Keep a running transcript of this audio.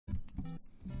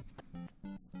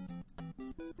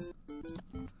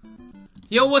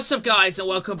Yo, what's up guys, and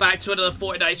welcome back to another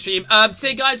Fortnite stream.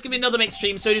 Today guys, gonna be another mixed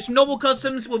stream. So do some normal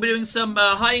customs, we'll be doing some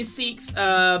hide and seeks,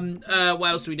 what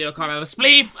else do we do? I can't remember.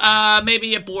 Spleef,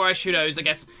 maybe a Borash, who knows, I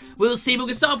guess. We'll see. We're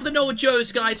gonna start off with the normal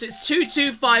duos, guys. So it's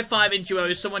 2255 in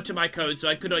duos. Someone took my code, so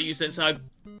I could not use it, so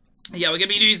yeah, we're gonna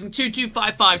be using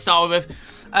 2255 start with.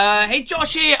 Hey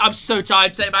Josh here, I'm so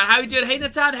tired today, man. How you doing? Hey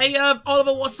Natan, hey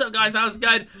Oliver, what's up guys? How's it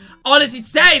going? Honestly,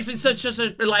 today it's been such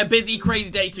a busy, crazy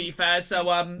day, to be fair. So,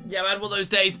 yeah, man, one of those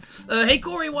days. Hey,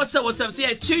 Corey, what's up, what's up? So, yeah,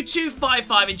 it's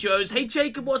 2255 in duos. Hey,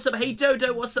 Jacob, what's up? Hey,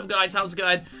 Dodo, what's up, guys? How's it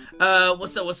going?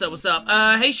 What's up, what's up, what's up?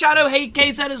 Hey, Shadow, hey,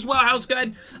 KZ as well. How's it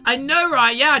going? I know,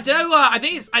 right? Yeah, I don't know. I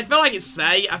feel like it's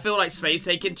Svay. I feel like Svay's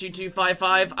taking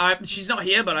 2255. She's not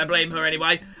here, but I blame her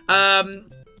anyway.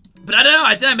 But I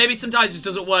don't know, maybe sometimes it just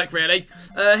doesn't work, really.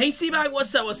 Hey, C-Bag,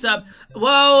 what's up, what's up?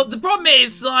 Well, the problem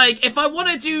is, like, if I want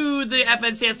to do the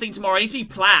FNCS thing tomorrow, I need to be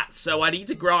plat, so I need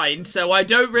to grind, so I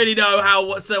don't really know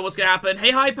what's going to happen. Hey,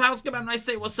 hi, pals, come on, nice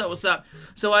day, what's up, what's up?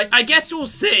 So I guess we'll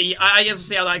see. I guess we'll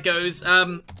see how that goes. I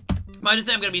don't think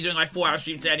I'm going to be doing, like, 4-hour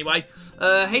stream today anyway.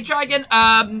 Hey, Dragon,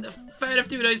 fair enough,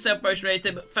 do no self-promotion or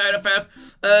anything, but fair enough, fair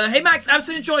enough. Hey, Max,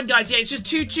 absolutely enjoying, guys. Yeah, it's just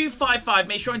 2255.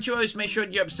 Make sure on duos, make sure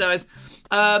on your episodes.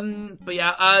 But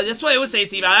yeah, that's what I always say,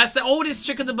 see, man. That's the oldest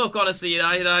trick in the book, honestly, you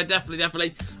know,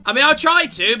 definitely. I mean, I'll try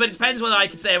to, but it depends whether I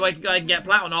can say if I can get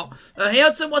plat or not. Hey,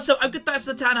 Hudson, what's up? I'm good, thanks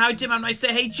to the town. How you doing, man? Nice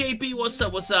day. Hey, JB, what's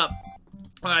up, what's up?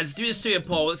 Alright, let's do this to your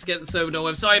poll. Let's get this over and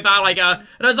with. Sorry about, like,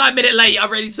 another 9 minute late.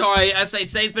 I'm really sorry. I say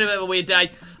today's been a bit of a weird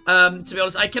day. To be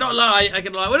honest, I cannot lie.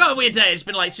 Well, not a weird day. It's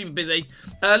been, like, super busy.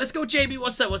 Let's go, JB.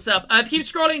 What's up? What's up? If you keep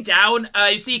scrolling down,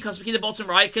 you see customer key at the bottom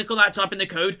right. Click on that, type in the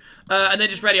code, and then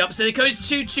just ready up. So the code is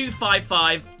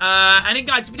 2255. And then,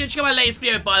 guys, if you didn't check out my latest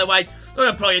video, by the way, I'm not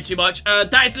going to plug it too much.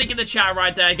 That is link in the chat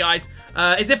right there, guys.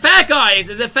 Is it fair, guys?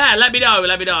 Is it fair? Let me know.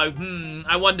 Let me know.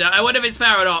 I wonder if it's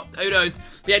fair or not. Who knows?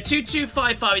 But yeah,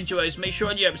 2255 in duos. Make sure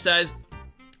on your episodes.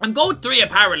 I'm gold 3,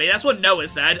 apparently. That's what Noah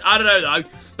said. I don't know, though.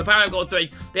 Apparently, I'm gold 3.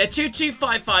 But yeah,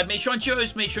 2255. Make sure on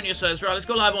duos. Make sure on your servers. Right, let's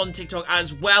go live on TikTok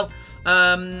as well.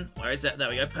 Where is it? There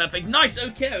we go. Perfect. Nice.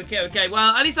 Okay.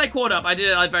 Well, at least I caught up. I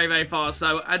did it like very, very fast.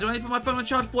 So, do I need to put my phone on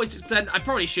charge? 46%. I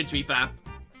probably should, to be fair.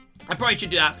 I probably should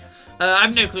do that. I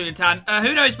have no clue, Natan.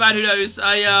 Who knows, man? Who knows?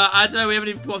 I don't know. We haven't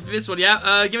even gone through this one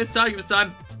yet. Give us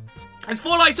time. It's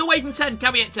 4 likes away from 10.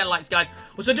 Can we hit 10 likes, guys?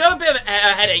 Also, I do have a bit of a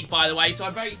headache, by the way, so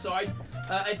I'm very sorry.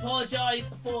 I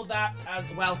apologise for that as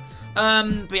well.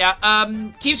 But yeah,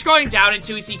 keep scrolling down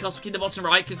until we see Cosmic in the bottom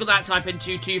right. Click on that, type in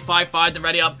 2255, then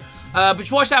ready up. But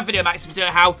just watch that video, Max, if you don't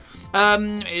know how.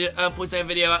 40-second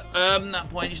video at that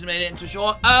point, you should have made it into a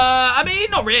short. I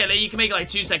mean, not really. You can make it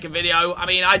like a 2-second video. I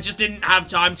mean, I just didn't have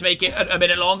time to make it a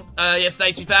minute long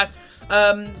yesterday, to be fair.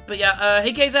 But yeah,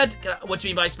 hey KZ, what do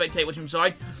you mean by spectate? What do you mean,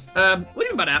 sorry? What do you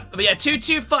mean by that? But yeah,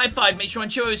 2255, make sure on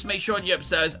shows, make sure on your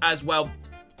episodes as well.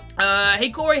 Hey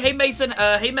Corey, hey Mason,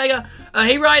 hey Mega,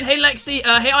 hey Ryan, hey Lexi,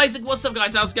 hey Isaac, what's up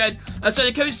guys, how's it going? So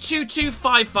the code's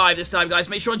 2255 this time, guys.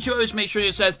 Make sure on duos, make sure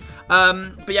it says,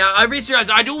 but yeah, I really realized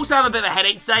I do also have a bit of a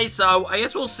headache today, so I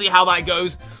guess we'll see how that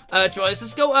goes. To be honest,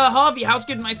 let's go, Harvey, how's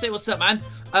good? Nice day, what's up, man?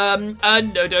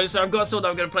 No, so I've got someone that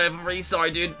I'm gonna play with. I'm really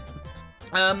sorry, dude.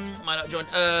 Might not join.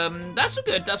 That's a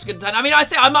good time. I mean,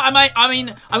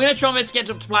 I'm gonna try and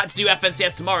get up to plat to do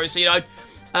FNCS tomorrow, so, you know,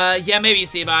 yeah, maybe a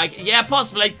C-Bag. Yeah,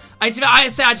 possibly. I just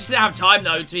didn't have time,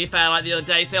 though, to be fair, like, the other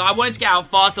day. So, I wanted to get out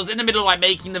fast. I was in the middle of, like,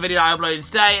 making the video that I uploaded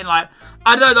today, and, like,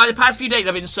 I don't know, like, the past few days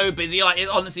I've been so busy. Like,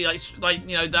 honestly, like,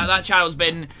 you know, that channel's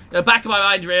been back in my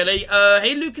mind, really.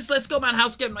 Hey, Lucas, let's go, man.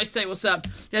 How's it going? Nice day. What's up?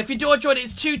 Yeah, if you do enjoy it,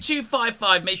 it's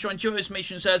 2255. Make sure on duos, make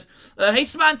sure it says, hey,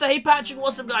 Samantha. Hey, Patrick.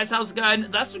 What's up, guys? How's it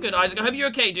going? That's good, Isaac. I hope you're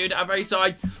okay, dude. I'm very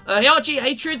sorry. Hey, Archie.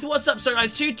 Hey, Truth. What's up? So,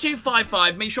 guys,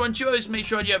 2255. Make sure on duos, make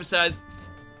sure on your episodes.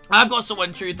 I've got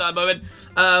someone truth at the moment,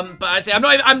 but I say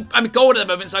I'm gold at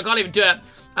the moment, so I can't even do it.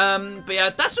 But yeah,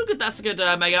 that's a good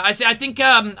Mega. I think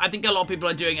a lot of people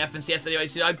are doing FNCS anyway,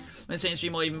 so I'm saying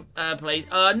stream or even play.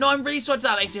 No, I'm really sorry for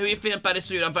that, Lacey. Who you're feeling better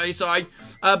soon? I'm very sorry.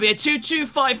 But yeah,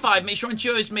 2255. Make sure on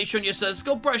duos, make sure on your servers. Let's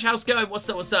go, Brush. How's it going? What's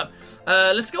up?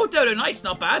 Let's go, Dodo. Nice,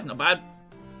 not bad. But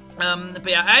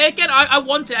yeah, again, I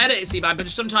want to edit it, see, man, but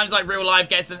just sometimes like real life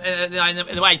gets in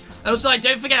the way. And also, like,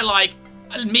 don't forget, like,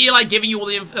 me, like, giving you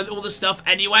all the stuff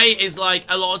anyway is, like,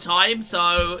 a lot of time,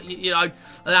 so, you know,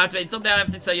 I have to make thumbnail and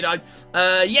everything, so, you know,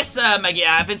 yes, Maggie,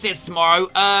 yeah, if it's tomorrow,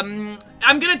 I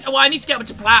need to get up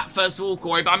to plat, first of all,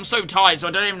 Corey, but I'm so tired, so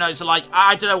I don't even know, so, like,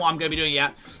 I don't know what I'm going to be doing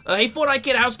yet. Hey, Fortnite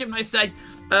Kid, how's it going? Nice day.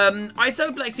 I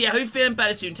so Blex, yeah, hope you're feeling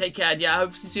better soon, take care, yeah,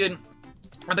 hopefully soon.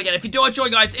 But again, if you do enjoy,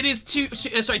 guys, it is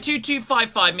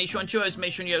 2255. Make sure on Churros,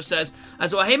 make sure on Yo says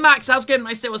as well. Hey, Max, how's it going?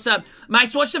 Nice to say what's up.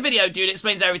 Max, watch the video, dude. It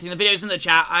explains everything. The video's in the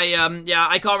chat. Yeah,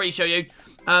 I can't really show you.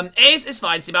 It's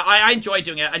fine, see, but I enjoy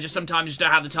doing it. I just sometimes just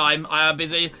don't have the time. I am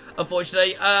busy,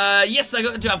 unfortunately. Yes, I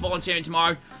got to have volunteering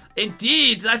tomorrow.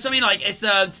 Indeed, that's what I mean, like, it's,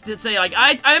 to say, like,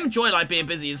 I enjoy, like, being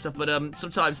busy and stuff, but,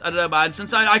 sometimes, I don't know, man,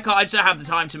 sometimes I just don't have the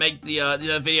time to make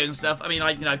the video and stuff. I mean,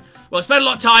 like, you know, well, I spend a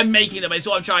lot of time making them, is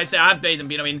what I'm trying to say. I have made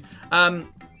them, you know what I mean?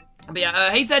 But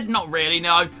yeah, he said not really,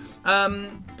 no.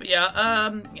 But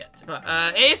yeah,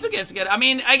 it's good, it's good. I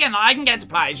mean, again, I can get to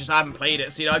play, it's just I haven't played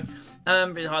it, so, you know.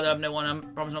 Really hard to have no one. I'm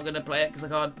probably not going to play it because I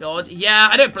can't dodge. Yeah,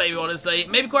 I don't play it, honestly.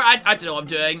 Maybe quite. I don't know what I'm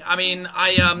doing. I mean,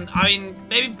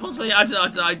 maybe possibly. I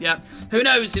don't know. Yeah, who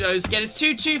knows? Who knows? Again, it's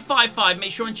 2255.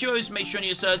 Make sure on Churros. Make sure on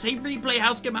your serves. Hey, replay.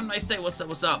 How's good, man? Nice day. What's up?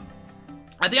 What's up?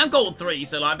 I think I'm gold 3,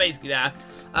 so like basically there.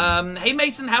 Hey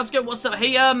Mason, how's good? What's up?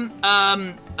 Hey,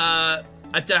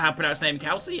 I don't know how to pronounce his name.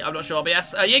 Kelsey? I'm not sure, but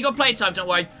yes. Yeah, you got playtime, don't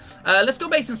worry. Let's go,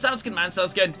 Mason. Sounds good, man.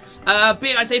 Sounds good. But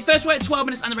yeah, I say first one at 12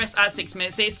 minutes and the rest at 6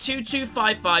 minutes. Say it's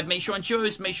 2255. Make sure on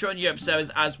Churros, make sure on Europe servers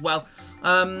as well.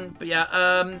 But yeah,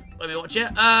 let me watch it.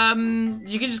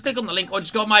 You can just click on the link or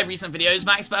just go on my recent videos,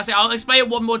 Max. But I say I'll explain it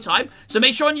one more time. So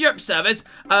make sure on Europe servers,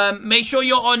 make sure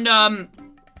you're on,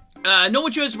 normal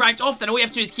Churros ranked off, then all you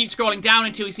have to do is keep scrolling down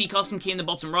until you see custom key in the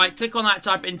bottom right. Click on that,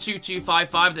 type in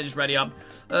 2255, then just ready up.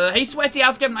 Hey Sweaty,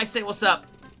 how's it going? Nice to say what's up.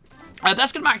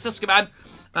 That's good, Max, that's good, man.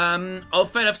 Oh,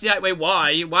 fair enough, see, wait,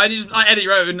 why? Why did you just edit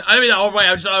your own? I don't mean that whole way,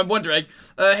 I'm wondering.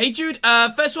 Hey Jude,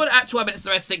 first one at 12 minutes,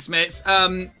 the rest 6 minutes.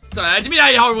 Sorry, I didn't mean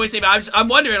that horrible way, but I'm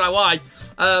wondering like why.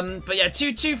 But yeah,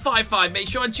 2255, make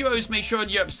sure on Churros, make sure on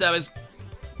Europe servers.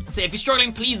 So if you're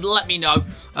struggling, please let me know.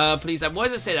 Please, why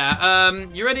does it say that?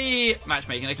 You ready?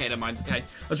 Matchmaking. Okay, never mind. Okay. I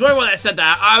was wondering why that said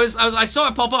that. I saw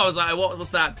it pop up. I was like,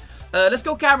 what's that? Let's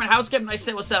go, Cameron. How's it going? Nice to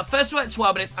say what's up. First one at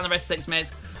 12 minutes and the rest 6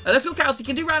 minutes. Let's go, Kelsey. You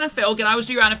can do round and fill. Can I always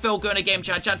do round and fill? Go in a game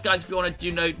chat. Chat, guys, if you want to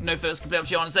do no fills, completely up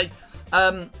to you, honestly.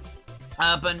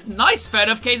 But nice. Fair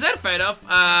enough, KZ. Fair enough.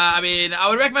 I mean, I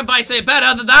would recommend by saying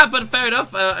better than that, but fair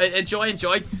enough. Enjoy.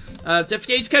 Don't forget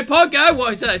to use code POGO.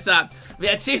 What is that?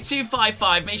 Yeah,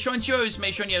 2255. Make sure on Churros,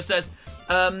 make sure on Yo says.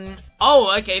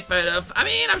 Oh, okay, fair enough. I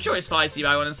mean, I'm sure it's feisty,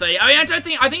 I want to say. I mean,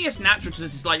 I think it's natural to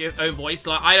just like your own voice.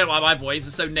 Like, I don't like my voice.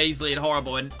 It's so nasally and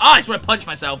horrible. And I just want to punch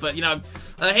myself. But, you know,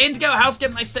 hey, Indigo, how's it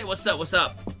going? Nice to say, what's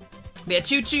up? Yeah,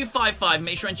 2255.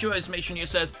 Make sure on Churros, make sure on Yo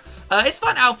says. It's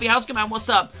fine, Alfie. How's it going, man? What's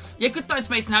up? Yeah, good thanks,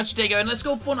 Mason. How's your day going? Let's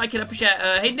go Fortnite, kid. Appreciate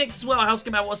it. Hey, Nick as well. How's it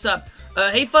going, man? What's up?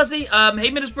 Hey, Fuzzy.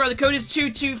 Hey, Middlesbrough. The code is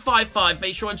 2255.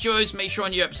 Make sure on Churros, make sure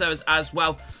on Europe servers as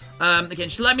well. Again,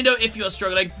 just let me know if you're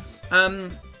struggling.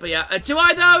 But yeah, do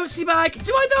I though? Seabag?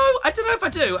 Do I though? I don't know if I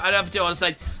do. I don't know if I do,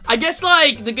 honestly. I guess,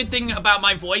 like, the good thing about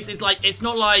my voice is, like, it's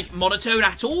not, like, monotone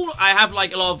at all. I have,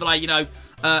 like, a lot of, like, you know,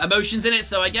 emotions in it,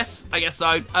 so I guess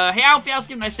so. Hey, Alfie, how's it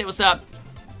going? Nice to say what's up.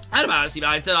 I don't know, Seabag.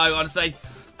 I don't know, honestly.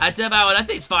 I don't know, and I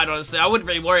think it's fine, honestly. I wouldn't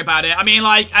really worry about it. I mean,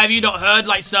 like, have you not heard,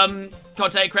 like, some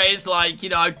content creators, like, you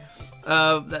know,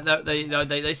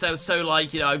 they sound so,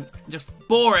 like, you know, just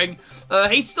boring.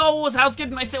 Hey, Star Wars, how's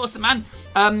good? Nice to say what's up, man?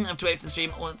 I have to wait for the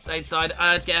stream on the side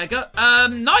to get a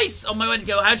haircut. Nice! On my way to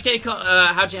go. How'd you get your cut?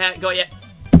 How'd your hair got yet?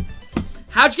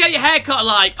 How'd you get your hair cut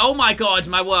like? Oh my god,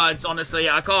 my words, honestly,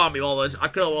 I can't be bothered. I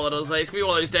can't be bothered, it's gonna be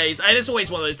one of those days. And it's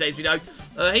always one of those days, we know.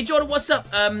 Hey Jordan, what's up?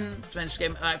 Spanish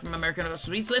game from American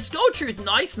Sweets. Let's go, Truth.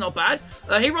 Nice, not bad.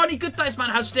 Hey Ronnie, good thanks, man.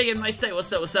 How's your day? Nice day.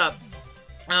 What's up?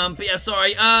 But yeah,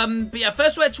 sorry. But yeah,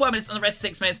 first word 12 minutes and the rest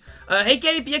 6 minutes. Hey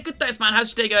Gabe, yeah, good thanks, man.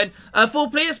 How's your day going? Full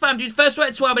player spam, dude. First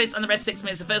word 12 minutes and the rest 6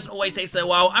 minutes. The first one always takes a little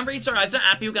while. I'm really sorry, I was not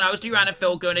happy. We're gonna always do round and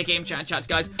fill, go in a game chat,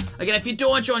 guys. Again, if you do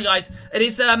want to join, guys, it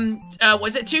is what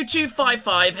is it?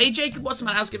 2255. Hey Jacob, what's up,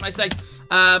 man? How's it going? Nice day.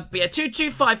 But yeah,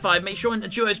 2255. Make sure on the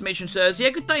Churros mission serves. Yeah,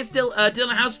 good thanks,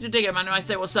 Dylan. How's your day going, man? Nice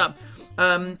day. What's up?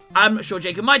 I'm not sure,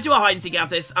 Jacob. Might do a hide and seek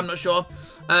after this. I'm not sure.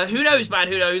 Who knows, man?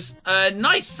 Who knows?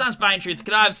 Nice. Sounds bang truth.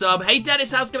 Can I have some? Hey,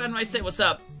 Dennis. How's it going? Nice day. What's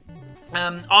up?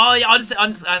 Oh, yeah,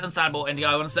 understandable, Indigo.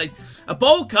 I want to say a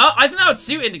bowl cut. I think that would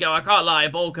suit Indigo. I can't lie. A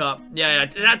bowl cut. Yeah,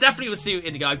 that definitely would suit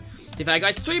Indigo. In fact,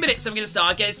 guys, 3 minutes. I'm going to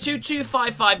start. Again, it's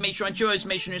 2255. Make sure on Churros.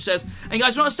 Make sure it says. And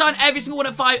guys, we're not starting every single one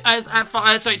at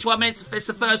 12 minutes. It's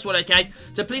the first one, okay?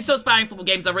 So please stop spamming football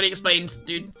games. I've already explained,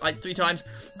 dude, like 3 times.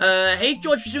 Hey,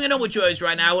 George, we're doing on with Churros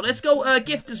right now. Well, let's go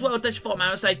gift as well. That's your fault, man.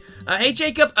 I'll say. Hey,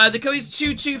 Jacob. The code is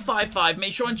 2255.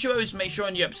 Make sure on Churros. Make sure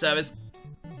on Europe servers.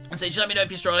 And so just let me know if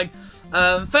you're struggling.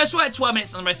 First one at 12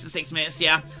 minutes and the rest of 6 minutes,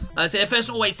 yeah. So the first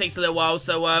one always takes a little while,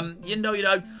 so, you know.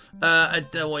 I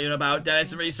don't know what you're on about,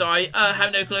 Dennis. I'm really sorry. I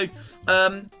have no clue.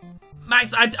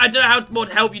 Max, I don't know how more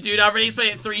to help you, dude. I've already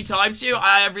explained it 3 times to you.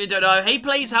 I really don't know. Hey,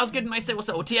 Blaze, how's good? Nice. What's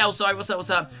up? Or TL, sorry. What's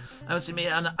up? I was me. You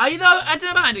know, I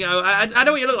don't know, Indigo. I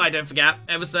know what you look like. Don't forget.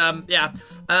 It was yeah.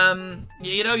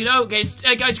 You know. Guys,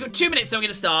 you've got 2 minutes. Then we're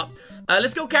gonna start.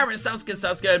 Let's go, Cameron. Sounds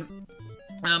good.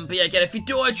 But yeah, again, if you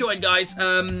do want to join, guys,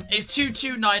 it's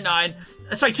 2299.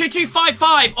 Sorry,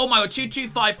 2255. Oh my god,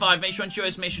 2255. Make sure and show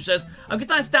us. Make sure it says, good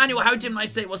thanks, Daniel. How do you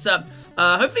nice day? What's up?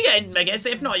 Hopefully get in, Mega.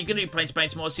 If not, you can do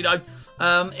planes more, so you know.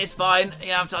 It's fine.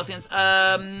 Yeah, Avatar skins.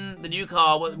 The new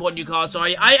car. What new car?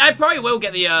 Sorry. I probably will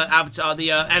get the Avatar, the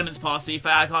Elements Pass, to be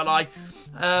fair. I can't lie.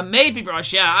 Maybe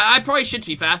Brush, yeah. I probably should, to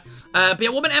be fair. But yeah,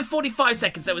 1 minute and 45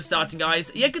 seconds that we're starting,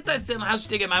 guys. Yeah, good thanks, Dylan. How's you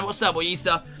digging, man? What's up? What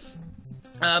Easter?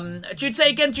 Jude, say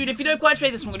again, Jude, if you don't quite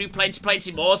play this one, we're gonna do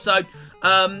plenty more, so,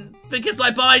 because,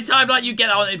 like, by the time, like, you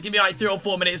get on, it's gonna be, like, 3 or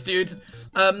 4 minutes, dude,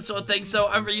 sort of thing, so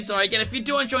I'm really sorry. Again, if you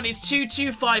do want to join, it's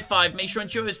 2255, make sure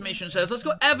and show information says, let's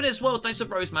go, Evan as well, thanks for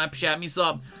bros, man, appreciate it, means a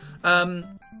lot.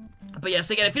 But yes,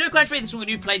 again, if you don't quite play this one,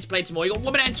 we're gonna do plenty more. You got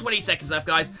 1 minute and 20 seconds left,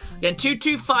 guys. Again,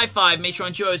 2255. Make sure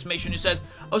and show us. Make sure it says.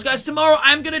 Oh, guys, tomorrow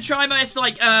I'm gonna try my best to,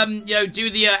 like, you know, do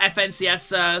the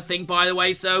FNCS thing. By the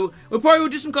way, so we'll probably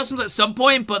do some customs at some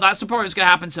point, but that's probably what's gonna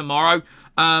happen tomorrow.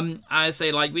 I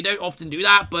say, like, we don't often do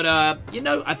that, but you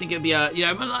know, I think it'd be a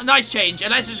a nice change.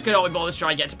 And let's just go on bother to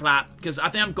try and get to plat because I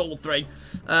think I'm gold 3.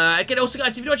 Again, also,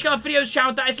 guys, if you want to check out videos,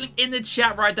 channel, that is linked in the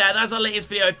chat right there. That's our latest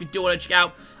video. If you do want to check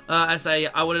out, I say,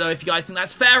 I want to know if you guys think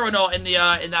that's fair or not in the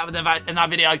in that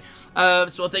video,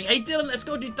 sort of thing. Hey, Dylan, let's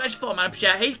go do dash 4, man.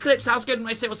 Appreciate it. Hey, Clips, how's good? When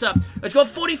I say what's up? We've got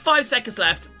 45 seconds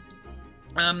left.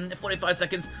 45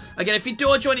 seconds. Again, if you do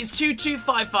want to join, it's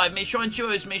 2255. Make sure and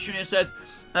choose. Make sure it says.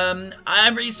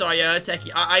 I'm really sorry,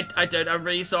 Techie. I'm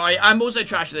really sorry. I'm also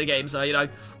trash at the game, so, you know,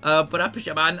 but I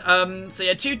appreciate it, man. So,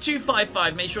 yeah,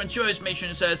 2255. Make sure and choose. Make sure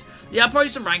it says, yeah, probably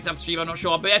some ranked after stream, I'm not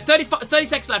sure. But, yeah, 30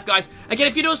 seconds left, guys. Again,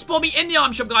 if you don't support me in the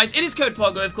arm shop, guys, it is code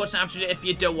Pogo, of course, if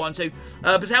you don't want to.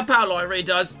 But help out a lot, it really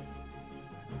does.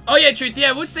 Oh, yeah, truth,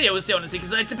 yeah, we'll see, honestly,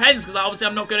 because it depends, because obviously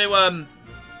I'm not going to, I'm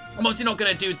obviously not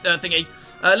going to do the thingy.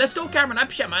 Let's go, Cameron. I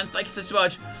appreciate it, man. Thank you so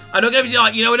much. I'm not going to be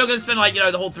like, you know, we're not going to spend, like, you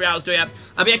know, the whole 3 hours doing it.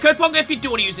 But yeah, code Pongo if you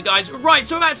do want to use it, guys. Right,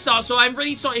 so we're about to start. So I'm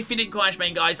really sorry if you didn't quite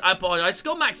main, guys. I apologize.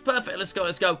 Skull Max, perfect. Let's go.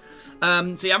 So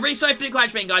yeah, I'm really sorry if you didn't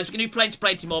quite main, guys. We can do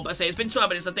plenty more. But I say it's been 12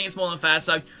 minutes. I think it's more than fair.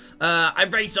 So I'm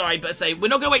very sorry. But I say we're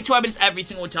not going to wait 12 minutes every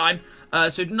single time.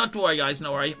 So not to worry, guys.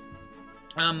 No worry.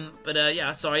 But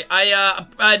yeah, sorry.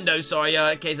 No, sorry.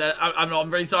 KZ,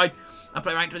 I'm really sorry. I'll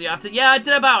play ranked with you after. Yeah, I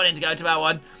did about one Indigo.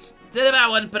 Did about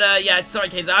one, but yeah, sorry,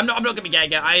 kids. I'm not gonna be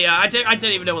getting it. I don't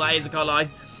even know what that is. I can't lie.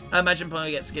 Imagine Pongo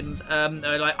get skins.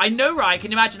 Like, I know, right? Can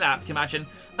you imagine that? Can you imagine?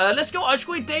 Let's go. I'll just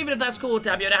call you David if that's cool.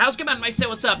 Tabio. How's good, man? Say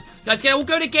what's up, guys? Again, we'll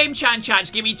go to game chat.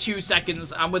 Just give me 2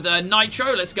 seconds. And with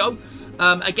Nitro, let's go.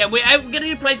 Again, we're gonna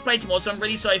do play tomorrow. So I'm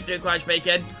really sorry for doing Crash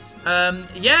Bacon.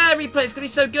 Yeah, replay. It's gonna be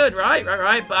so good, right?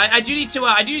 But I do need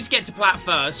to get to plat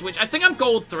first, which I think I'm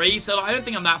gold 3, so I don't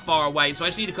think I'm that far away. So I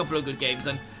just need a couple of good games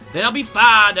and. Then I'll be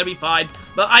fine,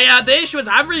 But the issue is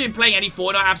I haven't really been playing any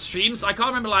Fortnite after streams. I can't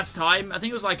remember last time. I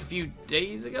think it was like a few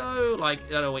days ago. Like,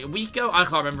 I don't know, like a week ago. I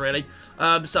can't remember really.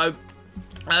 So,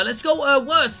 let's go,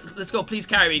 worst. Let's go. Please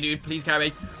carry me, dude. Please carry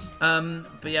me.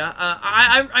 But yeah,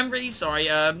 I'm really sorry,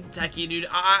 Techie, dude.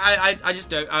 I just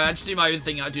don't. I just do my own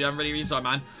thing, dude. I'm really sorry,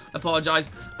 man. Apologize.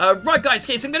 Right, guys.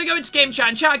 Okay, so I'm gonna go into game chat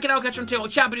and chat. Again, I'll catch you on TikTok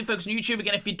chat, but do focus on YouTube.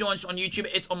 Again, if you don't watch on YouTube,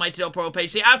 it's on my TikTok pro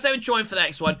page. So yeah, have join for the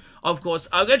next one. Of course,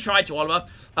 I'm gonna try to Oliver.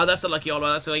 That's a lucky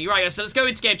Oliver. That's a lucky. Right, guys. So let's go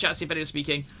into game chat. See if anyone's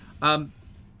speaking.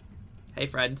 Hey,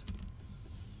 friend.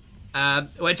 Where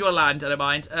do you want to land? I don't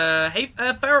mind. Hey,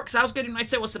 Ferox, how's good? Nice to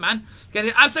say what's up, man?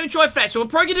 Okay, absolutely enjoy Flex. So we're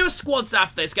probably gonna do a squads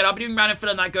after this. Again, I'll be doing random fill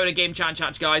and that go to game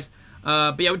chat, guys.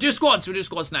 But yeah, we'll do squads. We'll do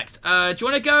squads next. Do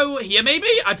you want to go here, maybe?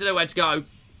 I don't know where to go.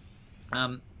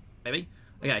 Maybe?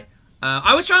 Okay.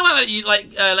 I was trying to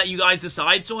let you guys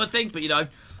decide sort of thing, but you know.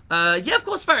 Yeah, of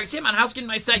course, Ferox. Yeah, man. How's good?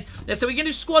 Nice day. Yeah, so we're going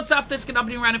to do squads after this. Gonna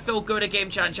be doing random fill, go to game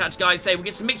chat, guys. Say, we'll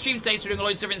get some mixed stream states. We're doing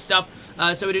loads of different stuff.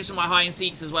 So we'll do some of my high-end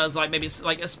seats as well as, like, maybe,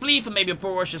 like, a spleef and maybe a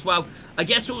pro rush as well. I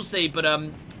guess we'll see, but,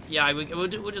 yeah, we'll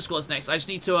do squads next. I just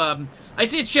need to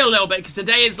chill a little bit, because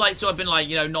today is, like, sort of been, like,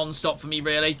 you know, non-stop for me,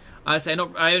 really. I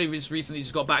only recently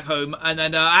just got back home, and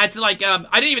then, I had to, like, I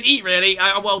didn't even eat, really.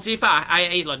 Well, to be fair, I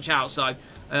ate lunch out, so,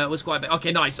 it was quite a bit.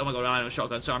 Okay, nice. Oh my god, I have a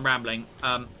shotgun, so I'm rambling.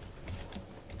 I'm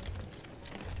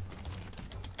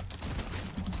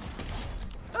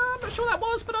not sure that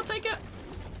was, but I'll take it.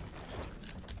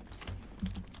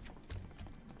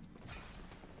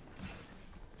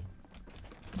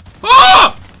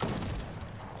 Oh!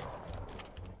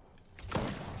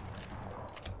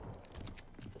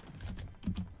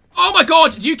 Oh my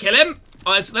god, did you kill him?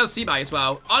 Oh, let's see bag as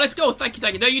well. Oh, let's go. Thank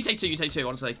you. No, you take two,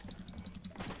 honestly.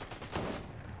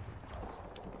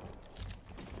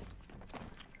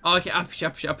 Oh, okay, I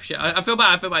feel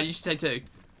bad, you should take two.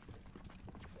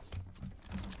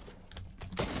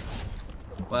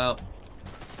 Well.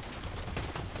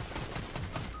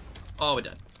 Oh, we're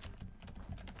done.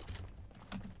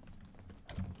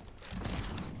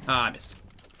 Ah, I missed.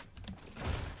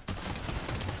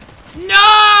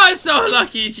 No! So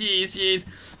lucky, jeez.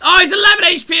 Oh, he's 11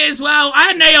 HP as well. I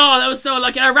had an AR, that was so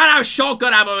lucky. I ran out of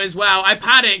shotgun ammo as well. I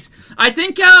panicked. I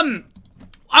think,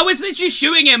 I was literally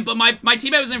shooting him, but my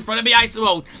teammate was in front of me.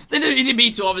 Well, he didn't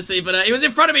mean to, obviously, but he was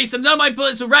in front of me, so none of my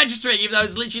bullets were registering, even though I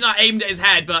was literally not aimed at his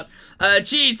head. But,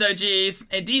 jeez, oh jeez.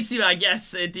 DC mag,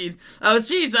 yes, indeed.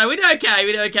 Jeez, though, we do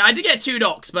okay. I did get 2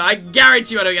 knocks, but I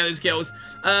guarantee you I don't get those kills.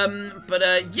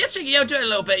 Yes, you do it a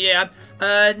little bit, yeah.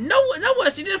 No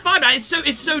worse. You did a 5, man.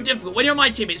 It's so difficult. When you're on my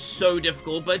team, it's so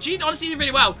difficult. But G, honestly, you did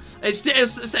really well. It's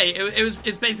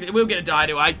basically, we were gonna die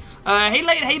anyway. Hey,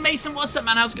 Leighton, hey, Mason, what's up,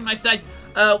 man? How's it going, nice day?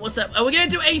 What's up? We're gonna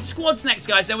do a squads next,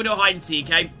 guys. Then we'll do a hide and seek,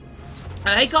 okay?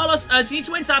 Hey, Carlos. So you need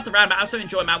to win to after round, man. Absolutely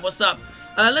enjoy, man. What's up?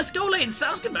 Let's go, Leighton.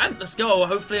 Sounds good, man. Let's go.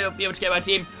 Hopefully, I'll be able to get my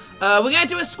team. We're gonna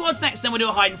do a squads next, then we'll do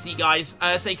a hide and seek, guys.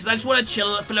 Because I just want to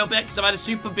chill for a little bit, because I've had a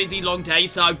super busy, long day,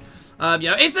 so... you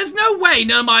know, there's no way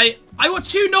none of my... I got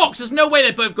 2 knocks. There's no way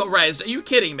they both got res. Are you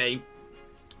kidding me?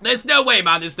 There's no way,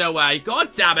 man. There's no way.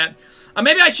 God damn it.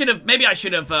 Maybe I should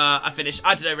have finished.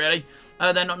 I don't know, really.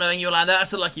 They're not knowing you land there.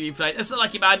 That's a lucky replay. That's a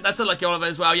lucky, man. That's a lucky Oliver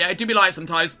as well. Yeah, it do be like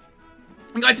sometimes.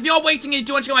 And guys, if you're waiting and you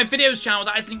do want to go on my videos channel,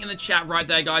 that is linked in the chat right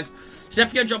there, guys. So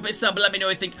definitely go drop it a sub and let me know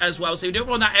what you think as well. So we do it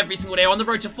on that every single day. On the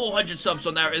road to 400 subs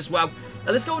on there as well.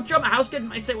 Let's go jump at house. Good.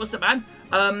 I say, what's up, man?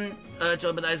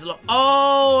 John, but there's a lot.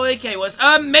 Oh, okay.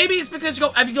 Maybe it's because do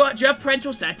you have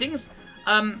parental settings?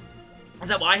 Is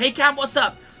that why? Hey, Cam, what's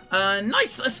up?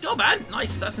 Nice. Let's go, man.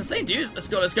 Nice. That's insane, dude. Let's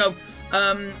go.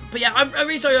 But yeah, I'm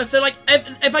really sorry. So, like,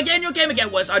 if I get in your game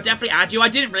again worse, I'll definitely add you. I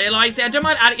didn't realize it. I don't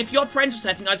mind adding, if you're parental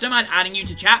setting, I don't mind adding you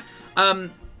to chat. But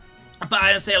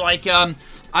I say, like,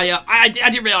 I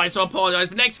didn't realize, so I apologize.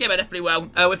 But next game, I definitely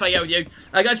will, if I get with you.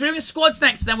 Guys, we're doing squads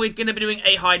next, then we're going to be doing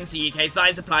a hide and seek, okay? So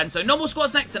that is the plan. So normal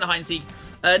squads next and a hide and seek.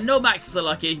 No maxes are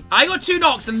lucky. I got 2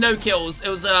 knocks and no kills. It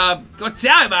was, god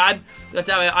damn it, man. God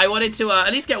damn it. I wanted to,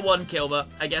 at least get 1 kill, but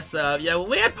I guess, yeah,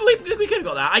 we could have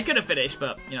got that. I could have finished,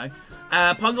 but, you know.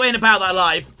 Pongo ain't about that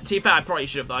life. To be fair, I probably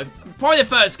should have, though. Probably the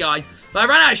first guy. But I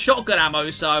ran out of shotgun ammo,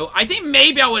 so I think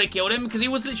maybe I would have killed him, because he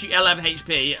was literally 11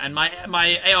 HP, and my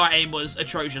AR aim was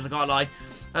atrocious, I can't lie.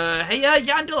 Hey,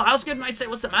 Yandel, how's good? Nice.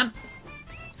 What's up, man?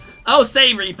 Oh,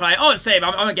 same replay. Oh, same.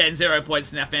 I'm getting 0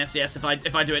 points in FNCS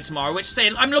if I do it tomorrow. Which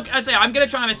I'm gonna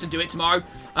try my best to do it tomorrow.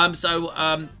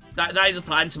 That is a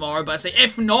plan tomorrow. But I say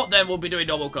if not, then we'll be doing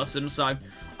normal customs. So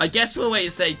I guess we'll wait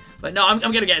and see. But no, I'm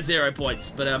gonna get 0 points.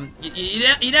 But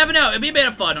you never know. It'll be a bit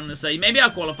of fun, honestly. Maybe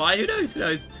I'll qualify. Who knows? Who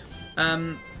knows?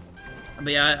 But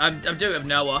yeah, I'm doing it with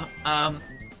Noah.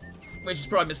 Which is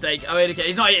probably a mistake. Oh, okay,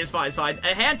 he's not here. It's fine.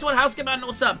 Hey, Antoine, how's it, man?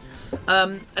 What's up?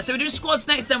 So we do squads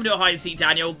next, then we do a hide and seek,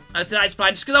 Daniel. So that's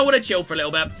fine, just because I want to chill for a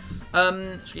little bit.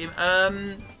 Me.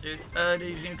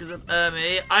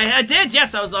 I did,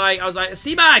 yes. I was like,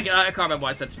 C-Bag. I can't remember what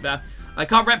I said to be fair. I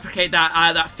can't replicate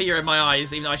that fear in my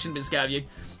eyes, even though I shouldn't have been scared of you.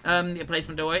 The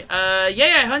placement doorway.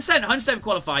 Yeah, 100%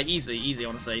 qualify. Easy,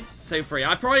 honestly. So free.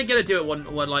 I'm probably gonna do it one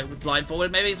like with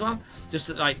blindfolded maybe as well. Just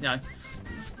to, like, you know,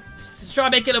 try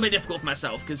and make it a little bit difficult for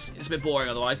myself, because it's a bit boring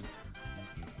otherwise.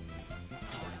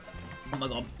 Oh my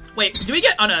god. Wait, do we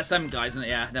get... Oh no, that's 7 guys, isn't it?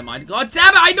 Yeah, never mind. God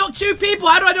damn it, I knocked 2 people!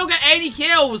 How do I not get any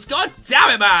kills? God damn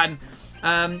it, man!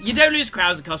 You don't lose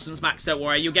crowds and customs, Max, don't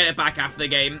worry. You'll get it back after the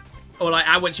game. Or like,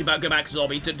 once you go back to the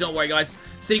lobby, so don't worry, guys.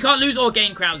 So you can't lose or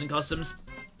gain crowns and customs.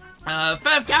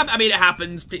 First camp, I mean, it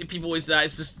happens. People always say that.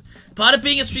 It's just part of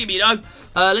being a streamer, you know?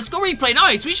 Let's go replay.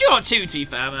 Nice. We should got 2, to be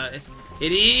fair, but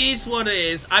it is what it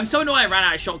is. I'm so annoyed I ran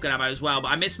out of shotgun ammo as well, but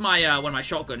I missed my one of my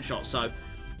shotgun shots, so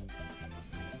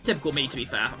typical me, to be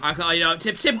fair. You know,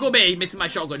 typical me missing my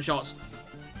shotgun shots.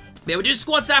 But yeah, we'll do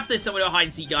squads after this, and we'll do a hide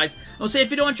and seek, guys. Also, if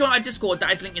you don't want to join our Discord,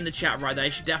 that is linked in the chat right there.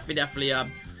 You should definitely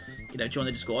you know, join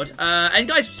the Discord. And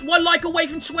guys, 1 like away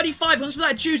from 25. Thanks for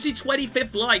that juicy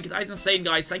 25th like. That is insane,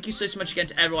 guys. Thank you so much again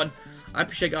to everyone. I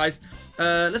appreciate it, guys.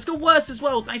 Let's go worse as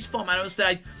well. Thanks for man, I will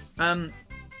stay.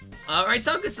 Alright,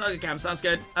 sounds good, Cam. Sounds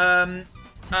good. I'm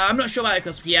not sure about it,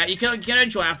 because yeah, you can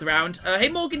enjoy after round. Hey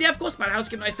Morgan, yeah, of course, man. How's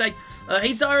it going? Nice day.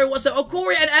 Hey Zara, what's up? Oh,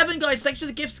 Corey and Evan, guys. Thanks for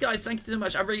the gifts, guys. Thank you so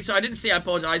much. I'm really sorry. I didn't see. I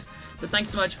apologize. But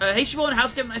thanks so much. Hey Siobhan,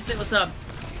 how's it going? Nice day. What's up?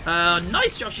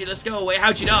 Nice, Joshy. Let's go. Wait,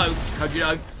 how'd you know?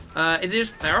 Is it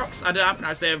just Ferox? I don't know.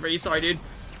 I say I'm really sorry, dude.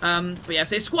 But yeah,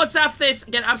 so squads after this.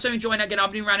 Again, absolutely enjoying it. Again, I'll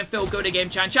be around and Phil, go to game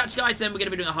chat. Chat to guys, then we're going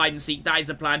to be doing a hide and seek. That is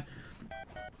the plan.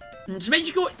 Just make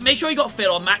sure you got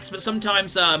Phil on max, but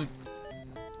sometimes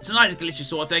it's a nice glitchy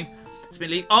sort of thing.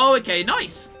 Oh, okay,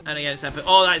 nice. And again, it's epic.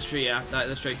 Oh, that's true, yeah.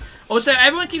 That's true. Also,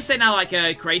 everyone keeps saying now, like,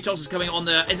 Kratos is coming on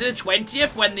the... Is it the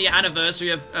 20th when the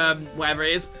anniversary of, whatever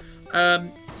it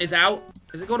is out?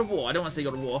 Is it God of War? I don't want to say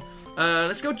God of War.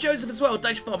 Let's go Joseph as well.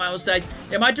 Thanks for my day.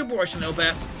 Yeah, might do Boris a little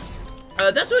bit.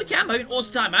 That's what we can, having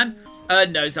awesome time, man.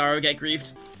 No, Zara will get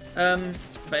griefed.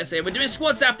 But I say, we're doing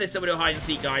squads after this, so we're doing hide and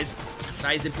seek, guys.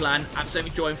 That is the plan.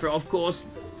 Absolutely joined for it, of course.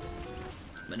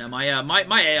 But no, my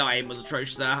AI aim was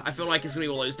atrocious there. I feel like it's going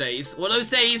to be all those days. All those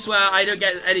days where I don't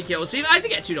get any kills. So I did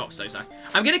get 2 knocks, though, so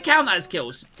I'm going to count that as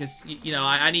kills. Because, you know,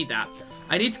 I need that.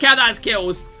 I need to count that as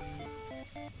kills.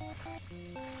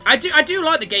 I do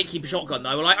like the Gatekeeper shotgun,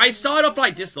 though. Like, I started off,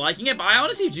 like, disliking it, but I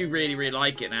honestly do really, really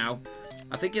like it now.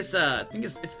 I think it's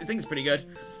pretty good.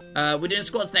 We're doing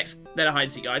squads next. Then a hide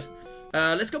and seek, guys.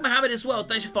 Let's go Mohammed as well.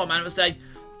 Thanks for fun, man. Day.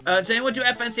 Does anyone do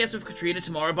FNCS with Katrina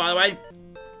tomorrow, by the way?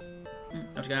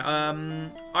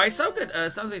 Alright, so good.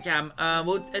 Sounds like Cam.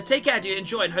 Well, take care, dude.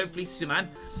 Enjoy, and hopefully see you, man.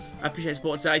 I appreciate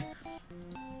support today.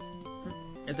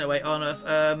 There's no way on earth.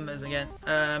 There's again.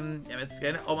 Yeah, it's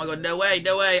again. Oh my god, no way,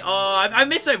 no way. Oh, I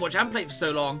missed Overwatch. I haven't played for so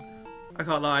long. I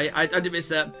can't lie. I did miss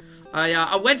it.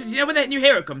 I went to, you know when that new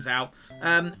hero comes out?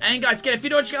 And guys, again, if you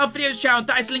don't check out videos channel,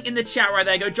 that is linked in the chat right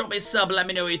there. Go drop me a sub, let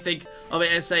me know what you think of it.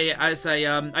 I did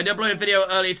upload a video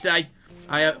earlier today.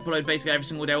 I upload basically every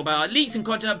single day about leaks and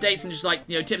content updates and just like,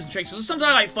 you know, tips and tricks. So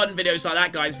sometimes like fun videos like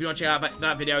that, guys, if you want to check out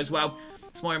that video as well.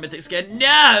 It's more mythic skin.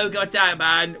 No, god damn,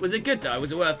 man. Was it good though?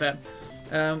 Was it worth it?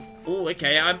 Oh,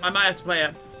 okay. I might have to play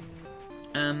it.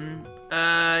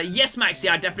 Yes, Max.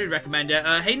 Yeah, I definitely recommend it.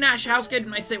 Hey, Nash, how's good?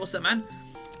 Nice to say what's up, man.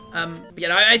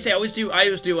 Yeah, I always do, you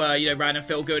know, random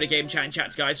Phil, go to game chat and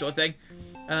chat to guys sort of thing.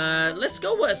 Let's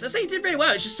go worse. Let's say you did very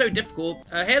well. It's just so difficult.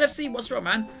 Hey, LFC, what's wrong,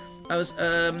 man? I was,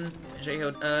 that's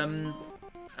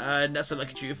a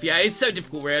lucky truth. Yeah, it's so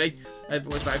difficult, really.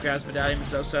 Boys backgrounds, medallion,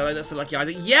 himself solo. That's a lucky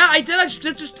idea. Yeah, I did. Guys,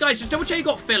 just double check you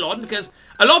got Phil on, because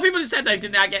a lot of people have said they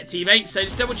didn't get teammates, so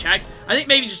just double check. I think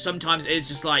maybe just sometimes it is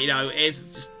just like, you know,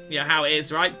 it's just, you know, how it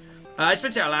is, right? I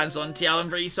spent out lands on TL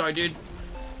and V, sorry, dude.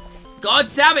 God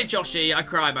damn it, Joshy. I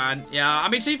cry, man. Yeah, I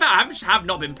mean, to be fair, I have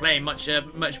not been playing much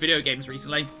video games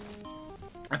recently.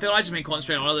 I feel like I've just been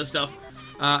concentrating on other stuff.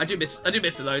 I do miss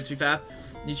it, though, to be fair.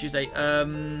 New Tuesday.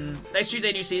 Next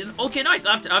Tuesday, new season. Okay, nice.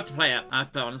 I have to play it.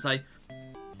 Honestly,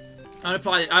 I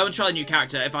want to try the new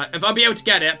character. If I'll be able to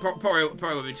get it, probably won't be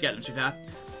able to get them. To be fair,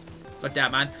 but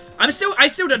damn, man, I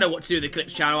still don't know what to do with the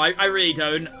clips channel. I really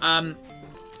don't. And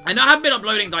I haven't been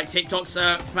uploading like TikToks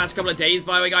the past couple of days.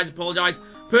 By the way, guys, apologize.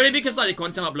 Purely because like the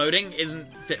content I'm uploading isn't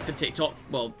fit for TikTok.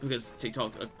 Well, because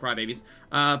TikTok are crybabies.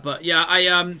 But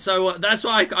yeah, so that's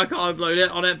why I can't upload it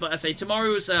on it. But I say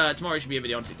tomorrow should be a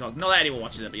video on TikTok. Not that anyone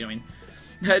watches it, but you know what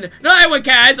I mean. Not everyone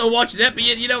cares or watches it, but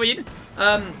you know what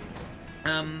I mean.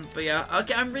 But yeah,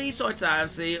 okay, I'm really sorry to that.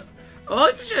 See, well,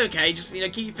 if it's okay, just, you know,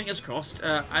 keep your fingers crossed.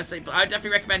 I say, but I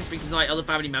definitely recommend speaking to like other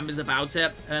family members about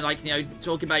it, and like, you know,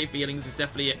 talking about your feelings is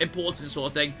definitely an important sort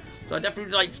of thing. So I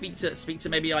definitely like speak to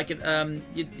maybe like an,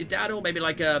 your dad, or maybe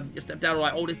like your stepdad, or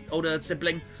like older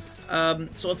sibling,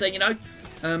 sort of thing, you know.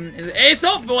 It's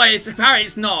not, boys. Apparently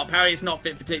it's not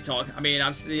fit for TikTok. I mean,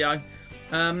 absolutely,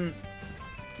 but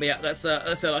yeah, that's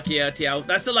a lucky TL.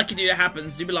 That's a lucky dude that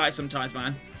happens. Do be like sometimes,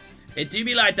 man. It do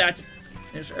be like that.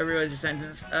 Everyone's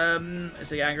sentence.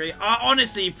 It's like angry.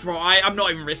 Honestly, I'm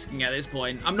not even risking it at this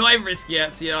point. I'm not even risking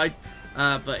it, so, you know.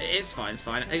 But it's fine. It's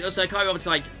fine. Also, I can't be able to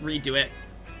like redo it.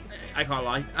 I can't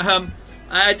lie. Today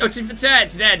I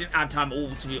didn't have time at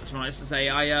all, to be honest, to say.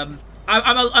 I'm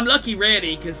lucky,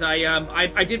 really, because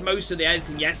I did most of the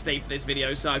editing yesterday for this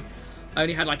video, so I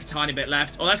only had like a tiny bit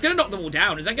left. Oh, that's gonna knock them all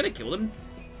down. Is that gonna kill them?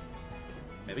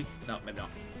 Maybe. No, maybe not.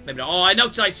 Maybe not. Oh, I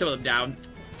knocked like some of them down.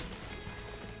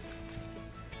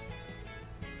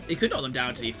 It could knock them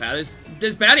down, to be fair.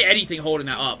 There's barely anything holding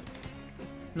that up.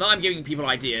 Not that I'm giving people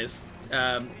ideas.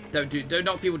 Don't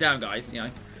knock people down, guys. You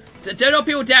know. Don't knock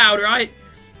people down, right?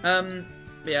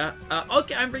 Yeah.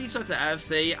 Okay, I'm really sorry for the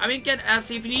AFC. I mean, again,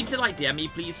 AFC, if you need to, like, DM me,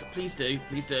 please do.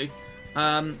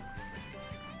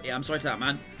 Yeah, I'm sorry to that,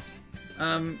 man.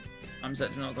 I'm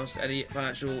certain to not cost any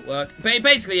financial work. But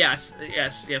basically, yes,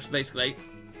 basically.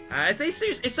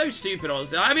 It's so stupid,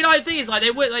 honestly. I mean, I think it's like,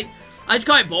 they would, like, I just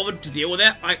can't bother to deal with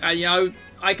it. You know,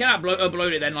 I can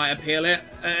upload it, then, like, appeal it,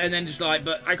 and then just, like,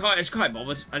 but I just can't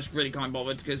bother. I just really can't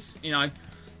bother, because, you know,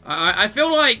 I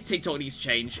feel like TikTok needs to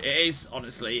change. It is,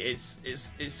 honestly, it's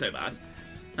so bad.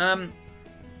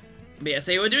 But yeah,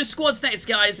 so we're doing squads next,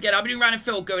 guys. Again, I'll be doing Random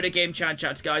Phil, go to game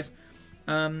chat, guys.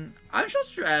 I'm sure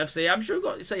it's LFC. I'm sure we've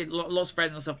got, say, lots of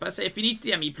friends and stuff. But I say, if you need to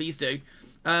DM me, please do.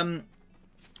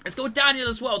 Let's go with Daniel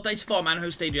as well. Thanks for man,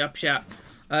 host stayed up chat.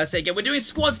 So again, we're doing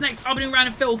squads next. I'll be doing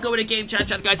Random Phil, go to game chat,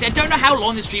 guys. I don't know how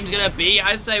long this stream's gonna be.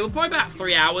 I say we're probably about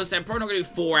 3 hours. I'm probably not gonna do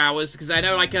 4 hours because I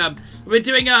know like we're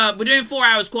doing 4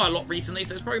 hours quite a lot recently,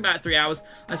 so it's probably about 3 hours.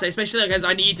 I say especially because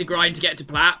I need to grind to get to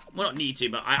plat. Well, not need to,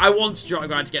 but I want to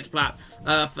grind to get to plat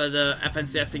for the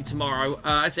FNCS thing tomorrow.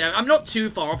 I say I'm not too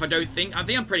far off. I don't think. I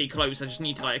think I'm pretty close. I just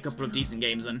need to like a couple of decent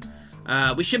games and.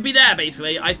 We should be there,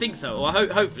 basically. I think so. Or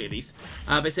hopefully, at least.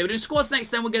 But so we're doing squads next,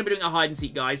 then we're going to be doing a hide and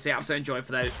seek, guys. So yeah, so enjoy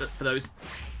for those.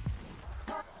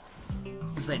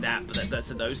 I'll say that, but that's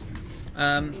those.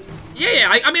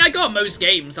 Yeah. I mean, I got most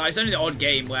games. So it's only the odd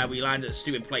game where we land at a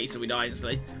stupid place and we die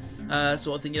instantly.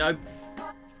 Sort of thing, you know.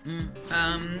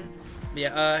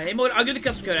 Yeah. Hey, Maud, I'll give the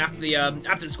custom code after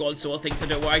the squad sort of thing. So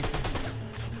don't worry.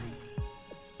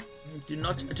 Do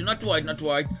not worry.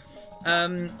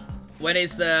 When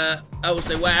is the... Oh,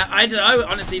 so where? I don't know.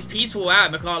 Honestly, it's peaceful where I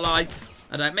can't lie.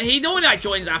 I don't know. He normally like,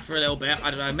 joins after a little bit.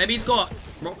 I don't know. Maybe he's got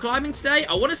rock climbing today?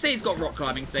 I want to say he's got rock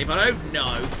climbing today, but I don't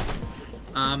know.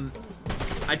 I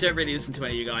don't really listen to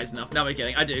any of you guys enough. No, I'm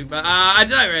kidding. I do. But I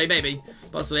don't know, really. Maybe.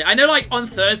 Possibly. I know, like, on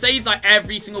Thursdays, like,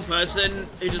 every single person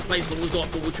who just plays football's got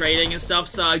football trading and stuff,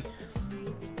 so...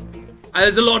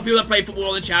 there's a lot of people that play football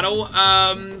on the channel.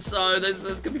 So there's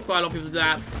going to be quite a lot of people to do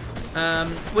that.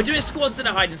 We're doing squads in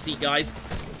a hide and seek, guys.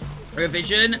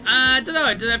 Revision. I don't know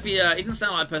if he doesn't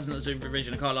sound like a person that's doing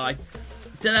revision, I can't lie.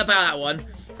 Don't know about that one.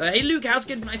 Hey Luke, how's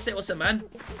good? Nice day, what's up, man?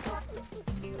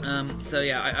 So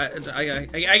yeah,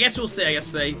 I guess we'll see,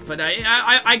 But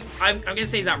I'm gonna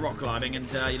say he's at rock climbing, and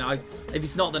you know, if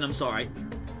he's not, then I'm sorry.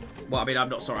 Well, I mean, I'm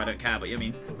not sorry, I don't care, but you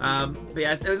know what I mean. But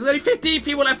yeah, there's only 15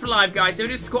 people left alive, guys. So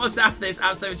we'll do squads after this.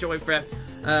 I'm so enjoying for it.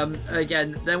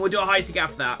 Again, then we'll do a hide and seek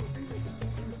after that.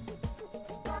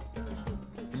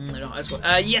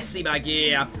 Yes, C-Bag,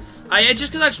 yeah.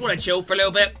 Just because I just want to chill for a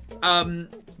little bit.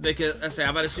 Because, I say,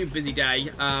 I've had a super busy day.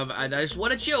 And I just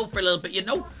want to chill for a little bit, you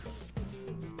know.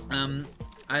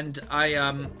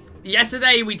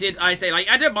 Yesterday we did, I say, like,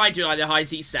 I don't mind doing, like, the hide and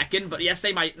seek second. But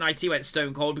yesterday my tea went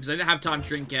stone cold because I didn't have time to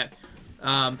drink it.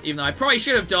 Even though I probably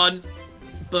should have done.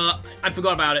 But I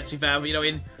forgot about it, to be fair. You know,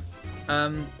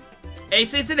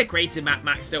 it's in a creative map,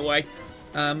 Max, don't worry.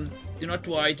 Do not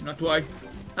worry.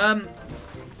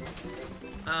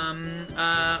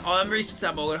 I'm really stressed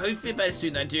out, but hopefully better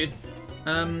soon then, dude.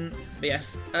 But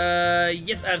yes.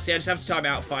 Yes, obviously, I just have to time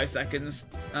out 5 seconds.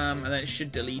 And then it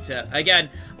should delete it. Again,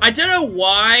 I don't know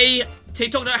why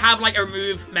TikTok don't have, like, a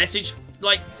remove message,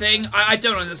 like, thing. I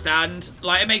don't understand.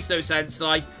 Like, it makes no sense.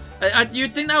 Like,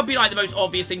 you'd think that would be, like, the most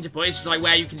obvious thing to put. It's just, like,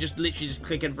 where you can just literally just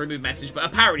click and remove message. But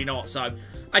apparently not, so.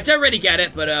 I don't really get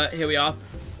it, but, here we are.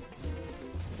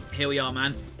 Here we are,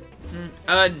 man.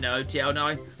 No, TL,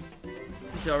 no.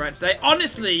 It's alright today.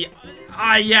 Honestly,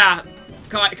 yeah,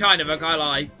 kind of, I can't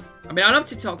lie. I mean, I love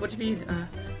TikTok. What do you mean?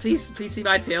 Please see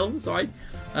my appeal. Sorry.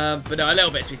 But no, a little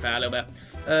bit, to be fair, a little bit.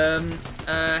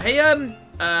 Hey,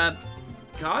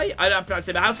 Kai? I don't have to pronounce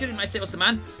it, but how's good in my what's the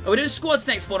man? We're doing squads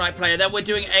next Fortnite player, then we're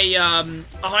doing a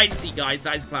hide and seek, guys.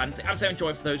 That is the plan. So I'm so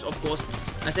enjoying for those, of course.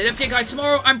 I say, don't forget, guys,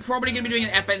 tomorrow I'm probably going to be doing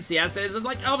an FNCS. So there's,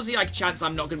 like, obviously, like, a chance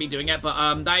I'm not going to be doing it,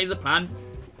 but that is a plan.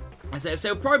 So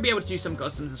we'll probably be able to do some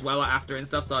customs as well, like, after and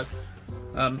stuff, so,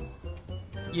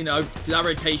 you know, that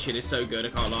rotation is so good, I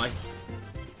can't lie.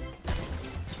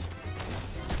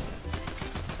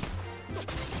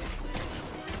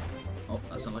 Oh,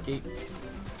 that's unlucky.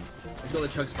 He's got the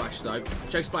Chug Splash, though.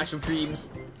 Chug Splash of dreams.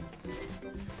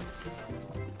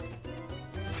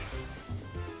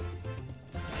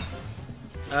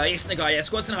 Yes, the guy, yeah,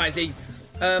 squads and high Z.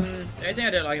 The only thing I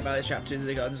don't like about this chapter is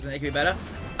the guns, and they could be better.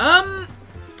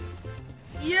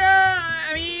 Yeah,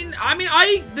 I mean,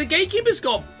 the Gatekeeper's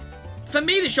got... For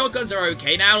me, the shotguns are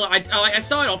okay now. I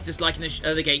started off disliking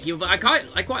the Gatekeeper, but I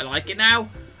quite like it now.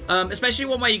 Especially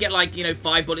one where you get, like, you know,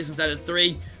 5 bullets instead of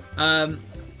 3.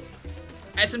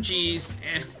 SMGs,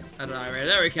 I don't know, really.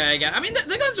 They're okay, I guess. I mean,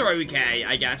 the guns are okay,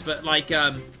 I guess, but, like,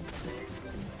 I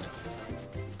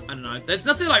don't know. There's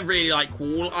nothing, like, really, like,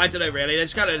 cool. I don't know, really. They're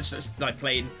just kind of just like,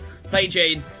 plain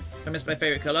Jane. I missed my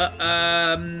favorite color.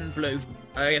 Blue.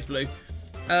 I guess blue.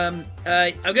 I'm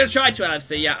gonna try to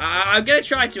LFC, yeah. I'm gonna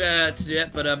try to do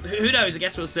it, but who knows? I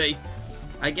guess we'll see.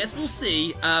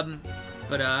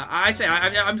 But I'd say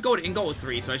I'm in goal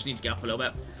 3, so I just need to get up a little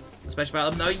bit. Special about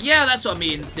them, though. Yeah, that's what I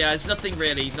mean. Yeah, it's nothing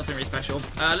really special.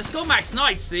 Let's go, Max.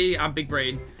 Nice. See, I'm big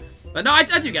brain. But no, I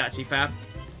do get it, to be fair.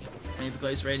 Aim for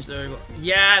close range, though.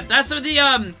 Yeah, that's some of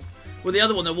the with the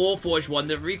other one, the Warforged one,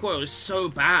 the recoil is so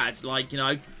bad. Like, you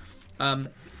know,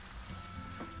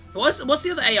 what's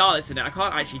the other AR that's in it? I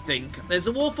can't actually think. There's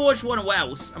a Warforged one and what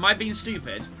else? Am I being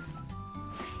stupid?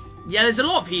 Yeah, there's a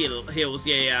lot of heals.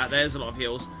 Yeah, there's a lot of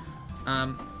heals.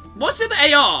 What's the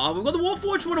other AR? We've got the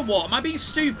Warforged one and what? Am I being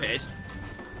stupid?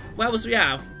 What else do we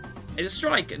have? Is it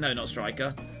Striker? No, not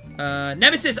Striker.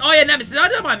 Nemesis. Oh, yeah, Nemesis. I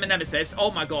don't mind the Nemesis.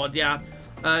 Oh, my God, yeah.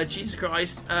 Jesus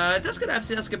Christ. That's good,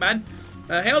 FC. That's good, man.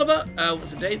 Hey, Oliver.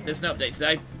 What's the date? There's no update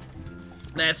today.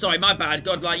 Nah, sorry, my bad.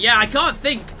 God, like, yeah, I can't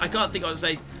think,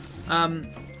 honestly.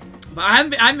 But I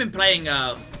haven't been playing,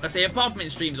 I say, apart from in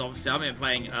streams, obviously, I haven't been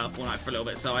playing Fortnite for a little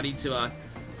bit, so I need to,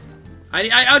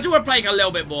 I do want to play a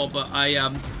little bit more, but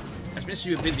I've been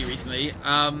super busy recently,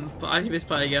 but I miss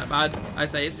playing it, man. I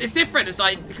say, it's different. It's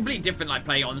like, completely different, like,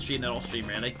 playing on stream than off stream,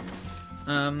 really.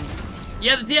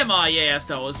 Yeah, the DMR, yeah,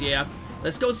 Star Wars, yeah.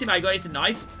 Let's go see if I got anything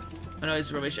nice. I know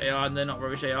it's rubbish AR, and they're not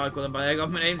rubbish AR. I call them by their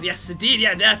government names. Yes, indeed,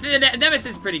 yeah. The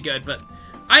Nemesis is pretty good, but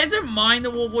I don't mind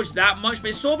the Warforged that much, but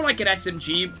it's sort of like an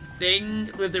SMG thing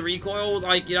with the recoil,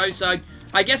 like, you know, so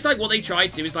I guess, like, what they tried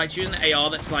to do is, like, choose an AR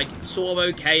that's, like, sort of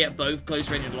okay at both close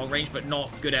range and long range, but not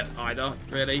good at either,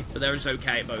 really. But they're just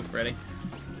okay at both, really.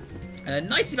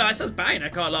 Nicely, man. That sounds bang, I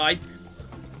can't lie.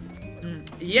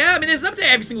 Yeah, I mean, there's an update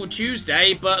every single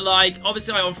Tuesday, but, like,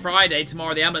 obviously, like, on Friday,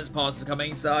 tomorrow, the ambulance parts are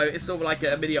coming, so it's sort of like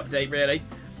a mini update, really.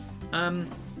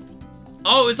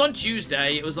 Oh, it was on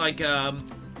Tuesday. It was like,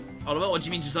 Oliver, what do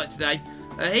you mean just like today?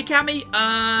 Hey, Cammy,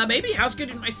 maybe? How's good?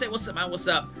 Didn't I say, what's up, man? What's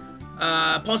up?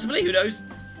 Possibly, who knows?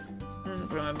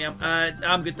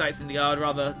 I'm good, thanks, Indigo. I'd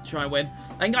rather try and win.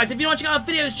 And guys, if you're watching our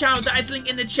videos channel, that is linked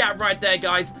in the chat right there,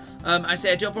 guys. I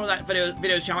say I drop on that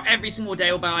videos channel every single day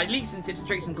about like leaks and tips and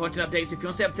tricks and content updates. If you want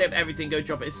to stay up to date with everything, go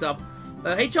drop it a sub.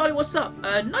 Hey Charlie, what's up?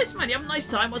 Nice man, you have a nice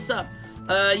time. What's up?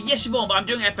 Yes, Siobhan, but I'm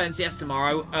doing FNCS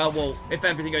tomorrow. Well, if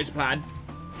everything goes to plan.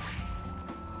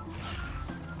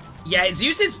 Yeah,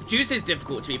 Juice is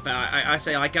difficult, to be fair. I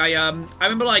say, like, I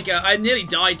remember, like, I nearly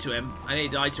died to him. I nearly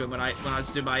died to him when I was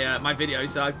doing my my video.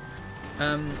 So,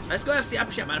 let's go FC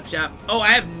Upper Chat, man, Upper Chat. Oh,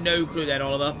 I have no clue then,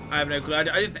 Oliver. I have no clue.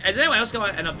 Has anyone else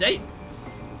got an update?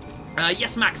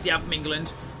 Yes, Max, yeah, from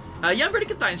England. Yeah, I'm pretty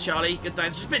good, thanks, Charlie. Good,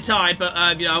 thanks. Just a bit tired,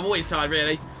 but you know, I'm always tired,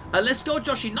 really. Let's go,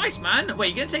 Joshy. Nice, man. Wait,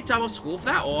 you gonna take time off school for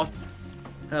that, or?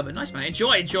 But nice, man.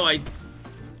 Enjoy.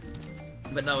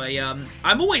 But no,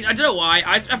 I'm always, I don't know why,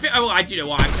 I think, well, I do know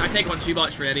why, I take on too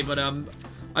much, really, but,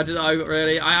 I don't know,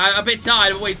 really, I'm a bit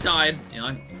tired, I'm always tired, you know,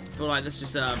 I feel like that's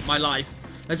just, my life.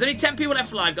 There's only 10 people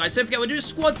left alive, guys, so don't forget, we're doing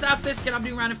squads after this, I'm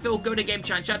doing round and fill, go to game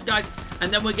chat, guys,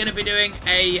 and then we're going to be doing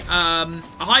a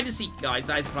hide and seek, guys,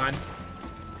 that is the plan.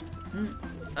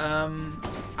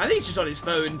 I think it's just on his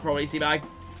phone, probably, Seabag.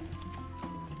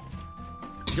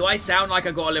 Do I sound like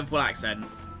I got a Liverpool accent?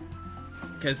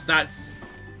 Because that's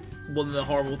one of the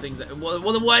horrible things, one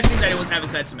of the worst things anyone's ever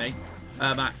said to me,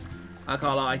 Max. I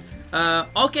can't lie.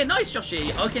 Okay, nice,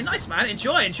 Joshy. Okay, nice, man.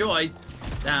 Enjoy.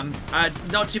 Damn.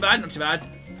 Not too bad.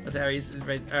 Oh, there he is.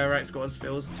 Right, scores,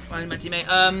 feels. My teammate.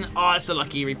 Oh, it's a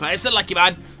lucky replay. It's a lucky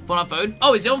man. On our phone.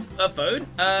 Oh, is he on a phone?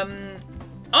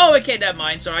 Oh, okay, never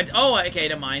mind. Sorry. Oh, okay,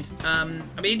 never mind. I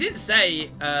mean, he didn't say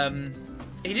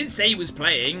he was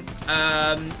playing.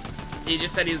 He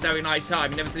just said he was having a nice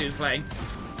time. He never said he was playing.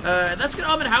 That's good.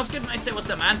 Armand House, good. I say, what's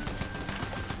up, man?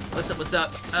 What's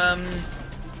up?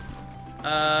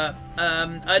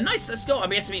 Nice. Let's go. I'm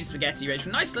guessing eating spaghetti,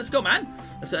 Rachel. Nice. Let's go, man.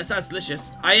 That sounds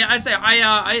delicious. I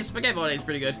spaghetti bolognese is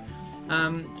pretty good.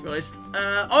 To be honest.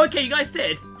 Oh, okay. You guys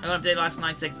did. I got an update last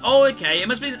 9 seconds. Oh, okay. It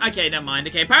must be. Okay, never mind.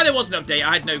 Okay. Apparently there was an update.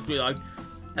 I had no clue though. I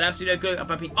had absolutely no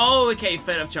clue. Oh, okay.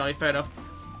 Fair enough, Charlie. Fair enough.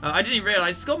 I didn't even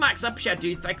realize. Skull Max up, yeah,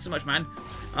 dude. Thanks so much, man.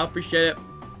 I appreciate it.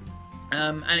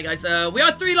 And guys, we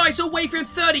are 3 likes away from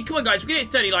 30. Come on, guys, we're gonna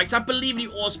hit 30 likes. I believe in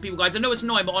you awesome people, guys. I know it's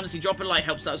annoying, but honestly, dropping a like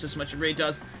helps out so much. It really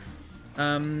does.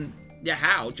 Yeah,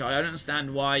 how, Charlie? I don't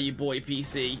understand why you bought your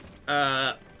PC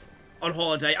on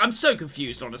holiday. I'm so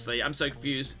confused, honestly. I'm so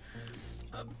confused.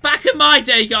 Back in my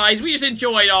day, guys, we just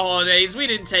enjoyed our holidays. We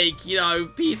didn't take, you know,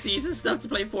 PCs and stuff to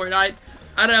play Fortnite.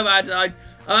 I don't know, man.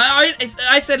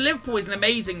 I said Liverpool is an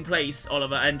amazing place,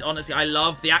 Oliver, and honestly, I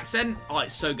love the accent. Oh,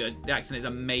 it's so good. The accent is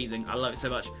amazing. I love it so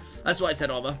much. That's what I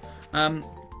said, Oliver.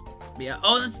 Yeah.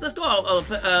 Oh, let's go. Oh,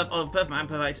 perfect, man.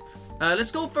 Perfect.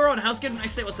 Let's go for on. How's good? I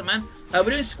say, what's up, man? We're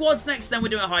doing squads next, then we're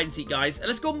doing a hide and seek, guys.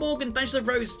 Let's go, Morgan. Thanks for the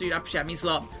rose, dude. I appreciate it. Means a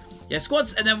lot. Yeah,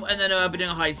 squads, and then we're doing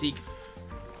a hide and seek.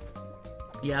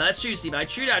 Yeah, that's juicy, man.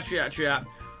 True that.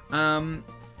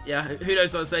 Yeah, who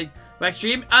knows what to say. Back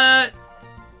stream.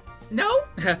 No?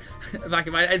 Back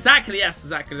in my... Exactly, yes.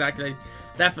 Exactly.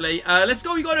 Definitely. Let's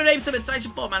go. You got to name something. Thanks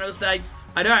for 4 man. Day.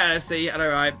 I know, NFC. I know,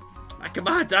 right. Back in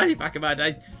my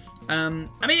day. I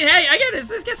mean, hey, again,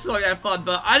 it's gets like fun,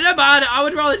 but I don't know, man. I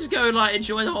would rather just go like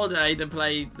enjoy the holiday than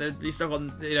be stuck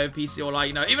on PC or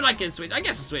like even like a Switch. I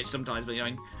guess a Switch sometimes, but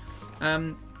yeah. I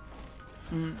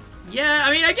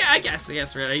mean, I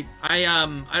guess really. I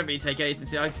don't really take anything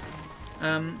seriously.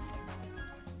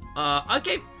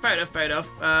 Okay, fair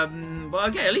enough. Well,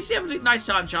 okay, at least you have a nice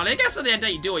time, Charlie. I guess at the end of the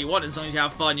day, you do what you want as long as you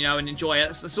have fun, and enjoy it.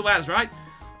 That's all that matters, right?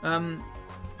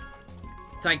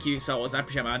 Thank you, Star Wars. I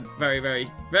appreciate it, man. Very, very,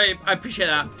 very, I appreciate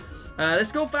that.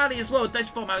 Let's go Valley as well. Thanks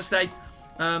for Mother's Day.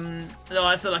 No,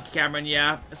 that's a lucky Cameron,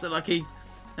 yeah. That's a lucky.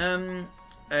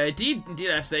 Indeed,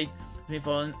 FC.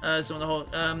 Some of the whole,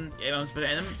 game I'm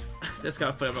spinning them. That's kind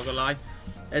of funny, I'm not gonna lie.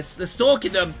 They're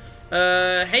stalking them.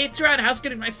 Hey, Turan, how's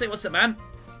good? Nice to say, what's up, man?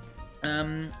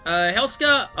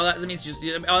 Helska. Oh, that means just.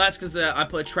 Oh, that's because I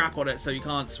put a trap on it, so you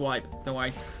can't swipe. Don't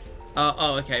worry.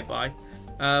 Oh, okay, bye.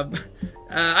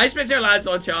 I spent 2 lads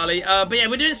on Charlie. But yeah,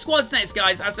 we're doing squads next,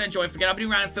 guys. As I enjoy, forget. I'll be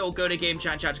doing random Phil, go to game,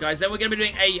 chat, guys. Then we're gonna be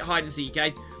doing a hide and seek,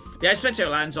 okay? Yeah, I spent 2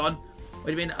 lands on. What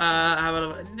do you mean? Yeah, I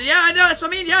know. That's what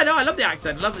I mean. Yeah, no, I love the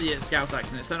accent. I love the Scouse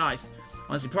accent. It's so nice.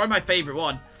 Honestly, probably my favorite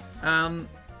one.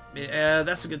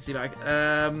 That's a good sea bag.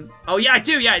 Oh yeah, I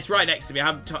do. Yeah, it's right next to me. I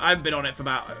haven't been on it for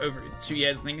about over 2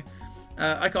 years, I think.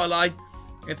 I can't lie.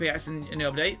 Pickaxe in the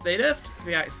update. They nerfed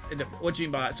pickaxe. What do you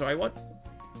mean by that? Sorry, what?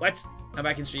 What? I'm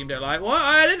back in stream. Don't lie. What?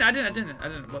 I didn't.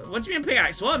 What do you mean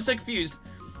pickaxe? What? I'm so confused.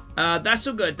 That's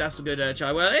all good. That's all good,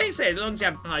 Charlie. Well, hey, say as long as you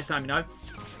have a nice time,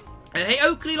 hey,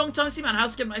 Oakley, long time see, man.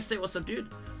 How's it going? Nice to say, what's up, dude?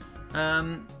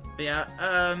 Yeah.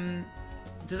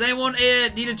 Does anyone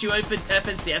need a duo for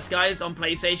FNCS, guys, on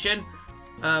PlayStation?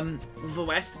 For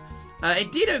West?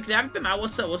 Indeed, Oakley, I haven't been out.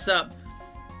 What's up?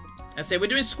 I say we're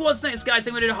doing squads next, guys.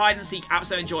 Then we're doing hide and seek.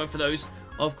 Absolutely enjoying for those,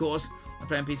 of course. I'm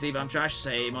playing PC, but I'm trash.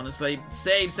 Same, honestly.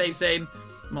 Same.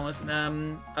 Among Us.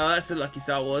 That's the lucky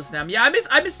Star Wars. Yeah,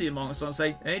 I miss the Among Us,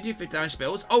 honestly. They do 50 damage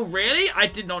spills. Oh, really? I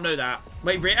did not know that.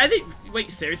 Wait, really? Wait,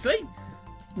 seriously?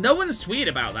 No one's tweeted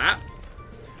about that.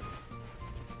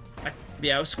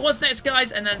 Yeah, squads next,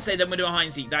 guys, and then then we're doing hide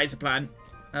and seek. That is the plan.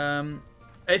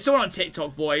 It's someone on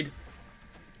TikTok, Void.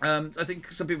 I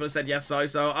think some people have said yes, though,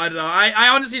 so I don't know. I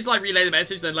honestly just like relay the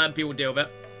message, then let people deal with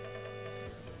it.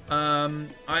 I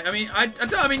mean,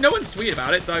 no one's tweeted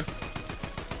about it, so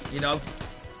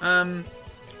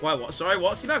why? What? Sorry,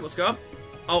 what's he back? What's going on?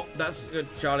 Oh, that's good,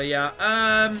 Charlie. Yeah.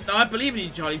 No, I believe in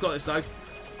you, Charlie. You've got this, though.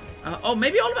 Oh,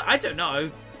 maybe all of it. I don't know.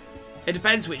 It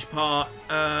depends which part.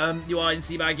 You are in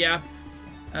Seabag, yeah.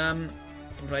 You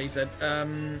said.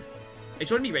 It's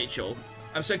trying to be Rachel.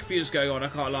 I'm so confused what's going on. I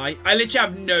can't lie. I literally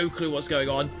have no clue what's going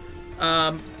on.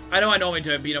 I know I normally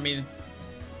do it, but you know what I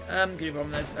mean. Can you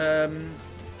problem this?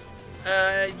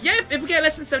 Yeah, if we get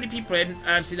less than 70 people in,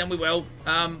 obviously then we will.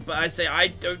 But I'd say I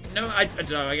don't know. I don't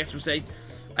know. I guess we'll see.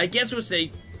 Yes,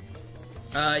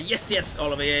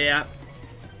 Oliver. Yeah.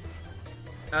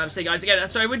 So guys, again,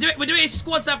 sorry, we're doing a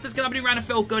squads after this. Gonna be random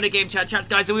Phil, go to game chat,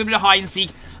 guys. So we're gonna hide and seek.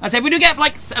 I say if we do get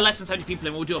like less than 70 people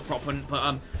in, we'll do a prop one.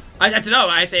 But I don't know.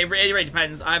 I say it really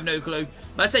depends. I have no clue.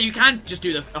 But I say you can just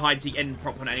do the hide and seek in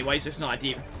prop one anyway, so it's not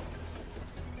ideal.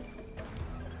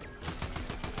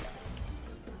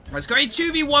 Let's go a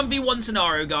 2v1v1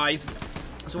 scenario, guys.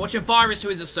 So watching Virus, who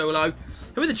is a solo.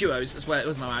 Who are the duos? That's where it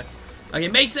was my mouth. Okay,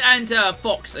 Mason and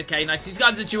Fox. Okay, nice. These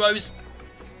guys are duos.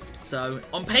 So,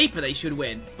 on paper, they should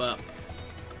win, but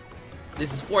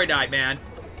this is Fortnite, man.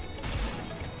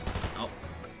 Oh,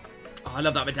 I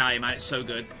love that medallion, man. It's so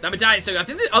good. That medallion is so good. I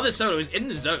think the other solo is in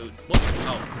the zone. What?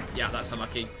 Oh, yeah, that's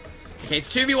unlucky. Okay, it's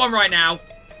 2v1 right now.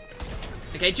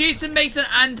 Okay, Jason, Mason,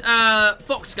 and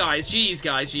Fox, guys. Jeez,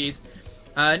 guys, jeez.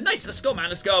 Nice, let's go, man,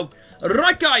 let's go.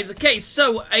 Right, guys, okay,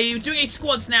 so doing a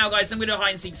squads now, guys. I'm going to hide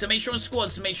and seek, so make sure on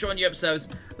squads, make sure on your episodes.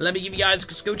 Let me give you guys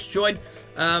a scope to join.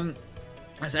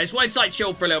 I just wanted to like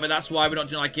chill for a little bit. That's why we're not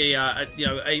doing like a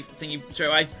thingy straight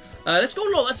away. Let's go,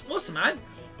 Lord. That's awesome, man.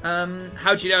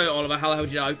 How'd you know, Oliver?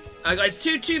 How'd you know? Guys,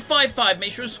 2255.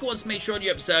 Make sure squads. Make sure on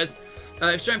your episodes.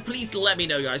 If so, please let me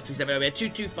know, guys. Please let me know. Yeah,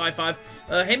 2255.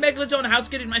 Hey, Megalodon. How's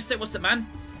good in my state? What's up, man?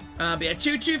 But yeah,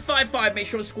 2255. Make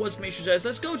sure squads. Make sure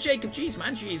let's go, Jacob. Jeez,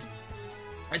 man. Jeez.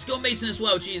 Let's go, Mason as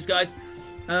well. Jeez, guys.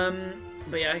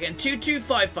 But yeah, again,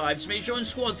 2255. Just make sure on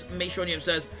squads. Make sure on your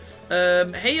episodes.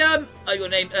 Hey, your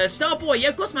name, Starboy, yeah,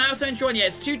 of course, man, I was enjoying, yeah,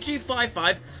 it's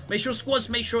 2255, make sure squads,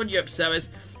 make sure on your servers,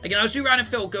 again, I was doing random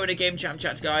Phil, going to game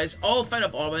chat, guys, oh, fan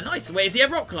of Oliver, nice, wait, is he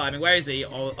at rock climbing, where is he,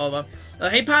 Oliver,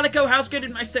 hey, Palico, how's good,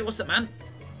 in my state, what's up, man,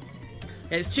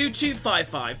 yeah, it's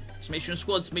 2255, just make sure on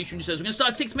squads, make sure on your servers, we're going to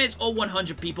start 6 minutes or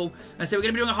 100 people, and so we're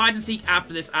going to be doing a hide and seek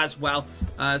after this as well,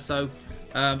 I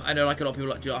know, like, a lot of people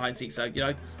like to do a hide and seek, so,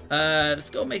 let's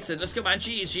go, Mason, let's go, man,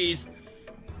 jeez,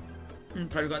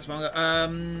 Private comments, Pongo.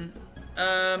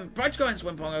 Private comments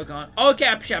when Pongo can't. Oh, okay,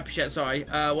 I appreciate, sorry.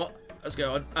 What? What's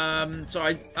going on?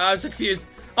 Sorry. I was so confused.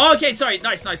 Oh, okay, sorry.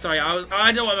 Nice, sorry.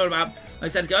 I don't know what I'm about. I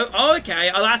said to go. Oh, okay,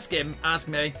 I'll ask him. Ask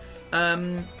me.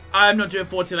 I'm not doing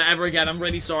Fortnite ever again. I'm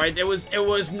really sorry. It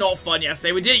was not fun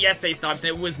yesterday. We did it yesterday, Snipes,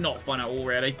 and it was not fun at all,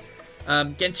 really.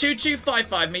 Again,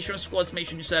 2255. Make sure on squads. Make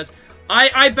sure you says.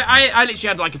 I literally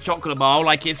had like a chocolate bar,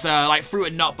 like it's like fruit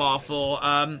and nut bar for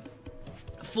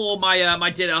my my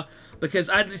dinner because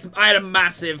I had a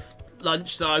massive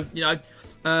lunch, so you know.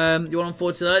 You want on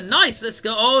Fortnite? Nice. Let's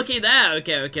go. Oh, okay, there.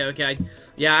 Okay.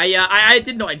 Yeah, I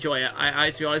did not enjoy it.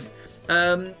 I to be honest.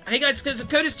 Hey guys, the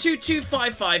code is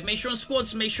 2255. Make sure on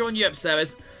squads, make sure on Europe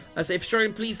service. I say if you're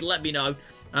struggling, please let me know.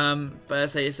 But I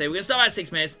say we're gonna start at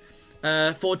 6 minutes.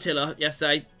 Fortilla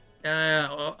yesterday.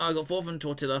 I got 4 from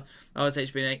Tortilla. Oh, it's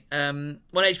HP 1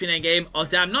 HP game. Oh,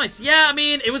 damn, nice. Yeah, I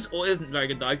mean, it wasn't very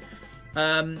good though.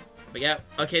 But yeah,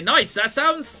 okay, nice. That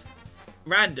sounds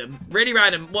random, really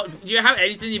random. What? Do you have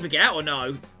anything you forget or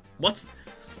no? What?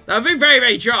 That would be very,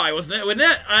 very dry, wasn't it?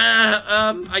 Wouldn't it?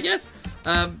 I guess.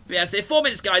 Yeah, so 4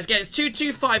 minutes, guys. Again, it's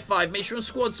 2255. Make sure on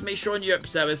squads. Make sure on Europe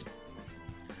servers.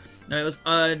 No, it was,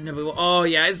 no, oh,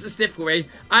 yeah, it's difficult, really.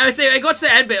 I would say, I got to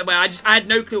the end bit where I had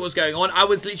no clue what was going on. I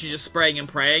was literally just spraying and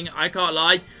praying. I can't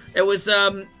lie. It was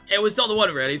not the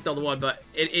one, really. It's not the one, but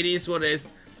it is what it is.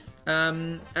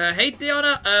 Hey,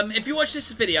 Diana, if you watch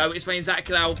this video, it's when Zach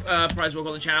Kalau, prize walk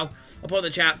on the channel. I'll put it in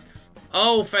the chat.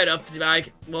 Oh, fair enough, Fizzy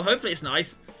Bag. Well, hopefully it's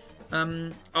nice.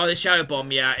 Oh, the Shadow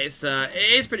Bomb, yeah, it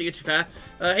is pretty good to be fair.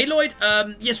 Hey Lloyd,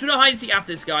 yes, we're not hide and seek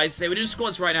after this, guys. So we're doing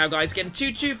squads right now, guys. Again,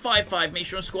 2255. Make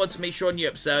sure on squads, make sure on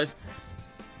Europe servers.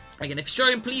 Again, if you're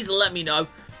struggling, please let me know.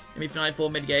 Maybe for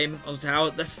 9-4 mid game on the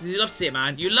tower. You love to see it,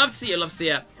 man. You love to see it. Love to see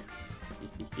it.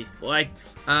 Boy.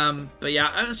 But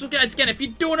yeah, so guys, again, if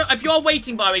you are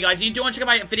waiting, by the way, guys, and you do want to check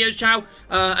out my videos channel,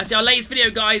 I say our latest video,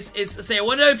 guys, is to say, I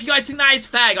want to know if you guys think that is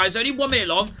fair, guys. It's only 1 minute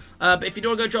long, but if you do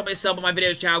want to go drop me a sub on my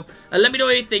videos channel, let me know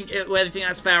whether you think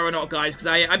that's fair or not, guys, because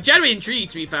I'm genuinely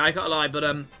intrigued, to be fair, I can't lie, but,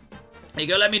 there you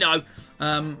go, let me know,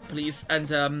 please,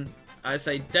 and, I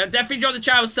say, definitely drop the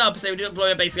channel sub, so we do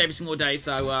upload it basically every single day,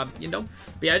 so, you know.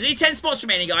 But yeah, there's only 10 spots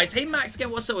remaining, guys. Hey, Max,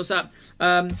 again, what's up? So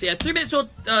yeah, 3 minutes or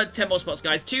 10 more spots,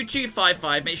 guys.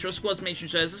 2255. Make sure squads, make sure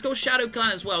servers. Let's go Shadow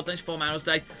Clan as well. Thanks for 4 man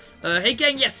today. Hey,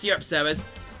 gang, yes, Europe servers.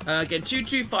 Again,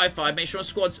 2255. Make sure on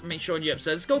squads, make sure on Europe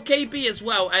servers. Let's go KB as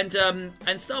well, and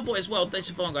Starboy as well. Thanks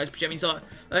for following, guys. Appreciate me. So,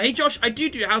 hey, Josh, I do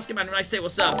house command when I say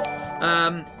what's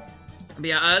up. But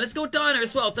yeah, let's go Diner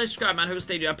as well. Thanks for subscribe, man. Who will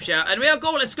stay do appreciate it. And we are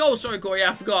go. Let's go. Sorry, Corey.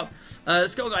 Yeah, I forgot.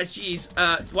 Let's go, guys. Jeez.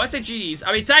 Why I say jeez?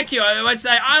 I mean, thank you. I would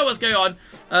say what's going on.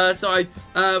 Sorry.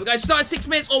 Guys, start at 6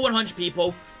 minutes or 100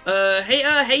 people. Hey,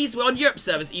 Hayes, we're on Europe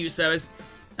service, EU service.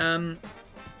 Go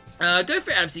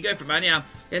for it, FC. Go for it, man. Yeah.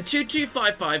 And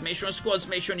 2255. Make sure on squads.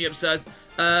 Make sure on Europe servers.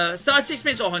 Start at 6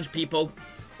 minutes or 100 people.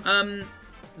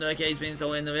 Okay, he's been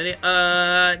sold in the video.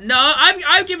 No,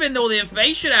 I'm giving all the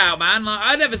information out, man. Like,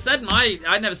 I never said mine.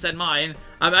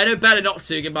 I know better not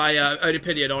to give my own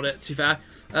opinion on it, to be fair.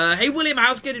 Hey, William,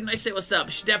 how's good? And I say what's up.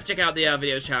 You should definitely check out the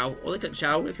videos channel, or the clip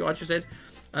channel, if you're interested.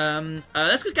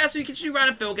 Let's go, guys. So you can do round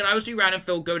and fill. Can I always do round and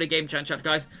fill? Go to game chat,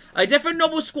 guys. Different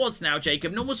normal squads now,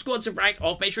 Jacob. Normal squads are ranked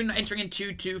off. Make sure you're not entering in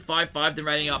 2255, then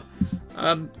rating up.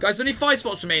 Guys, only 5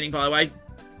 spots remaining, by the way.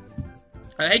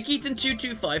 Hey, Keaton,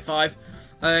 2255.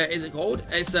 Is it called?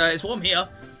 It's warm here.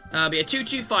 But yeah,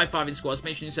 2255 in squads.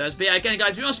 Make sure you serve. But yeah, again,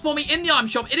 guys, if you want to spawn me in the item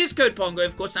shop, it is code Pongo.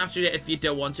 Of course, you have to do it if you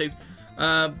don't want to.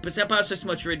 But Step Out so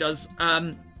much really does.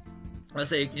 Let's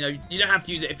say, you know, you don't have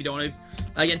to use it if you don't want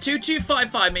to. Again,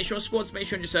 2255. Make sure on squads. Make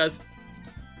sure on your servers.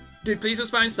 Dude, please don't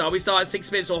spam and start. We start at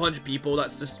 6 minutes or 100 people.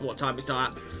 That's just what time we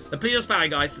start at. But please don't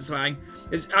spam, guys. Please spamming.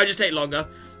 I'll just take longer.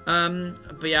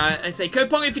 But yeah, I say code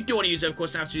Pongo if you do want to use it. Of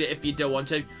course, you have to do it if you don't want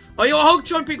to. Oh, you're a whole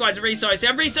ton of people, guys. I'm really sorry.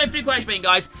 I'm really sorry for the question,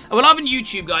 guys. I will have on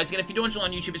YouTube, guys. Again, if you do want to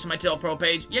on YouTube, it's on my TikTok pro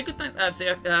page. Yeah, good thanks.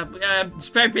 It's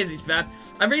very busy, it's fair.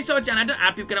 I'm really sorry, Dan. I don't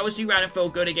add people. Can always do round and fill.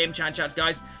 Go to game chat,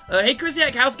 guys. Hey, Chrissy,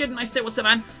 how's good? Nice to say what's up,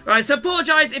 man. Alright, so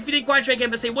apologize if you didn't quite trade game.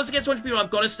 But say once again, 100 people,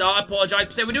 I've got to start. I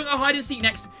apologize. So we're doing a hide and seek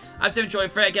next. I'm so enjoying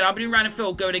for it. Again, I'll be doing round and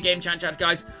fill. Go to game chat,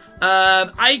 guys.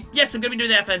 Yes, I'm gonna be doing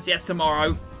the FNCS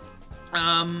tomorrow.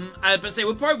 But say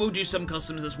we probably will do some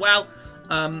customs as well.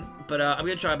 But I'm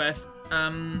gonna try my best.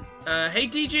 Hey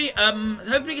DG,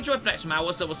 hopefully you can join for next time.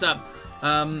 What's up?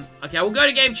 Okay, we'll go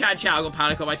to game chat. I've got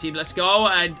Panic on my team. Let's go.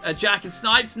 And Jack and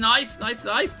Snipes, nice.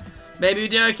 Maybe we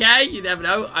do okay. You never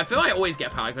know. I feel like I always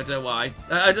get Panic. I don't know why.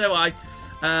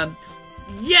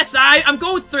 Yes, I'm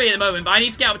going with 3 at the moment, but I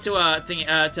need to get up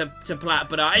to to plat.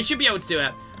 But I should be able to do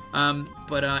it.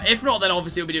 But if not, then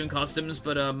obviously we'll be doing customs.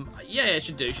 But yeah, it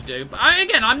should do. But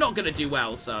again, I'm not gonna do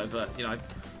well, so but you know,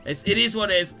 it is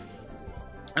what it is.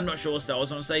 I'm not sure still. I was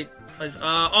gonna say,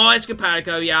 oh, it's good,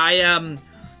 Panico. Yeah, I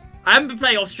haven't been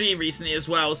playing off stream recently as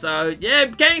well, so yeah,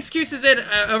 getting excuses in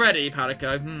already,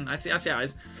 Panico. I see how it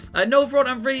is. No, Rod,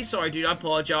 I'm really sorry, dude. I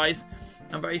apologize.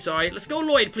 I'm very sorry. Let's go,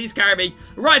 Lloyd. Please carry me.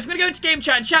 Right, so I'm going to go into game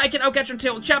chat and chat again. I'll catch you on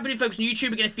Tilt. Chat with you folks on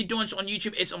YouTube. Again, if you're doing this on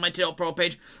YouTube, it's on my Tilt Pro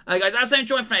page. Guys, I'm saying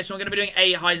join for next, so I'm going to be doing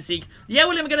a hide and seek. Yeah,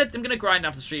 well, I'm gonna grind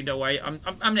after the stream, don't worry.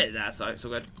 I'm nearly there, so it's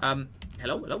all good.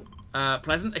 Hello?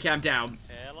 Pleasant? Okay, I'm down.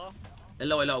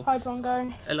 Hello. Hi,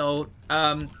 Bongo. Hello.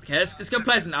 Okay, let's go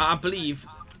Pleasant. I believe,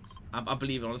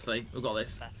 honestly. We've got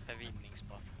this. That's the winning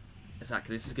spot.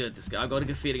 Exactly, this is good. I've got a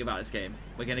good feeling about this game.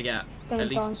 We're gonna get at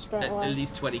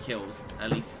least 20 kills,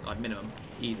 at least like minimum,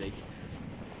 easy.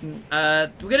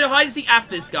 We're gonna do hide and seek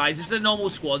after this, guys. This is a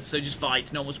normal squad, so just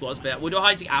fight normal squads. But we'll do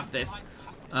hide and seek after this.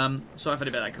 Sorry if I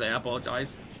didn't make that clear. I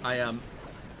apologize. I don't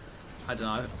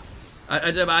know.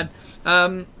 I don't know,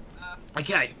 man.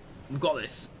 Okay, we've got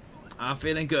this. I'm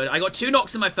feeling good. I got 2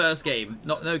 knocks in my first game.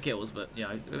 No kills, but you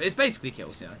know, it's basically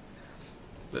kills. You know,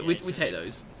 but we take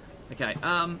those. Okay.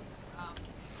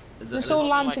 Let's all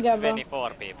land together.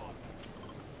 24 people.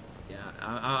 Yeah,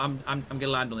 I'm gonna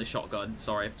land on this shotgun.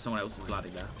 Sorry if someone else is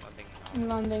landing there. I'm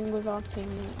landing with our team.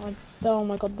 Oh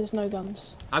my god, there's no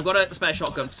guns. I've got a spare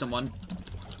shotgun for someone.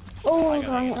 Oh,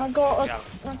 I got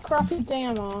a crappy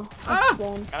DMR.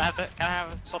 Can I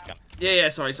have a shotgun? Yeah.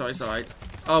 Sorry.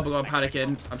 Oh my god, I'm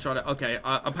panicking. I'm trying to. Okay,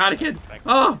 I'm panicking.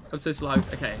 Oh, I'm so slow.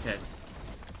 Okay.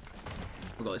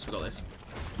 We got this.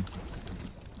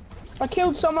 I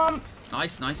killed someone.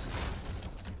 Nice.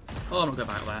 Oh, I'm not going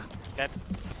back there. Dead.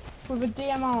 With a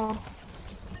DMR.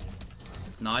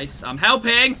 Nice. I'm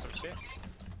helping.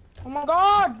 Oh my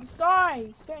god, this guy!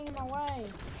 He's getting in my way.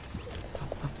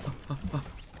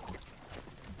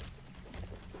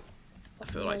 I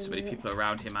feel like so many people are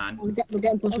around here, man. We're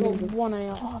getting pushed. I got 1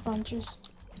 AR. Oh, bunches.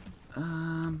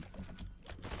 Oh,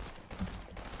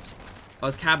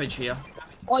 there's cabbage here.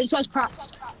 Oh, this guy's crap.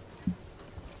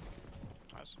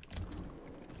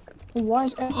 Why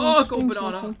is everyone Oh, I got a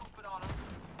banana.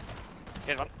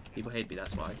 Here's one. People hate me,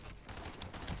 that's why.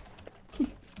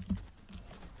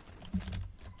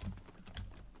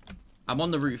 I'm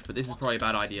on the roof, but this is probably a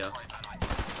bad idea.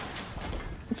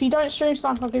 If you don't stream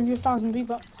snipe, I'll give you 1,000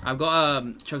 V-Bucks. I've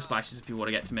got chug splashes if you want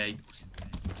to get to me.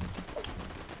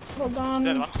 Shotgun.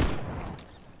 Here's one.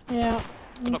 Yeah,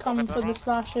 I'm coming for the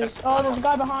splashes. Oh, there's a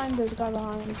guy behind. I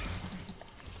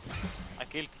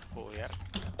killed who here.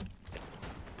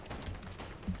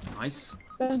 Nice.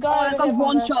 There's a guy. Oh, I got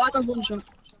one shot.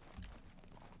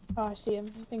 Oh, I see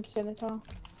him. I think he's in the car.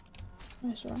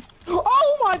 Nice one.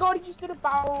 Oh my god, he just did a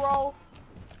barrel roll.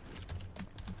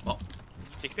 What?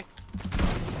 60.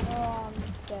 Oh, I'm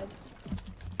dead.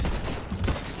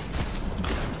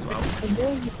 Well.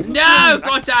 No!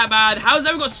 God damn, man! How's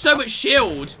everyone got so much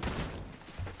shield?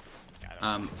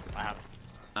 I have.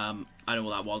 I don't know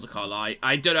what that was, I can't lie.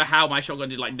 I don't know how my shotgun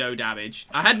did, like, no damage.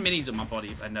 I had minis on my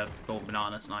body and gold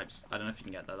banana snipes. I don't know if you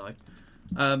can get that,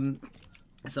 though.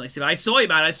 It's nice. I saw you,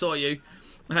 man. I saw you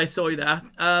there.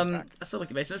 That's all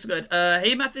like a base. That's good.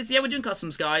 Hey, Mathis. Yeah, we're doing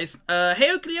customs, guys. Hey,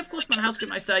 Oakley. Of course, man. How's good?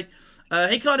 Nice day.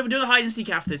 Hey, Clyde. We're doing a hide and seek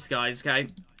after this, guys. Okay.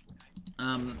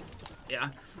 Yeah.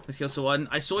 Let's kill someone.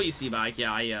 I saw you, Seabag.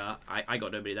 Yeah, I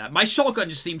got nobody there. My shotgun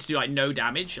just seemed to do, like, no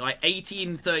damage. Like,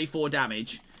 1834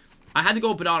 damage. I had to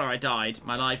go banana, I died.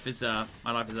 My life is over.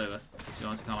 To be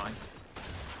honest, I can't lie.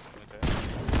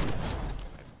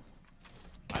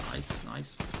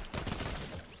 Nice.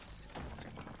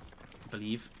 I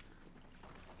believe.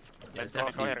 There's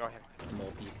definitely go here.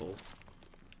 more people.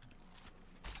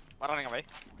 I'm running away.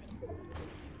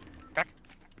 Crack.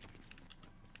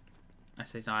 I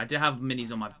say so. I do have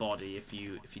minis on my body if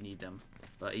you need them,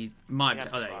 but he might. Yeah,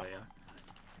 Oh, there you go.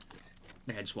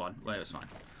 Yeah. Okay, just one. Well, it's fine.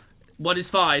 One is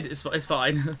fine. It's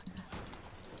fine.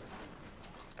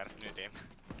 New team.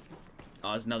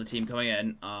 Oh, there's another team coming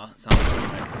in.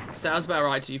 Sounds about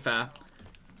right, to be fair.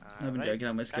 I've been joking.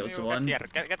 I'm gonna kill someone.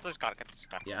 Get this car.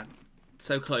 Yeah,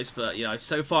 so close, but you know,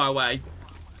 so far away.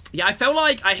 Yeah, I felt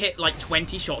like I hit like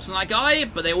 20 shots on that guy,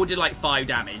 but they all did like 5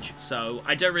 damage. So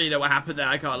I don't really know what happened there.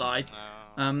 I can't lie.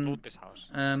 Loot this house.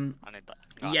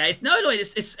 Yeah,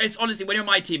 it's honestly, when you're on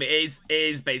my team, it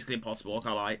is basically impossible. I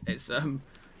can't lie.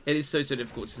 It is so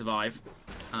difficult to survive.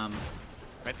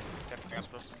 Wait,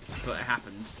 but it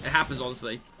happens. It happens,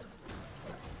 honestly.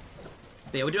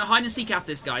 But yeah, we're doing a hide and seek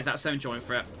after this, guys. That's 7 join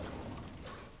for it.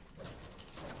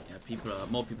 Yeah,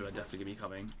 more people are definitely gonna be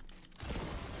coming.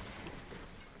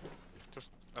 Just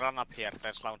run up here.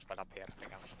 There's launch pad up here. We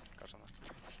can go somewhere.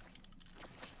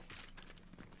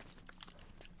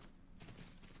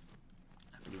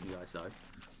 guys though.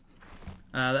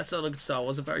 That's not a good start.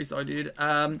 Was a very sorry, dude.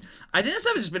 I think the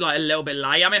server's just been like a little bit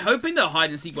laggy. I mean, hoping the hide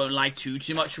and seek won't lag too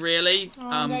much, really. Oh,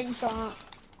 I'm getting shot at.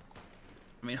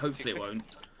 I mean, hopefully it won't.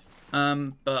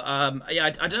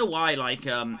 Yeah, I don't know why. Like,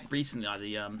 recently, like,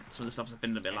 some of the stuff has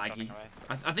been a bit laggy.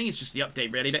 I think it's just the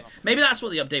update, really. But maybe that's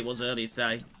what the update was earlier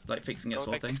today, like fixing it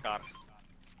sort of thing.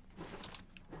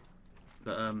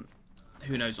 But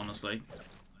who knows, honestly.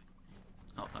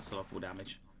 Oh, that's a lot of full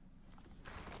damage.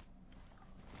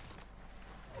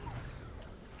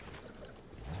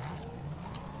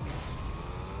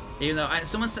 Even though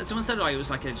someone said like it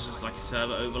was like just like a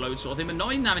server overload sort of thing, but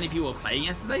not even that many people were playing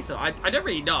yesterday, so I don't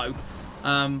really know.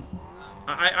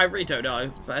 I really don't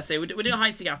know. But I say we're doing a hide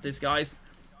and seek after this, guys.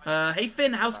 Hey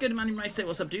Finn, how's good, man? Nice to say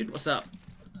what's up, dude? What's up?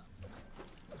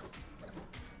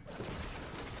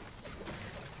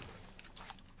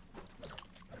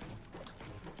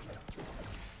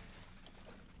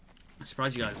 I'm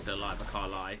surprised you guys are still alive. I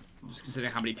can't lie. Just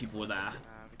considering how many people were there.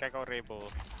 We can go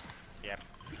reboot here.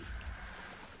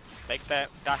 Take the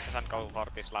dashes and go for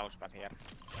this launch pad here.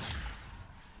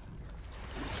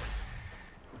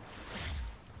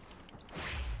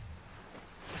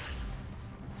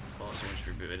 Oh, someone's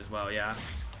rebooted as well, yeah.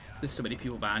 There's so many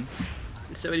people, man.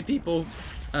 There's so many people.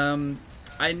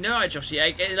 I know, Josh, yeah,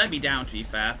 it let me down, to be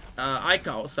fair. I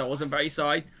can't, so I wasn't very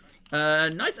sorry.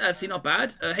 Nice FC, not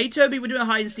bad. Hey, Toby, we're doing a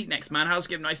hide and seek next, man. How's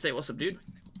it going? Nice day. What's up, dude?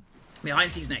 Yeah, hide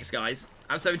and seek's next, guys.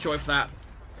 I'm so enjoyed for that.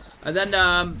 And then,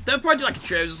 they'll probably do, like, a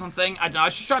trios or something. I don't know. I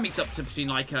should try and mix up between,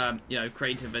 like, you know,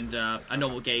 creative and,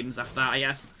 normal games after that, I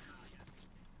guess.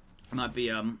 It might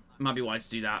be wise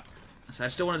to do that. So I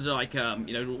still wanted to, like,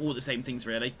 you know, all the same things,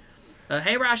 really.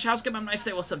 Hey, Rash, how's it going, man? Nice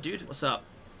day. What's up, dude? What's up?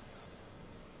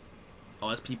 Oh,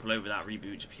 there's people over that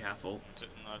reboot. Just be careful.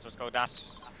 No, just go dash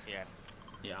here.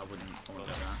 Yeah, I wouldn't do that.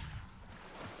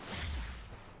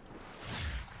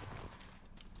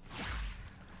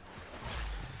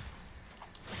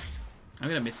 I'm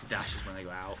gonna miss the dashes when they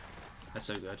go out. They're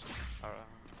so good.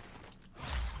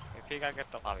 If you can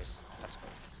get the obvious, that's good.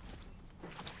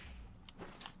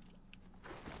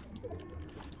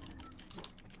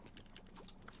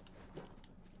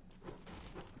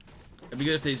 It'd be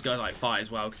good if these guys like fight as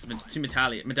well, because two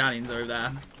medallions are over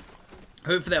there.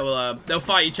 Hopefully they'll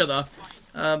fight each other.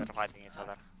 They're fighting each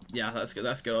other. Yeah, that's good.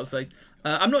 That's good. Honestly,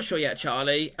 I'm not sure yet,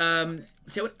 Charlie.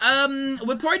 So,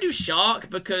 we'll probably do Shark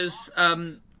because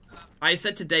I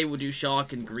said today we'll do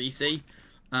Shark and Greasy,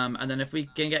 and then if we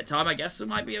can get time, I guess we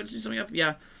might be able to do something up.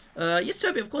 Yeah. Yes,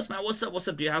 Toby, of course, man. What's up? What's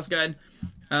up, dude? How's it going?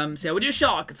 So yeah, we'll do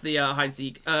Shark for the hide and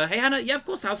seek. Hey, Hannah. Yeah, of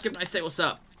course. How's it going? I say what's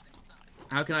up.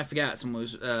 How can I forget? Someone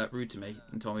was rude to me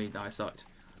and told me that I sucked.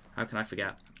 How can I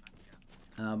forget?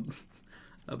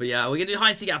 But yeah, we're gonna do hide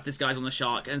and seek after this, guys, on the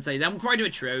Shark, and say then we'll probably do a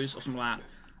trios or something like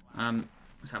that.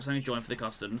 Let's have something join for the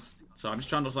customs. So I'm just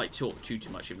trying not to like talk too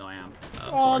much, even though I am.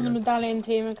 Oh, the medallion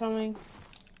team are coming.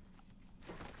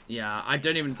 Yeah, I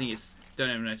don't even think it's. Don't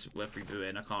even know it's worth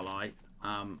rebooting. I can't lie.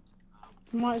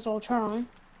 Might as well try.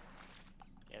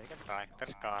 Yeah, we can try.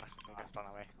 There's a car. We can run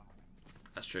away.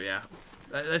 That's true. Yeah,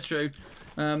 that's true.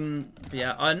 But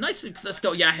yeah, nice. Let's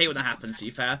go. Yeah, I hate when that happens. To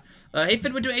be fair. Hey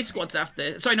Finn, we're doing 8 squads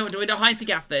after this. Sorry, no, we're doing a hide and seek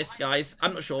after this, guys.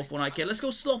 I'm not sure. Fortnite kid. Let's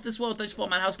go sloth this world. 34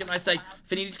 man. How's it going? I say,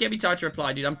 Finn, you need to get me time to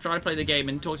reply, dude. I'm trying to play the game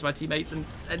and talk to my teammates and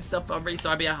stuff. I'm really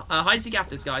sorry. But yeah, hide and seek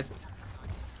after this, guys.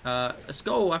 Let's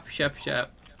go. Are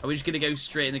we just gonna go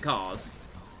straight in the cars?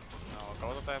 No,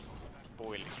 go to the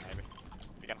building maybe.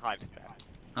 We can hide there.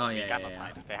 Oh yeah, we cannot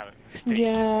hide. They have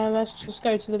Yeah, let's just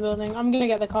go to the building. I'm gonna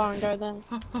get the car and go there.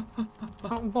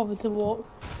 Can't bother to walk.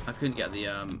 I couldn't get the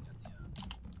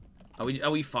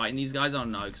Are we fighting these guys? I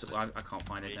don't know because I can't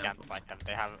find it. We can't fight them.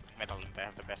 They have metal. They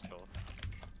have the best loot.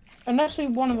 Unless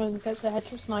one of us gets a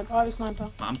headshot sniper. I have a sniper.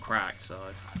 I'm cracked, so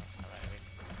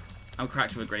I'm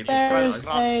cracked with a great There's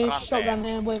pistol. a run shotgun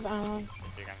there. here with ammo. If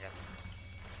you can get.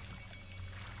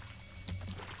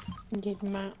 Indeed,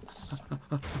 mats.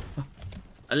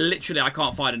 Literally, I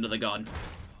can't find another gun.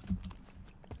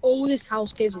 All this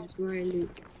house gives us very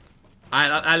loot.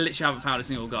 I literally haven't found a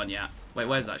single gun yet. Wait,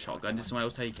 where's that shotgun? Did someone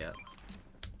else take it?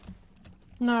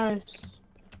 No, it's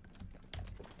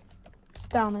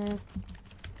down here.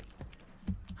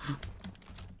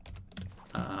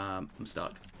 I'm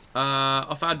stuck.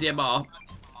 I found DMR.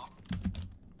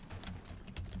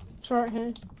 It's right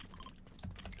here.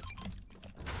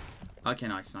 Okay,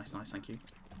 nice, thank you.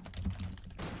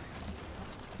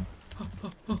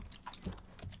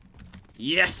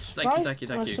 Yes, thank you.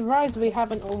 I'm surprised we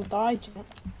haven't all died yet.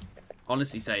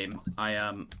 Honestly, same. I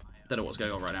don't know what's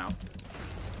going on right now.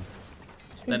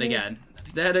 Too Then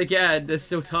good. again, there's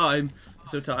still time.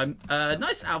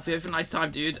 Nice outfit for a nice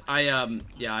time, dude. I'm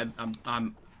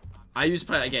I used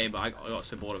to play that game, but I got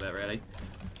so bored of it, really.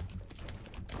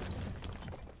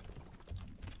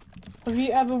 Have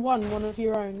you ever won one of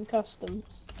your own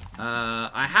customs?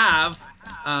 I have.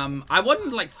 I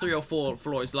won like 3 or 4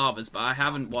 Flores Lavas, but I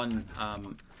haven't won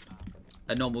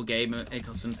a normal game in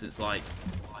custom since like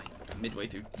midway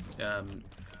through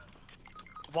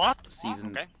What?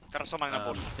 season. Okay. There are so many in a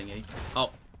bush. Thingy. Oh,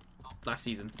 last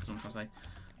season. That's what I'm trying to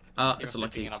say. It's a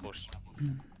lucky. In a bush.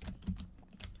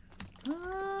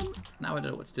 Now I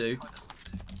don't know what to do.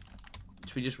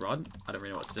 Should we just run? I don't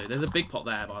really know what to do. There's a big pot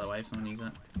there, by the way, if someone needs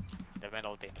it. The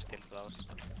metal team is still close.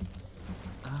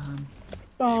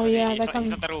 Oh yeah, they come.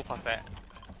 He's on the roof of the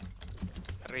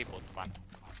reboot one.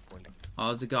 Oh,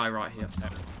 there's a guy right here.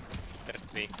 There's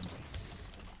 3.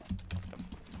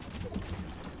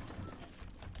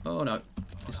 Oh no,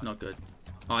 it's not good.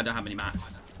 Oh, I don't have any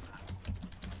mats.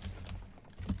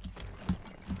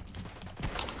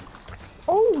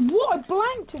 Oh, what! I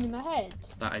blanked him in the head.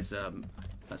 That is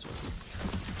that's what.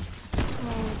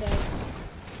 Oh, dead.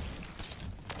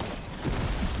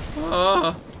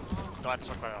 Oh, Try to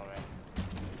survive away.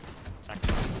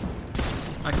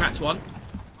 I cracked one.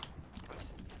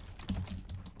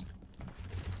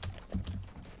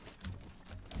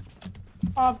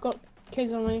 Oh, I've got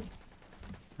kids on me.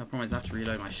 I promise I have to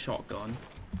reload my shotgun.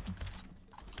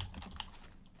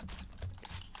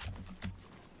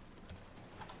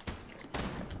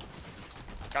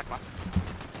 Got one.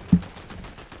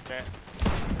 Okay.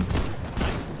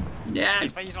 Yeah.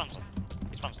 He's one.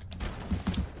 He's one.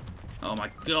 Oh my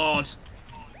god.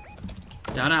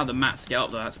 Yeah, I don't have the mats to get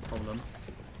up though, that's a problem.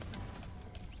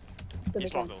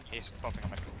 He's low. He's popping on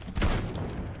my roof.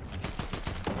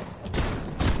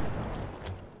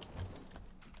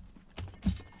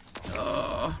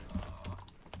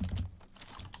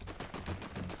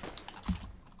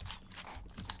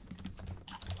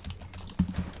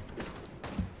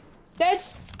 Dead.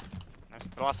 Nice.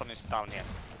 The last one is down here.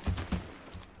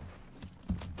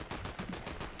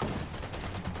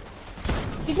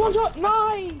 He's one shot.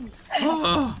 Nice.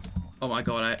 Oh my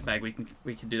god, I beg we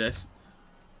can do this.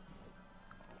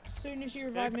 As soon as you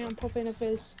revive me, I'm popping a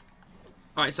fizz.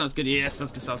 Alright, sounds good. Yeah,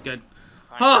 sounds good.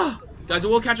 Oh, guys,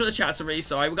 we'll catch up the chat, so really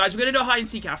sorry. Well, guys, we're gonna do a hide and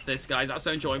seek after this, guys. I'm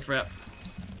so enjoying for it.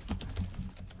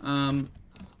 I'm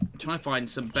trying to find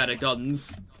some better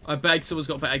guns. I beg someone's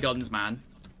got better guns, man.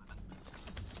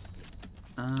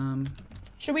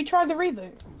 Should we try the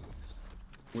reboot?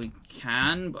 We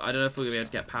can, but I don't know if we're gonna be able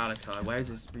to get powder color. Where is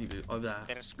this reboot? Over there.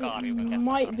 There's a scar you can get.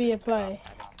 Might be a play.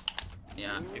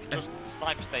 Yeah. If just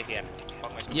snipe stay here.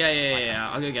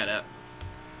 Yeah. I'll go get it.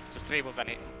 Just reboot and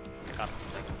hit the car.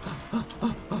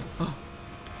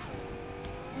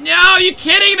 No, you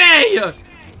kidding me?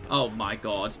 Oh my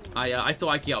god. I thought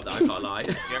I could get up there, I can't lie.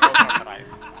 It's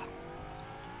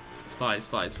fine.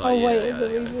 Oh Yeah, wait, yeah.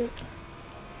 reboot.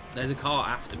 There's a car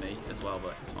after me as well,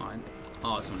 but it's fine.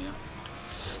 Oh, it's on here.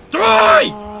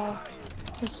 3!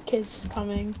 This kid's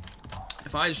coming.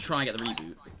 If I just try and get the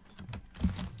reboot.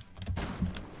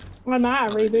 I'm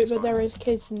at a reboot, but there is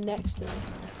kids next to me.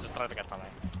 Just try to get away.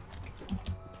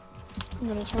 I'm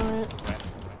gonna try it. Okay.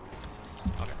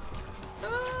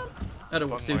 I don't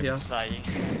know what to do here.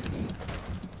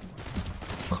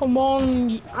 Come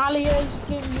on, Alias,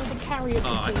 give me the carrier.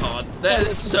 Oh, I can't.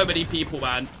 There's so many people,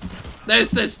 man.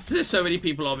 There's so many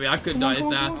people on me. I couldn't die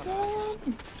there.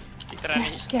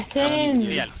 Yes, get in.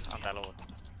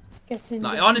 Get in.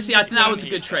 Like, honestly, I think that was a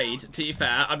good trade. To be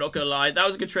fair, I'm not gonna lie, that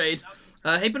was a good trade.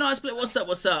 Hey, Banana Split, what's up?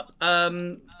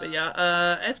 But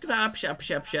yeah, it's good.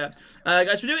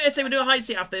 Guys, we're doing a hide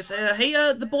seat after this. Hey,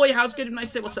 the boy, how's good? Nice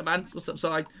to say, what's up, man? What's up,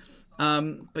 side?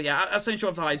 But yeah, I'm so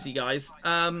sure for the hide seat, guys.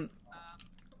 No,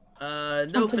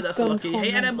 that's lucky.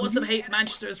 Hey, NM, what's up? Hey,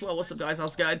 Manchester as well. What's up, guys?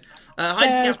 How's it going?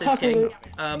 Hide seat after this,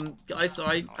 king. Guys,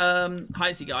 sorry.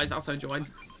 Hide seat, guys. Also join.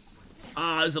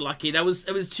 Ah, it was a lucky. It was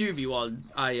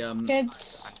 2v1.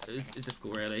 Kids. It's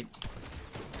difficult, really.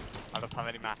 I don't have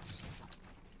any mats.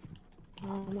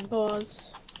 Oh my god.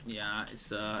 Yeah,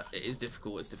 it is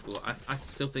difficult. It's difficult. I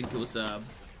still think it was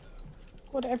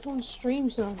God, everyone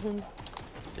streams something.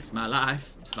 It's my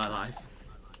life. It's my life.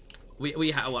 I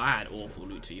had awful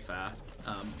loot, to be fair.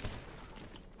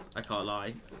 I can't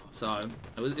lie. So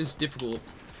it's difficult.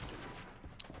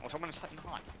 Oh, someone is hitting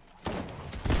high.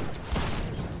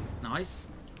 Nice.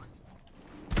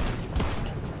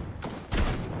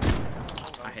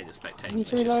 I hate the spectating. Need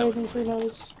to reload,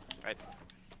 Right.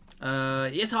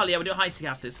 Yes, Harley, yeah, we're doing high seek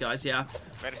after this, guys, yeah.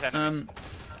 Where is enemies?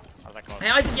 Hey,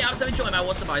 Isaac, yeah, I'm so enjoying, man.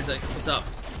 What's up, Isaac? What's up?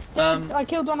 Dead. I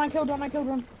killed one.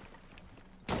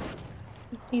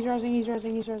 He's rising. I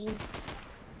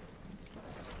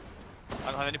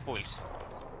don't have any pulls.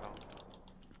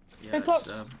 Yeah, Big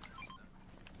pots.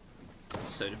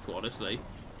 so difficult, honestly.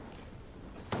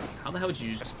 How the hell did you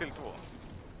There's just... still two.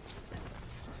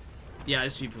 Yeah,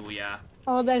 there's 2 people, yeah.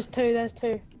 Oh, there's 2. There's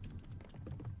 2.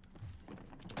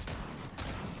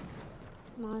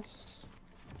 Nice.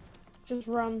 Just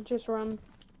run. Just run.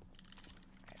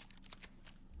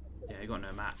 Yeah, you got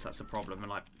no mats, that's the problem. And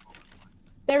like,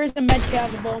 There is a medkit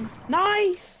at the bottom.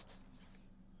 Nice.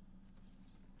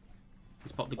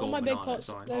 he's popped the All gold my big banana, pots.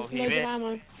 it's fine. There's Oh, he loads of is.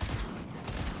 ammo.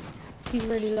 He's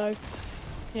really low.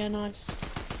 Yeah, nice.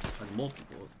 There's more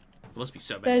people. There must be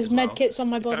so many There's as well. medkits on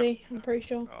my there a- body. I'm pretty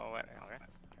sure. Oh, wait,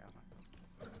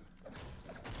 okay.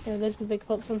 Yeah, there's the big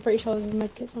pots. I'm pretty sure there's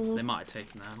medkits on They them. might have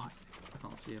taken them. I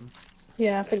can't see them.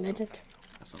 Yeah, I think they did.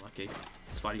 That's unlucky.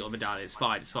 It's fine, you got the medallion. It's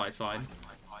fine, it's fine, it's fine.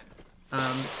 Got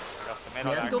the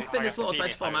medal, Yeah, let's go I finish got what the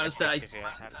best finish, farm I out got of stay. 60,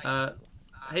 yeah.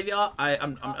 Hey VR, I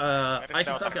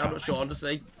can stuff it, I'm not sure,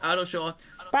 honestly. I'm not sure.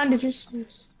 Bandages.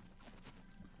 Yes.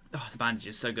 Oh, the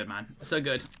bandages, so good, man. So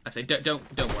good. I say, don't worry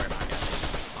about it. Do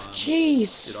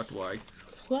Jeez. not worry.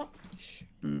 Clutch.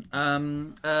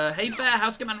 Hey Bear,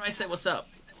 how's good, man? I say, what's up?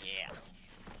 Yeah.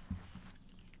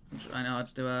 I know how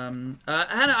to do, Hannah,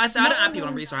 I don't have people,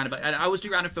 I'm really sorry, Hannah, but I always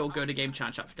do random fill, go to game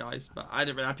chat, guys, but I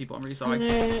don't really have people, I'm really sorry.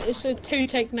 It's a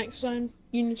 2-take next zone.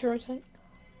 You need to rotate.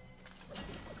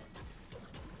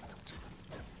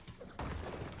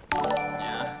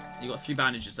 Yeah, you got 3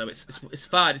 bandages though. It's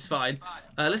fine. It's fine.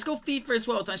 Let's go FIFA as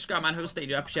well. Thanks, Scrum Man. Host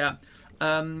you appreciate.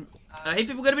 Hey,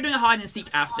 we're gonna be doing a hide and seek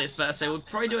after this, but so we'll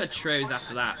probably do a Troz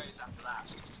after that.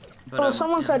 But,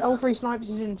 Someone yeah. said all 3 snipers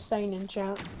is insane in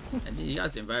chat. You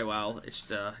guys doing very well.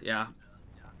 It's yeah.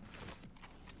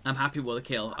 I'm happy with the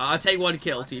kill. I'll take 1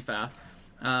 kill, to be fair.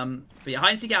 But yeah,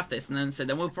 hide and seek after this, and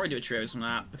then we'll probably do a Troz from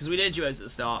that because we did duos at the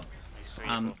start.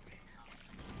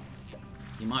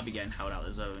 You might be getting held out of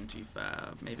the zone, to be fair.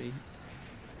 Maybe.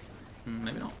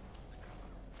 Maybe not.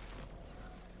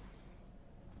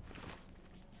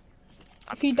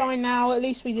 If you die now, at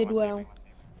least we did well.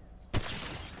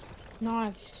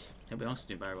 Nice. Yeah, we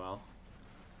honestly do very well.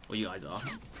 Well, you guys are.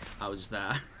 I was just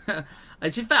there. To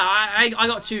be fair, I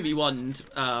got 2v1'd,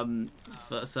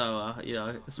 so, you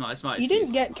know, it's my You excuse.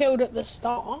 didn't get killed at the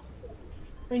start.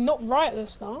 I mean, not right at the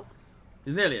start.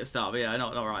 It's nearly at the start, but yeah,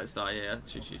 not right at the start, yeah.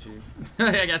 True.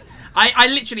 I guess. I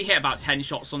literally hit about 10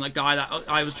 shots on the guy that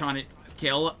I was trying to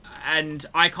kill, and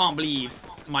I can't believe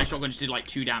my shotgun just did like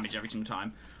 2 damage every single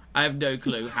time. I have no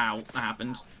clue how that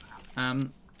happened.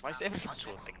 Why is everyone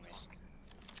shooting me?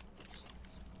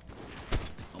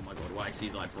 Oh my god, why I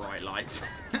see like bright lights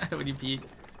when you peek.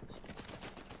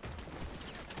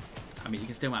 I mean, you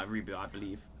can still have a reboot, I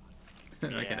believe.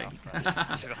 No kidding.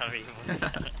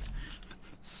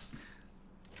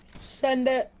 Send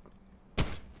it. Oh,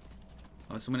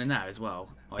 there's someone in there as well.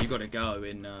 Oh, you gotta go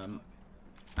in,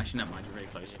 actually, never mind, you're really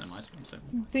close, never mind. So,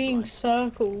 Being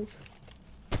circled.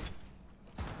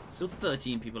 still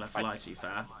 13 people left alive, to be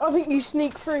fair. I think you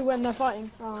sneak through when they're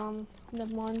fighting.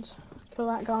 Never mind. Kill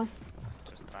that guy.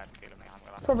 Just try to kill me, I'm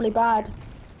gonna... It's probably bad.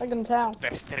 I can tell.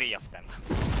 There's 3 of them.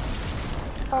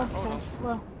 Okay,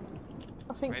 well.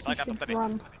 I think Wait, you I got should the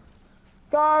run.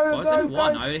 Oh, Go, it's go, only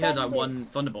 1. go, I only heard send like it. 1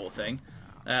 Thunderbolt thing.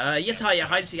 Yes, hi, yeah,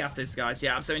 hide and seek after this, guys.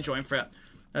 Yeah, I'm so enjoying for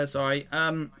it. Sorry.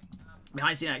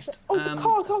 Behind see next. Oh, the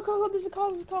car, there's a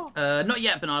car. Not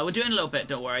yet, Bernard. We're doing a little bit,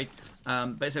 don't worry.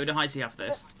 But so we're doing hide and seek after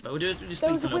this. But we'll do There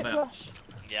speak was for a a little bit. whiplash.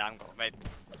 Yeah, I'm going. Wait.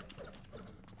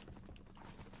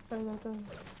 Go.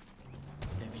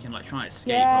 If you can like try and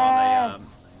escape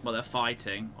Yes. while they're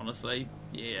fighting, honestly.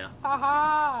 Yeah.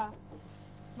 Haha!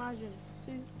 Imagine.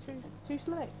 Too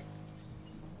slick.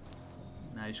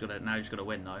 Now you just gotta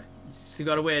win though. You just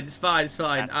gotta win. It's fine.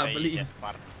 That's I the believe. easiest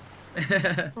part.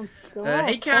 Oh, God.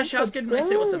 Hey Cash, how's good? confident.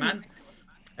 Say what's up, man?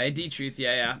 Hey D Truth,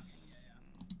 yeah.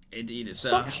 Indeed, it's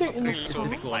Stop shooting this it's car.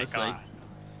 difficult, My honestly. God.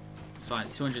 It's fine.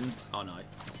 It's 200. Oh no.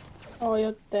 Oh,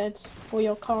 you're dead. Or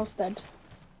your car's dead.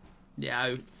 Yeah,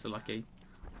 oh, so lucky.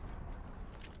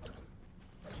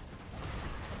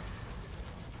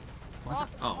 What's that?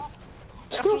 Oh,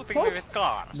 They're shooting me with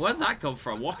cars. where'd that come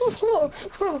from? What?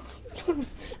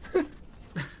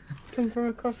 Come from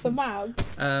across the map.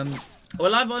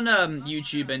 Well, I'm on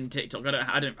YouTube and TikTok.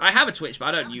 I have a Twitch,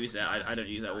 but I don't use it. I don't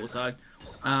use it also.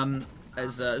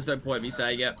 There's no point in me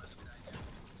saying it.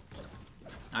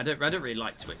 I don't really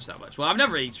like Twitch that much. Well, I've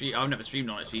never streamed on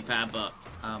it, to be fair, but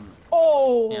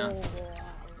Oh, Yeah.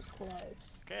 that was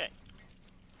close. Okay.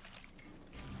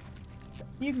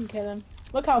 You can kill him.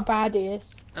 Look how bad he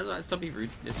is. that's not being rude.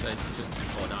 It's just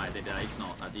Fortnite at the end of the day. It's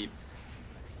not that deep.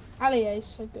 Allier is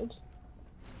so good.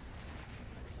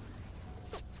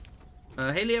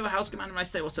 Hey Leo, how's command when I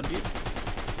say what's up, dude?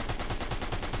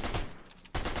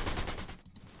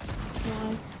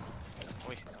 Nice.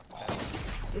 Who is it?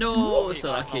 No,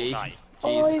 so Like, lucky. die.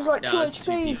 Oh, he's like 2 that's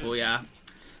 2 HP. people, yeah.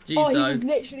 Jeez, Oh, he though. was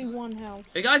literally 1 health.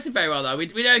 You guys did very well, though. We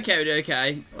did okay, we did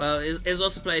okay. Well, it was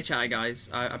also play chat, guys.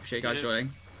 I appreciate you guys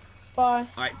joining. Bye.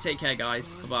 Alright, take care,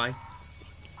 guys. Bye-bye.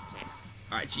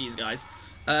 Alright, jeez, guys.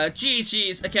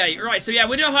 Jeez. Okay, right, so yeah,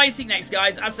 we're doing hide and seek next,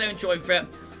 guys. I'd say enjoy for it.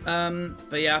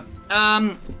 But yeah.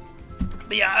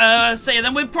 So yeah,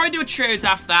 then we'll probably do a trios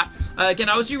after that. Again,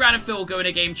 I was do random Phil going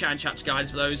to game chat and chats,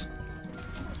 guys, for those.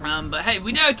 But hey,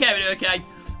 we do okay,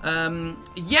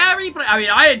 yeah, replay. I mean,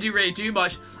 I didn't really do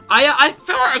much. I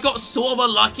felt like I got sort of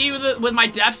unlucky with my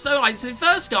deaths, though. Like, so the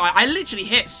first guy, I literally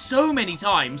hit so many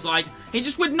times. Like, he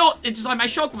just would not, it's just like my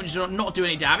shotgun would just not do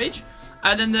any damage.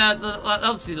 And then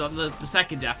obviously the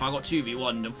second death, I got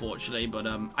 2v1'd, unfortunately, but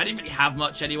I didn't really have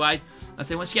much anyway. I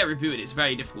say once you get rebooted, it's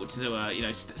very difficult to you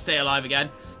know, stay alive again.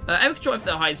 Ever control for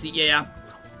the hide and seek? Yeah.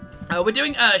 We're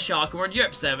doing Shark, and we're on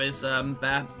Europe servers,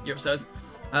 Bear, Europe servers.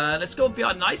 Let's go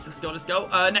VR, nice. Let's go.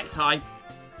 Next high.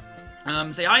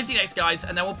 Say hide and seek next, guys,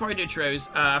 and then we'll probably do trios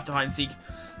after hide and seek.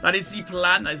 That is the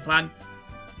plan. But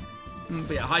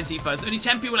yeah, hide and seek first. Only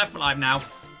 10 people left alive now.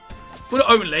 Well, not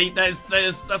only,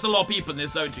 that's a lot of people in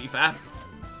this zone, to be fair.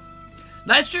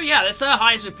 That's true, yeah, that's the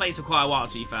highest we've played for quite a while,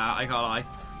 to be fair, I can't lie.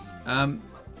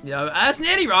 You know, that's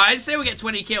nearly right. I'd say we get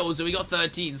 20 kills, and we got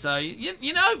 13, so,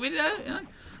 you know,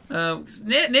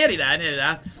 nearly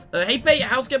there. Hey, Bait,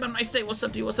 how's it going, man? Nice day, what's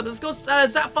up, dude? What's up? Let's go,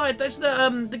 Zapfire, thanks for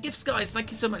the gifts, guys.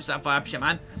 Thank you so much, Zapfire, I appreciate,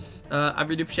 man. I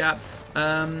really do appreciate.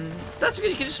 That's good,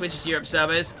 you can just switch to Europe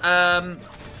servers.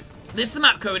 This is the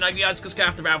map code, and you guys just go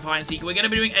after round for hide and seek. We're going to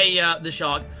be doing the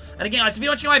Shark. And again, guys, if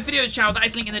you're watching my videos channel, that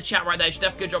is linked in the chat right there. You should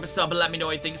definitely go drop a sub and let me know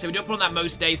what you think. So we do put on that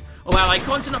most days. Or well, like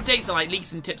content updates and like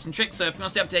leaks and tips and tricks. So if you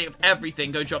want to stay updated with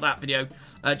everything, go drop that video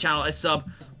channel a sub.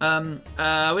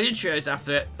 We did trios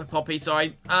after it, Poppy,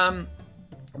 sorry. But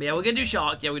yeah, we're going to do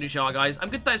Shark. Yeah, we're going to do Shark, guys. I'm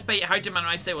good, thanks, Bait. How you doing, man?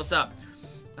 I say what's up.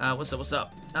 What's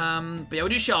up? But yeah, we'll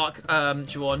do Shark,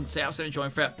 Siobhan. Say out 7 join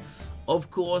for it. Of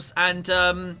course. And,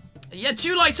 yeah,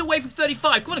 2 likes away from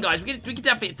 35. Come on, guys. We can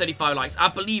definitely hit 35 likes. I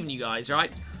believe in you guys,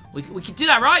 right? We can do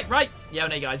that, right? Right? Yeah or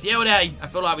nay, guys? Yeah or nay? I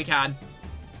feel like we can.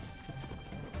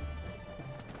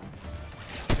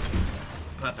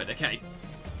 Perfect. Okay.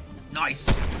 Nice.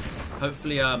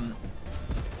 Hopefully, I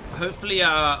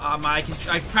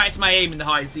can practice my aim in the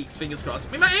hide and seeks. Fingers crossed.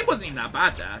 I mean, my aim wasn't even that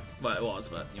bad there. Well, it was,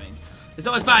 but I mean, it's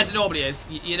not as bad as it normally is.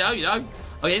 You know.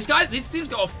 Okay, this team's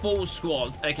got a full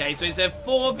squad. Okay, so it's a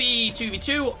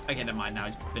 4v2v2. Okay, never mind now.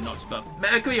 It's been knocked, but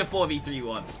it could be a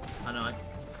 4v3-1. I know.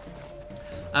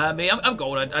 I'm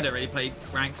gold. I don't really play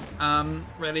ranked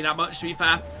really that much, to be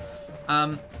fair.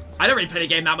 I don't really play the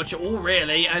game that much at all,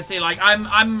 really. I say like I'm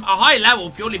a high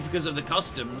level purely because of the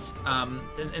customs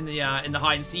in the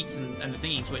hide and seeks and the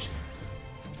thingies, which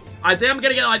I think I'm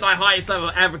gonna get like my highest level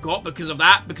I've ever got because of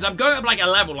that. Because I'm going up like a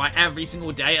level like every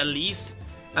single day at least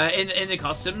in the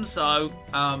customs. So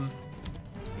yeah,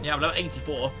 I'm level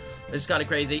 84. It's kind of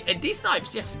crazy. And D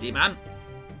snipes yesterday, man.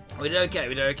 We did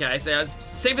okay. So it's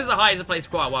safe as a high as a place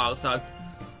for quite a while. So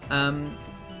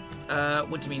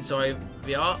what do you mean? Sorry,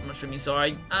 VR. I'm not sure you mean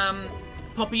sorry.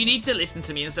 Poppy, you need to listen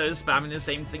to me instead of spamming the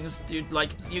same things, dude.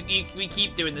 Like, we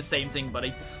keep doing the same thing,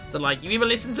 buddy. So, like, you either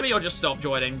listen to me or just stop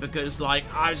joining, because, like,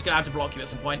 I'm just gonna have to block you at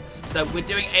some point. So, we're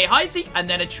doing a hide and seek and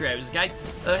then a trios, okay?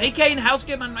 Hey, Kane, how's it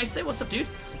going, man? Nice to say, what's up, dude?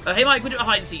 Hey, Mike, we're doing a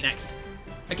hide and seek next.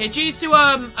 Okay, G's to,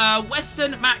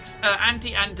 Western, Max,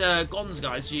 Anti, and, Gons,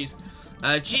 guys, G's.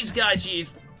 G's, guys,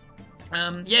 G's.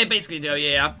 Yeah, basically do,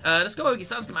 yeah. Let's go, okay,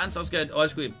 sounds good, man, sounds good. Oh,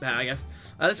 let's go with I guess.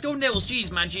 Let's go Nils,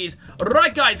 G's, man, G's.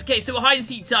 Right, guys, okay, so hide and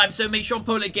seek time, so make sure on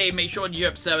public game, make sure on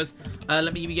Europe servers.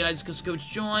 Let me give you guys a go to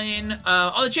join.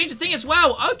 Oh, they changed the thing as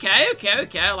well. Okay, I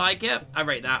like it. I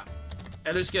rate that.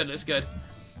 It looks good.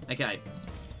 Okay.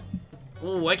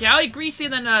 Oh, okay, I like greasy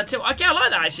and then, okay, I like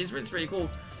that, actually, it's really cool.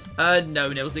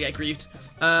 No, Nils, they get grieved.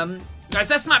 Guys,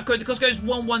 that's map code. The cost goes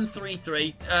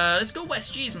 1133. Let's go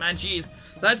West. Jeez, man. Jeez.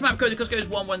 So that's map code. The cost goes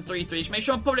 1133. So make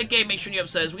sure on public game. Make sure you're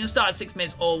upstairs. We're gonna start at 6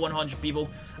 minutes or 100 people.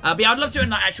 But yeah, I'd love to do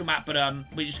an actual map, but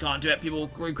we just can't do it. People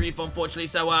grow grief, unfortunately.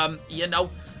 So you know,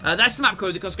 that's the map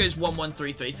code. The cost goes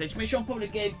 1133. So just make sure on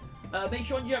public game. Make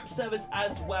sure on Europe servers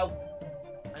as well.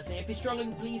 And say if you're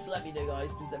struggling, please let me know,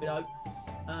 guys. Please let me know.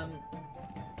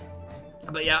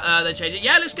 But yeah, they changed it.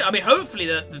 Yeah, let's go. I mean, hopefully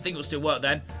the thing will still work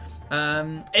then.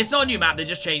 It's not a new map, they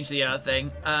just changed the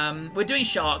thing. We're doing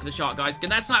Shark, the Shark, guys.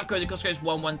 And that's map code, the cost goes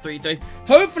 1133.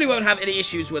 Hopefully we won't have any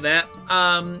issues with it.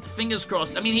 Fingers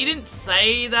crossed. I mean, he didn't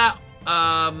say that, it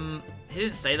got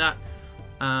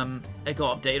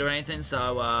updated or anything,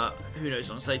 so, who knows,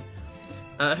 honestly.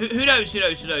 Who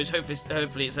knows?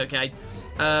 Hopefully it's okay.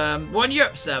 We're on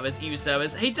Europe servers, EU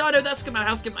servers. Hey, Dino, that's good, man.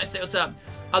 How's good, man? Say what's up.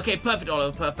 Okay, perfect,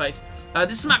 Oliver, perfect.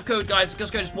 This is map code, guys.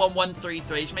 Just code is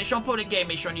 1133. So make sure I'm putting a game.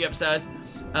 Make sure on Europe servers.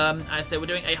 I say we're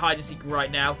doing a hide and seek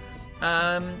right now.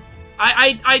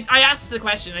 I asked the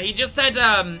question, and he just said,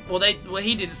 well,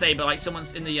 he didn't say, but like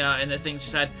someone's in the things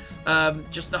just said,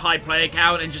 just the high player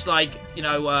count and just like, you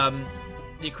know,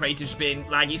 the creatives being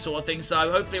laggy sort of thing.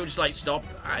 So hopefully we'll just like stop,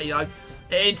 you know,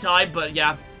 in time. But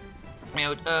yeah,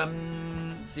 you know,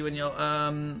 see when you're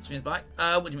swings back.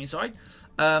 What do you mean? Sorry.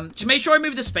 Just make sure I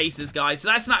move the spaces, guys. So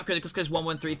that's not critical because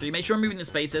 1133. Make sure I'm moving the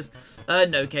spaces.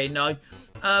 No, okay, no.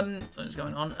 Something's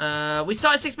going on. We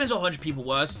started 6 minutes or 100 people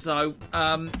worse. So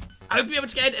hopefully be able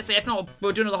to get it. So if not,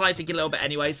 we'll do another high seek a little bit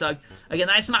anyway. So again,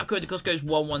 that's map code. The cost goes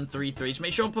 1133. So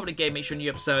make sure I'm public game. Make sure you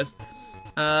upstairs.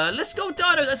 Let's go,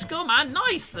 Dino. Let's go, man.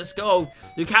 Nice. Let's go.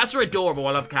 The cats are adorable.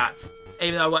 I love cats.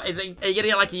 Even though, are you gonna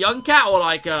get like a young cat or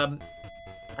like an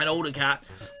older cat?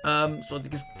 So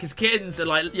because kittens are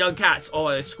like young cats. Oh,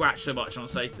 they scratch so much.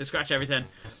 Honestly, they scratch everything.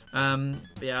 But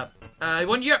yeah.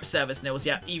 One Europe service, Nils.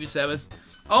 Yeah, EU service.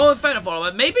 Oh, fair enough,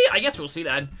 follower. Maybe. I guess we'll see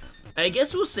then. I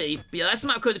guess we'll see. But yeah, that's the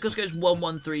map code. The cost goes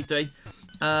 1133.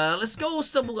 Let's go,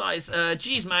 Stumble, guys.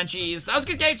 Jeez, man, jeez. That was a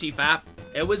good game, to you, Fat.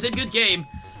 It was a good game.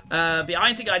 But yeah,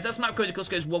 honestly, guys, that's map code. The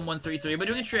cost goes 1133. We're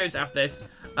doing a trios after this.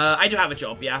 I do have a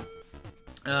job, yeah.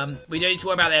 We don't need to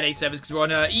worry about the NA servers because we're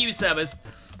on EU servers.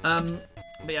 But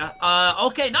yeah,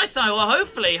 okay, nice, Daniel. Well,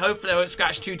 hopefully I won't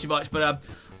scratch too much. But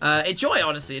enjoy,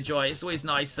 honestly, enjoy. It's always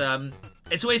nice.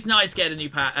 It's always nice getting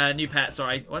a new pet.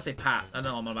 Sorry, what did I say, Pat? I don't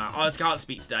know what I'm on about. I just can't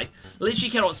speak today. Literally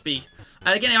cannot speak.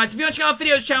 And again, guys, if you want to check out our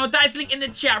videos channel, that is linked in the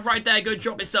chat right there. Go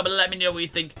drop a sub and let me know what you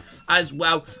think as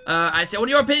well. I say, what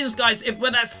are your opinions, guys, if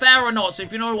whether that's fair or not? So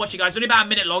if you're not watching, guys, it's only about a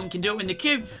minute long. You can do it in the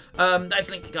queue. That's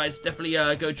linked, guys. Definitely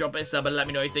go drop a sub and let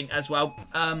me know what you think as well.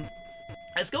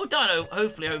 Let's go, Dino.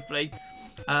 Hopefully.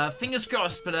 Fingers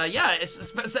crossed, but yeah, it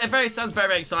sounds very,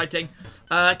 very exciting.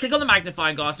 Click on the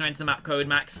magnifying glass and enter the map code,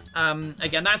 Max.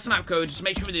 Again, that's the map code. Just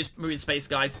make sure we move the space,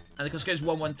 guys. And the cost goes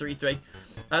 1133.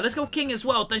 Let's go King as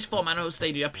well. Thanks for man. I'll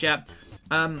stay up chat.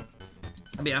 But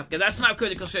yeah, that's the map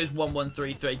code. The cost goes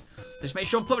 1133. Just make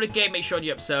sure I'm public game. Make sure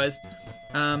you're up, sirs.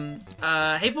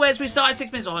 Hey, for we start at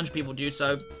 6 minutes or 100 people, dude.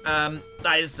 So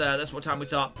that's what time we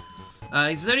start.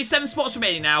 There's only 7 spots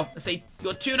remaining now. Let's say you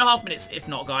got 2.5 minutes, if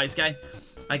not, guys. Okay.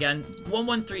 Again,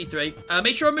 1133.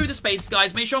 Make sure I move the space,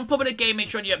 guys. Make sure I'm public game. Make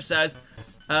sure you're upstairs.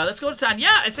 Let's go to 10.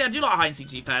 Yeah, I'd say I do like hide and seek,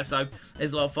 to be fair, so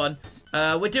it's a lot of fun.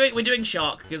 We're doing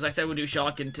Shark, because I said we'll do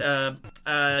Shark and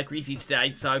Greasy today,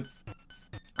 so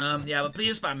yeah, but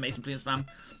please spam, Mason, please spam.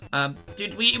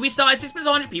 Dude, we started 6 minutes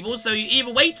 100 people, so you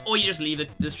either wait or you just leave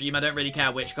the stream. I don't really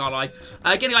care which, can't I?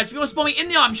 Again, guys, if you want to spawn me in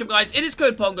the item shop, guys, it is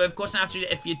code Pongo. Of course, you have to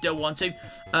if you don't want to.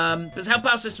 But help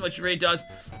out so much, it really does.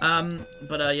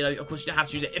 But you know, of course, you don't have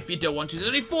to do it if you don't want to. There's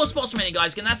only 4 spots remaining,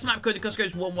 guys. Again, that's the map code. The cost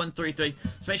goes 1133.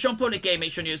 So make sure I'm putting a game.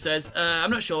 Make sure you says. I'm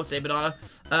not sure today, but I'll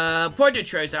probably do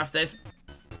trios after this.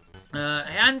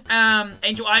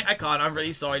 Angel, I can't. I'm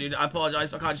really sorry, dude. I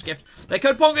apologize. I can't just gift. The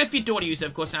code Pongo if you don't want to use it.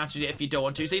 Of course, you have to do it if you don't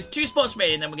want to. So there's 2 spots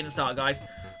remaining, and then we're going to start, guys.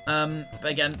 But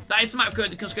again, that is the map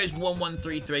code. The cost goes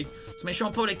 1133. So make sure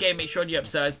I'm putting a game. Make sure you're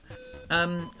upstairs.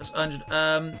 That's 100.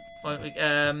 I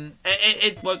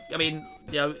mean,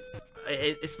 you know,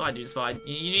 it's fine, dude. It's fine.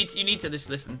 You need to just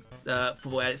listen for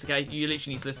where it's okay. You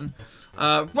literally need to listen.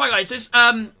 Right, guys. So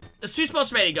there's 2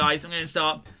 spots remaining, guys. I'm going to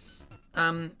start.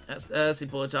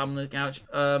 Sleep all the time on the couch.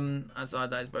 Outside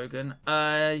that is broken.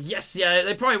 Yes, yeah,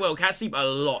 they probably will. Cats sleep a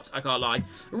lot, I can't lie.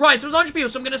 Right, so there's 100 people,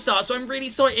 so I'm gonna start. So I'm really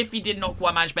sorry if you did not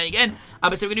quite manage to make it in.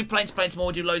 But so we're gonna do plenty more,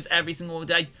 we'll do loads every single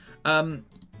day. So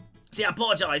yeah,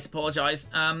 apologize. But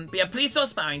yeah, please stop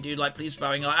spamming, dude. Like, please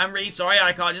spamming. I'm really sorry,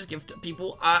 I can't just give to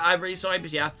people. I'm really sorry,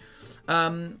 but yeah.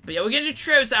 But yeah, we're gonna do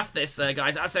trios after this,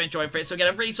 guys. I'm so enjoying for it. So again,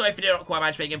 I'm really sorry if you did not quite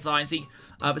manage to make it fly and seek.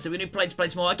 But so we're gonna do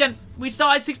plenty more. Again, we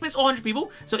started 6 minutes or 100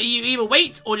 people. So you either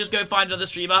wait or just go find another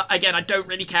streamer. Again, I don't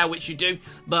really care which you do,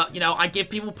 but you know, I give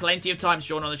people plenty of time to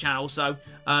join on the channel. So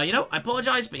you know, I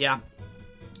apologize, but yeah,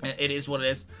 it is what it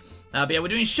is. But yeah, we're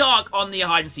doing Shark on the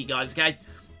hide and seek, guys. Okay.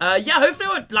 Yeah, hopefully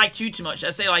I won't like too much.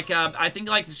 I say like I think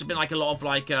like there's been like a lot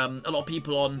of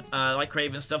people on like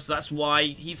Crave and stuff, so that's why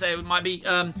he said it might be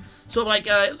sort of like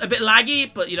a bit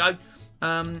laggy, but you know,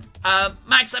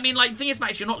 Max, I mean, like the thing is,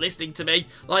 Max, you're not listening to me.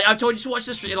 Like I've told you to watch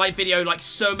this like video like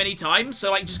so many times,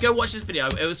 so like just go watch this video.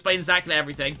 It will explain exactly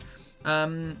everything.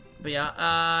 But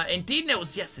yeah, indeed,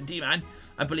 Nils, yes, indeed, man.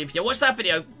 I believe. Yeah, watch that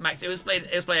video, Max. It was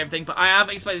explain everything, but I have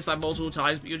explained this like multiple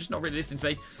times, but you're just not really listening to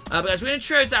me. But guys, we're gonna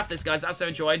trios after this, guys. I'm so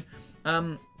enjoying.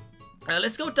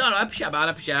 Let's go down. I appreciate, man.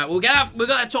 I appreciate. We got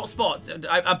that top spot,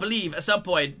 I believe, at some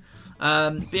point.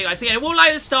 But yeah, guys, again, it will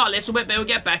like to start a little bit, but it'll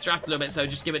get better after a little bit. So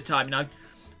just give it time, you know.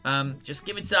 Just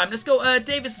give it time. Let's go,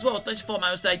 Davis as well. Thanks for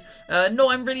my mistake. No,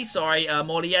 I'm really sorry,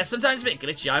 Morley. Yeah, sometimes a bit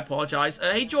glitchy. I apologize.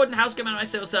 Hey, Jordan, how's it going? I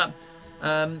say what's up.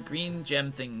 Green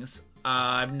gem things.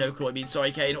 I have no clue what you mean.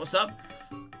 Sorry, Kane. What's up?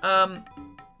 I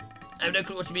have no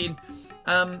clue what you mean.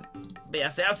 But yeah,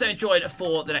 so I'll say enjoyed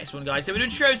for the next one, guys. So we're doing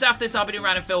shows after this. I'll be doing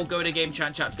random Phil, go to game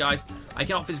chats, guys. I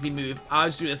cannot physically move. I'll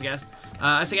just do this, I guess.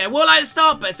 So again, we'll like to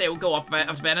start, but I say we'll go off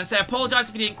after bed. And say I apologize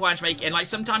if you didn't quite make it. And like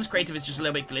sometimes creative is just a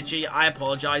little bit glitchy. I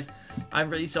apologize. I'm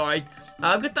really sorry.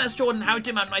 Good, thanks, Jordan. How you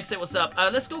doing, man? Nice to say what's up.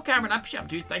 Let's go, Cameron. I appreciate it,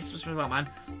 dude. Thanks so much as well, man.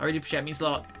 I really appreciate it. It means a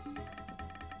lot.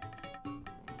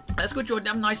 Let's go, Jordan.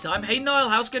 Have a nice time. Hey, Niall.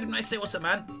 How's good? Nice to say what's up,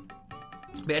 man.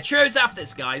 But yeah, cheers after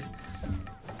this, guys.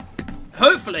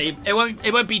 Hopefully, it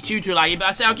won't be too laggy, but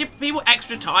I say I'll give people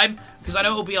extra time, because I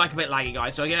know it'll be like a bit laggy,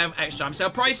 guys, so I'll give them extra time. So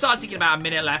I'll probably start thinking about a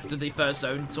minute left of the first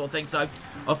zone, sort of thing, so,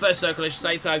 or first circle, I should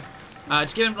say, so,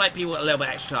 just give them, like, people a little bit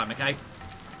extra time, okay?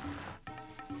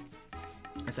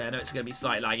 I know it's going to be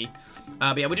slightly laggy.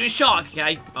 But yeah, we're doing shark,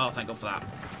 okay? Oh, thank God for that.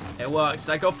 It works.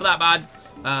 Thank God for that, man.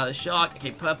 The shark,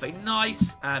 okay, perfect,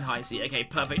 nice, and hide and seek, okay,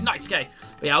 perfect, nice, okay.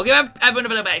 But yeah, I'll give everyone a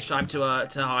little bit extra time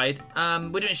to hide.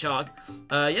 We're doing shark.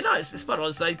 Yeah, no, it's fun,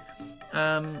 honestly.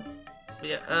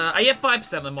 Yeah, I get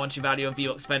 5% of the monetary value of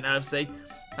VBucks spent, obviously.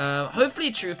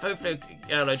 Hopefully, truth, hopefully,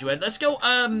 load you in. Let's go,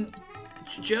 Gerba?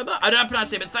 I don't know how to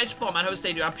pronounce it, but thanks for man, host, I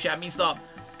appreciate it, means a lot.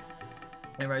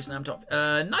 Hey, Rose, now I'm top.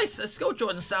 Nice, let's go,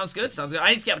 Jordan, sounds good, sounds good. I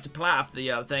need to get up to play after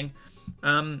the thing.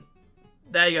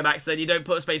 There you go, Max. Then you don't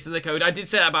put a space in the code. I did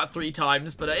say that about 3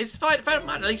 times, but it's fine, man.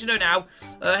 At least you know now.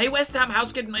 Hey, West Ham,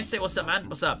 how's good? Nice to say what's up, man.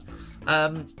 What's up?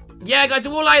 Yeah, guys, it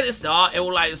will lag at the start. It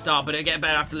will lag at the start, but it'll get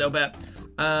better after a little bit.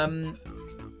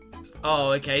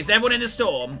 Oh, okay. Is everyone in the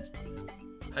storm?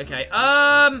 Okay.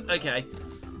 Okay.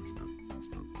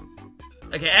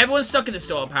 Okay, everyone's stuck in the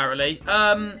storm, apparently.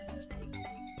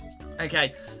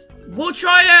 Okay. We'll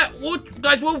try it.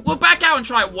 Guys, we'll back out and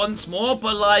try it once more,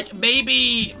 but, like,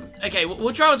 maybe... Okay,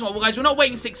 we'll try once more. Well, guys, we're not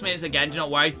waiting 6 minutes again, do not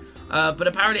worry. But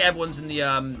apparently everyone's in the,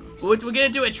 We're gonna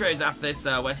do it trios after this,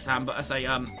 West Ham, but I say,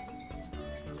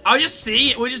 I'll just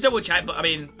see. We'll just double check, but, I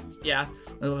mean, yeah.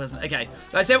 Okay.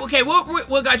 I say, okay,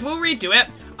 well, guys, we'll redo it.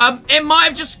 It might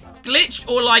have just glitched,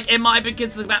 or, like, it might have been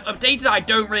because the map updated. I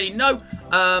don't really know.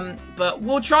 But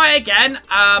we'll try again.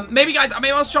 Maybe, guys, maybe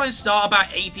I'll try and start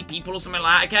about 80 people or something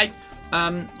like that,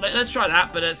 okay? Let's try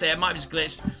that, but say it might have just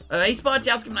glitched. Hey, Sparty,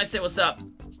 I was gonna say what's up.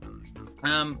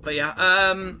 But yeah,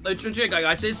 guys,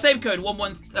 so it's the same code,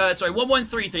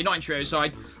 1133, not in true, so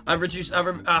I removed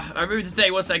the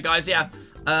thing, what's that, guys, yeah,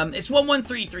 it's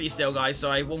 1133 still, guys,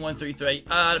 sorry, 1133,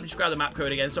 let me just grab the map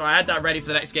code again, sorry, I had that ready for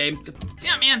the next game,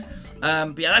 damn, man,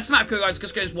 but yeah, that's the map code, guys,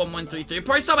 just goes 1133,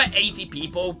 probably start about 80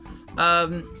 people,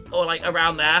 or, like,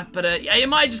 around there, but, yeah, it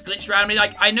might have just glitched around me,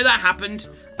 like, I know that happened,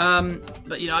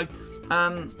 but, you know,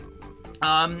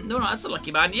 no, that's a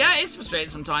lucky, man. Yeah, it's frustrating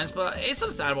sometimes, but it's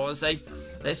understandable, I say.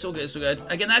 It's all good, it's all good.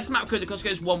 Again, that's the map code, the cost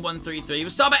goes 1133.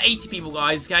 We'll start about 80 people,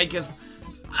 guys, okay? Because,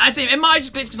 I say, it might have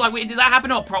just glitched, because, like, did that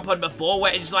happen on Prop Hunt before,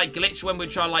 where it just, like, glitched when we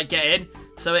were trying to, like, get in?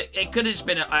 So, it could have just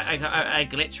been a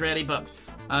glitch, really, but,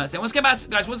 so, let's get back to,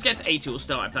 guys, once we get to 80, we'll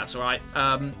start, if that's alright.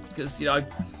 Because, you know,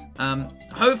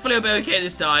 hopefully it'll be okay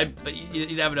this time, but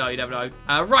you never know, you never know.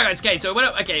 Right, guys, okay, so, we went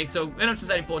up to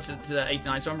 74 to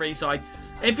 89, so I'm really sorry.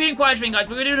 If you didn't quite understand, guys,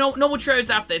 we're going to do normal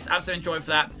trios after this. Absolutely enjoying for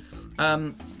that.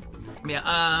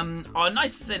 Yeah, oh,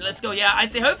 nice to see. Let's go. Yeah,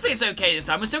 I'd say hopefully it's okay this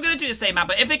time. We're still going to do the same map,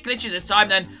 but if it glitches this time,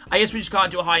 then I guess we just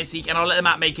can't do a hide and seek, and I'll let the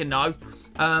map maker know.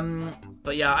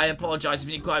 But yeah, I apologize if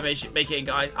you didn't quite make it in,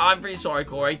 guys. I'm really sorry,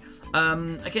 Corey.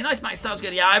 Okay, nice, Max. Sounds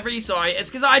good. Yeah, I'm really sorry.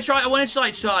 It's because I wanted to,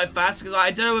 like, start it fast, because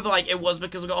I don't know if, like, it was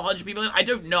because I got 100 people in. I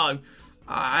don't know.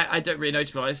 I don't really know,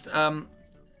 to be honest.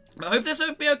 But hopefully this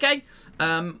will be okay.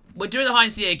 We're doing the hide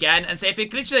and seek again, and say if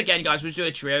it glitches again, guys, we'll do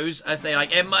a trios. I say,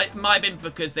 like, it might have been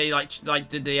because they like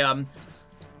did the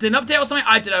did an update or something.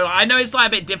 I don't know. I know it's like a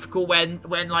bit difficult when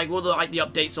like all the like the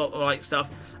updates or like stuff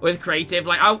with creative.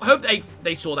 Like, I hope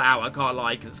they saw that out. I can't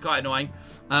lie, because it's quite annoying.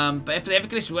 But if it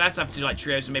glitches, we'll have to do like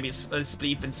trios and maybe a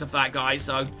spleef and stuff like that, guys.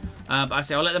 So, but I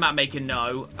say I'll let the map maker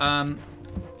know.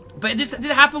 But this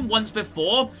did happen once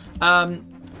before.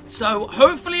 So,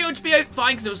 hopefully it'll be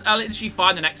fine, because it was literally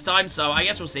fine the next time, so I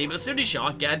guess we'll see, but we'll still do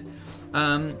shark again.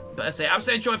 But I say,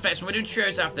 absolutely enjoy the next one. We're doing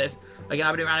trios after this. Again,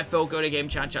 I'll be doing around and Phil, go to game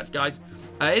chat, guys.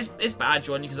 It's bad,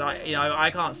 Jordan, because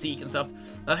I can't seek and stuff.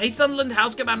 Hey, Sunderland,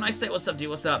 how's it, man? Nice to say, what's up, dude,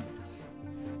 what's up?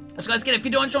 So, guys, again, if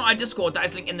you don't join my Discord, that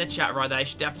is linked in the chat right there. You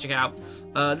should definitely check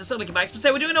it out. There's some link back. But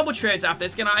say, we're doing normal trios after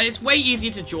this. Again, it's way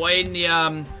easier to join the,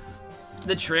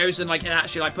 the trios and like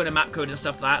actually like put a map code and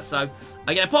stuff like that. So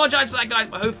again, apologize for that, guys,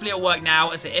 but hopefully it'll work now.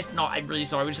 I say if not, I'm really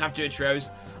sorry. We just have to do a trios.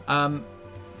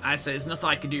 I say there's nothing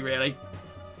I can do really.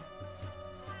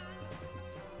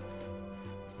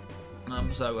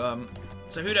 So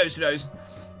who knows? Who knows?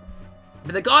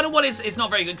 But the garden one is not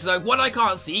very good because one, I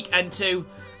can't seek, and two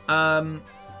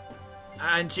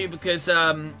because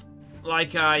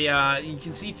like you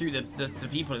can see through the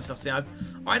people and stuff. So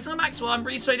alright, so Maxwell, I'm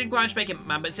really sorry I didn't go out Matchmaking,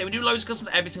 man, but say we do loads of customs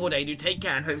every single day. Do take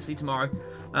care and hopefully tomorrow.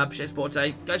 Appreciate support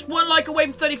today, guys. 1 like away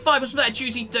from 35. What's that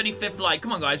juicy 35th like?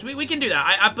 Come on, guys, we can do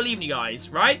that. I believe in you guys,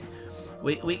 right?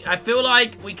 I feel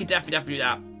like we could definitely do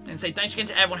that. And say thanks again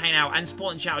to everyone hanging out and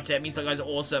supporting the channel. It means you guys are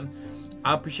awesome.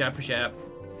 I appreciate it.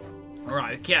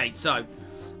 Alright, okay, so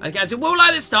okay, so we'll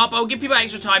let this start, but I'll give people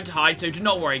extra time to hide, so do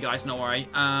not worry, guys, not worry.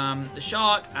 The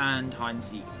shark and hide and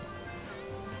seek.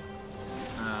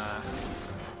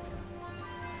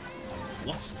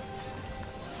 What?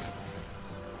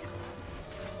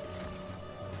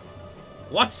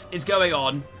 What is going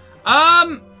on?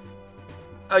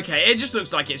 Okay, it just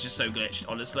looks like it's just so glitched,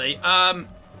 honestly. Well,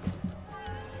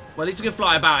 at least we can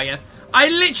fly about, I guess. I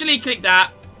literally clicked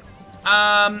that.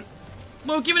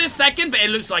 We'll give it a second, but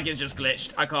it looks like it's just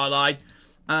glitched. I can't lie.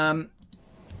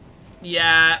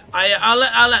 Yeah, I'll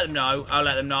let them know. I'll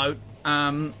let them know.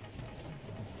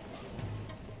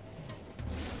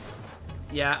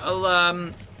 Yeah,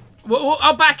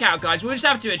 I'll back out, guys. We'll just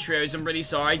have to do a trios. I'm really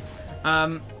sorry.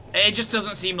 It just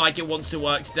doesn't seem like it wants to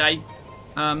work today.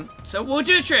 So we'll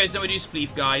do a trios and we'll do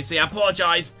spleef, guys. So yeah, I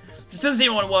apologize. Just doesn't seem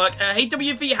to want to work. Hey,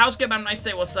 WV, how's good, man? Nice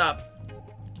day. What's up?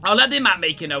 I'll let the map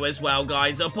maker know as well,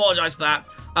 guys. I apologize for that.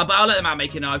 But I'll let the map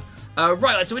maker know.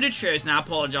 Right, so we do trios now. I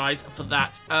apologize for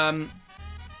that.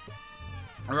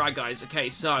 Alright, guys. Okay,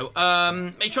 so,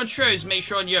 make sure on trios, make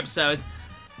sure on Europe servers.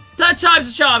 3rd time's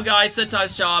a charm, guys. 3rd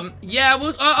time's a charm. Yeah,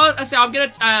 well, I'll say, I'm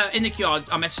gonna, in the queue,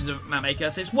 I'll message the map maker.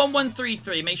 So it's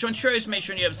 1133. Make sure on trios, make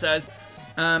sure on Europe servers.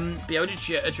 Be able to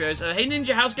do trios. Hey,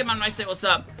 Ninja, how's good, man? Nice day. What's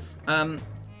up?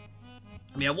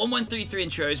 Yeah, 1133 in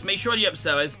trios. Make sure on Europe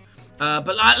servers.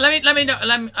 But let me know.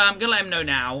 I'm gonna let him know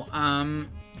now.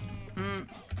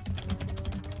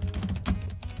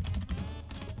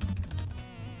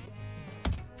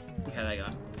 Okay, there you go.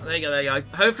 There you go.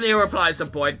 Hopefully he'll reply at some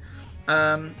point.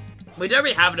 We don't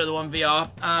really have another one VR.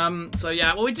 So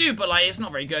yeah, well we do, but like it's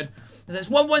not very good. There's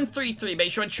 1133.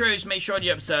 Make sure on trios. Make sure on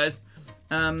Europe servers.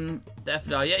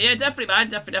 Definitely. Yeah, definitely, man.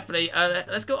 Definitely.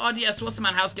 Let's go RDS. What's the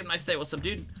man? House? Give a nice day. What's up,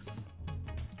 dude?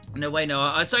 No way,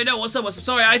 no. Sorry, no, what's up?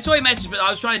 Sorry, I saw your message, but I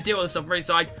was trying to deal with stuff. I'm really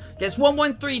sorry. Guess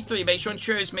 1133. Make sure on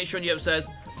trios, make sure on Europe servers.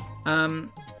 Yeah,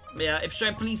 if you're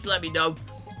showing, please let me know.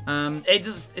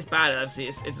 It's bad, obviously.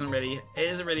 It doesn't really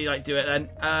like do it then.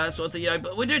 Sort of thing, you know,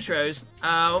 but we'll do trios.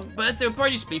 But we'll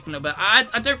probably do spleef a little bit.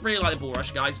 I don't really like the ball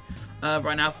rush, guys,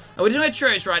 right now. We're doing a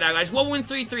trios right now, guys.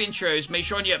 1133 in trios. Make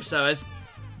sure on Europe servers.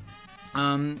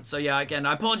 So yeah, again,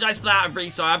 I apologize for that. I'm really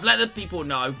sorry. I've let the people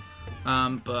know.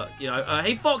 But, you know,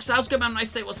 hey Fox, how's good, man?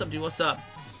 Nice day. What's up, dude? What's up?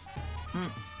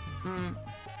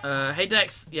 Hey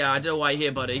Dex. Yeah, I don't know why you're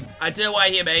here, buddy. I don't know why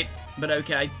you're here, mate. But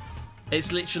okay.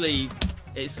 It's literally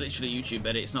YouTube,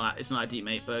 but it's not a deep,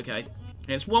 mate. But okay.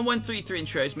 It's 1133 in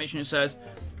trios. Make sure it says,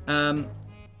 fan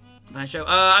show.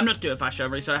 I'm not doing a fast show,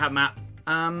 really, so I have Matt.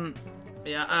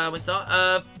 Yeah, we'll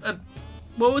start.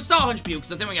 Well, we'll start 100 people,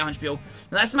 because I think we get 100 people.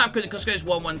 And that's the map code, the Costco is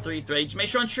 1133. Just make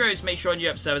sure on trios, make sure on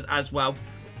Europe servers as well.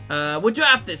 We'll do it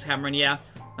after this, Cameron, yeah.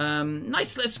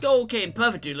 Nice, let's go, okay,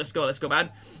 perfect, dude, let's go, man.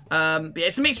 But yeah,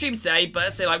 it's a mixed stream today, but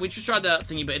let's say, like, we just tried the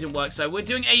thingy, but it didn't work, so we're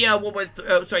doing a,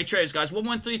 trios, guys,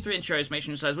 1133 in trios, make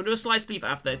sure it says, we'll do a slice beef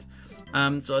after this,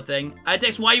 sort of thing.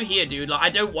 Dex, why are you here, dude? Like, I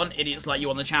don't want idiots like you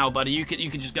on the channel, buddy, you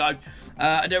can just go.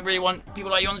 I don't really want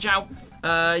people like you on the channel.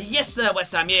 Yes, sir,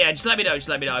 West Ham, yeah, just let me know, Just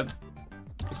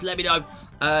let me know.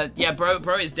 Yeah,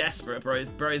 bro is desperate,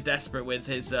 bro is desperate with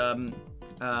his,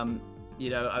 you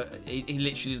know, he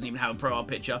literally doesn't even have a profile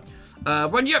picture.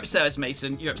 Run Europe servers,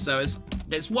 Mason. Europe servers.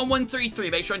 It's 1133.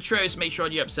 Make sure on trios. Make sure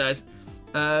on Europe servers.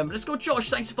 Let's go, Josh.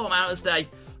 Thanks for following out this day.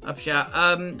 Up chat.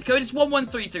 The code is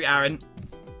 1133, Aaron.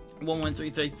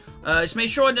 1133. Just make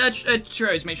sure on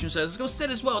trios. Make sure on servers. Let's go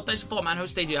Sid as well. Thanks for following, man.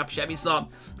 Host stadium. Up chat. Me start.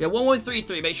 Yeah,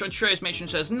 1133. Make sure on trios. Make sure on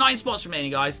servers. 9 spots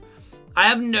remaining, guys. I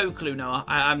have no clue, Noah.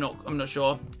 I'm not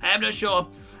sure. I am not sure.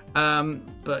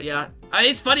 But yeah,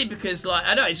 it's funny because like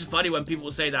I know it's just funny when people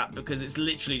say that because it's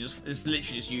literally just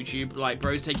YouTube. Like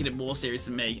bro's taking it more serious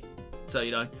than me. So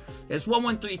you know, it's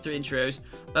 1133 intros.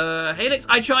 Hey Lex,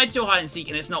 I tried to hide and seek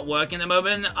and it's not working at the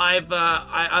moment. I've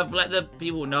let the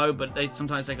people know, but they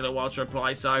sometimes take a little while to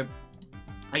reply. So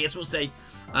I guess we'll see.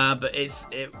 But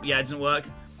yeah, it doesn't work.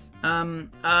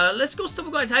 Let's go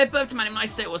stop, guys. Happy birthday, man.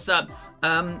 Nice to say what's up.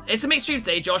 It's a mixed stream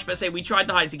today, Josh, but I say we tried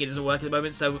the hide and seek, it doesn't work at the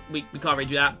moment, so we can't really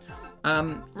do that.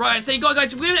 Right, so you got,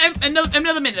 guys, we're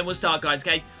another minute, then we'll start, guys,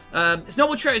 okay? It's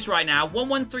normal trios right now.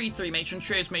 1133, make sure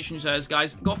trios, make sure you trios,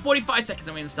 guys. Got 45 seconds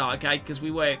and we're gonna start, okay? Because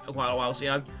we wait quite a while, so,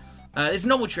 you know. It's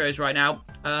normal trios right now.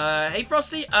 Hey,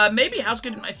 Frosty. Maybe, how's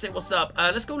good? Nice to say what's up.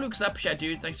 Let's go Lucas up, yeah,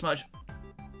 dude. Thanks so much.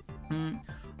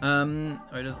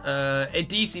 A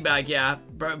DC bag, yeah.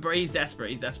 Bro, he's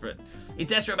desperate. He's desperate. He's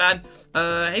desperate, man.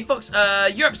 Hey, Fox.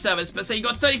 Europe servers. But say you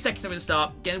got 30 seconds to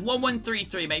start. Getting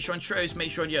 1133. Make sure on Trios.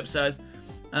 Make sure on Europe servers.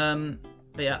 But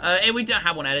yeah. We don't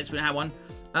have one edits. We don't have one.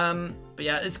 But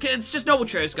yeah, it's just normal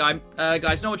Trios, guys.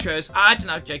 Normal Trios. I don't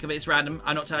know, Jacob. It's random.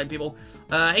 I'm not telling people.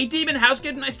 Hey, Demon. How's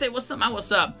good? Nice to say. What's up, man?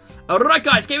 What's up? Alright,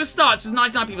 guys. Game starts. There's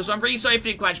 99 people, so I'm really sorry for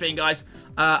the matchmaking, guys.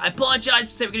 I apologize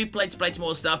for saying we're gonna play some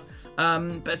more stuff.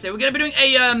 But say we're gonna be doing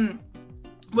a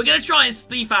we're gonna try and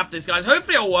spleef after this, guys.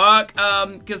 Hopefully it'll work.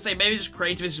 Because say maybe just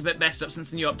creative is a bit messed up since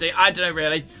the new update. I don't know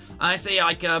really. I say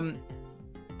like I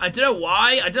don't know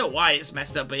why it's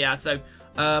messed up, but yeah. So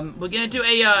we're gonna do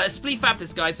a spleef after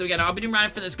this, guys. So again, I'll be doing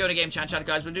random for this go to game chat,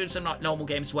 guys. We're doing some like normal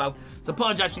games as well. So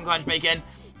apologize for the matchmaking.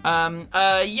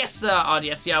 Yes,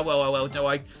 RDS, yeah, well, don't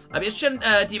worry. It's Chen,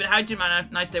 Demon, how you doing, man?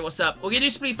 Nice day, what's up? We're gonna do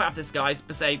spleef after this, guys.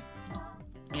 But say,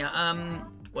 yeah,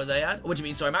 what are they at? What do you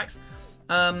mean, sorry, Max?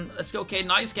 Let's go, okay,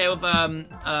 nice game of,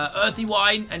 Earthy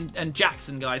Wine and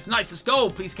Jackson, guys. Nice, let's go,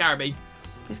 please carry me.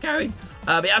 Please carry me.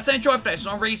 But yeah, so enjoy for this,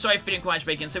 so I'm really sorry for feeling quite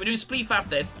speaking. So we're doing spleef after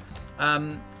this.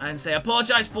 And say, I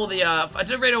apologize for the, I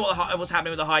don't really know what's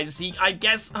happening with the hide and seek. I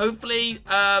guess, hopefully,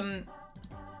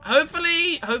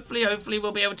 hopefully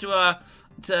we'll be able to,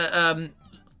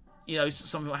 you know,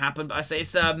 something will happen. But I say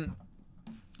it's, I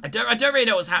don't really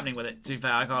know what's happening with it, to be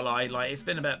fair, I can't lie. Like, it's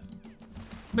been a bit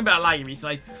laggy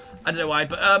recently. I don't know why,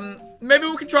 but, maybe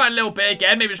we can try a little bit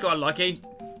again. Maybe just got unlucky.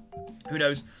 Who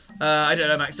knows? I don't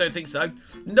know, Max. Don't think so.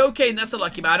 No, Kane, that's a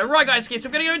lucky man. Alright, guys, okay, so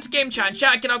I'm going to go into game chat and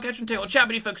chat. Again, I'll catch you on TikTok chat,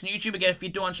 but you folks on YouTube. Again, if you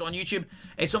do want to on YouTube,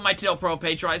 it's on my TikTok pro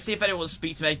page, right? See if anyone wants to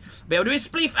speak to me. But I'll do a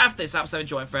spleef after this. I'm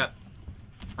enjoying for it.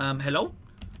 Hello?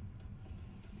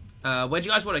 Where do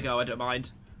you guys want to go? I don't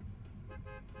mind.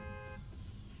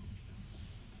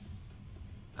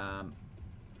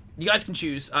 You guys can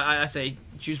choose. I say,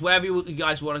 choose wherever you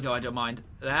guys want to go. I don't mind.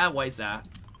 There? Where's that?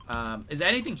 Is there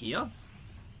anything here?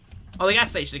 Oh, the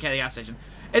gas station. Okay, the gas station.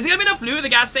 Is there gonna be enough loot at the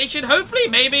gas station? Hopefully,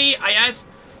 maybe. I guess.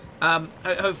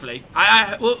 Hopefully.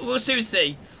 We'll soon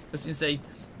see. We'll soon see.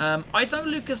 I saw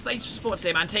Lucas later support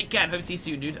today, man. Take care and hope to see you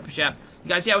soon, dude. Appreciate it. You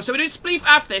guys, yeah. So we're doing spleef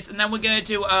after this, and then we're gonna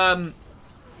do and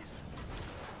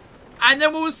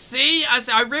then we'll see. I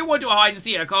say I really want to do a hide and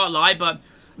seek. I can't lie, but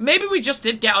maybe we just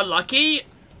did get unlucky.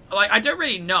 Like, I don't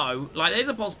really know. Like, there's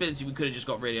a possibility we could have just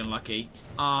got really unlucky.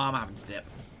 I'm having to dip.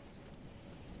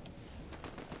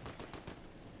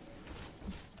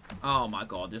 Oh my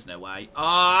god, there's no way.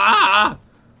 Ah!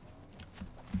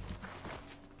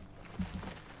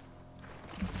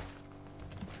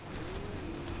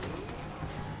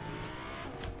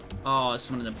 Oh,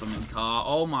 someone in the blooming car.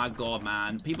 Oh my god,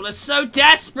 man. People are so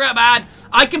desperate, man.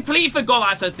 I completely forgot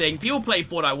that's a thing. People play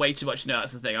Fortnite way too much. No,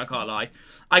 that's the thing. I can't lie.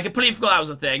 I completely forgot that was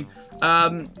a thing.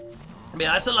 Yeah,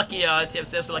 that's a lucky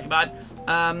TFC. That's a lucky bad.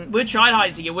 We tried hide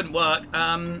and seek. It wouldn't work.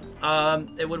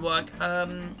 It would work.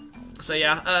 So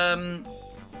yeah,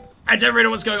 I don't really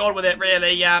know what's going on with it,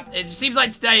 really. Yeah, it seems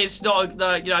like today is not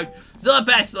the, you know, it's not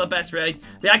the best, really.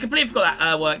 But yeah, I completely forgot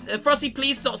that worked. Frosty,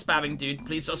 please stop spamming, dude.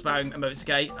 Please stop spamming emotes,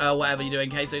 okay? Whatever you're doing,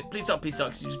 okay? So please stop,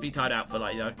 because you just be tied out for,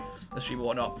 like, you know, the stream or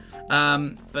whatnot.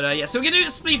 Yeah, so we're gonna do the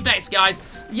spleef next, guys.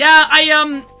 Yeah,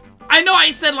 I know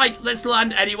I said, like, let's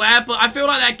land anywhere, but I feel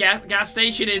like that gas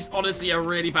station is honestly a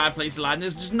really bad place to land.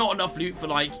 There's just not enough loot for,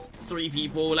 like, 3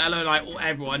 people, let alone, like,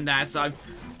 everyone there, so...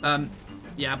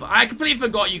 yeah, but I completely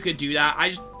forgot you could do that.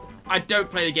 I don't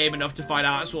play the game enough to find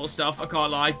out that sort of stuff. I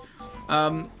can't lie.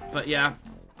 But yeah.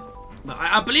 But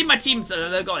I believe my team's,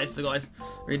 they've got this.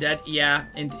 We're dead. Yeah,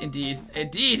 indeed.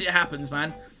 Indeed, it happens,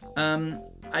 man.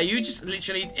 Are you just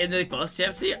literally in the bus,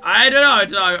 TFC? I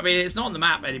don't know. I mean, it's not on the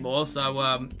map anymore,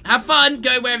 so, have fun.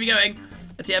 Go wherever you're going.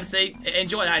 TFC.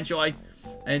 Enjoy that. Enjoy.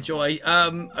 I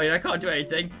mean, I can't do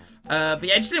anything. But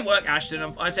yeah, it just didn't work,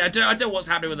 Ashton. I say I don't know what's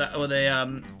happening with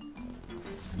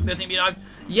the thing, you know.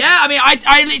 Yeah, I mean,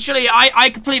 I literally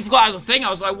completely forgot that was a thing. I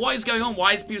was like, what is going on?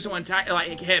 Why is people someone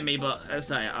hit me? But I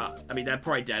say, I mean, they're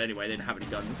probably dead anyway. They didn't have any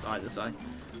guns either, so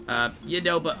you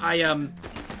know. But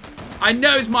I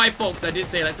know it's my fault because I did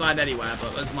say let's land anywhere,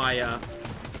 but that was my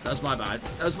bad.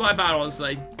 That was my bad,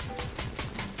 honestly.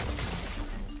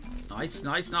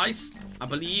 Nice. I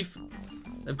believe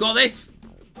they've got this.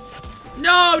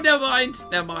 No, never mind.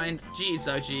 Never mind. Jeez,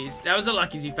 oh jeez. That was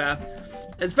unlucky, to be fair.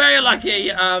 It's very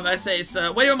unlucky. I say it's,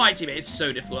 when you're on my team, it's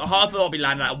so difficult. Half of it will be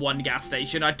landing at one gas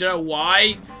station. I don't know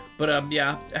why, but,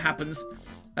 yeah, it happens.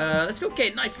 Let's go,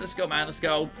 okay, nice. Let's go, man. Let's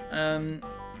go.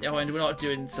 Yeah, we're not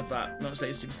doing stuff that. I'm not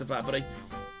saying stupid stuff like that, buddy.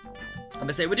 I'm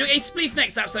gonna say we're doing a spleef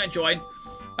next episode. Join.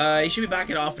 He should be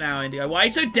back in half an hour, Indigo. Why are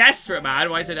you so desperate,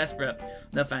 man? Why are you so desperate?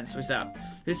 No offense. Who's that?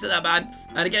 Who said that, man?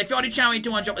 And again, if you're on the channel, you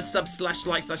do want to drop a sub /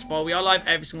 like / follow. We are live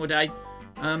every single day.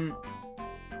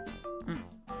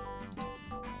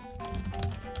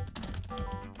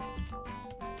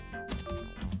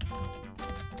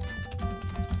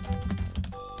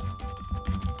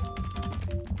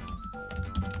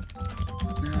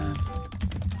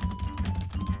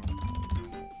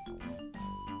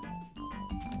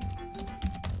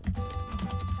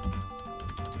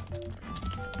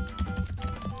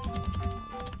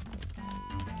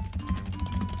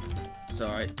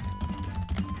 Alright.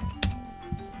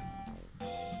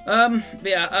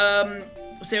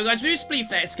 So guys, we do spleef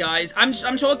next, guys. I'm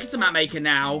talking to Matchmaker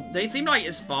now. They seem like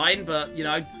it's fine, but you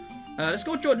know, let's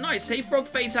go, Jordan. Nice. Hey, Frog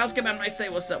Face. How's it going? Nice day.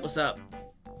 What's up? What's up?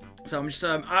 So I'm just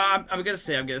I'm gonna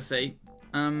see.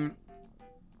 The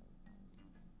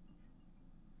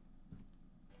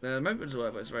moment doesn't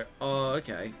work, but it's right. Oh,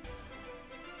 okay.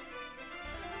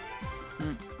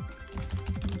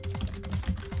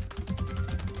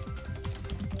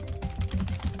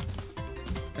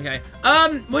 Okay.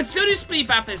 We'll still do spleef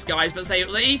after this, guys. But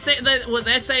they're saying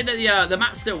that the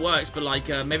map still works, but like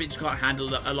maybe it just can't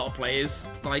handle a lot of players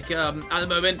like at the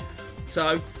moment.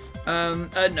 So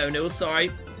no, sorry.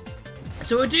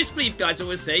 So we'll do spleef, guys. So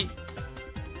we'll see.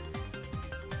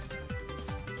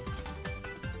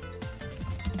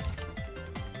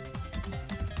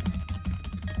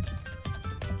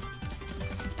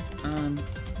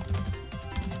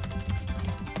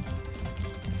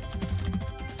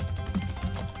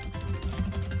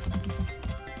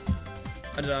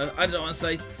 I don't know,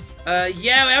 honestly.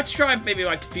 Yeah, we have to try maybe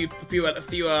like fewer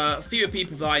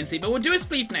people for hide and seek, but we'll do a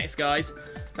spleef next, guys.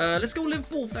 Let's go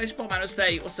Liverpool for those 4 man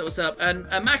stay. What's up? And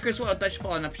Macro as well. Thanks for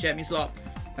following up, appreciate me a lot.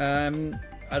 I don't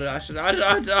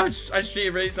know. I just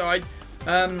feel really sorry.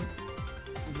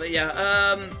 But yeah.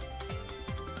 I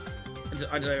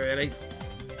don't know really.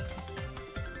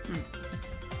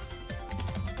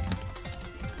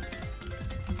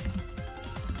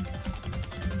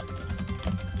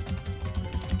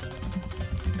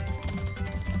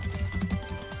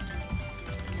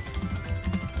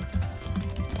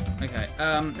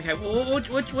 Okay,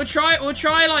 we'll try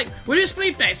like, we'll do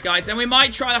spleef next, guys, and we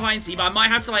might try the hide and seek, but I might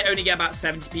have to like only get about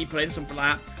 70 people in, something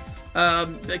like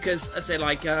that. Because I say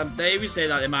like, they always say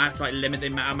that they might have to like limit the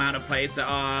amount of players that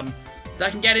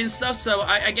that can get in stuff, so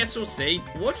I guess we'll see.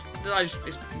 What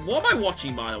am I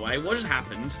watching, by the way? What just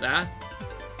happened there?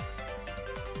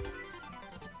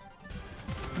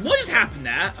 What just happened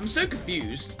there? I'm so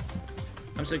confused.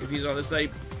 Honestly.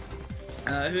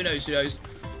 Who knows?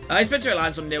 I spectate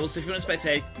Alliance on Nils, so if you want to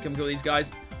spectate, come kill these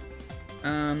guys.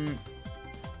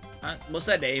 What's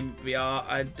their name?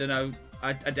 I don't know.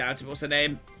 I doubt it. What's their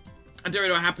name? I don't really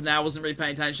know what happened there. I wasn't really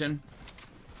paying attention.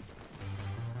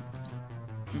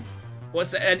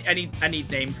 What's the, I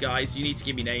need names, guys. You need to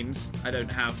give me names. I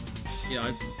don't have, you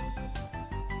know.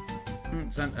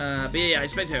 But yeah, I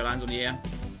spectate Alliance on the air.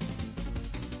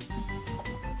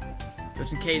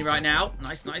 Got Kane right now.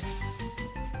 Nice.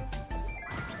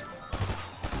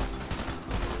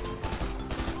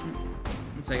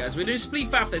 So guys, we do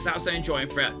spleef after this. That's so enjoying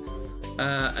for it,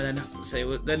 and then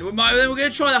we're gonna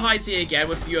try the hide seek again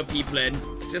with fewer people in,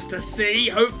 just to see.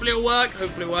 Hopefully it'll work.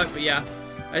 But yeah,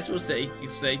 I guess we'll see. You'll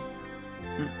see.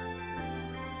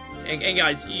 And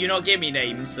guys, you're not giving me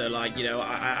names, so like, you know,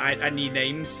 I need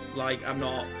names. Like I'm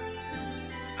not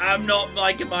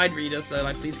like a mind reader, so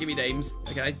like please give me names,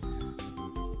 okay?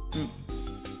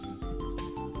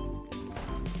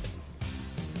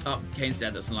 Oh, Kane's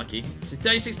dead. That's unlucky. So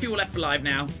 36 people left alive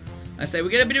now. I say we're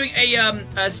going to be doing a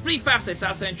spleef after this.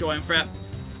 That's enjoying for it.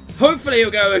 Hopefully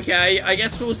it'll go okay. I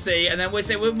guess we'll see. And then we'll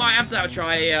say we might have to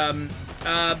try.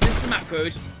 This is the map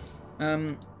code.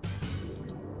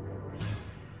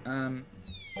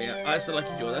 Yeah, that's the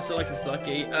lucky door. That's the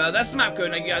lucky. That's the map code.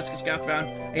 Now you guys can go around.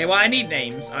 Okay, well I need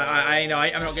names. I know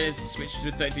I'm not going to switch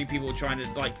to 33 people trying to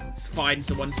like find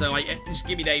someone. So like, just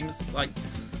give me names. Like,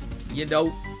 you know.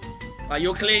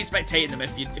 You're clearly spectating them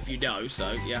if you know,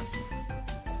 so yeah.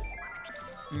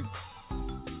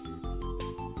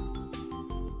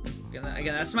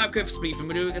 Again, that's map code for speed. I'm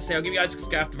gonna say I'll give you guys a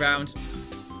go after round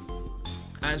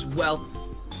as well.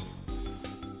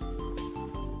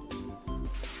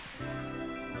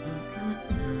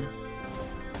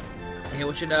 Okay,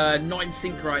 watching not in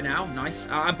sync right now. Nice.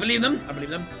 I believe them. I believe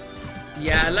them.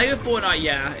 Yeah, Lego Fortnite.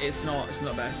 Yeah, it's not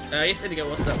best. Yes, Indigo.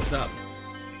 What's up? What's up?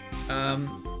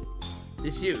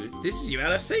 This is you,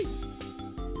 LFC.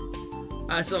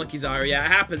 It's not like Kizaru. Yeah, it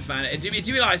happens, man. It do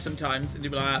be like sometimes. It do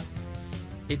be like that.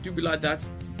 It do be like that.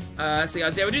 So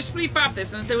guys, yeah, we'll do split faff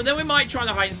this, and then we might try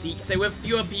the hide and seek. So with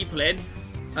fewer people in,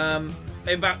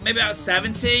 maybe about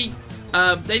 70.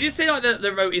 They did say like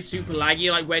the route is super laggy,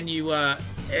 like when you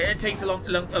it takes a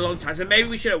long time. So maybe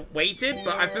we should have waited,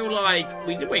 but I feel like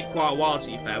we did wait quite a while. To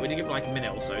be fair, we did give it like a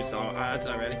minute or so. So I don't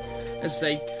know really. Let's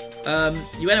see.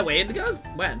 You went away to go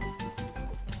when?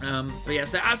 But yeah,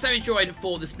 so absolutely enjoyed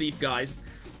for the spleef, guys.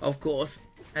 Of course.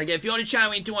 And again, if you're on the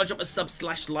channel and you do want to drop a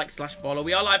sub/like/follow,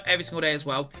 we are live every single day as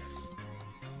well.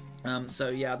 So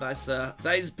yeah,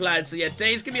 that is planned. So yeah,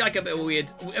 today's gonna be like a bit of a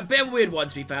weird one,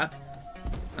 to be fair.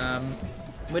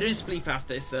 We're doing spleef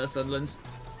after this, Sunderland.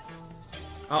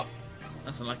 Oh,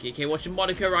 that's unlucky. Okay, watching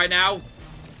Monaco right now.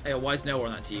 Hey, why is Noah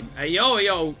on that team? Hey,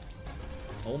 yo.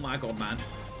 Oh my god, man.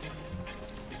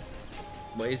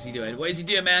 What is he doing? What is he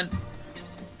doing, man?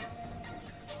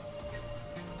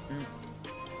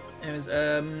 It was,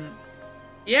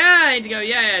 yeah, Indigo,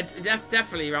 yeah,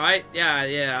 definitely, right?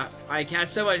 Yeah. I care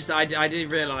so much that I didn't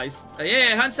realise.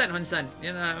 Yeah, 100%.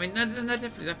 You know, I mean, no,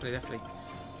 definitely.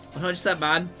 100%,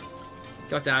 man.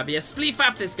 God damn, but yeah, spleef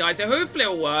after this, guys, so hopefully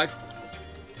it'll work.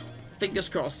 Fingers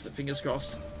crossed.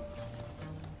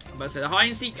 But I say the hide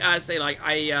and seek, say, like,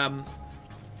 I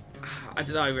don't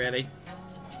know, really.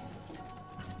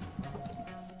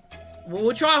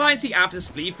 We'll try hide and seek after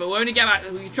spleef, but we'll only get back.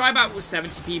 We try about with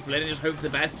 70 people in and just hope for the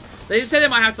best. They just say they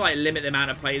might have to like limit the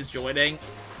amount of players joining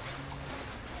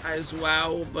as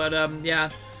well. But yeah,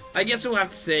 I guess we'll have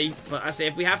to see. But I say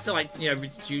if we have to like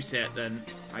reduce it, then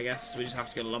I guess we just have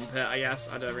to go lump it. I guess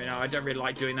I don't really know. I don't really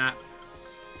like doing that.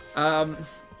 I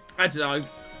don't know.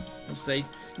 We'll see.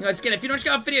 Guys, again, if you're not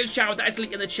checking out videos channel, that is the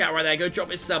link in the chat right there. Go drop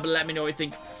a sub and let me know what you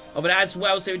think of it as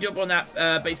well. So we do up on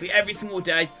that basically every single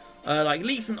day. Like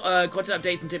leaks and content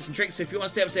updates and tips and tricks. So if you want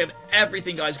to stay up to date with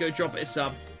everything, guys, go drop it a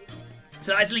sub.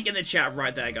 So that's a link in the chat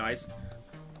right there, guys.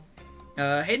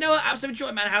 Hey Noah, absolutely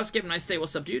enjoy, man. How's it? Nice day.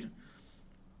 What's up, dude?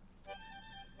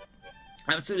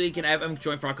 Absolutely can have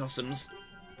join for our customs.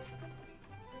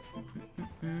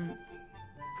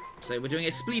 So we're doing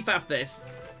a spleef after this.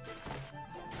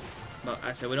 But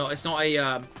I say we're not. It's not a.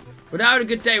 We're not having a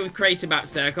good day with creative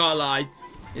maps there. I can't lie.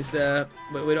 It's we're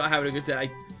not having a good day.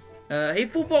 Hey,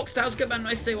 full box, how's good, man?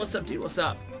 Nice day. What's up, dude? What's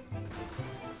up?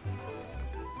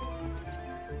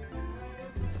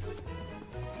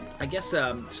 I guess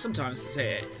sometimes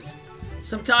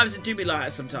sometimes it do be like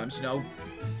that. Sometimes, you know.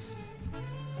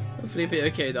 Hopefully, it'll be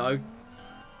okay though.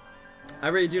 I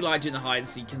really do like doing the hide and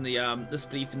seek and the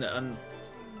spleef and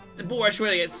the ball rush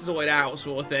really gets sorted out,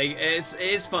 sort of thing. It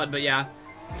is fun, but yeah.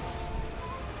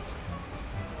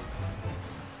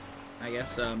 I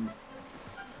guess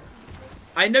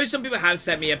I know some people have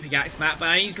sent me a pickaxe map, but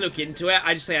I need to look into it.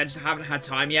 I just haven't had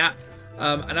time yet.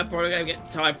 And I'm probably going to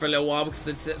get time for a little while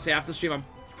because say after the stream I'm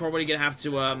probably going to have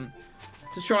to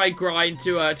try and grind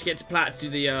to get to plat to do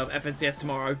the FNCS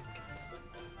tomorrow.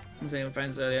 I'm saying my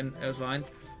friends earlier, and it was fine.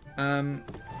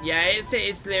 Yeah, it's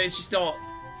just not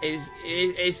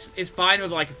it's fine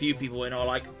with like a few people, you know,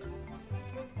 like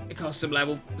a custom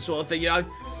level sort of thing, you know.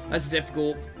 That's the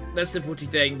difficulty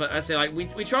thing, but I say like we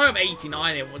try with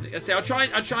 89. I say I'll try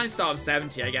and start with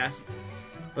 70, I guess.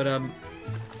 But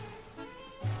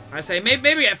I say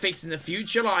maybe get fixed in the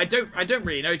future. Like I don't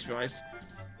really know, to be honest.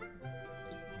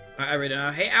 I really don't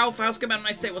know. Hey Alpha, how's it going, man?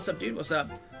 Nice day. What's up, dude? What's up?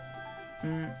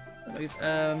 Nice.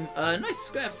 Let's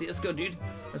go FC. Let's go, dude.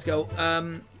 Let's go.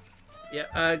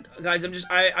 Yeah, guys,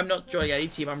 I'm not joining any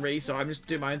team. I'm really sorry. I'm just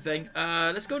doing my own thing.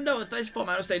 Let's go. No, 34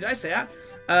 man. Did I say that?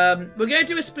 We're gonna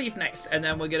do a spleef next, and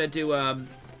then we're gonna do what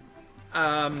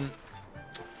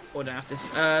do I have this?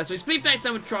 So we spleef next,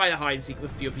 then we'll try the hide and seek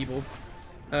with fewer people.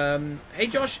 Hey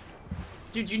Josh,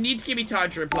 dude, you need to give me time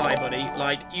to reply, buddy.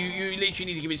 Like you literally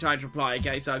need to give me time to reply.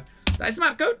 Okay, so that's the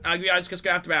map code. I just go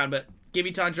after round, but give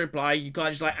me time to reply. You can't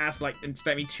just like ask like and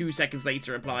expect me 2 seconds later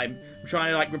to reply. I'm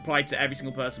trying to like reply to every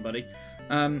single person, buddy.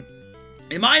 In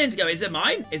mine Indigo, is it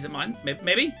mine? Is it mine?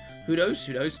 Maybe. Who knows?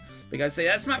 Who knows? Because say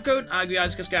that's map code. I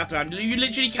just go after round. You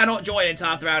literally cannot join until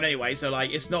after round anyway. So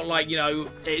like it's not like, you know,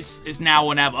 it's now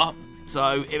or never.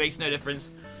 So it makes no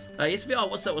difference. Yes, VR.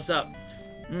 What's up? What's up?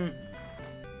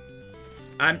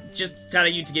 I'm just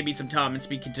telling you to give me some time and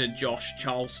speaking to Josh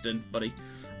Charleston, buddy.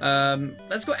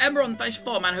 Let's go Emerald. Thanks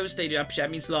for man. Host stadium. I appreciate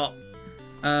it. Means a lot.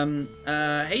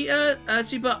 Hey,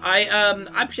 Super. I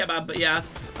appreciate that, but yeah,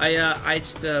 I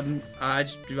just do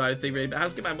my own thing really. But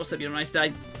how's it going, man? What's up? You have a nice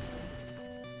day.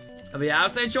 But yeah, I'll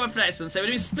say enjoy for next one. So we're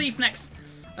doing Spleef next.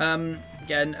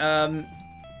 Again, and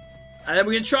then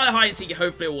we're gonna try the hide and seek.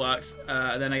 Hopefully it works.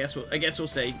 And then I guess we'll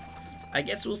see.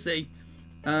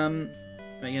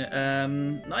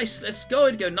 Nice. Let's go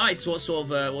and go. Nice. What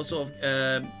sort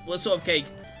of cake?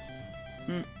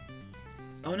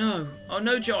 Oh no. Oh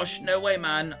no, Josh. No way,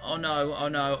 man. Oh no. Oh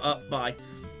no. Bye.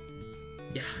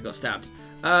 Yeah, I got stabbed.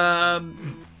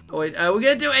 Wait, we're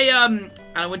gonna do and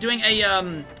we're doing a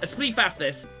spleef after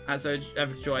this. As I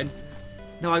ever joined.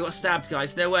 No, I got stabbed,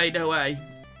 guys. No way. No way.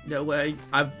 No way.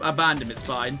 I banned him. It's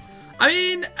fine. I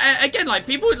mean, again, like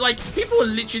people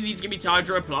literally need to give me time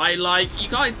to reply. Like, you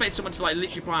can't expect someone to like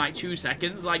literally reply in like 2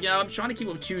 seconds. Like, you know, I'm trying to keep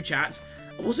up 2 chats.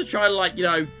 I'm also trying to like, you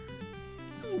know,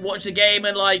 watch the game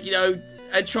and like, you know,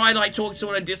 and try and like talk to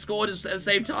someone on Discord at the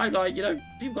same time. Like, you know,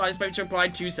 people can't expect me to reply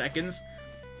in 2 seconds.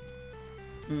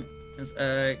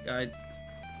 I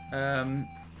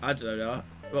don't know.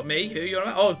 What, me? Who you on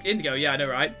about? Oh, Indigo. Yeah, I know,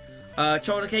 right?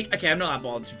 Chocolate cake. Okay, I'm not that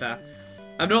bothered, to be fair.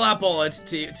 I'm not that bothered,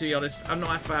 to be honest. I'm not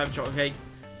that fan of chocolate cake.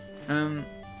 You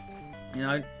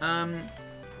know,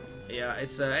 yeah,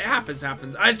 it happens. I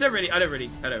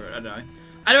don't know.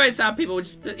 I know it's sad people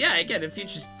just, but yeah, again, in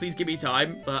future, please give me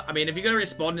time. But I mean, if you're gonna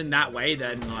respond in that way,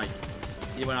 then like,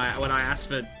 when I ask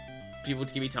for people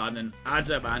to give me time, then I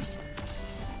don't know, man.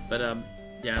 But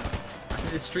yeah, I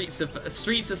think the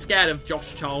streets are scared of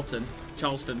Josh Charleston,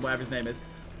 whatever his name is.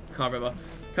 Can't remember.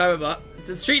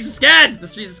 The streets are scared.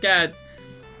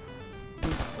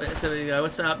 So there you go.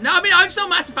 What's up? No, I mean, I'm just not a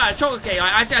massive fan of chocolate cake.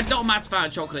 I say I'm not a massive fan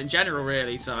of chocolate in general,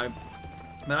 really. So,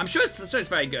 but I'm sure it's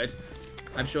very good.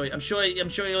 I'm sure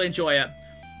you'll enjoy it.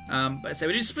 But so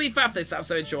we do spleef after this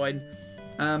episode, enjoying.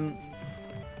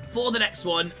 For the next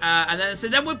one, and then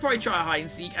we'll probably try a hide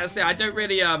and seek. As I say, I don't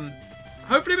really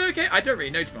hopefully it'll be okay. I don't really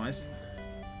know, to be honest.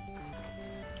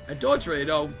 I don't really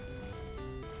know.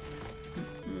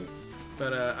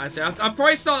 But I say I'll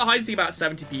probably start the hide and seek about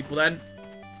 70 people then.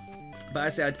 But I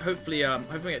say hopefully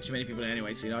get too many people in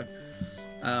anyway, so you know.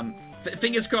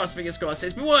 Fingers crossed. It's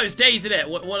been one of those days, isn't it?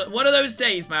 One of those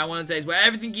days, man. One of those days where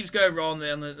everything keeps going wrong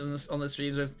on the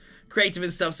streams with creative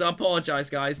and stuff. So I apologize,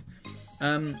 guys.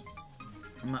 Oh,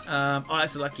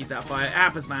 that's the lucky that fire. It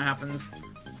happens, man. It happens.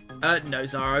 No,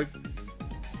 Zaro.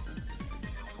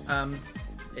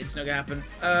 It's not gonna happen.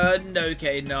 No,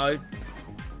 okay, no.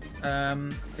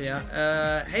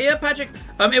 Yeah. Hey, Patrick.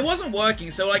 It wasn't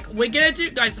working, so like we're gonna do,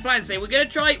 guys. The plan is we're gonna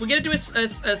do a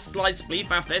slide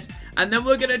spleef after this, and then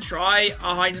we're gonna try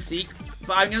a hide and seek.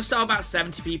 But I'm gonna start about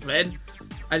 70 people in,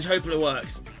 and hopefully it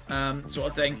works. Sort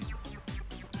of thing.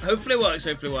 Hopefully it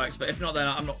works. But if not, then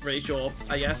I'm not really sure.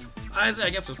 I guess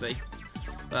we'll see.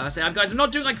 But I say, guys, I'm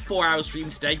not doing like a 4-hour stream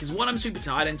today because 1, I'm super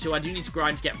tired, and 2, I do need to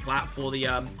grind to get plat for the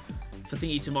for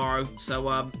thingy tomorrow.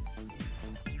 So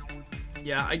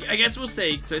yeah, I guess we'll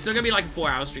see. So it's not gonna be like a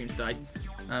 4-hour stream today.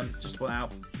 Just to point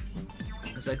out,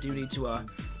 because I do need to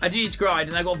grind,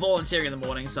 and I got volunteering in the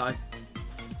morning, so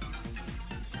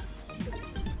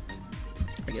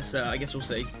I guess we'll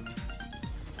see.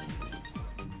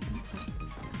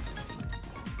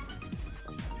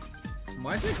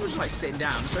 Why is it just like sitting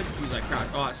down? I'm so confused, like crap.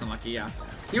 Oh, that's unlucky. Yeah,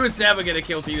 he was never gonna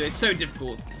kill 3. It's so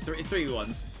difficult.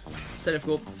 3v1s. So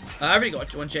difficult. I already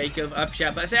got one Jacob up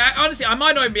chat, but I say honestly, I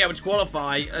might not even be able to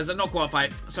qualify, as I'm not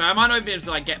qualified. So I might not even be able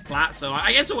to like get plat. So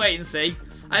I guess we'll wait and see.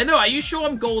 I don't know. Are you sure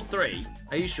I'm gold 3?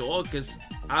 Are you sure? Because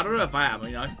I don't know if I am.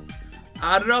 You know,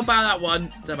 I don't know about that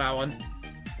one. But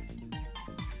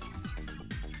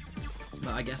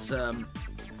I guess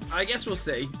we'll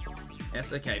see.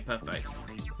 Yes. Okay. Perfect.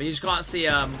 But you just can't see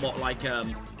what like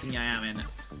thing I am in.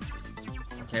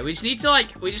 Okay, we just need to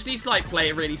like play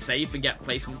it really safe and get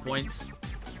placement points.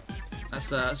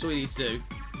 That's all we need to do.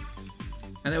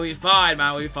 And then we'll be fine,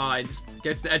 man. We'll be fine. Just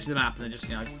go to the edge of the map and then just,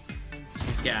 you know, just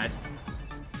be scared.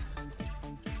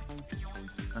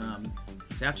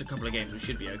 So after a couple of games, we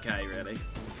should be okay, really.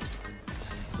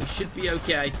 We should be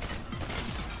okay.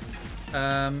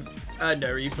 No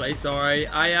replay, sorry.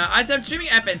 I said I'm streaming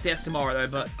FNCS tomorrow though,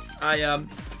 but I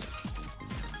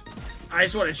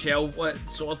just want to chill,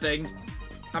 sort of thing.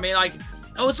 I mean, like,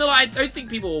 also, like, I don't think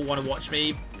people will want to watch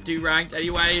me do ranked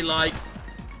anyway. Like,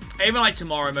 even like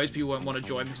tomorrow, most people won't want to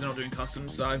join because they're not doing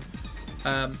customs. So,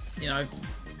 you know,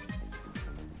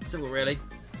 simple, really.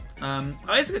 I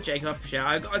just got Jacob up shout.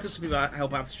 I got some people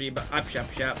help out the stream, but I shout.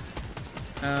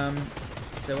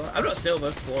 Silver. I'm not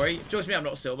silver, Corey. Trust me, I'm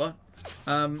not silver.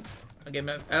 Okay,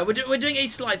 we're doing a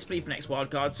slide spleef for next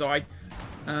wildcard. Sorry.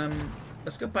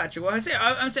 Let's go, Patrick. Well,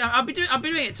 I'll be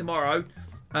doing it tomorrow.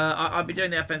 I'll be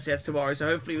doing the FNCS tomorrow, so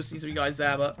hopefully we'll see some of you guys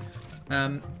there. But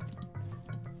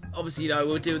obviously, you know,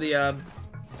 we'll do the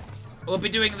we'll be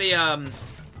doing the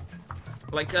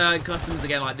like customs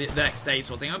again, like the next day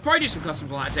sort of thing. I'll probably do some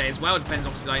customs on that day as well. It depends,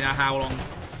 obviously, like how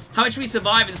much we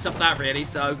survive and stuff that really.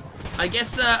 So I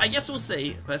guess we'll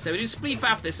see. But so we do spleef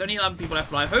after this. Only 11 people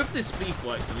left alive. Hopefully this spleef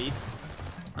works at least.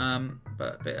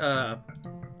 But a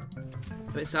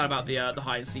bit sad about the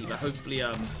hide and seek. But hopefully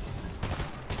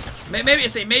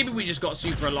maybe we just got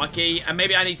super lucky, and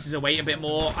maybe I need to wait a bit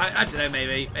more. I don't know.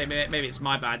 Maybe it's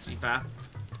my bad, to be fair.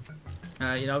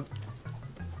 You know.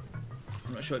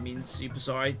 I'm not sure it means super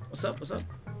sorry. What's up? What's up?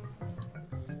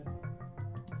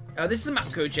 This is a map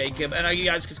code, Jacob. I know you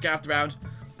guys could craft around.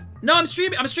 No, I'm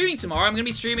streaming tomorrow. I'm gonna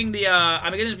be streaming the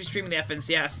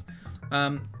FNCS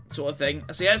sort of thing.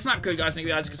 So yeah, it's map code, guys. I know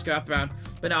you guys could craft around.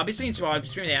 But no, I'll be streaming tomorrow. I'll be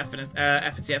streaming the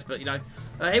FNCS. But you know,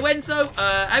 hey Wenzo,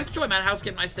 I'm enjoying, man. How's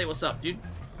it? Nice to say what's up, dude.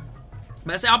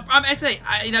 But I say,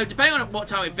 you know, depending on what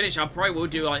time we finish, I probably will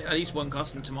do like at least one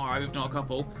custom tomorrow, if not a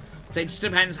couple. So it just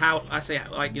depends how, I say,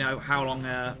 like, you know, how long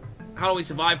we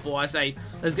survive for. I say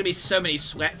there's gonna be so many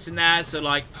sweats in there, so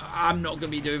like I'm not gonna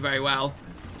be doing very well.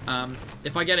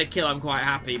 If I get a kill, I'm quite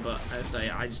happy, but I say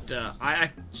I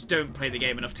just don't play the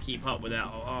game enough to keep up with it,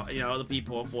 or you know, other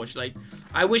people. Unfortunately,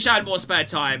 I wish I had more spare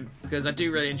time because I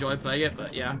do really enjoy playing it,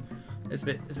 but yeah, it's a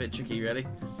bit tricky, really.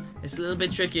 It's a little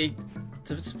bit tricky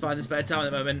to find the spare time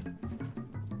at the moment.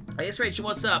 I guess Rachel,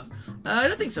 what's up? I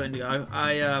don't think so, Indigo.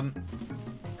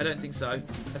 I don't think so.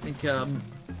 I think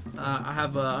I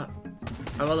have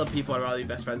other people I'd rather be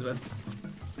best friends with.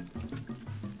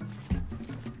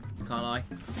 Can't lie.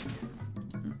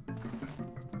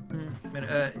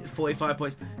 45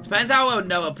 points. Depends how well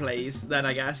Noah plays, then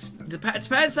I guess.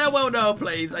 Depends how well Noah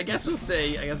plays. I guess we'll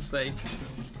see.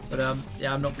 But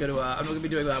yeah, I'm not gonna be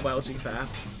doing that well, to be fair.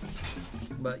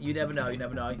 But you never know. You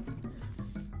never know.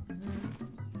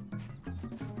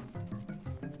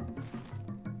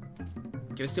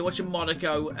 Okay, we're still watching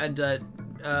Monaco and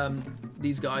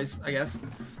these guys, I guess.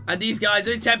 And these guys,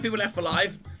 only 10 people left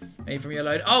alive. Hey, from me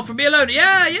alone. Oh, from me alone.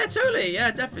 Yeah, totally.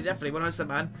 Yeah, definitely. 100%,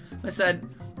 man. I said,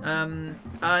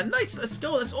 nice. Let's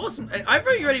go. That's awesome. I've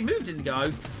already moved in to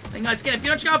go. And guys, again, if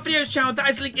you're not checking out videos channel, that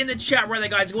is linked in the chat right there,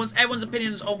 guys. It wants everyone's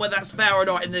opinions on whether that's fair or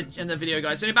not in the video,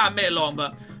 guys. It's only about a minute long,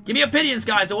 but give me opinions,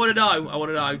 guys. I want to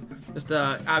know. Just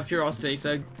out of curiosity.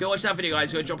 So go watch that video,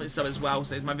 guys. Go drop it in sub as well.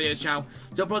 So it's my video channel.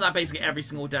 So I upload that basically every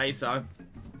single day. So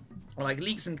or like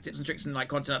leaks and tips and tricks and like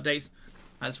content updates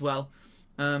as well.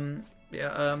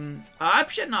 Yeah. I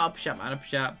appreciate man. I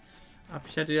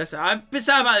appreciate this. I'm a bit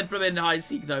sad about the hide and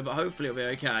seek though, but hopefully it'll be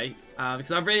okay.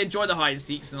 Because I've really enjoyed the hide and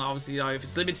seeks, and obviously, you know, if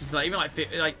it's limited to like even like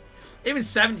 50, like even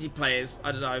 70 players,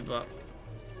 I don't know, but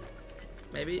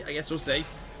maybe I guess we'll see.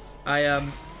 I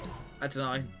don't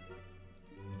know.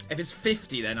 If it's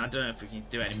 50, then I don't know if we can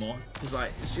do it anymore, because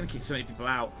like it's gonna kick so many people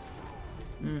out.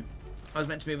 I was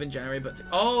meant to move in January, but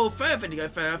oh, fair enough, Indigo,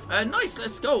 fair enough. Nice,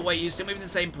 let's go. Wait, you still moving in the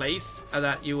same place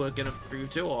that you were gonna move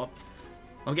to, or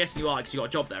I'm guessing you are because you got a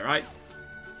job there, right?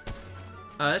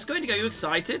 Let's go, Indigo. You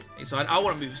excited? Excited? I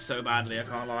want to move so badly. I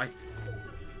can't lie.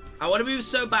 I want to move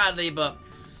so badly, but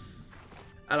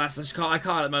alas, I can't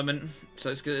at the moment. So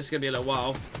it's gonna be a little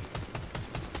while.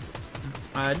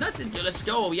 Nuts, let's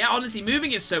go. Yeah, honestly,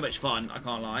 moving is so much fun. I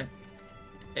can't lie.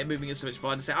 Moving is so much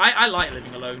fun. So I like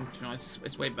living alone. To be honest,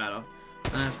 it's way better.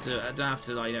 I don't have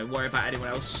to like, you know, worry about anyone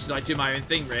else. Just like do my own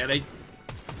thing, really.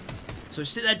 So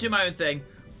just sit there, do my own thing.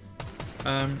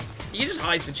 You can just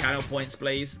hide for channel points,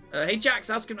 please. Hey Jax,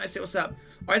 how's it going? What's up?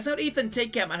 Alright, so Ethan,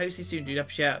 take care, man. Hope to see you soon, dude. Up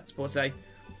share, sports day.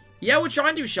 Yeah, we'll try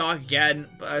and do Shark again.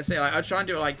 But I say like I'll try and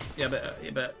do it like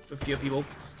but a few people.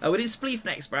 We'll do Spleef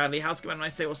next, Bradley. How's it going? When I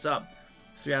say what's up?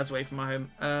 3 hours away from my home.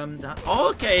 Oh,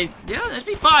 okay. Yeah, that'd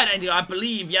be fine, Andy. I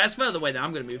believe. Yeah, it's further away than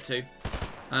I'm gonna move to.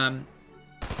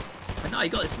 But no, you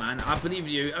got this, man. I believe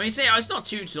you. I mean, say it's not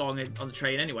too long on the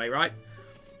train anyway, right?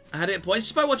 I had it at points.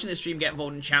 Just by watching the stream, get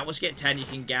involved in chat. Once you get 10, you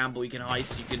can gamble, you can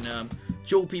heist, you can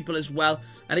duel people as well.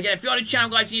 And again, if you're on the channel,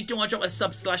 guys, you don't want to drop a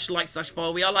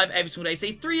sub/like/follow. We are live every single day.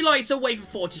 Say 3 likes away from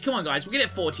 40. Come on, guys. We'll get it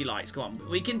 40 likes. Come on.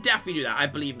 We can definitely do that. I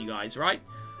believe in you guys, right?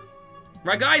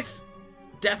 Right, guys?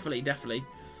 Definitely.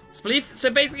 Spleef. So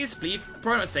basically, Spleef.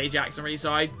 Probably not Sage Axe. I'm really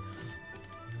sorry.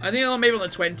 I think maybe on the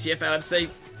 20th LFC.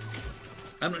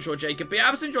 I'm not sure, Jacob. But yeah,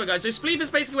 absolutely enjoy, guys. So Spleef is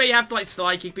basically where you have to like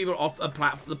slide kick people off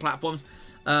the platforms.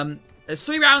 There's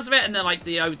 3 rounds of it, and then like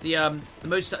the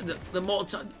more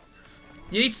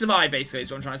you need to survive, basically.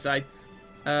 Is what I'm trying to say.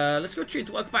 Let's go truth.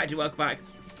 Welcome back.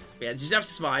 Yeah, you just have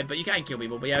to survive, but you can kill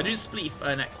people. But yeah, I'll do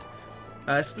Spleef next.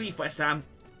 Spleef West Ham.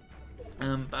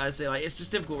 But I say like it's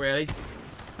just difficult, really.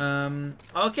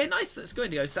 Okay, nice. Let's go,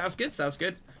 Indigo. Sounds good. So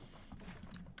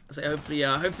hopefully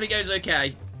it goes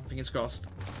okay. Fingers crossed.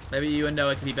 Maybe you and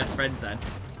Noah can be best friends then.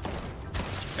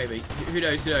 Maybe. Who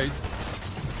knows?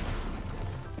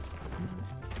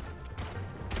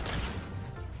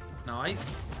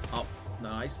 Nice. Oh,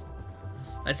 nice.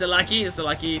 That's a lucky. That's a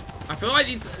lucky. I feel like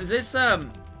there's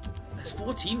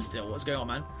 4 teams still. What's going on,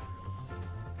 man?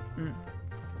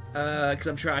 Because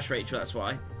I'm trash, Rachel. That's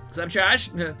why. Because I'm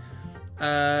trash.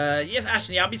 Yes,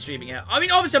 Ashley, I'll be streaming it. I mean,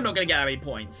 obviously, I'm not gonna get that many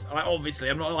points. Like, obviously,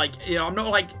 I'm not like, you know, I'm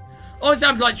not like. Obviously,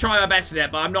 I'm like trying my best at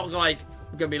it, but I'm not like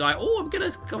gonna be like, oh, I'm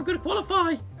gonna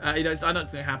qualify. You know, I know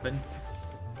it's gonna happen.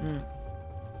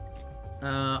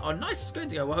 Oh, nice. It's going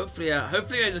to go. Well, hopefully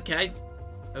it's okay.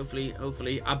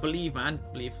 Hopefully, I believe, man,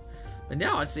 believe. But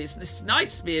no, it's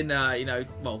nice being, you know,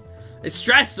 well, it's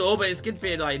stressful, but it's good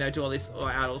being like, you know, do all this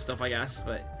adult stuff, I guess.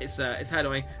 But it's how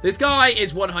annoying. This guy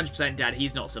is 100% dead.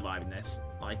 He's not surviving this.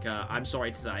 Like, I'm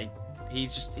sorry to say,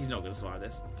 he's not gonna survive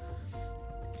this.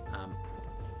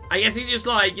 I guess he's just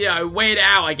like, you know, wait it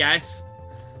out. I guess.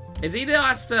 Is he the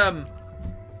last?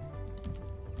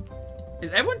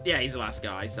 Is everyone? Yeah, he's the last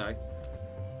guy. So.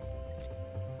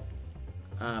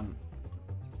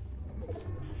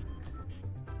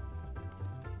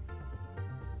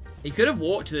 He could have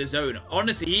walked to the zone.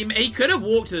 Honestly, he could have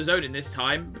walked to the zone in this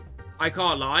time. I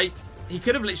can't lie. He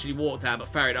could have literally walked there, but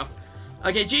fair enough.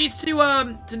 Okay, G's to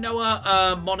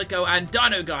Noah, Monaco, and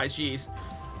Dino, guys. G's.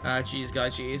 G's,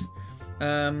 guys. G's.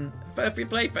 Free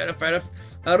play. Fair enough.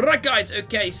 Right, guys.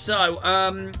 Okay, so,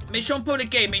 make sure I'm putting a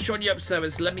game. Make sure on your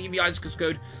servers. Let me give you guys a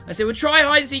code. I say we'll try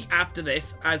hide and seek after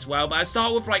this as well, but I'll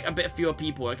start with, like, a bit fewer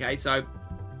people, okay? So,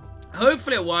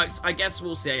 hopefully it works. I guess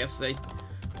we'll see.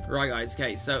 Right, guys.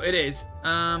 Okay, so it is.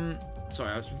 Sorry,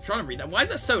 I was trying to read that. Why is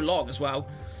that so long as well?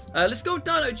 Let's go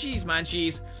Dino. Jeez, man.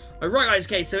 Jeez. Right, guys.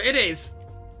 Okay, so it is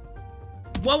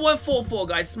 1144,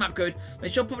 guys. Map code.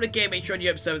 Make sure I'm putting a game. Make sure on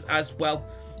your servers as well.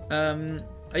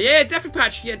 Yeah, definitely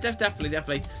patch. Yeah, definitely.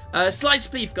 Slide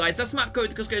Spleef, guys. That's map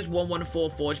code. The cost goes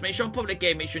 1144. Just make sure I'm putting a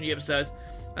game. Make sure on your servers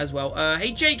as well.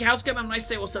 Hey, Jake. How's it going, man? Nice to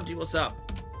say what's up, dude. What's up?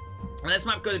 And that's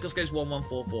map code. The cost goes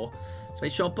 1144. So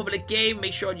make sure I'm putting a game.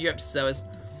 Make sure on your servers.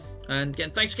 And again,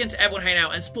 thanks again to everyone hanging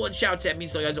out and support and shout out. It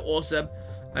means you guys are awesome.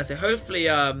 So hopefully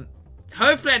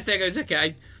everything goes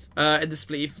okay in the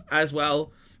spleef as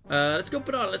well. Let's go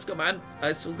put on. Let's go, man.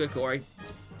 It's all good, Corey.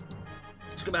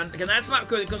 Let's go, man. Again, that's the map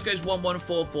code. The cost goes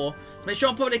 1144. So make sure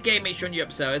I'm putting a game. Make sure on your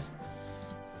servers.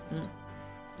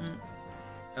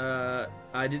 I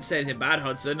didn't say anything bad,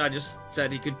 Hudson. I just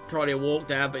said he could probably walk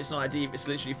there, but it's not that deep. It's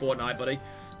literally Fortnite, buddy.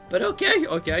 But okay.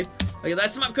 Okay,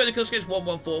 that's the map code. The cost goes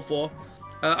 1144.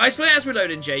 I play as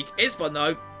reloading, Jake. It's fun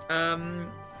though.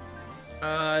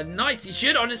 Nice. You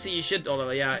should,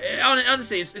 Oliver. Yeah.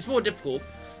 Honestly, it's more difficult.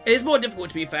 It is more difficult,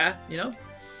 to be fair. You know.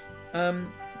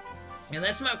 And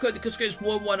that's the map code. The cost goes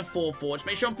 1144. Just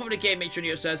make sure I'm putting a game. Make sure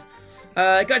you says.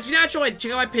 Guys, if you're not joined,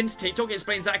 check out my pin to TikTok. It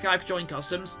explains exactly how I can join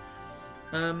customs.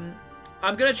 I'm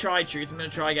gonna try, Truth. I'm gonna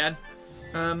try again.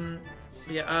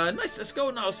 Yeah. Nice. Let's go.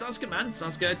 No, sounds good, man.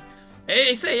 Sounds good.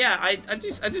 Hey, say yeah, I do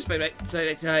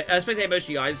spectate most of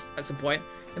you guys at some point,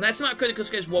 and that's map code. The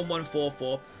cost goes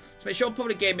 1144. So make sure I'm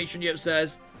putting a game. Make sure you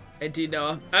upstairs. Indeed,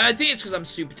 Noah. I think it's because I'm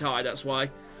super tired. That's why.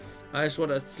 I just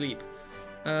want to sleep.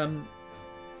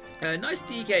 Nice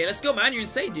DK. Let's go, man. You're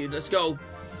insane, dude. Let's go.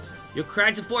 You're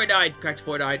cracked to 49.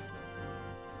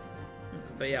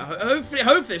 But yeah, hopefully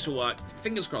this will work.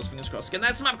 Fingers crossed. Again,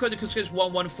 that's the map code. The cost goes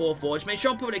 1144. Just make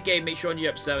sure I'm putting a game. Make sure on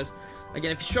your servers.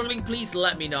 Again, if you're struggling, please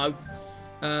let me know.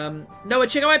 Noah,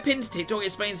 check out my pin to TikTok. It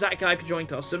explains that how I can join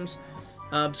customs.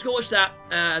 Just go watch that,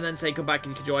 and then say come back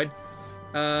and you can join.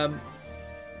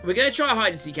 We're gonna try hide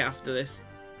and seek after this.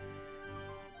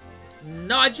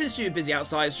 No, I've just been super busy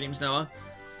outside streams, Noah.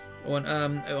 I won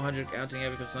 100 counting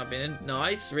every customer I've been in.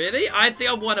 Nice, really? I think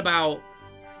I won about.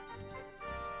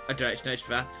 I don't actually know, to be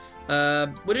fair.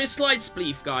 We're doing slide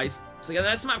spleef, guys. So again,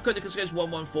 that's the map code that goes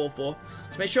 1144.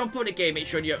 So make sure I'm putting a game. Make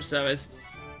sure on your up servers.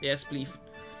 Yeah, spleef.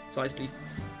 Slide spleef.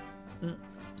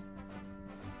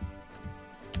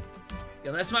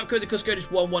 Yeah, that's the map code. The code is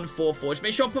 1144. Just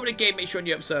make sure I'm putting a game. Make sure on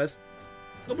your up servers.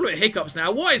 Got a bit of hiccups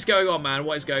now. What is going on, man?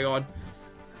 What is going on?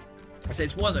 I say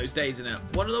it's one of those days, isn't it?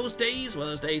 One of those days.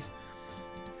 What's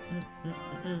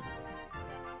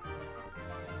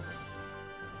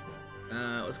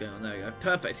going on? There we go.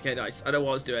 Perfect. Okay, nice. I know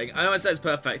what I was doing. I know it says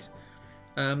perfect.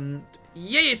 Yeah,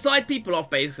 you slide people off,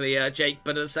 basically, Jake.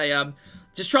 But I say,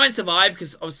 just try and survive,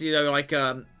 because obviously, you know, like,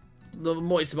 the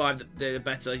more you survive, the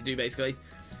better you do, basically.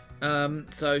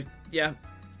 So, yeah.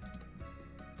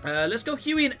 Let's go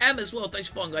Huey and M as well. Thanks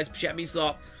for following, guys. Appreciate me a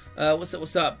lot.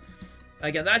 What's up?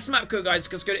 Again, that's the map code, guys.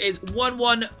 Because code is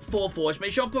 1144. Just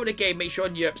make sure I'm putting a game. Make sure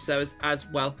on Europe servers as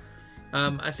well.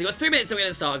 And so you got 3 minutes and we're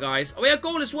going to start, guys. Oh, we have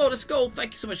goal as well. Let's go.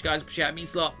 Thank you so much, guys. Appreciate it.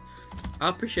 Means a lot. I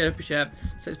appreciate it.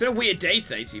 So it's been a weird day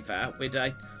today, to be fair. Weird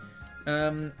day.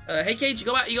 Hey, Cage, you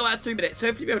got about 3 minutes.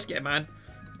 Hopefully you'll be able to get it, man.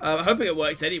 I'm hoping it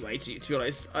works anyway, to be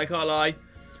honest. I can't lie.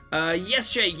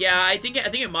 Yes, Jake, yeah, I think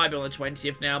it might be on the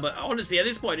 20th now, but honestly, at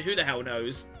this point, who the hell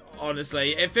knows?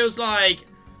 Honestly, it feels like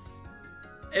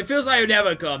it would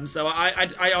never come, so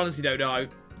I honestly don't know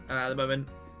at the moment.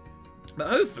 But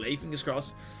hopefully, fingers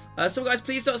crossed. So guys,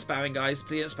 please stop spamming, guys.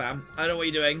 Please don't spam. I don't know what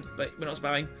you're doing, but we're not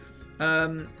spamming.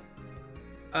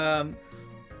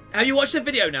 Have you watched the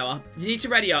video, Noah? You need to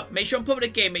ready up. Make sure I'm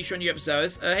public game. Make sure on Europe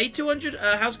servers. Hey, 200.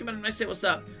 How's it going? I say what's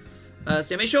up.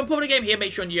 So make sure I'm public game here.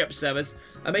 Make sure on Europe servers.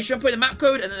 Make sure I'm putting the map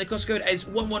code and then the cost code is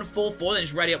 1144. Then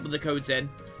just ready up with the codes in.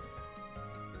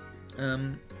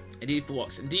 Indeed for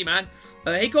Wax. Indeed, man.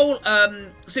 Hey, Cole.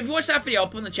 So if you watch that video, I'll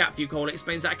put in the chat for you, Cole. It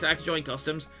explains exactly how to join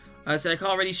customs. So I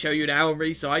can't really show you now. I'm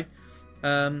really sorry.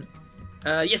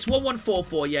 Yes,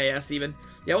 1144. Yeah, Stephen.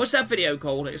 Yeah, watch that video,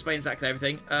 Cole. It explains exactly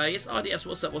everything. Yes, RDS.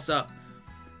 What's up?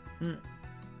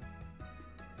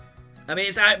 I mean,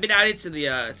 it's been added to the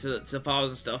to files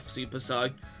and stuff. Super.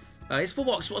 So, it's full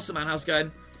box. What's up, man? How's it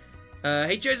going?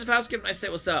 Hey, Joseph. How's it going? I say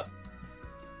what's up.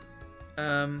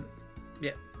 Yeah,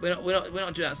 we're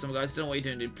not doing that stuff, guys. Don't know what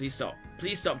you're doing, dude. Please stop.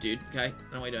 Please stop, dude. Okay, I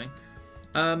don't know what you're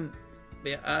doing.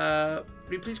 Yeah.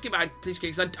 Please get back. Please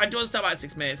get. Because I do want to start about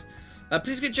 6 minutes.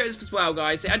 Please get Joseph as well,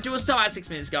 guys. I do want to start at 6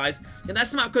 minutes, guys. And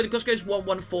that's the map code. The cost code is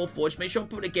 1144. Just make sure I'm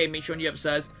putting a game. Make sure on you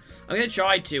upstairs. I'm going to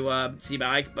try to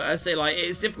teabag, but I say, like,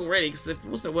 it's difficult, really, because if it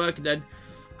wasn't working, then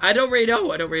I don't really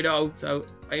know. So,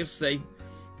 I have to say.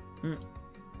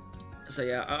 So,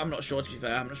 yeah, I'm not sure, to be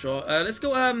fair. I'm not sure. Let's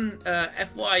go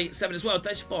FY7 as well.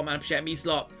 34, man. Appreciate me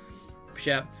slot.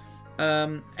 Appreciate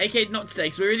AK, not today,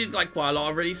 because we really did, like, quite a lot.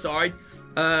 I'm really sorry.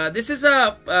 This is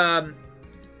a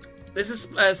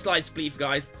slight spleef,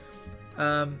 guys.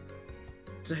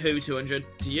 To who? 200.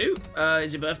 To you?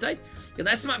 Is your birthday? Yeah,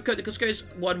 that's the map code. The cost code is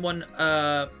 11.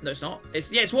 No, it's not.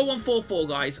 It's 1144,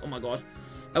 guys. Oh my god.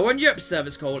 We're on Europe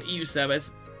servers, called EU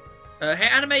servers. Hey,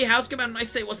 Anime, how's it going?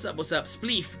 Nice day. What's up?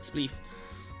 Spleef.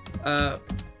 Yeah,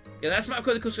 that's the map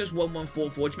code. The cost code is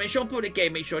 1144. Just make sure I'm putting a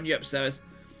game. Make sure on Europe servers.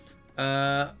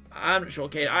 I'm not sure,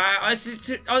 okay.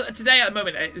 Today at the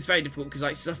moment it's very difficult because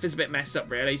like stuff is a bit messed up,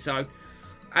 really. So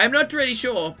I'm not really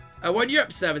sure. We're on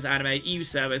Europe servers, Anime, EU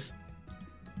servers.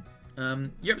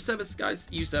 Europe servers, guys,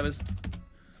 EU servers.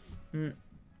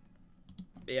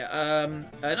 Yeah.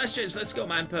 Nice choice. Let's go,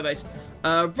 man. Perfect.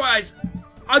 Right, guys.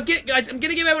 I'm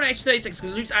gonna give everyone an extra 30 seconds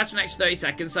because Luke's asked for an extra 30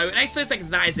 seconds. So an extra 30 seconds,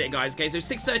 that is it, guys. Okay, so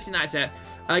 6:13, that's it.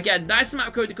 Again, that's the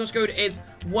map code. The cost code is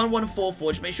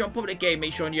 1144. Just make sure I'm public game.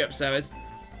 Make sure on Europe servers.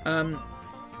 My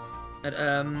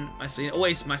spleen,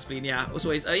 always my spleen, yeah. As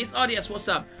always, yes, RDS, what's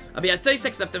up? Yeah, 30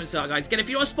 seconds left to start, guys. Again, if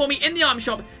you want to spawn me in the item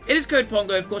shop, it is code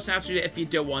Pongo. Of course, you have to do it if you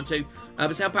don't want to.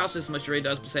 But say how powerful so much it really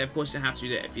does. But say, of course, you have to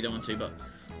do it if you don't want to. But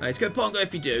it's code Pongo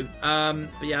if you do. But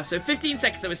yeah, so 15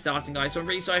 seconds that we're starting, guys. So I'm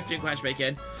really sorry for doing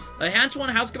matchmaking. Hey, Antoine,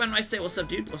 how's it going? I say, what's up,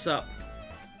 dude? What's up?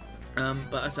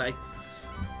 But I say,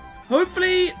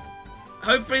 hopefully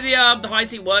the high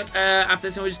team work after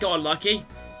this, and we just got unlucky.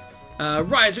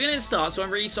 Right, so we're going to start, so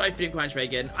I'm really sorry for doing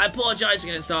matchmaking. I apologise,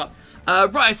 we're going to start.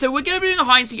 Right, so we're going to be doing a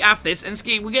hide and seek after this, and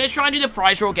we're going to try and do the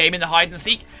prize draw game in the hide and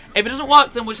seek. If it doesn't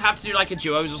work, then we'll just have to do like a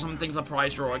duos or something for the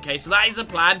prize draw, okay? So that is a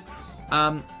plan.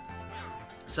 Hide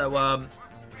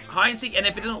and seek, and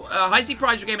if it doesn't, hide and seek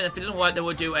prize draw game, and if it doesn't work, then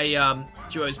we'll do a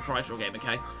duos prize draw game,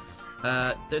 okay?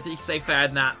 Don't think you can say fairer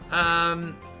than that.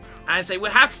 And say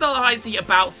we'll have to start the hide and seek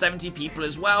about 70 people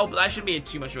as well, but that shouldn't be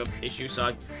too much of an issue,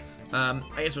 so I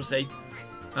guess we'll see.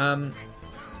 So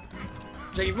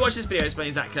if you watch this video, explain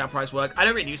exactly how price work. I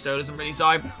don't really do sodas, I'm really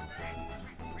sorry.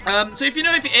 So if you're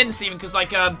in, Steven, because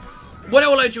like one, it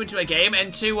will load you into a game,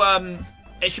 and two,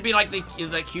 it should be like the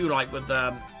queue, like with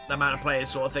the amount of players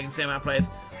sort of thing, same amount of players.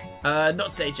 Not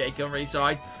to say Jake, I'm really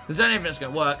sorry. There's no evidence it's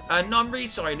gonna work. No, I'm really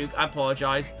sorry, Luke. I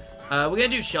apologize. We're gonna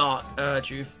do Shark,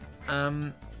 truth.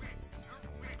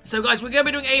 So guys, we're gonna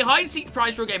be doing a hide and seek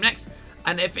prize draw game next.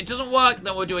 And if it doesn't work,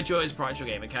 then we'll do a duos prize draw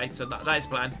game, okay? So that is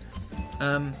the plan.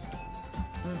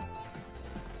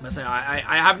 I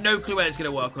have no clue whether it's going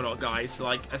to work or not, guys.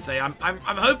 Like I say, I'm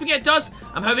hoping it does.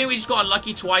 I'm hoping we just got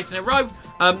unlucky twice in a row.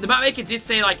 The mapmaker did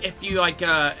say, like, if you, like,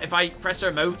 if I press a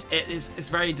remote, it's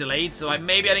very delayed. So, like,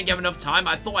 maybe I didn't give enough time.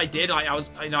 I thought I did. Like,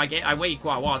 I waited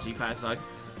quite a while, to be fair, so.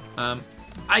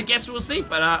 I guess we'll see.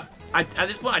 But, at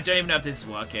this point, I don't even know if this is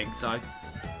working, so.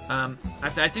 I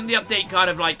say, I think the update kind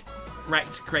of, like,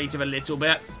 wrecked creative a little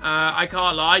bit. I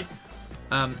can't lie.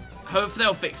 Hopefully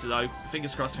they'll fix it though.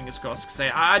 Fingers crossed, fingers crossed. Cause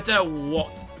I don't know what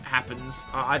happens.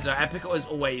 I don't know. Epic is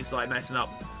always like messing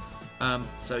up.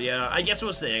 So yeah, I guess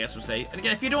we'll see. And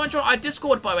again, if you don't want to join our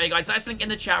Discord, by the way, guys, that's the link in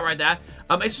the chat right there.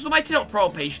 It's just on my T.Pro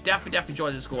page. Definitely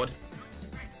join the Discord.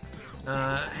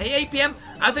 Hey, 8 PM.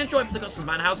 As I enjoy for the Customs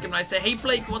Man, how's it going? I say, hey,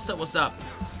 Blake, what's up, what's up?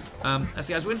 Let's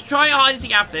see, guys, we're going to try a hide and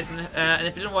seek after this, and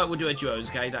if it doesn't work, we'll do a duos,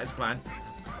 okay? That is the plan.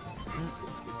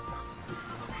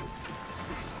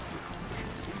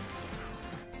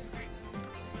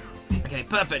 Okay,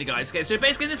 perfect, guys. Okay, so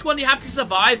basically this one you have to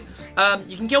survive.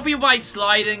 You can kill people by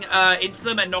sliding into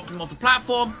them and knocking them off the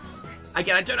platform.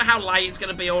 Again, I don't know how light it's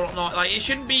going to be or not. Like, it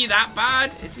shouldn't be that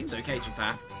bad. It seems okay, to be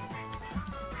fair.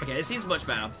 Okay, it seems much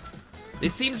better.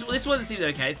 This one seems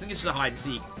okay. I think it's just a hide and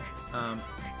seek.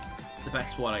 The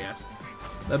best one, I guess.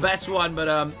 The best one, but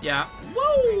yeah.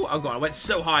 Whoa! Oh god, I went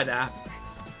so high there.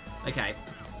 Okay.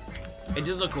 It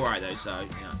does look alright though, so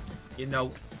yeah. You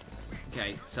know.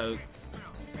 Okay, so.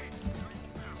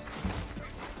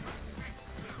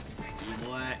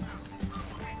 What?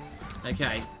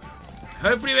 Okay.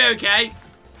 Hopefully we're okay.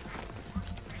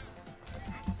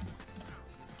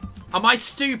 Am I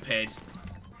stupid?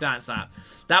 That's that.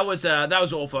 That was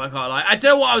awful, I can't lie. I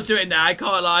don't know what I was doing there, I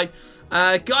can't lie.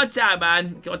 God damn,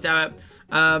 man. God damn it.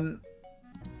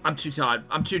 I'm too tired.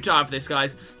 I'm too tired for this,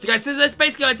 guys. So, guys, so that's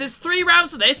basically, guys, there's 3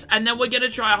 rounds of this, and then we're going to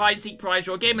try a hide-and-seek prize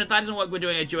draw game, and if that doesn't work, we're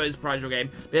doing a duos prize draw game.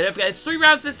 But don't forget, there's 3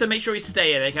 rounds of this, so make sure you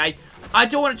stay in, okay? I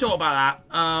don't want to talk about that.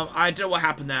 I don't know what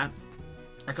happened there.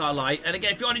 I can't lie. And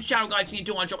again, if you're on the channel, guys, and you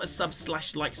do want to drop a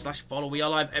sub/like/follow, we are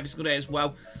live every single day as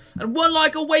well. And 1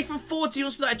 like away from 40,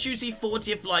 also for that juicy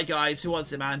 40th like, guys. Who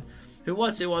wants it, man? Who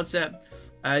wants it? Who wants it?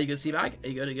 You good, C-Bag? Are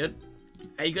you good? Are you good?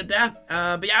 Are you good there?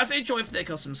 But yeah, I was enjoying for the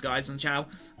customs, guys, on the channel.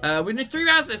 We're doing 3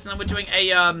 rounds of this, and then we're doing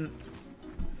a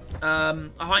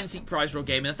hide-and-seek prize draw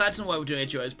game. And if that doesn't work, we're doing a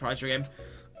duos prize draw game.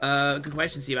 Good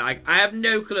question, C-Bag. I have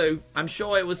no clue. I'm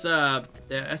sure it was, I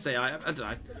don't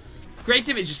know.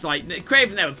 Creative is just like, creative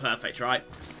is never perfect, right?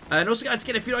 And also, guys,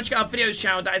 again, if you want to check out our videos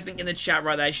channel, that is linked in the chat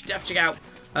right there. You should definitely check out.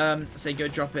 So go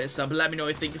drop it a sub. Let me know what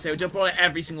you think. So we do upload it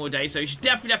every single day. So you should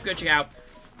definitely go check it out.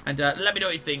 And let me know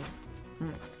what you think.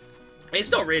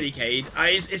 It's not really, Cade.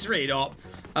 It's really not.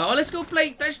 Oh, let's go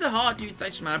play. Thanks for the heart, dude.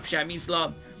 Thanks, man. I appreciate it. It means a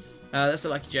lot. That's a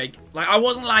lucky Jake. Like, I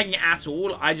wasn't lagging at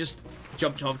all. I just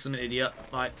jumped off because I'm an idiot.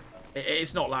 Like,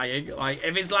 it's not lagging. Like,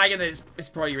 if it's lagging, then it's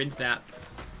probably your internet.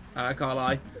 I can't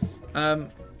lie.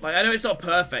 Like, I know it's not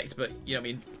perfect, but, you know what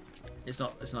I mean? It's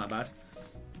not that bad.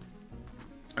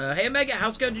 Hey, Omega,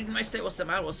 how's it going, dude? Nice day. What's up,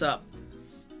 man? What's up?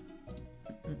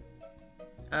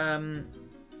 But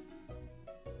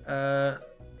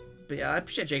yeah, I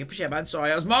appreciate it, Jake. I appreciate it, man. Sorry,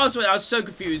 I was miles away. I was so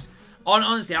confused.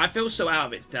 Honestly, I feel so out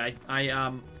of it today. I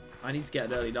need to get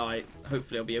an early night.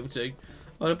 Hopefully, I'll be able to.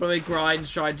 I'll probably grind,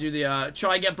 try and do the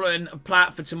try and get blown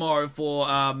plat for tomorrow for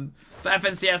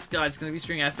FNCS, guys. Gonna be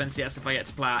streaming FNCS if I get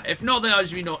to plat. If not, then I'll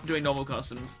just be doing normal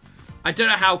customs. I don't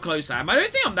know how close I am. I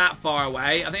don't think I'm that far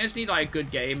away. I think I just need like a good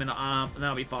game, and then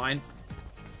I'll be fine.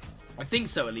 I think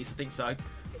so, at least. I think so.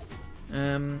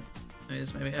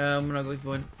 Maybe. I'm not going to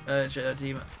point. Check that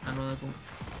team.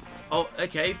 Oh,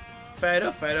 okay. Fair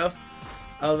enough. Fair enough.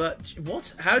 Oh,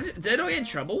 what? How did I get in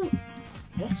trouble?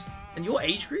 What? In your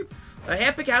age group? Hey,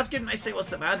 Epic, how's good? I say,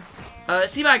 what's up, man?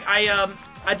 C-Bag, I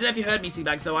don't know if you heard me,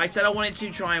 C-Bag. So I said I wanted to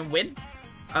try and win.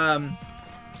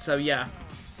 So yeah.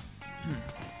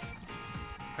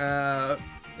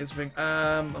 It's been.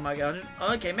 Oh my god.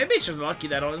 Okay, maybe it's just lucky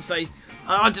then. Honestly,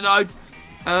 I don't know.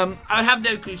 I would have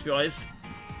no clue to be honest.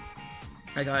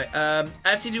 Okay,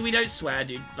 FC, dude, we don't swear,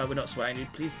 dude. Like, we're not swearing,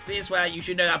 dude. Please swear. You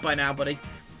should know that by now, buddy.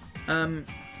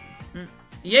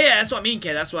 Yeah, that's what I mean,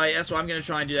 kid. That's why I'm gonna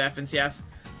try and do the FNCS.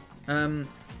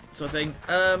 Sort of thing.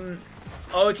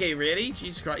 Oh, okay, really?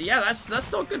 Jesus Christ. Yeah,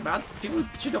 that's not good, man. People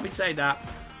should not be saying that.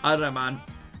 I don't know, man.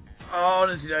 I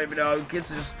honestly don't even know.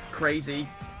 Kids are just crazy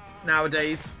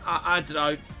nowadays. I don't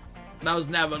know. That was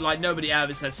never, like, nobody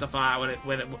ever said stuff like that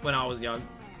when I was young.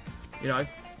 You know?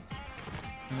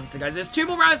 So guys, there's 2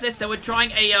 more rounds of this, then we're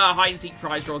trying a hide-and-seek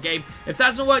prize draw game. If that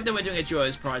doesn't work, then we're doing a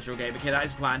duos prize draw game. Okay, that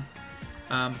is the plan.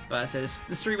 But I said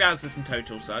there's 3 rounds of this in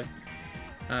total, so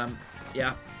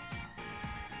yeah.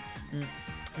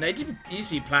 No, it needs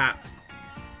to be plat.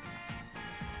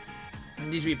 It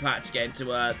needs to be plat to get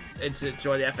into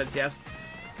join the FNCS.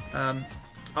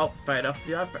 Oh, fair enough.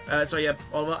 Sorry, yeah,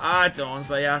 Oliver. I don't know,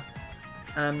 honestly, yeah.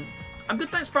 I'm good,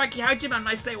 thanks, Frankie. How you doing, man?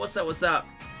 Nice day. What's up? What's up?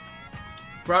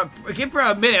 Give for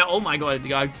a minute. Oh my god, to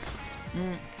go.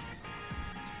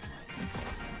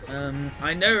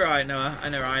 I know, right, Noah. I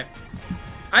know, right.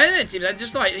 I don't know, team. They're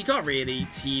just like, you can't really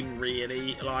team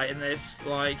really like in this.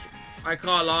 Like, I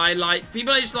can't lie. Like,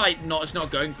 people are just like it's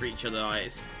not going for each other. Like,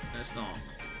 it's not.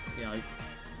 You know,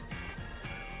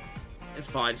 it's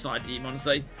fine. It's not a team,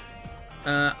 honestly.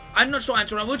 I'm not sure,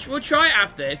 Antoine. We'll try it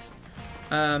after this.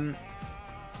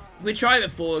 We tried it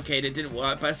before, okay, it didn't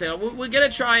work. But I said we're gonna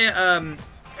try it. I'm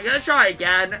gonna try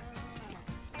again.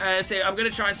 So I'm gonna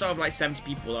try and solve like 70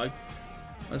 people though.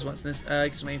 What's this?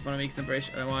 Because making fun of me because I'm British.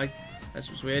 I don't know why. That's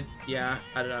just weird. Yeah,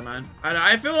 I don't know, man.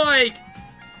 I feel like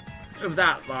of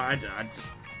that, but I just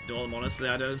ignore them honestly.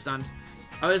 I don't understand.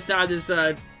 I understand this.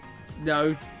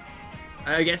 No,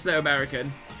 I guess they're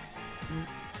American.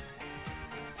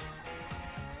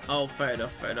 Oh, fair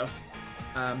enough. Fair enough.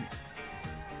 I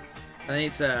think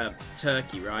it's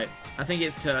Turkey, right? I think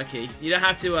it's Turkey. You don't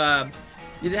have to.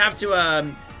 You don't have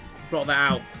to block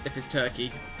that out if it's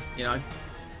Turkey. You know.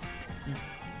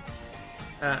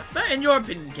 Fair in your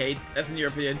opinion, Cade. That's in your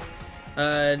opinion.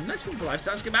 Nice football life.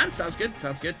 Sounds good, man. Sounds good.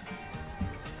 Sounds good.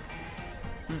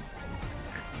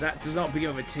 That does not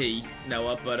begin with a T,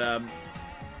 Noah, but,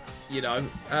 you know.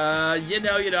 You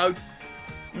know.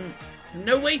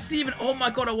 No way, Steven. Oh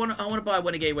my god, I want to buy a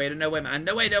Renegade Wader. No way, man.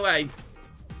 No way, no way.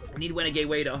 I need a Renegade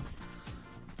Wader.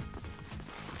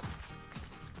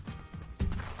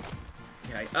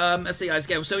 Okay, let's see, guys.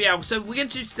 Go. So, yeah, so we're going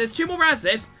to, there's 2 more rounds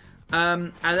of this.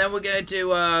 And then we're gonna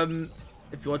do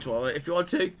if you want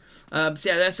to. So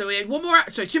yeah, so we have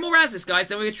 2 more rounds of this, guys.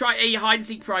 Then we're gonna try a hide and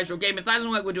seek prize roll game. If that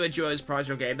doesn't work, we'll do a duos prize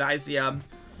roll game. That is the plan.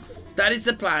 That is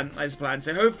the plan.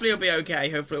 So hopefully it'll be okay.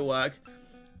 Hopefully it'll work.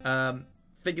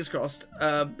 Fingers crossed.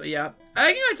 But yeah, I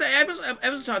think I'd say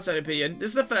everyone's entitled to an opinion.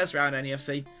 This is the first round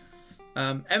NEFC.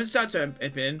 Everyone's entitled to an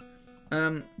opinion.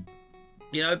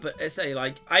 You know, but I say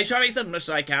like I try to make something much as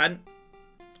I can.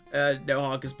 No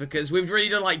Harkers, because we've really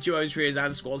done like duos, trios,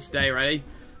 and squads today already,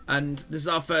 and this is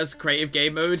our first creative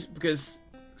game mode because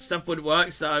stuff wouldn't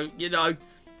work. So you know,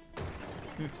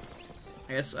 I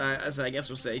guess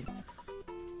we'll see.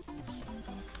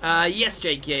 Yes,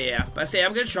 Jake, yeah. But I say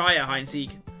I'm gonna try a hide and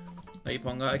seek. No, you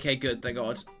Ponga. Okay, good. Thank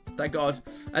God. Thank God.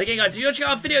 And again, guys, if you want to check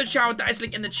out our videos channel, that is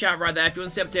linked in the chat right there. If you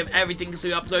want to stay up to date with everything, because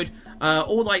we upload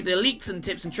all like the leaks and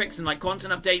tips and tricks and like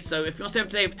content updates. So if you want to stay up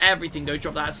to date with everything, go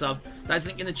drop that a sub. That is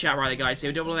linked in the chat right there, guys. So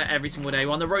we do that every single day.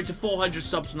 We're on the road to 400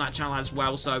 subs on that channel as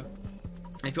well. So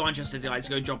if you're interested, guys,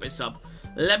 go drop it a sub.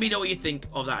 Let me know what you think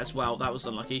of that as well. That was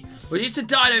unlucky. We're used to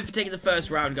Dino for taking the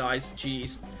first round, guys.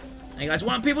 Jeez. And guys,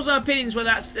 want people's opinions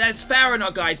whether that's fair or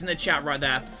not, guys, in the chat right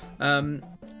there.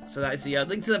 So that is the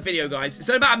link to the video, guys. It's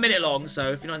only about a minute long,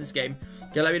 so if you're not in this game,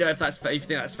 yeah, let me know if you think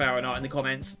that's fair or not in the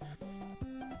comments.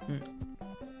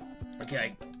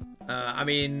 Okay. I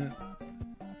mean,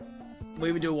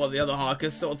 we would do what the other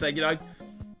Harkers sort of thing, you know.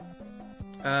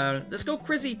 Let's go,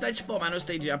 Crizzy. Thanks for 4 man on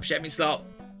stage. I appreciate me slot.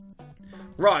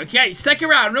 Right, okay, second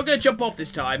round. I'm not going to jump off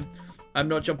this time. I'm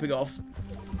not jumping off.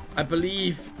 I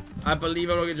believe I'm not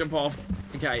going to jump off.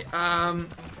 Okay, well,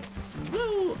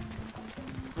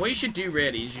 what you should do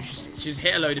really is you should just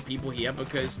hit a load of people here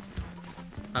because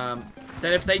then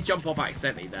if they jump off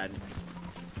accidentally, then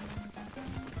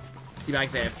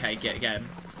Seabag's AFK. Get him.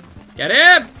 Get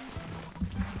him!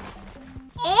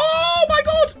 Oh my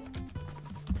god!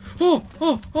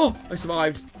 Oh! I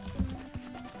survived.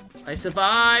 I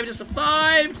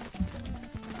survived!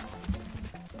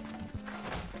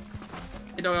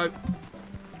 No.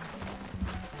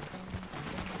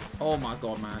 Oh my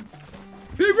god, man.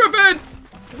 Big Griffin!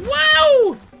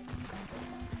 Wow!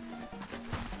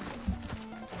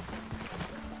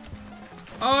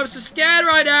 Oh, I'm so scared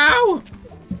right now!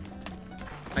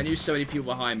 I knew so many people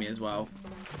behind me as well.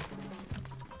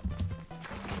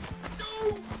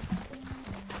 No!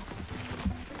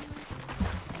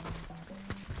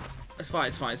 It's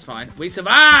fine. We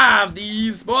survived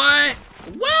these, boy!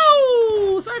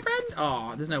 Whoa! Sorry, friend.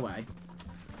 Oh, there's no way.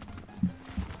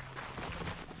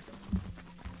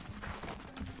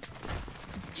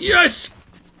 Yes!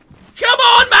 Come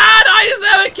on, man! I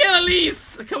deserve a kill at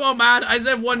least! Come on, man. I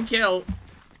deserve 1 kill.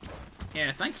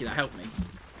 Yeah, thank you. That helped me.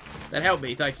 That helped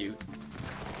me. Thank you.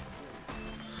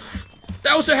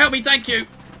 That also helped me. Thank you.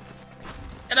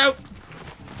 Hello.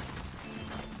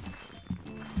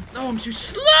 Oh, I'm too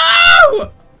slow!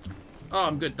 Oh,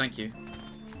 I'm good. Thank you.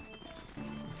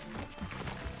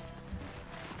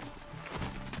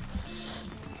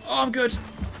 Oh, I'm good.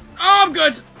 Oh, I'm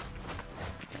good.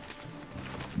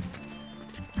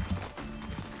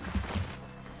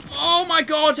 Oh my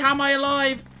god, how am I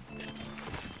alive?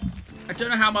 I don't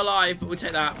know how I'm alive, but we'll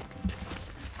take that.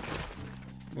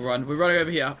 We're running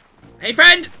over here. Hey,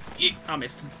 friend! I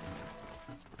missed.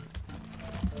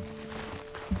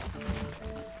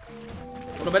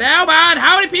 What about now, man?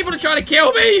 How many people are trying to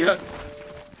kill me?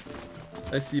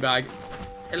 Let's see, bag.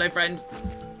 Hello, friend.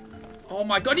 Oh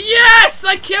my god, yes!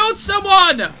 I killed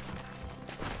someone!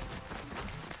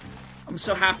 I'm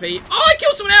so happy. Oh, I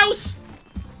killed someone else!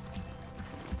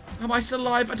 Am I still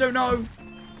alive? I don't know.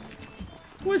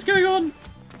 What is going on?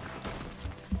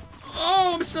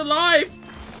 Oh, I'm still alive.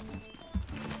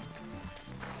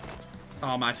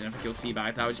 Oh, imagine if I kill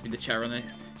Seabag. That would just be the cherry on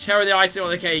the icing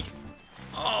on the cake.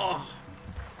 Oh.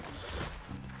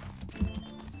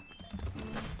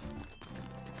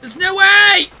 There's no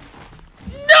way!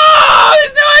 No!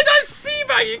 There's no way that's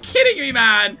Seabag! You're kidding me,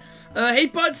 man! Hey,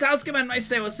 Bud, how's it going? Nice to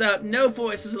say what's up. No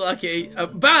voice is lucky.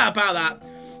 About that.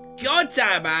 God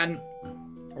damn, man.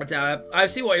 God damn it. I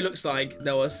see what he looks like,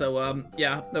 Noah, so,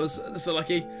 yeah, that's so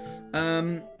lucky.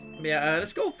 Yeah,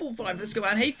 let's go full 5. Let's go,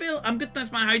 man. Hey, Phil. I'm good,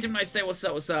 thanks, man. How you doing? Nice to say what's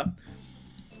up, what's up.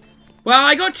 Well,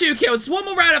 I got 2 kills. One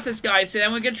more round after this, guys. So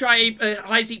then we're going to try a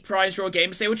high-seek prize draw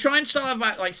game. So we'll try and start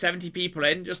about, like, 70 people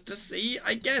in, just to see,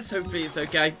 I guess. Hopefully it's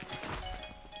okay.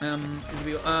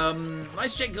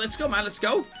 Nice check. Let's go, man. Let's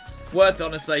go. Worth,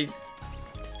 honestly.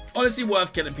 Honestly,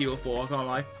 worth killing people for. I can't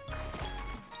lie.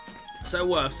 So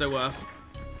worth, so worth.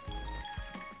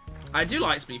 I do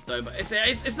like Spleef, though, but it's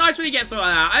nice when you get something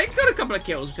like that. I got a couple of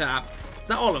kills with that. Is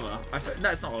that Oliver?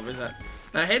 No, it's not Oliver, is it?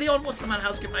 Hey, Leon, what's up, man?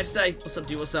 How's it? Nice day. What's up,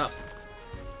 dude? What's up?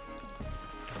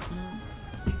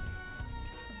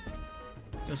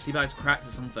 Your Seabag's cracked or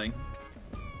something.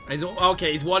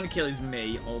 Okay, his 1 kill is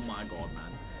me. Oh, my God,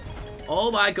 man. Oh,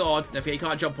 my God. Okay, he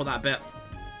can't jump on that bit.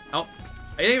 Oh,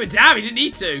 he didn't even damn. He didn't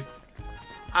need to.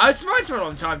 I was surprised for a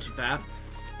long time, to be fair.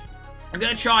 I'm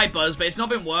going to try Buzz, but it's not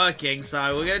been working,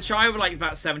 so we're going to try with, like,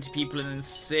 about 70 people and then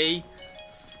see.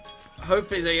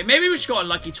 Hopefully, maybe we just got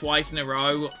unlucky twice in a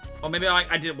row. Or maybe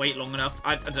I didn't wait long enough.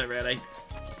 I don't really.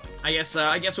 I guess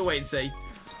we'll wait and see.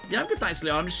 Yeah, I'm good, thanks,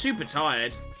 Leon. I'm just super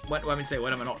tired. When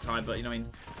I'm not tired, but, you know what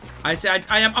I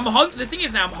mean. I'm hungry. The thing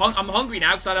is now, I'm hungry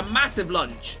now because I had a massive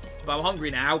lunch. But I'm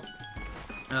hungry now.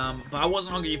 But I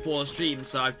wasn't hungry before the stream,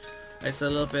 so it's a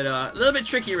little bit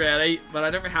tricky, really. But I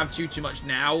don't really have too much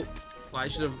now. Like, I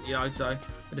should have, you know, so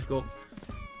difficult.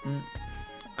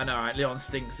 I know, right? Leon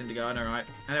stinks, Indigo. I know, right?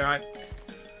 I know, right?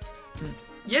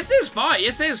 Yes, it was fine.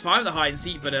 Yes, it was fine with the hide and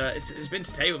seek, but it's been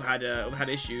today we've had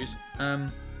issues.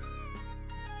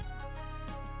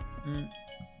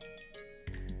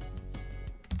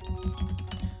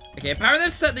 Okay, apparently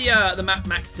they've set the map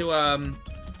max to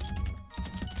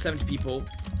 70 people.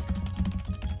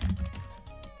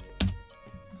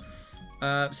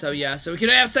 So yeah, so we can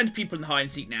only have 70 people in the hide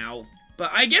and seek now.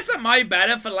 But I guess that might be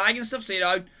better for lag and stuff, so you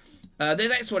know.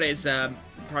 That's what it is,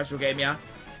 price draw game, yeah.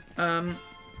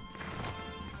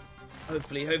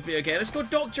 Hopefully, okay. Let's go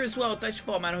Doctor as well. Thanks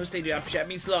for 4, man. Hopefully, I appreciate it.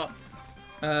 Means a lot.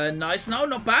 Nice. No,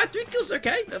 not bad. 3 kills,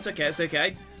 okay. That's okay, that's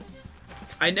okay.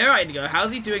 I know I need to go.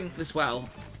 How's he doing this well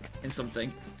in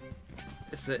something?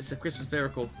 It's a Christmas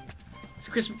miracle. It's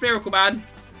a Christmas miracle, man.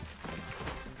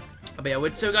 Oh, but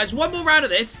yeah, so guys, one more round of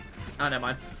this. Oh, never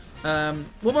mind.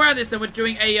 One more round of this, then we're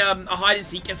doing a hide and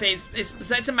seek. And say it's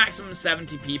set to maximum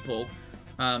 70 people.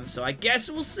 So I guess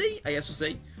we'll see.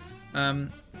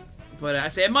 But I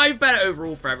say it might be better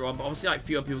overall for everyone, but obviously like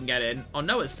fewer people can get in. Oh,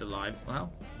 Noah's still alive.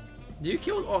 Well, did you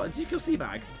kill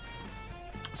Seabag?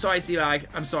 Sorry, Seabag.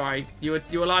 I'm sorry. You were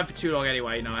alive for too long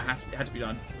anyway. No, it had to be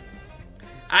done.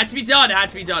 It had to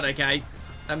be done. Okay.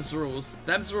 Them's the rules.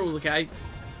 Okay.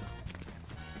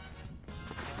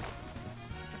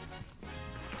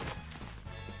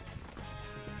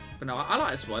 But no, I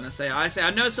like this one. I say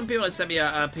I know some people have sent me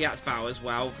a Piat's Bow as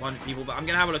well, 400 people, but I'm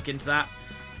gonna have a look into that.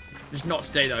 Just not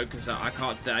today though, because I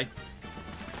can't today.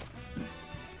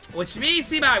 What you mean,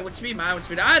 Seabag? What you mean, man? What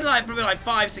you mean? I had like probably like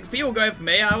 5-6 people going for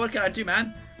me. What can I do,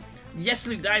 man? Yes,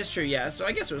 Luke, that is true. Yeah, so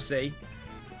I guess we'll see.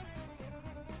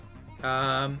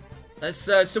 That's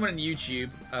someone in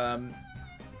YouTube.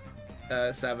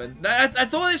 7. I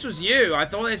thought this was you.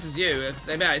 It's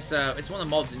one of the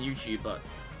mods in YouTube, but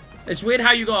it's weird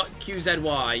how you got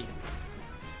QZY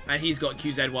and he's got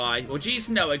QZY. Well, geez,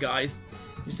 Noah, guys.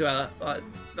 You still have that.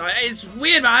 It's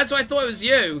weird, man. So I thought it was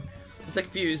you. I was like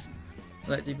confused.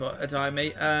 Let deep time,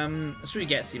 mate. That's what you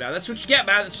get, Seabag. That's what you get,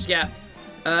 man. That's what you get.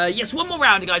 Yes, one more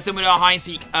round, guys. Then we'll do a hide and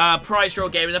seek prize draw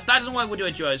game. And if that doesn't work, we'll do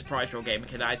a Joe's prize draw game.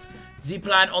 Okay, guys. Z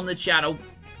plan on the channel.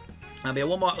 Yeah,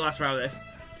 one more last round of this.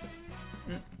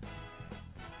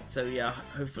 So yeah,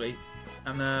 hopefully.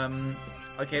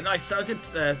 Okay, nice. Sounds good.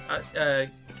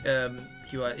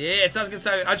 QR. Yeah, sounds good.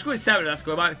 So I just got 7. That's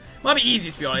cool. Might be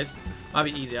easier to be honest. Might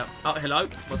be easier. Oh, hello.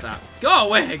 What's that? Go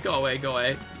away. Go away. Go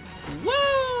away. Woo!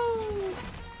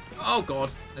 Oh god,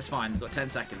 that's fine. We've got 10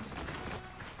 seconds.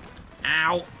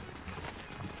 Ow.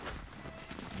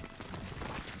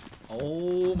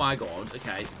 Oh my god.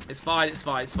 Okay, it's fine. It's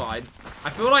fine. It's fine. I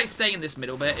feel like staying in this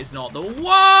middle bit is not the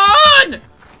one.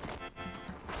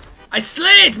 I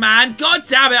slid, man! God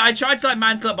damn it! I tried to like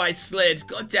mantle up, but I slid.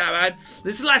 God damn it!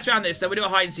 This is the last round of this, so we'll do a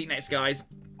hide and seek next, guys.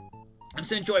 I'm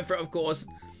still enjoying for it, of course.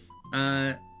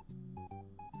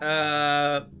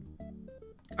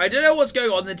 I don't know what's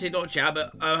going on in the TikTok chat,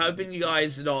 but I'm hoping you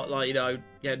guys are not, like, you know,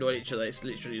 get annoyed at each other. It's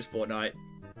literally just Fortnite.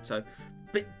 So,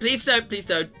 please don't,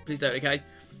 okay?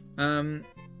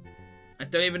 I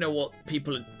don't even know what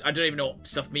I don't even know what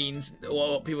stuff means,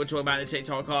 what people are talking about in the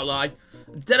TikTok, I can't lie.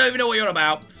 Don't even know what you're on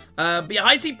about. But yeah,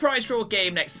 high-seek prize draw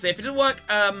game next to say. If it doesn't work,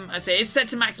 I say it's set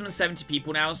to maximum 70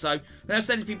 people now, so we're gonna have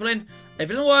 70 people in.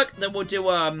 If it doesn't work, then we'll do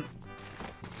a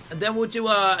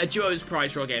duos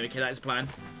prize draw game. Okay, that's the plan.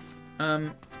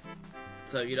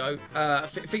 So you know,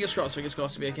 fingers crossed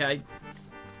to be okay.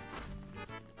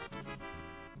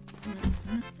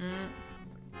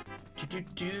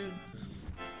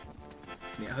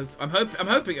 Yeah, I'm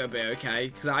hoping it'll be okay,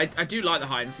 because I do like the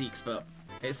hide and seeks, but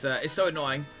it's so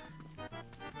annoying.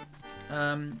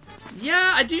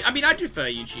 Yeah, I do. I mean, I do prefer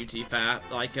YouTube, to be fair.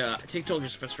 Like, TikTok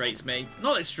just frustrates me.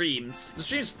 Not the streams. The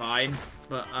stream's fine,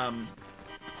 but I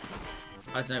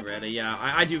don't know really. Yeah,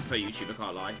 I do prefer YouTube. I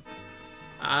can't lie.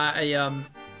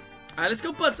 Let's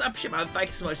go butts up, shit, man. Thank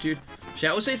you so much, dude. Shit,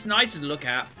 also, it's nice to look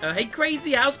at. Hey,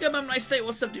 Crazy, how's it going, man? Nice to say,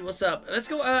 what's up, dude? What's up? Let's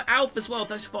go, Alf as well.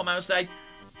 Thanks for following, man. I'll say.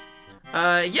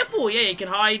 Yeah, you can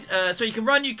hide. So you can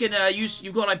run, you can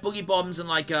you've got like boogie bombs and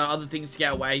like other things to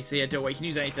get away. So yeah, don't worry, you can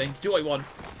use anything. Do what you want.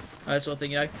 Sort of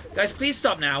thing, you know. Guys, please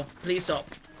stop now. Please stop.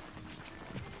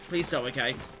 Please stop,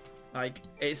 okay? Like,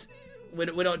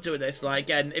 we're not doing this. Like,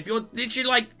 again, if you're literally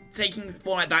like taking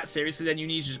Fortnite that seriously, then you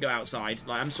need to just go outside.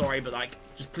 Like, I'm sorry, but like,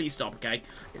 just please stop, okay?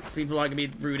 People are gonna be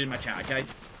rude in my chat, okay?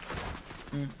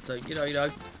 So you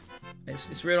know,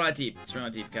 it's real not deep. It's real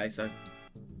not deep, okay? So.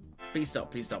 Please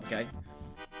stop, okay?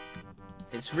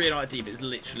 It's really not deep, it's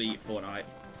literally Fortnite.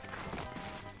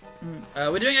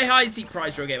 We're doing a hide-and-seek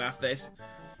prize draw game after this.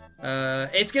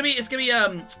 It's gonna be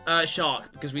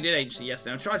Shark, because we did agency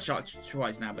yesterday. I've tried Shark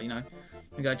twice now, but you know,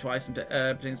 we go twice and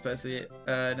things personally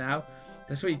now.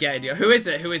 That's what you get, Indigo. Who is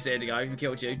it, Indigo? Who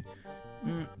killed you?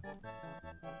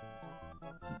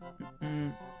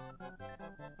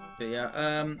 But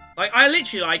yeah, I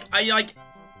literally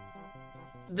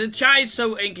the chat is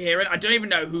so incoherent, I don't even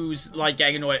know who's, like,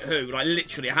 getting annoyed at who. Like,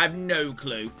 literally, I have no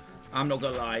clue. I'm not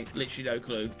gonna lie. Literally no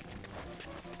clue.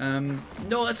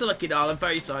 No, that's a lucky, doll. I'm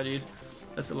very sorry, dude.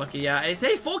 That's a lucky, yeah. It's,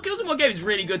 hey, 4 kills in 1 game is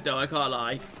really good, though. I can't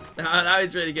lie. That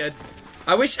is really good.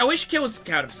 I wish kills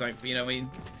counted for something, you know what I mean?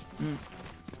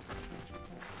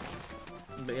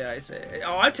 But yeah, it's...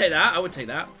 oh, I'd take that. I would take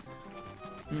that.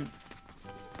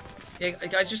 Yeah,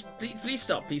 guys, just please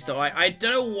stop. I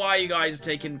don't know why you guys are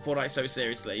taking Fortnite so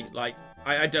seriously. Like,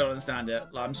 I don't understand it.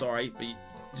 Like, I'm sorry, but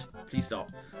just please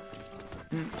stop.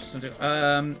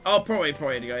 Oh, probably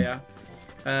to go,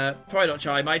 yeah. Probably not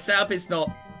Charlie. My setup is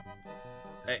not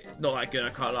that good. I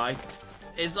can't lie.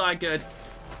 It's not that good.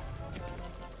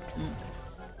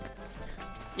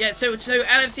 Yeah, so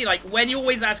NFC, like, when you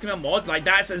always ask him a mod, like,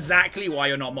 that's exactly why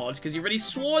you're not mod, because you've already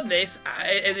sworn this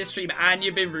in this stream, and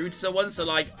you've been rude to someone, so,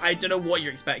 like, I don't know what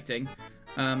you're expecting.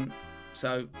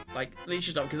 So, like, let's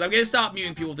just stop, because I'm going to start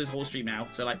muting people this whole stream now,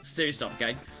 so, like, serious stop,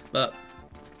 okay? But,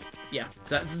 yeah,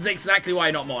 so that's exactly why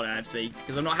you're not mod, NFC,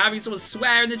 because I'm not having someone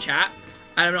swear in the chat,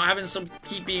 and I'm not having some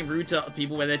keep being rude to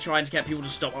people when they're trying to get people to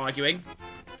stop arguing.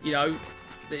 You know,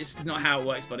 it's not how it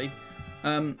works, buddy.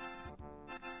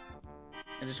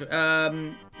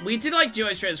 We did like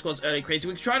duo trader squads early, Crazy.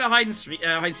 We could try to hide and seek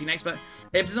next, but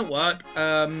if it doesn't work,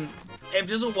 then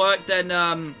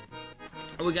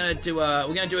we're gonna do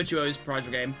a duos prize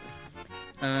game.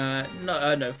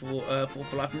 No,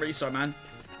 for life. I'm really sorry, man.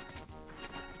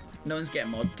 No one's getting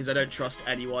mod because I don't trust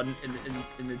anyone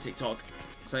in the TikTok.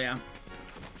 So yeah.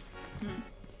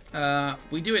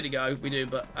 We do it to go. We do,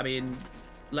 but I mean,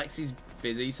 Lexi's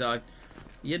busy, so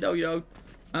you know.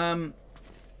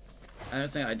 I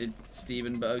don't think I did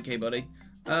Steven, but okay, buddy.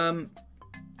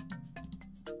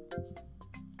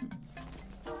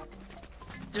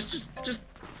 Just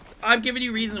I'm giving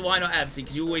you reasons why not FC,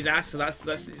 because you always ask, so that's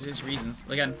just reasons.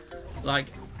 Again, like,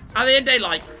 at the end of the day,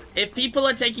 like, if people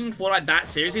are taking Fortnite that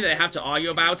seriously, they have to argue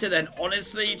about it, then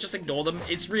honestly, just ignore them.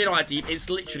 It's really not that deep. It's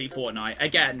literally Fortnite.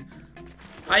 Again,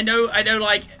 I know,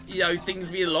 like, you know,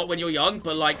 things mean a lot when you're young,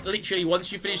 but, like, literally,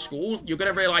 once you finish school, you're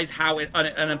going to realize how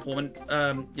unimportant,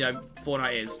 you know,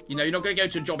 Fortnite is. You know, you're not going to go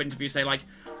to a job interview and say, like,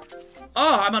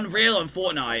 oh, I'm Unreal on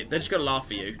Fortnite. They're just going to laugh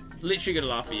for you. Literally going to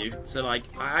laugh for you. So, like,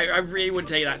 I really wouldn't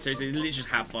take it that seriously. Literally just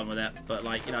have fun with it. But,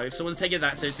 like, you know, if someone's taking it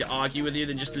that seriously to argue with you,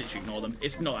 then just literally ignore them.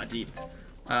 It's not that deep.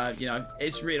 You know,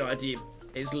 it's really not that deep.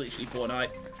 It's literally Fortnite.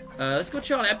 Let's go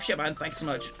Charlie. I appreciate it, man. Thanks so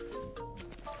much.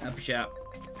 I appreciate it.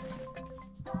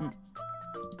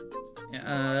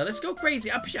 Yeah, let's go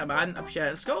Crazy. I appreciate it, man. I appreciate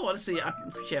it. Let's go, honestly. I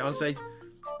appreciate it, honestly.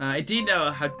 I did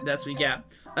know how that's what we get.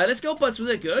 Let's go, Buds. Was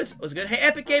it good? Was it good? Hey,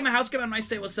 Epic Gamer, how's it going? Nice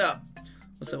day. What's up?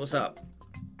 What's up?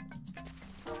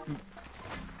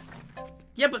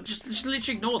 yeah, but just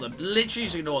literally ignore them. Literally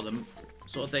just ignore them,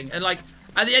 sort of thing. And like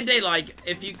at the end of the day, like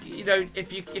if you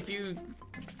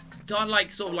can't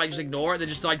like sort of like just ignore it, then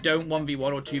just like don't 1v1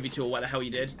 or 2v2 or what the hell you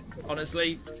did.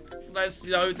 Honestly, that's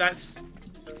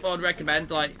what I'd recommend.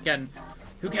 Like again,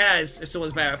 who cares if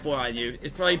someone's better at Fortnite than you?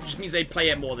 It probably just means they play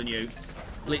it more than you.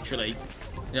 Literally,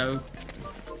 you know.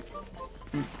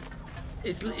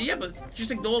 Yeah, but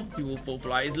just ignore people for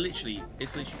Fortnite. It's literally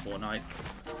Fortnite.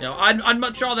 You know, I'd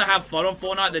much rather have fun on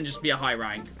Fortnite than just be a high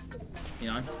rank. You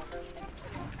know.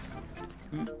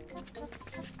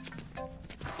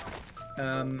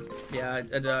 Yeah, I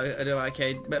don't know,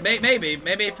 arcade, but maybe if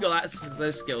you got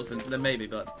those skills, then maybe.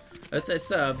 But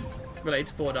it's related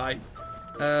to Fortnite.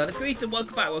 Let's go, Ethan.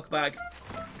 Welcome back.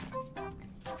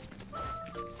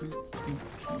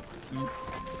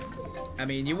 I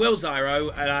mean, you will,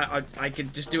 Zyro, and I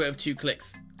can just do it with 2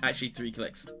 clicks. Actually, 3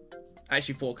 clicks.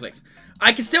 Actually, 4 clicks.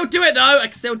 I can still do it, though! I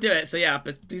can still do it, so yeah,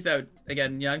 but please don't.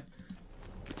 Again, you know.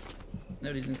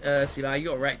 Nobody didn't, see, like, you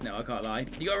got wrecked now, I can't lie.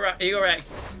 You got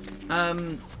wrecked. I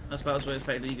suppose it's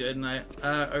pretty good, and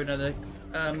oh, no, the,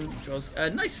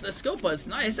 nice, the skull buds,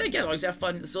 nice. Again, as long as you have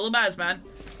fun, it's all that matters, man.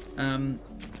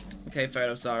 Okay, fair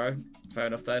enough, Zyro. Fair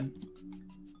enough, then.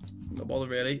 I'm not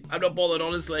bothered, really. I'm not bothered,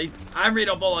 honestly. I'm really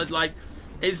not bothered, like...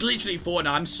 It's literally Fortnite.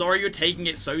 I'm sorry you're taking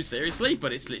it so seriously,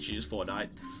 but it's literally just Fortnite.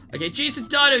 Okay, Jason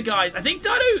Dino, guys. I think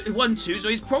Dino won 2, so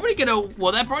he's probably gonna...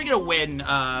 Well, they're probably gonna win,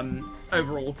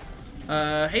 overall.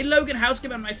 Hey, Logan, how's it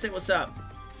going? I say what's up.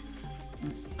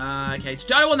 Okay, so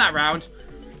Dino won that round.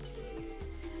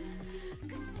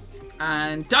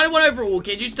 And Dino won overall.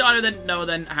 Okay, just Dino, then Noah,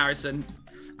 then Harrison.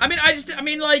 I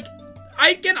mean, like...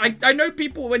 I know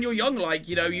people when you're young, like,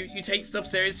 you know, you take stuff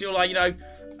seriously, you're like, you know...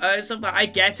 stuff like I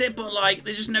get it, but like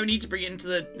there's just no need to bring it into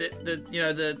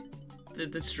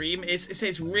the stream.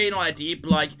 It's really not that deep.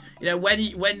 Like, you know,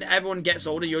 when everyone gets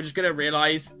older, you're just gonna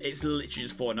realize it's literally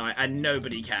just Fortnite and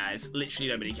nobody cares. Literally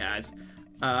nobody cares.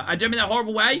 I don't mean that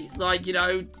horrible way, like, you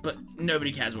know, but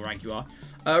nobody cares what rank you are.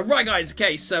 Right, guys.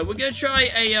 Okay, so we're gonna try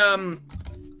hide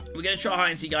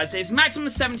and seek, guys. So it's maximum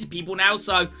 70 people now,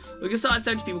 so we're gonna start at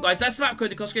 70 people, guys. That's the map code.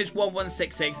 The cost code is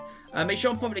 1166. Make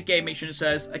sure I'm popping the game. Make sure it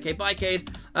says, okay, bye, Cade.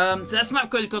 So that's the map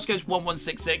code. The cost code is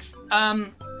 1166.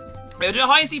 We'll do a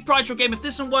hide and seek prize draw game. If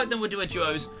this doesn't work, then we'll do a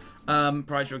duos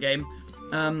prize draw game.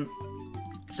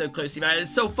 So closely, man.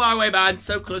 It's so far away, man.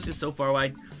 So close. It's so far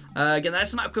away. Again,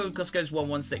 that's the map code. The cost code is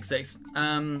 1166.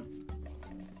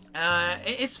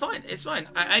 It's fine. It's fine.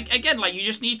 Again, like, you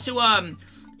just need to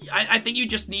I think you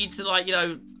just need to, like, you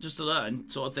know, just to learn,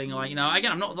 sort of thing. Like, you know,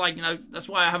 again, I'm not, like, you know, that's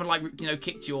why I haven't, like, you know,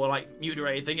 kicked you or, like, muted or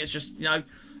anything. It's just, you know,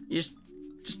 you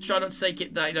just try not to take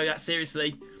it that, you know, that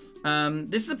seriously.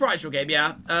 This is the prize draw game,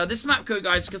 yeah. This is map code,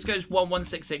 guys, because it goes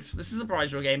 1166. This is the prize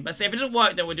draw game. But say if it doesn't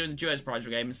work, then we're doing the duos prize draw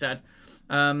game instead.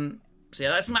 So yeah,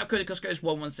 that's the map code, because it goes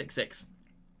 1166.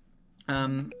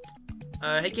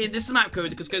 Hey, kid, this is the map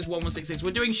code, because it goes 1166. We're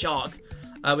doing Shark.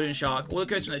 We're doing Shark. All the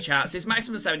codes from the chat. So it's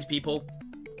maximum 70 people.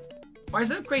 Why is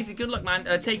that crazy? Good luck, man.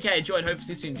 Take care. Enjoy and hope to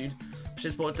see you soon, dude.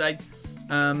 Shit sport day.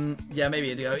 Yeah,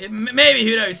 maybe a duo. Maybe,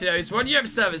 who knows, We're on Europe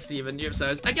servers, Steven. Europe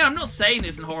servers. Again, I'm not saying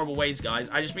this in horrible ways, guys.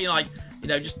 I just mean, like, you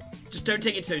know, just don't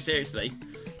take it too seriously.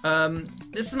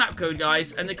 This is the map code,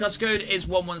 guys, and the cost code is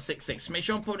 1166. Make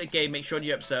sure I'm putting a game. Make sure on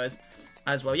Europe servers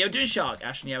as well. Yeah, we're doing Shark,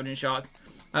 Ashton. Yeah, we're doing Shark.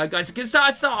 Guys, it can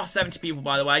start off 70 people,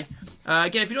 by the way.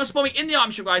 Again, if you don't spawn me in the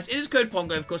arm shop, guys, it is code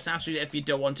Pongo, of course, absolutely, if you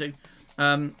don't want to.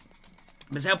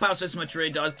 But help out so much really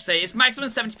does. Say it's maximum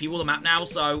 70 people on the map now,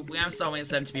 so we have starting at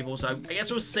 70 people. So I guess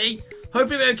we'll see.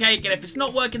 Hopefully we're okay. Again, if it's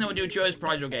not working, then we'll do a duos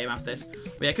prize draw game after this.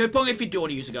 But yeah, code Pongo if you do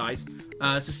want to use it, guys.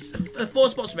 So 4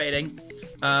 spots remaining.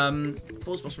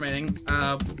 4 spots remaining.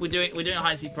 We're doing a hide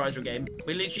and seek prize draw game.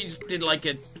 We literally just did like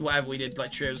a whatever we did,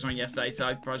 like trios or something yesterday.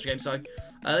 So prize draw game. So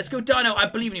let's go, Dino. I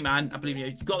believe in you, man. I believe in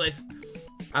you. You got this.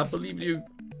 I believe in you.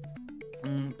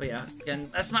 But yeah, again,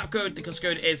 that's map code. The cost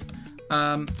code is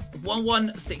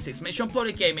 1166. Make sure I'm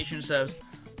putting a game. Make sure it serves.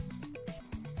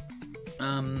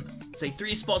 Say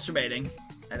 3 spots remaining,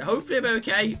 and hopefully it'll be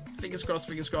okay. Fingers crossed.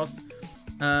 Fingers crossed.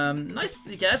 Nice.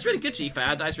 Yeah, that's really good to be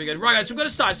fair. That's really good. Right, guys, so we're gonna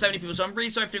start 70 people. So I'm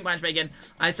really sorry for doing Matchmaking.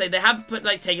 I say they have put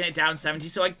like taking it down 70.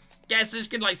 So I guess it's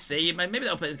good, like, see. Maybe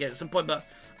they'll put it again at some point, but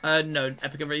no,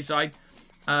 Epic I'm really sorry.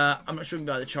 I'm not sure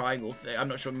about the triangle thing. I'm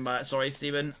not sure about that. Sorry,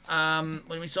 Steven. What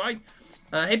do you mean, sorry?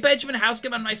 Hey, Benjamin, how's it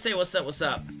going? I say what's up, what's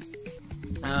up?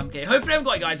 Okay, hopefully I haven't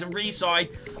got it, guys. I'm really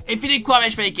sorry. If you did quite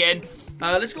matchmaking,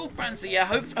 let's go fancy. Yeah,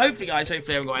 hopefully, guys,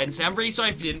 hopefully I haven't got it. So I'm really sorry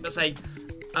if you didn't, but say,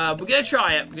 we're gonna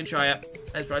try it. We're gonna try it.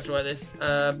 Let's try this.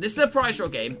 This is a prize draw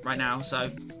game right now, so,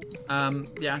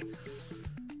 yeah.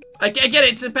 Again,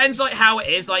 it depends, like, how it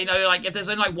is. Like, you know, like, if there's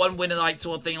only, like, one winner, like,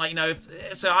 sort of thing, like, you know,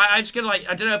 so I just gonna, like,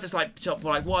 I don't know if it's, like, top,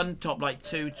 like, 1, top, like,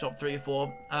 2, top 3 or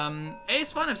 4.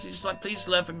 It's fun, obviously, just, like, please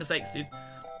learn from mistakes, dude.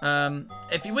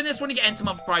 If you win this one, you get into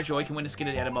month prize draw. You can win a skin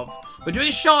at the end of the month. We're doing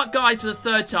Shark Guys for the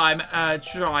 3rd time.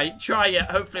 Try it.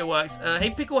 Hopefully it works. Hey,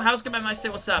 Pickle, how's it going, man? I say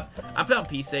what's up. I play on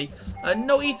PC.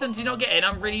 No, Ethan, do not get in.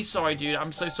 I'm really sorry, dude.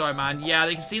 I'm so sorry, man. Yeah,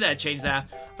 they can see that change there.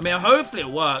 I mean, hopefully it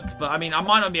worked, but I mean, I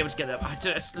might not be able to get there.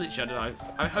 Literally, I don't know.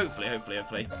 I mean, hopefully.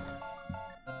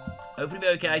 Hopefully be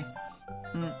okay.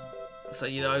 So,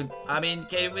 you know, I mean,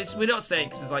 okay, we're not saying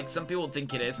because it's like some people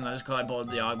think it is, and I just can't bother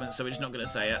the argument, so we're just not going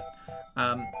to say it.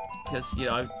 Because, you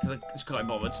know, because I just can't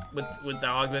bothered with the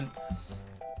argument.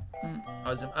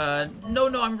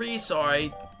 No, I'm really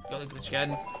sorry. Got the glitch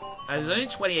again. There's only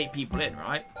 28 people in,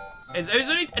 right? There's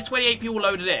only 28 people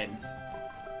loaded in.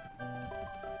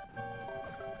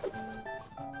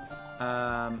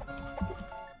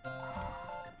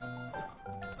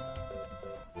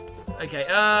 Okay,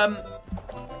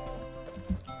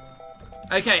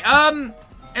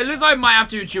 it looks like I might have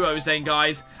to do duos then,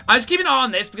 guys. I was keeping an eye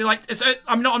on this because, like,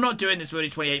 I'm not doing this with only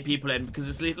 28 people in because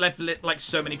it's left like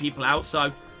so many people out.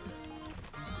 So,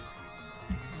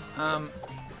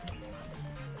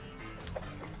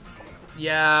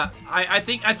 yeah, I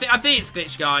think it's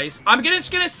glitched, guys. I'm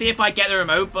just gonna see if I get the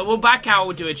remote, but we'll back out.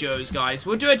 We'll do a duos, guys.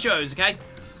 We'll do a duos, okay?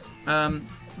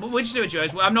 We'll just do a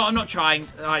duos. I'm not trying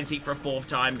hide and seek for a 4th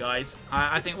time, guys.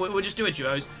 I think we'll just do a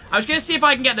duos. I was gonna see if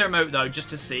I can get the remote though, just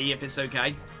to see if it's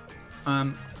okay.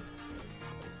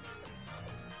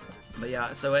 But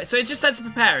yeah, so it just says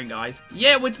preparing, guys.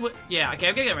 Yeah, yeah, okay,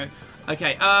 I'm gonna get the remote.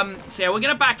 Okay, so yeah, we're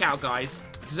gonna back out, guys.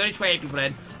 Because there's only 28 people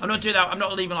in. I'm not doing that. I'm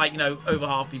not leaving, like, you know, over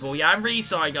half people. Yeah, I'm really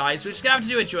sorry, guys. We're just gonna have to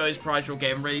do a duos prize draw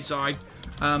game. I'm really sorry.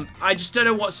 I just don't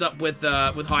know what's up with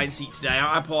hide and seek today.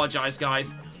 I apologize,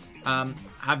 guys. I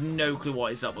have no clue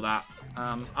what is up with that.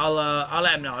 I'll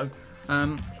let him know.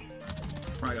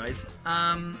 Right, guys.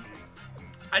 I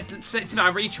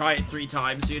really tried it 3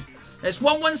 times, dude. There's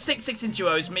 1166 in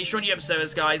duos. Make sure you have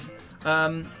servers, guys.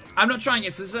 I'm not trying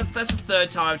it. So that's the 3rd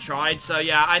time I've tried. So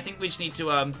yeah, I think we just need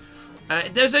to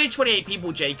there's only 28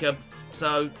 people, Jacob.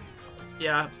 So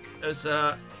yeah,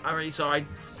 I'm really sorry.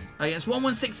 It's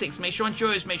 1166. Make sure on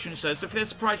duos. Make sure on servers. So for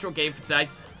this prize draw game for today.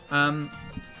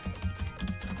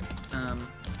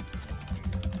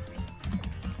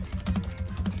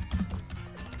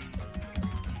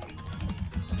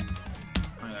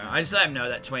 I just let him know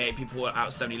that 28 people were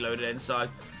out 70 loaded in, so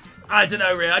I don't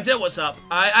know, really. I don't know what's up.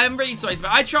 I'm really sorry,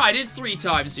 but I tried it 3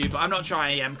 times, dude, but I'm not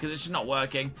trying again because it's just not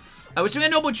working. We're doing a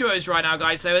normal duos right now,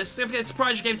 guys, so it's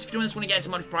prize games. If you just want to get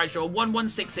into monthly prize draw,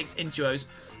 1166 in duos.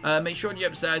 Make sure you're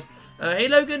upstairs. Hey,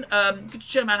 Logan, good to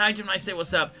chill, man. How you doing? I say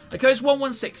what's up. The code's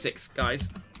 1166, guys.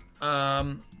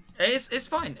 It's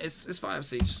fine. It's fine,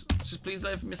 obviously. Just please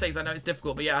learn from mistakes. I know it's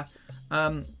difficult, but yeah.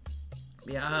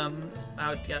 Yeah,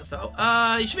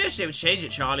 you should be able to change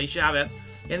it, Charlie. You should have it.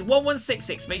 Yeah,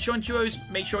 1166. Make sure on duos,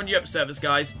 make sure on Europe servers,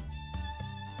 guys.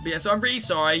 But yeah, so I'm really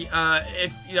sorry.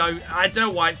 If, you know, I don't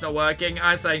know why it's not working.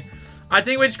 I think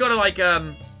we just gotta, like,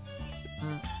 but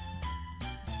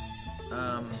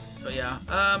yeah,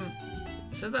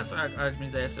 it says that's, I mean,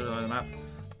 they're still on the map.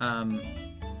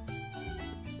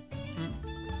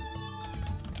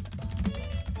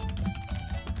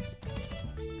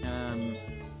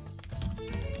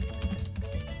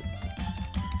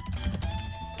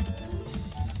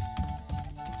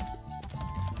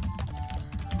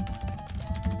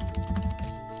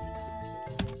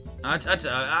 I don't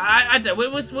know.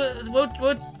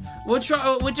 We'll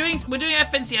try. We're doing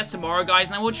FNCS tomorrow,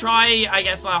 guys, and we'll try. I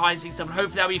guess like hide and seek stuff, and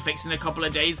hopefully that'll be fixed in a couple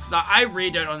of days because I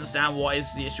really don't understand what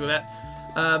is the issue with it.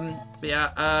 But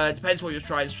yeah, it depends what you're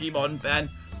trying to stream on, Ben.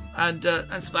 And so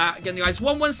that again, guys,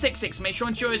 1166. Make sure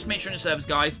on duos, make sure on the servers,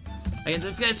 guys. Again,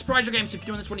 don't forget surprise draw games if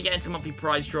you want this one, you get into the monthly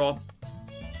prize draw.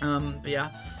 But yeah,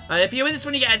 if you win this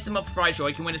one, you get into the monthly prize draw.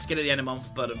 You can win a skin at the end of the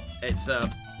month, but it's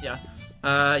yeah.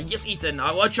 Yes, Ethan.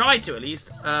 I tried to, at least.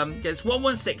 It's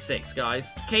 1166,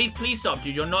 guys. Cade, please stop,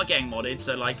 dude. You're not getting modded,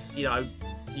 so, like, you know,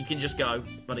 you can just go,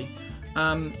 buddy.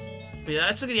 But yeah,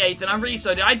 let's look at the 8th, and I'm really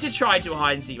sorry. I did try to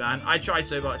hide and seek, man. I tried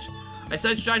so much. I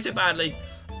tried so badly.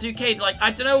 Dude, Cade, like, I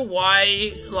don't know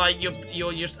why, like,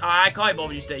 you're just, I can't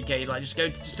bother you stay, Cade. Like, just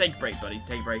take a break, buddy.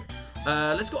 Take a break.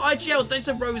 Let's go IGL. Thanks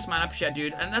to Rose, man. I appreciate it,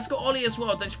 dude. And let's go Ollie as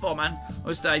well. Thanks for, man.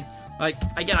 I'll stay. Like,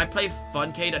 again, I play for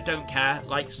fun, Cade. I don't care.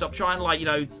 Like, stop trying to, like, you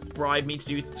know, bribe me to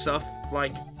do stuff.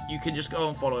 Like, you can just go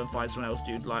and follow and find someone else,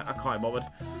 dude. Like, I can't be bothered.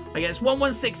 Again, it's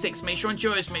 1166. Make sure on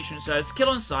duos, make sure on servers. Kill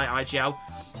on site, IGL.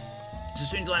 So as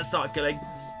soon as I start killing.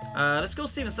 Let's go,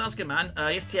 Steven. Sounds good, man.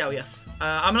 Yes, TL, yes.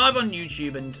 I'm live on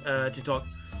YouTube and TikTok.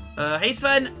 Hey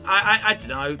Sven, I don't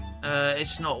know.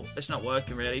 It's not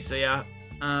working really. So yeah,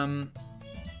 I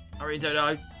really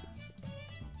don't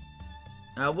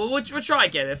know. We'll try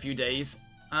again in a few days.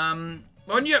 We're on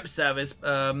Europe servers,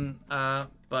 bud. We're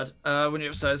on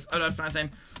Europe servers. I don't know if that's the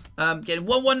name. Getting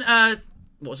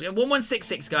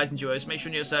 1166 guys in duos. Make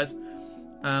sure Europe servers.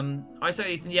 I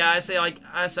say Ethan. Yeah, I say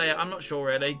I'm not sure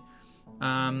really.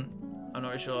 I'm not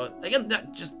really sure. Again,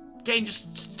 Kane,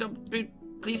 just stop, dude.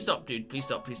 Please stop, dude. Please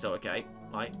stop. Please stop. Okay.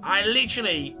 Like, I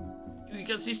literally, you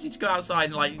just need to go outside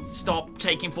and like stop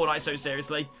taking Fortnite so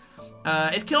seriously.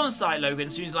 It's kill on site, Logan.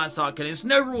 As soon as land start killing, there's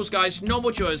no rules, guys. Normal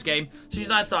duos game. As soon as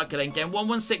land start killing, game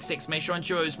 1166. Make sure on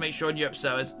duos. Make sure on Europe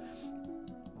servers.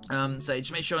 So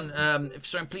just make sure on if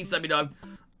so, please let me know.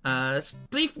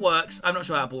 Spleef works. I'm not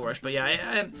sure how Ball Rush, but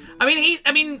yeah.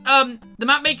 I mean, the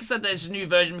map maker said there's a new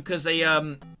version because they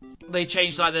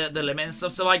changed like the limit and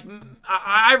stuff. So like,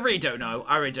 I really don't know.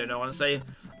 I really don't know, honestly.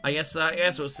 I guess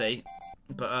we'll see.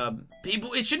 But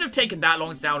people, it shouldn't have taken that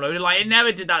long to download it. Like, it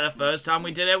never did that the first time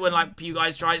we did it when like you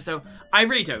guys tried it. So I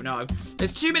really don't know.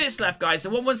 There's 2 minutes left, guys. So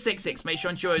 1166. Make sure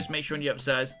on duos. Make sure on you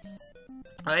upstairs.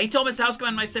 Hey Thomas, how's it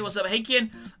going? Nice to say what's up. Hey Kian,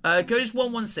 code is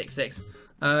 1166.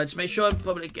 Just make sure on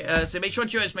public. So make sure on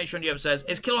duos. Make sure on you upstairs.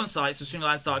 It's kill on site. So soon as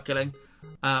I start killing.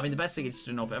 I mean, the best thing is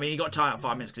to not. I mean, he got timed at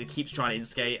 5 minutes because he keeps trying to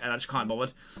skate, and I just can't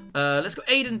bother. Let's go,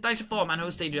 Aiden. Thanks for following, man.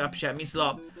 Host dude, I appreciate it. Means a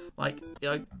lot. Like, you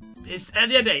know, it's at the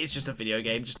end of the day, it's just a video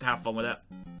game. Just have fun with it,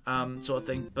 sort of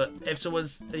thing. But if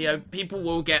someone's, you know, people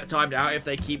will get timed out if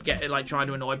they keep getting like trying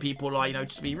to annoy people, like, you know,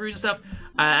 just to be rude and stuff.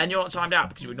 And you're not timed out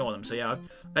because you ignore them. So yeah,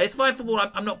 it's fine for all.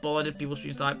 I'm not bothered if people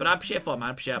stream like, but I appreciate fun, man.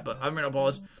 I appreciate it, but I'm really not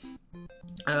bothered.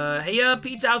 Hey,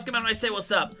 Peter, how's it going, man? I say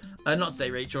what's up. Not say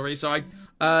Rachel, really sorry.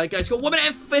 Guys, got 1 minute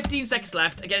and 15 seconds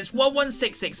left. Again, it's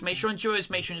 1166. Make sure on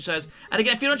duos, make sure on yours. And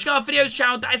again, if you don't check out our videos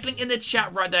channel, that is linked in the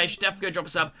chat right there. You should definitely go drop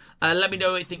us up. Let me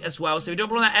know what you think as well. So we do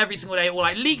upload that every single day, all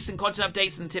like leaks and content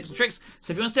updates and tips and tricks.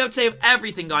 So if you want to stay up to date with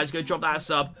everything, guys, go drop that a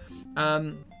sub.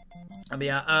 But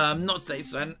yeah, not today,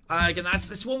 Sven. Again, it's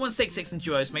 1166 in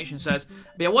duos. Make sure it says.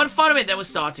 But yeah, one final minute, then we're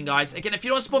starting, guys. Again, if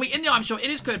you don't want to support me in the item shop, it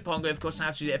is code Pongo. Of course, I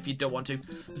have to do that if you don't want to.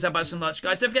 Is that about so much,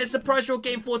 guys? Don't forget, it's the prize draw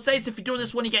game for today. So if you're doing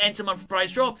this one, you get into a month for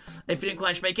prize draw. If you didn't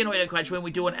quite make in or you didn't quite win,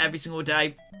 we do one every single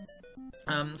day.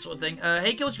 Sort of thing.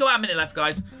 Hey, Kills, go out a minute left,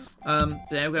 guys.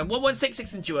 There we're going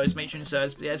 1166 in duos. Make sure it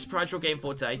says. But yeah, it's a prize draw game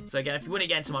for today. So again, if you win, you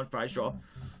get into a month for prize draw.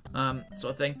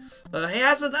 Sort of thing. Hey,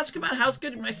 Hazard, that's good, man. How's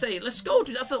good? When I say, let's go,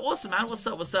 dude. That's awesome, man. What's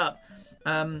up? What's up?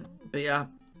 But yeah,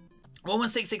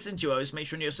 1166 in duos. Make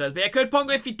sure on your servers. But yeah, code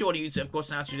Pongo if you do want to use it. Of course,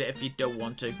 now to do it if you don't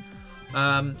want to.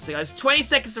 So guys, 20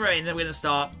 seconds to rain. Then we're gonna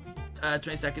start.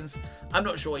 20 seconds. I'm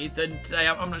not sure, Ethan. Today,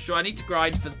 I'm not sure. I need to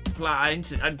grind for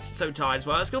I'm so tired as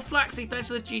well. Let's go, Flaxy. Thanks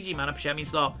for the GG, man. I appreciate me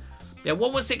slot. Yeah,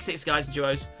 1166 guys in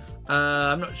duos.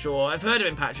 I'm not sure. I've heard of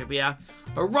him, Patrick, but yeah.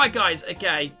 Alright, guys.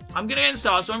 Okay. I'm going to get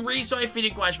started, so I'm really sorry if you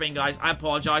didn't quite me, guys. I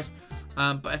apologise.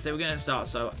 But I say we're going to start,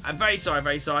 so I'm very sorry,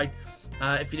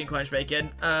 if you didn't quite make in.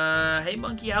 Hey,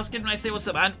 Monkey, how's good? When I say what's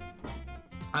up, man?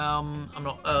 I'm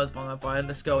not on fire.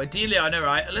 Let's go. Adelia, I know,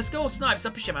 right? Let's go, Snipes. I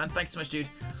appreciate it, man. Thanks so much, dude.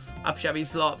 I appreciate me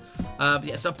a lot.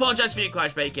 Yeah, so I apologise if you didn't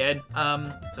quite make in.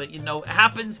 But, you know, it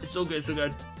happens. It's all good. It's all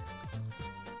good.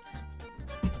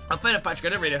 I'm fair enough, Patrick. I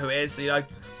don't really know who it is, so, you know.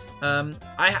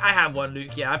 I have one,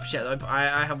 Luke. Yeah, I appreciate that.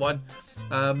 I have one.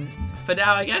 For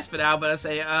now, I guess. For now, but I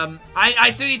say, I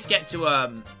still need to get to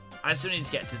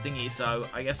thingy. So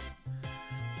I guess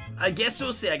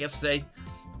we'll see.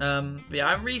 But yeah,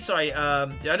 I'm really sorry. I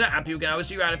don't have people again. I was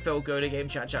due out of Phil. Go to game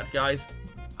chat, guys.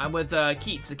 I'm with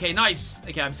Keats. Okay, nice.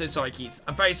 Okay, I'm so sorry, Keats.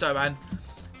 I'm very sorry, man.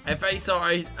 I'm very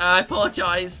sorry. I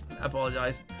apologize.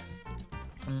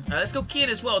 Let's go Kian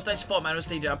as well. Thanks for man. I'll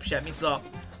stay up. Appreciate me a lot.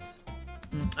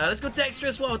 Let's go Dexter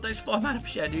as well. Thanks for man.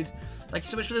 Appreciate, dude. Thank you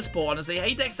so much for the support, honestly.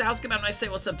 Hey, Dexter, how's it going, man? I say,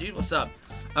 what's up, dude? What's up?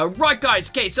 Right, guys.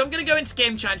 Okay, so I'm going to go into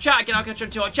game chat. Again, I'll catch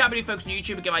you on chat video, folks on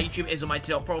YouTube. Again, my YouTube is on my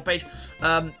profile page.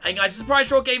 And guys, it's a prize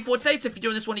draw game for today. So if you're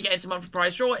doing this one, you get into a monthly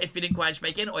prize draw. If you didn't quite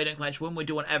make in or you didn't quite win, we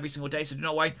do one every single day. So do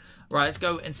not worry. Right, let's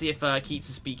go and see if Keats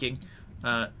is speaking.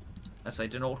 Let's say,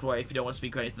 do not worry if you don't want to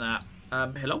speak or anything like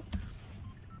that. Hello?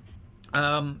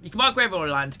 You can mark wherever you want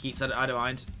to land, Keats. I don't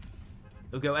mind.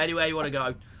 We'll go anywhere you want to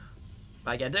go.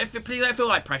 But again, please don't feel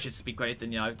like pressure to speak or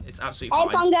anything, you know. It's absolutely fine.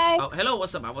 Pongo. Oh, hello,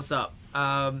 what's up, man? What's up?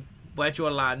 Where do you want to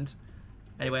land?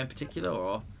 Anywhere in particular,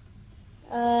 or?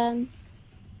 I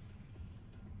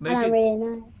don't really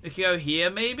know. We could go here,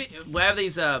 maybe? Where are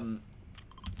these, No,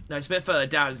 it's a bit further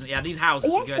down, isn't it? Yeah, these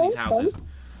houses. Yeah, We go to these houses.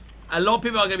 A lot of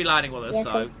people are going to be landing with us, Yeah,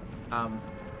 so...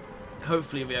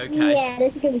 hopefully we'll be okay. Yeah,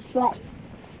 this is gonna be sweat.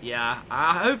 Yeah,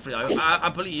 hopefully, I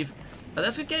believe.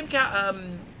 That's good game, Cat.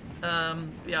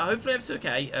 Yeah, hopefully everything's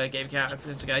okay. Game cat,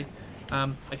 everything's okay.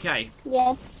 Okay.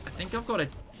 Yeah. I think I've got an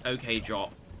okay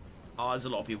drop. Oh, there's a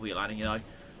lot of people here landing, you know.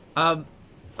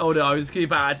 Oh no, it's gonna be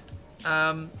bad. It's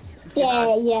gonna be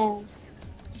bad. Yeah.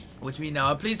 What do you mean,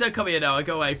 Noah? Please don't come here, Noah.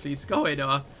 Go away, please. Go away,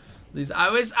 Noah. Please. I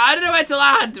don't know where to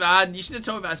land, man. You should have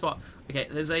told me about a spot. Okay,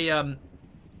 there's a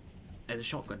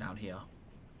shotgun down here.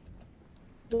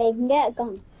 Yeah, you can get a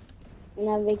gun. And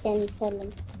then we can tell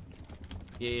them.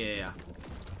 Yeah.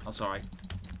 Oh, sorry.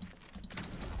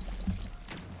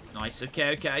 Nice.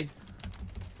 Okay.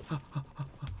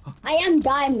 I am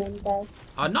diamond though.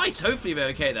 Oh, nice. Hopefully we're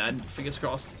okay then. Fingers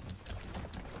crossed.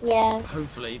 Yeah.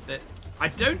 Hopefully. I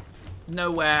don't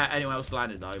know where anyone else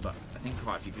landed though, but I think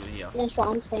quite a few people are here. That's what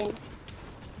I'm saying.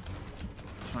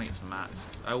 I'm trying to get some mats.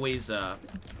 'Cause I always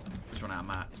just run out of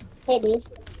mats. Hey, dude. Is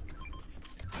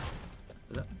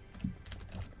it?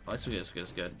 Oh, it's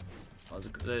good. Oh,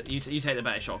 you take the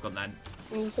better shotgun then.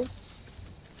 Thank you.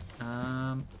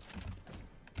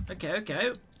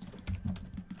 Okay.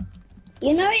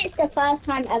 You know it's the first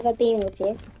time ever being with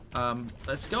you.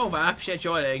 Let's go, man. I appreciate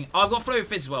joining. Oh, I've got floating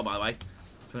fizz as well, by the way.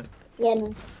 Yeah,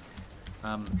 nice.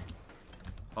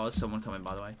 Oh, there's someone coming,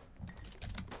 by the way.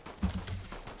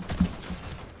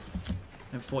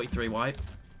 And 43 white.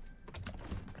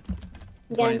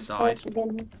 He's going inside.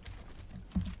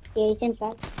 Yeah, he's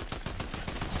inside.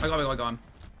 I got him.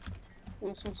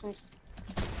 Nice.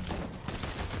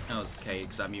 That was okay,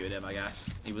 because I muted him, I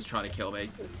guess. He was trying to kill me.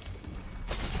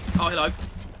 Oh, hello.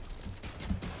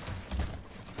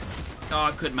 Oh,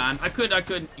 I could, man. I could.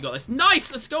 You got this.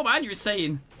 Nice! Let's go, man. You're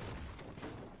insane.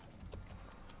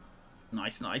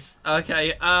 Nice.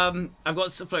 Okay, I've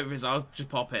got some float fizz. I'll just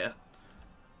pop here.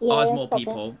 Yeah, oh, there's more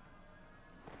people.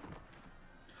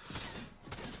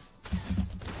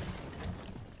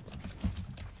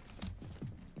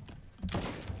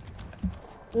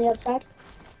 On the outside.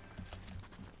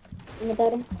 In the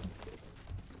building.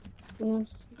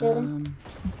 Nice building.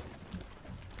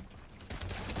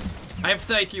 I have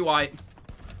 33 white.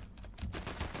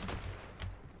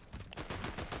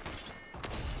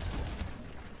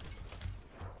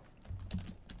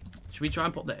 Should we try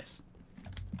and pop this?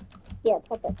 Yeah,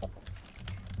 pop it.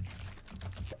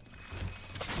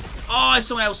 Oh, there's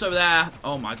someone else over there.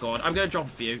 Oh my god. I'm going to drop a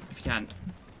few if you can.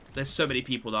 There's so many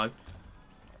people though.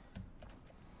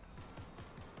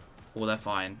 Oh, they're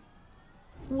fine.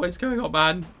 What is going on,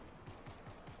 man?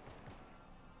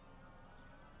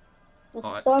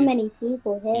 There's so many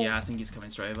people here. Yeah, I think he's coming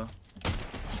straight over.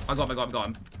 I got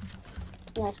him.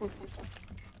 Yeah, nice.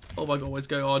 Oh my god, what's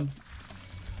going on?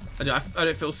 I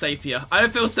don't feel safe here. I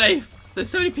don't feel safe. There's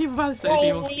so many people, man. There's so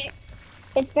many people.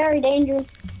 It's very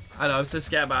dangerous. I know, I'm so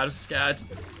scared, man. I'm so scared.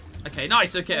 Okay,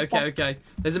 nice. Okay.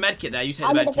 There's a med kit there. You take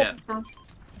the med kit.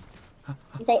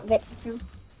 Take the now.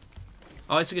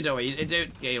 Oh, it's a good way. You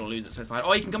don't gain or lose it, so it's fine.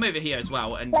 Oh, you can come over here as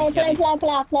well. And Player.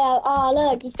 Oh,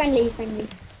 look, he's friendly.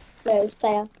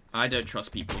 Player. I don't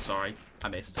trust people. Sorry, I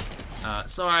missed.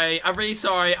 Sorry. I'm really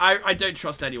sorry. I don't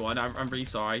trust anyone. I'm really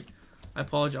sorry. I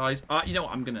apologize. You know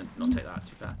what? I'm gonna not take that.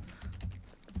 To be fair.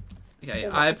 Okay,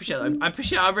 I appreciate that.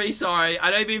 I'm really sorry.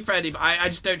 I know being friendly, but I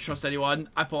just don't trust anyone.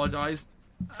 I apologize.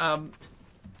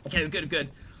 Okay, good.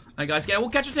 Alright, guys, we'll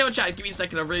catch you on chat. Give me a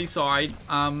second. I'm really sorry.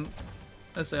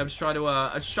 Let's see. I'm just trying to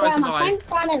My survive. friend's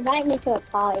trying to invite me to a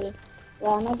party.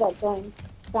 Well, I'm not gonna join.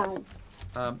 Sorry.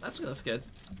 That's good.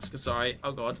 Sorry.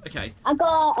 Oh god. Okay. I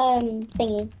got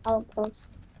thingy. I'll post.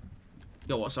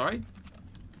 Yo, what? Sorry.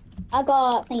 I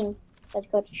got thingy. That's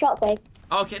good. Shockwave.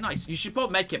 Okay, nice. You should put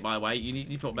medkit, by the way. You need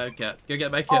to put medkit. Go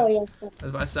get medkit. Oh yeah. I was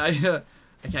about to say.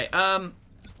 Okay.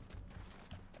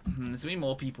 There's gonna be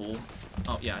more people.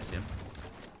 Oh yeah, I see him.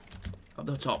 Up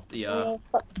the top. The up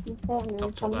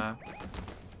top there.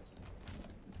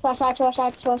 To our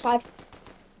side.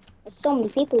 There's so many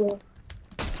people here.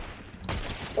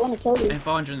 They want to kill you. And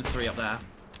 403 up there.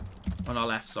 On our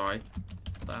left, sorry.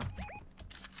 Up there.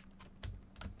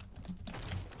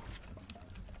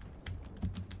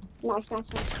 Nice.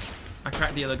 I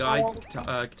cracked the other guy.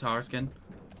 Guitar skin.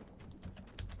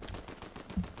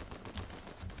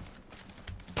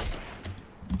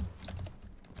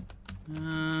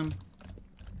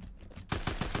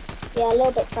 Yeah, a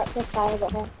little bit cracked this guy over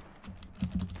here.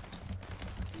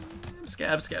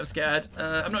 I'm scared.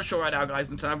 I'm not sure right now, guys.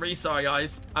 I'm really sorry,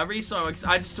 guys. I'm really sorry because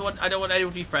I don't want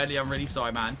anyone to be friendly. I'm really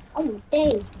sorry, man. Oh,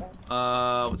 Dave.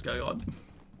 What's going on?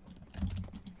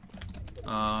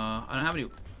 I don't have any.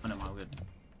 Oh no, I'm good.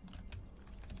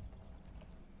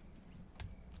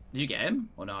 Did you get him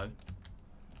or no?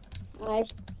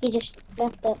 He just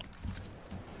left it.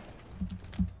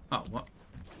 Oh, what?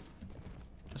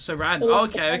 That's so random. Oh,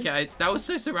 okay. That was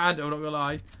so random. I'm not gonna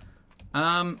lie.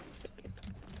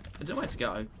 I don't know where to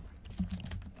go.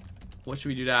 What should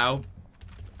we do now?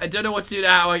 I don't know what to do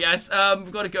now, I guess.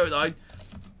 We've got to go, though.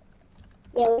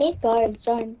 Yeah, we need to go,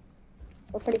 so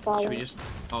we're pretty far away. Should we just...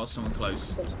 Oh, someone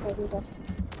close.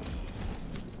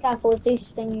 Careful, Zeus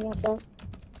thing up there.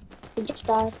 He just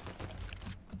died.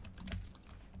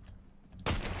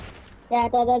 Yeah,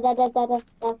 da.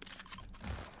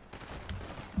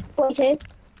 42.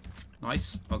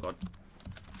 Nice. Oh, God.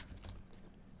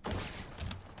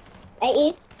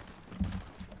 80.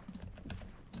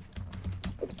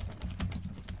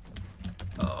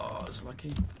 Oh, it's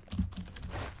lucky.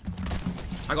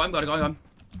 I got him.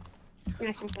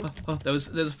 Nice. Oh, there's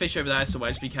a fish over there somewhere.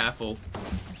 Just be careful.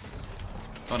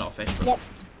 Oh, not a fish. But... Yep.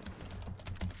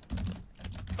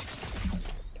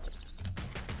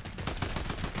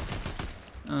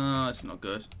 Oh, it's not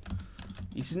good.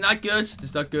 This is not good. This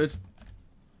is not good.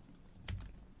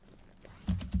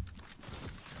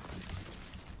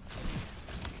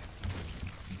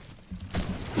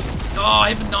 Oh,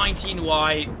 I have 19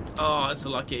 white. Oh, that's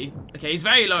lucky. Okay, he's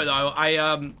very low though.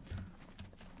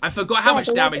 I forgot how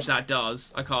much damage that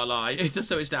does. I can't lie. It does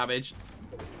so much damage.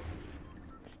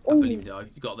 I believe you though.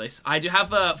 You got this. I do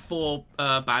have 4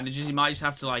 bandages. You might just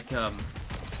have to like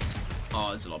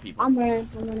Oh, there's a lot of people. I'm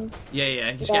running.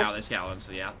 Yeah. Just get out there,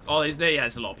 honestly, yeah. Oh,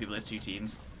 there's a lot of people. There's 2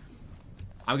 teams.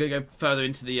 I'm gonna go further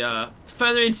into the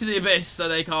abyss so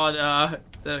they can't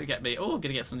they don't get me. Oh, I'm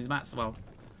gonna get some of these mats as well.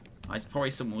 Nice.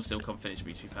 Probably someone will still come finish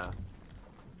me, to be fair.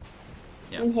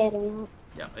 Yeah. I'm heading out.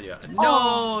 Yeah, I do.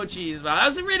 No, jeez, man. That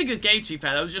was a really good game, to be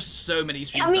fair. There was just so many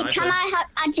stream snipers. Can I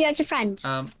add you as a friend?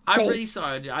 I'm really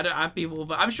sorry. I don't have people,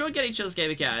 but I'm sure we'll get each other's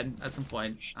game again at some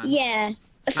point. Yeah.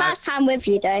 The first time with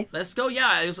you, though. Let's go.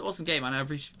 Yeah, it was an awesome game, and I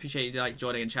appreciate you like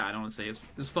joining and chatting. Honestly, it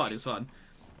was fun. It was fun.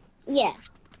 Yeah.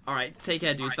 All right, take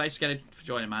care, dude. Thanks for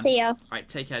joining, man. See ya. All right,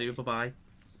 take care, dude. Bye.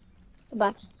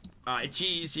 Bye. All right,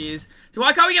 jeez. So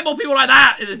why can't we get more people like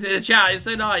that in the chat? It's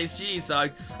so nice. Jeez, so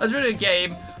that was a really good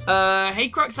game. Hey,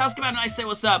 Crux, how's Commander? I say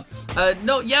what's up.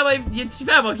 No, yeah, but to be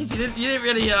fair, Marcus, you didn't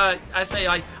really. I say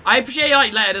like I appreciate you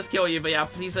like letting us kill you, but yeah,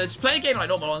 please just play the game like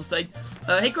normal, honestly.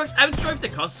 Hey, Crux, I haven't tried the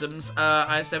customs.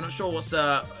 I say I'm not sure what's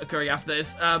occurring after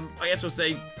this. I guess we'll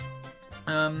see.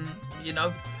 You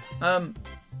know,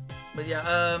 But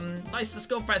yeah, nice to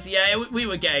score, Francie. Yeah, we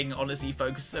were getting honestly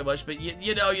focused so much, but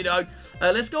you know.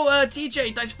 Let's go,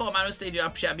 TJ. Thanks for man. Stay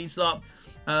up, chat me slot.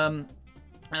 Hey,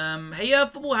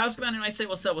 football house commander. I say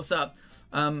what's up.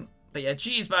 But yeah,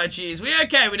 jeez, man, jeez. We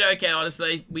did okay,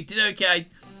 honestly. We did okay.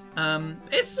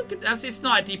 It's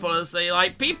not deep, honestly.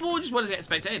 Like people just want to get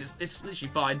spectators. It's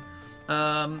literally fine.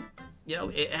 You know,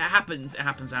 it happens.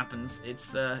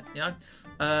 It's you know.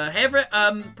 Hey Everett,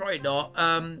 probably not.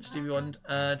 Stevie Wand,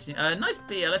 nice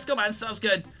beer. Let's go, man. Sounds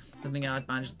good. I think I'd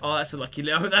managed. Oh, that's a lucky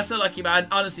Leo. That's a lucky man.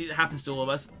 Honestly, it happens to all of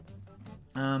us.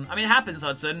 I mean, it happens,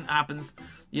 Hudson. It happens.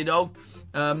 You know.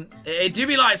 It do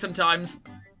be like sometimes.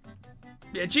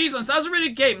 Yeah, geez, that was a really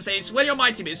good game. Say it's when you're on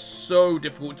my team, it's so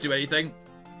difficult to do anything.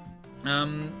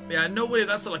 Yeah, no way.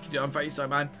 That's a lucky dude. I'm very sorry,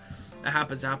 man. It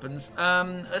happens.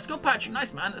 Let's go, Patrick.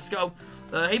 Nice, man. Let's go.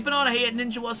 Hey, Banana. Hey,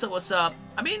 Ninja. What's up?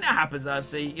 I mean, it happens,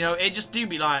 obviously. You know, it just do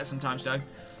be like that sometimes, though.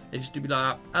 It just do be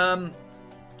like that.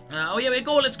 Oh, yeah,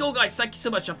 let's go, guys. Thank you so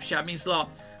much, Upper Chat. Means a lot.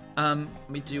 Let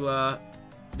me do, oh,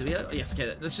 yes,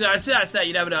 okay. That's there.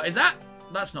 You never know. Is that?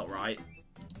 That's not right.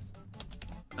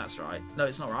 That's right. No,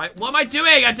 it's not right. What am I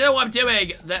doing? I don't know what I'm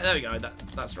doing. There we go.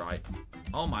 That's right.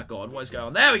 Oh, my God. What is going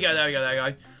on? There we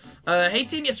go. Hey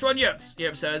team, yes, Ron, Europe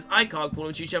says, I can't call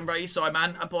him Tucci, I'm very sorry,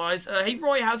 man, apologize. Hey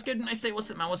Roy, how's good? And I say,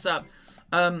 what's up, man, what's up?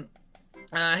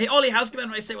 Hey Ollie, how's good, man?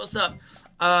 And I say, what's up?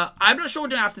 I'm not sure what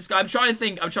to do after this guy. I'm trying to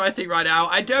think right now.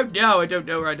 I don't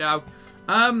know right now.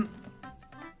 I'm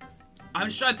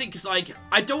just trying to think, because, like,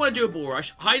 I don't want to do a ball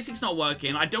rush. High seek's not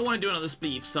working. I don't want to do another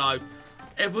spleef, so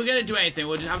if we're going to do anything,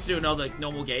 we'll just have to do another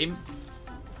normal game.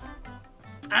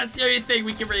 That's the only thing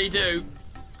we can really do.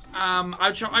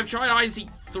 I've tried hide and seek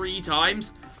 3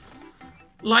 times.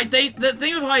 Like the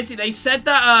thing with hide and seek, they said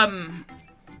that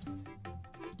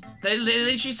they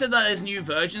literally said that there's new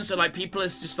versions, so like people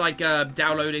is just like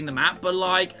downloading the map, but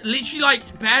like literally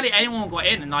like barely anyone got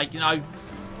in, and like, you know,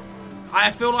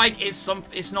 I feel like it's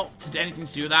not anything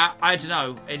to do with that. I don't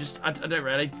know. I don't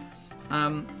really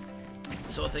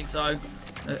sort of think so.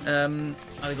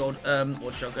 I got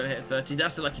watch shotgun hit 30.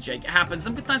 That's the lucky Jake. It happens.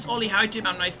 Some good times, Ollie. How you doing,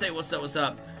 man? Nice day. What's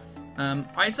up?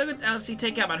 Alright, so good. See,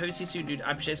 take care, man. Hope to see you soon, dude.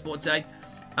 I appreciate sports day.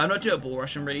 I'm not doing a ball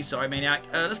rush. I'm really sorry, Maniac.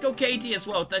 Let's go KT as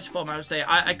well. Thanks for man.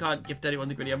 I can't gift anyone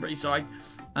the gritty. I'm really sorry.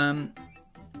 But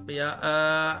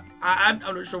yeah, I'm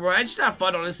not sure, Roy. I just have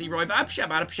fun, honestly, Roy. But I appreciate,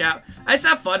 man. I just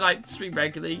have fun, like, stream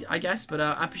regularly, I guess. But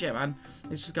I appreciate, man.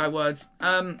 It's just kind words.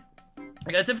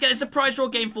 Guys, don't forget, it's a prize draw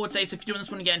game for today, so if you're doing this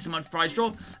one, you get into month prize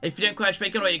draw. If you don't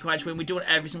Matchmaking or you Matchmaking, we do it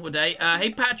every single day. Hey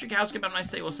Patrick, how's it going? Nice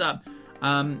to say what's up.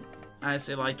 I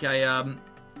say like I'm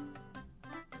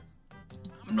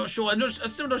not sure. I'm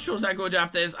still not sure exactly what to do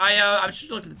after this. I'm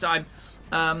just looking at the time.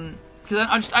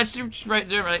 Because I just don't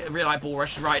really like ball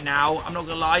rushes right now. I'm not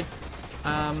gonna lie.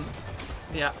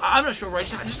 Yeah, I'm not sure, right?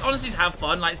 Just honestly, just have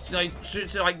fun. Like, you know,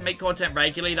 to like make content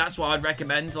regularly. That's what I'd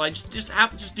recommend. Like,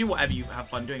 just do whatever you have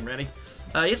fun doing, really.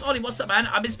 Yes, Ollie, what's up, man?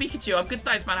 I've been speaking to you. I'm good,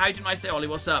 thanks, man. How you doing? I say, Ollie,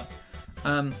 what's up?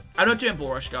 I'm not doing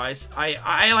ball rush, guys. I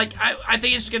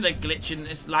think it's just gonna glitch and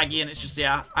it's laggy and it's just,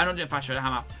 yeah. I'm not doing fast shot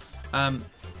hammer. I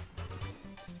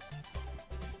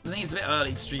think it's a bit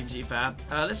early to stream, to be fair.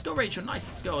 Let's go, Rachel.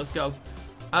 Nice. Let's go.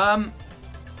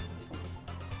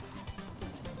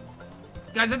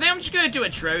 Guys, I think I'm just gonna do a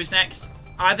trios next.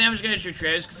 I think I'm just gonna do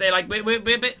trios because like we're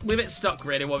a bit stuck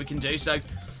really what we can do. So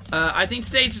I think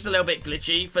today's just a little bit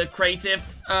glitchy for creative.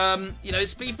 You know,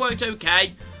 Spleef worked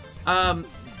okay. Hide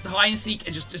and seek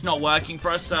is just not working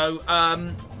for us. So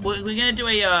we're gonna do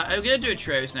a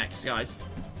trios next, guys.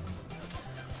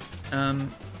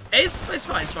 It's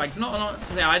fine. It's not a lot.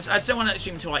 Yeah, I just don't want to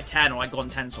assume until like 10 or like gone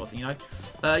 10 sort of thing, you know.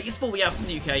 It's full. Yeah, from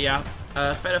the UK. Yeah.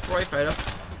 Feder.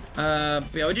 But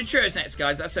yeah, we'll do trios next,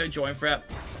 guys. That's so enjoying for it.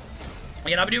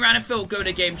 Again, I'll be doing around and Phil. Go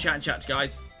to game chat,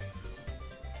 guys.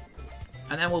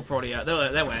 And then we'll probably they'll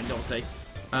end, obviously.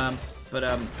 I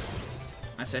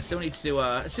say I still need to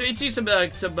do some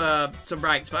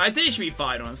ranks, but I think it should be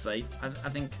fine, honestly. I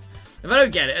think if I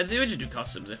don't get it, we'll just do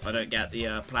customs if I don't get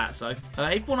the plat. So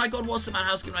hey, Fortnite God, what's up, man?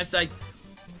 How's it? I say.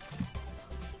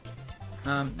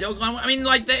 I mean,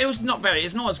 like it's not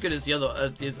as good as the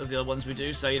other ones we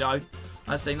do. So you know.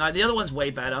 I was saying, like, the other one's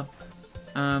way better.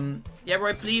 Yeah,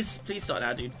 Roy, please start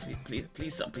now, dude.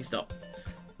 Please stop. Do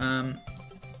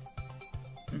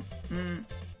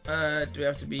we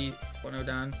have to be 1-0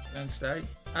 down and stay?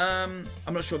 I'm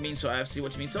not sure what it means, so I have to see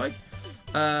what you mean, sorry.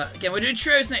 Again, we're doing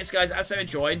trios next, guys. As I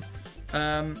join.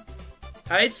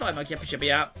 It's fine, Monkey. Up should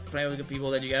be out. Playing with good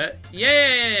people, then you get it.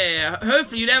 Yeah.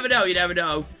 Hopefully, you never know.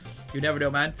 You never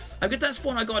know, man. I'm good, thanks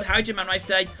for Fortnite God. How do you, man? Nice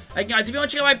day. And guys, if you want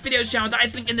to check out my videos channel, that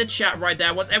is linked in the chat right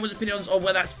there. What's everyone's opinions on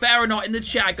whether that's fair or not in the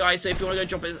chat, guys. So if you want to go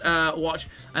drop it, watch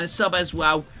and sub as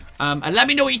well. And let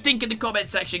me know what you think in the comment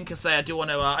section, because I do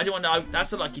want to know.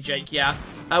 That's a lucky Jake, yeah.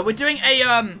 We're doing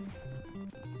a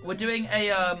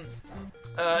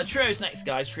trios next,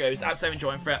 guys. Trios. Absolutely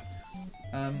enjoying for it.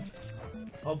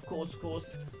 Of course.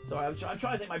 Sorry, I'm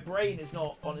trying to think. My brain is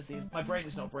not, honestly, my brain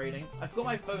is not braining. I forgot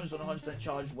my phone's on 100%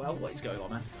 charge as well. What is going on,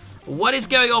 man? What's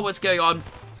going on?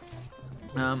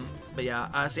 But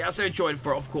yeah, see, I'm so enjoying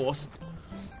for it, of course.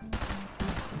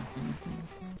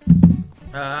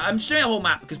 I'm just doing a whole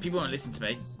map because people won't listen to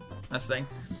me. That's the thing.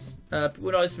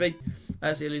 People don't listen to me.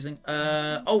 So you're losing.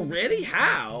 Oh, really?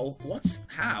 How? What?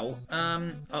 How?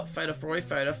 Oh, Feder.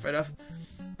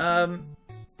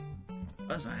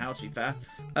 That's not how, to be fair.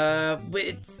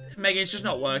 Megan, it's just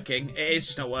not working. It is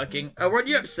just not working. We're on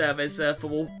Europe servers,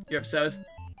 football. Europe servers.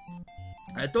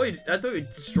 I thought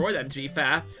you'd destroy them, to be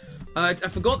fair. I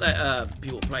forgot that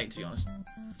people were playing, to be honest.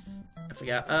 I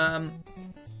forget. Oh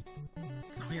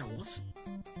yeah, what's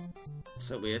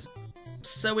so weird.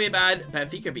 So weird, man.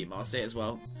 Benfica beat Marseille as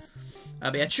well.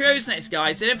 But yeah, trios next,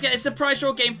 guys. So don't forget, it's a prize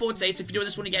draw game for today. So if you're doing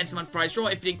this one, you get into month prize draw.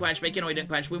 If you didn't Matchmaking or you didn't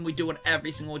Matchmaking, we do one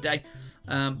every single day.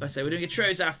 But so we're doing a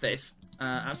trios after this.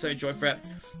 I'm so enjoying for it.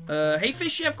 Hey,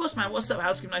 Fish, yeah, of course, man. What's up?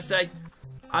 How's it? I say?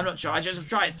 I'm not sure. I just have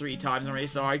tried it 3 times. I'm really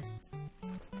sorry.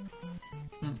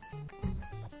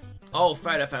 Oh,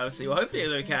 fair. See, well, hopefully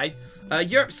it's okay.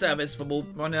 Europe servers football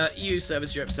on EU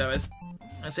servers, Europe servers.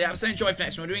 And so yeah, I'm so enjoying for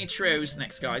next one. We're doing trios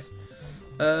next, guys.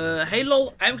 Hey,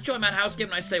 lol. I'm enjoying, man. How's it?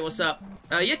 Nice to say. What's up?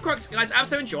 Yeah, Crocs, guys. I'm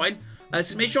so enjoying.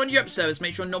 So make sure on Europe servers,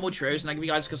 make sure on normal trios, and I'll give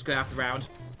you guys just go after the round.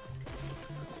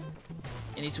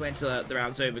 You need to enter the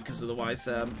rounds over because otherwise,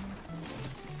 well,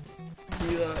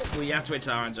 you have to wait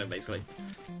till our rounds over, basically.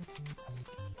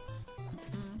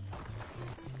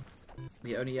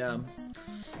 Yeah,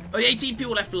 only 18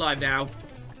 people left alive now.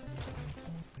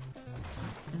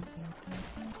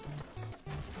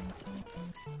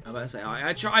 I'm about to say,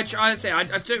 I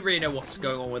just don't really know what's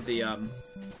going on with the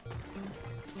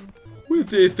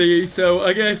thingy, so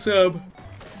I guess I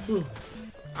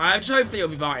just hopefully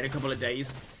it'll be back in a couple of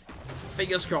days.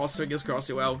 Fingers crossed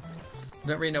it will. I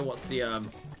don't really know what's the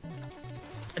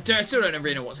I still don't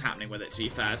really know what's happening with it, to be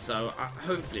fair, so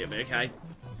hopefully it'll be okay.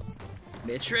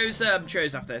 Yeah, trios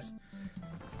after this.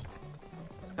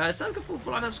 Sounds good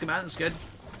for life, that's good, man, that's good.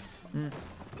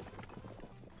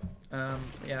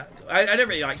 Yeah, I don't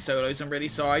really like solos, I'm really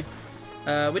sorry.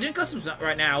 We're doing customs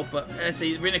right now, but let's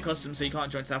see, we're in a custom, so you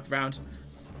can't join us after round.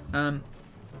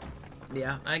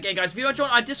 Yeah. Okay, guys, if you want to join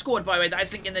our Discord, by the way, that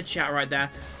is linked in the chat right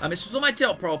there. This was on my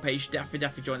Tilt Pro page.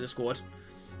 Definitely join the Discord.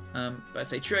 But I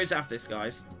say trios after this,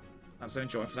 guys. I'm so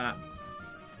enjoying for that.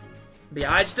 But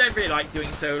yeah, I just don't really like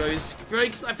doing solos.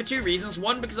 For two reasons.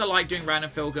 One, because I like doing random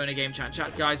fill, going to game chat,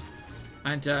 guys.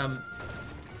 And,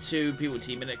 two, people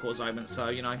teaming it cause arguments, so,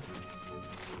 you know.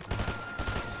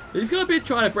 He's gonna be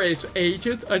trying to play this for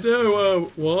ages. I don't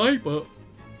know why, but...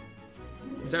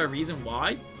 Is there a reason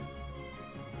why?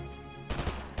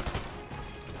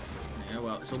 Yeah,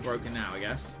 well, it's all broken now, I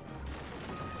guess.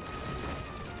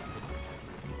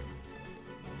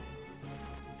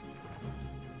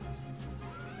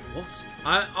 What?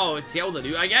 Oh, the older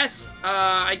dude, I guess.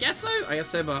 I guess so. I guess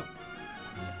so, but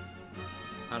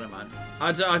I don't mind.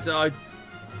 I don't.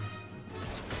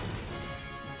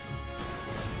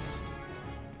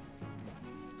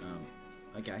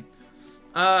 Okay.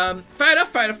 Fair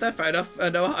enough.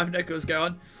 No, I have no clue what's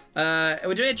going on.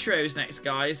 We're doing trios next,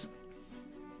 guys.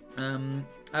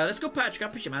 Let's go Patrick. I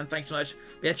appreciate it, man. Thanks so much.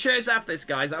 We had trios after this,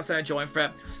 guys. That's how I joined for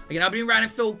it. Again, I'll be around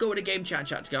and Phil. Go to game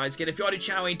chat, guys. Again, if you are new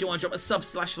channel and you do want to drop a sub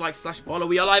 / like / follow,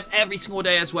 we are live every single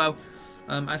day as well.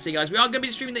 I see, guys. We are going to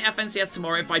be streaming the FNCS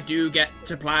tomorrow if I do get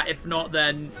to plat. If not,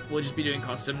 then we'll just be doing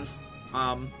customs.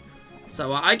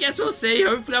 So I guess we'll see.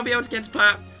 Hopefully, I'll be able to get to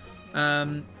plat.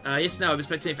 Yes, no, I've been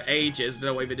spectating for ages. I don't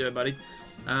know what you've been doing, buddy.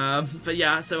 But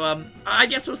yeah, so I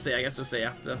guess we'll see.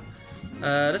 After.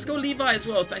 Let's go Levi as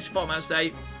well. Thanks for Fortnite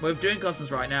Day. We're doing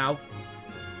customs right now.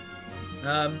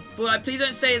 Please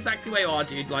don't say exactly where you are,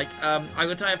 dude. Like, I'm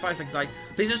gonna tell you in 5 seconds. Like,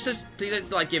 please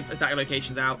don't like give exact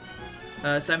locations out.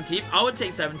 17th. I would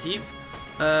take 17th.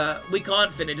 We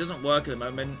can't fin. It doesn't work at the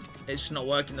moment. It's just not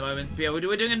working at the moment. But yeah,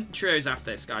 we're doing trios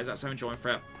after this, guys. That's how I'm enjoying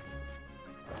for it.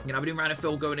 You know, I'll be doing round and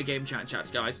Phil, going to game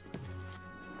chats, guys.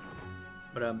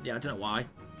 But yeah, I don't know why.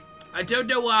 I don't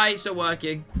know why it's not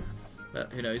working.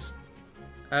 But who knows?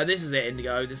 This is it,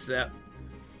 Indigo. This is it.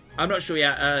 I'm not sure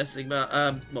yet,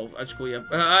 Sigma. Well, I'll just call you.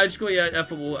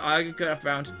 Football. I go after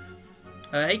round.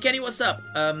 Hey, Kenny, what's up?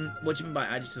 What do you mean by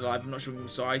add you to the live? I'm not sure. I'm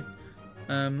sorry.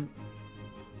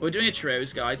 We're doing a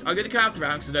trios, guys. I'll go the after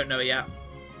round because I don't know it yet.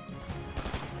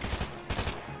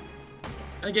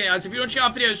 Again, guys, if you want to check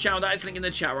out our videos channel, that is linked in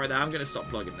the chat right there. I'm going to stop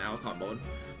plugging now. I can't bother.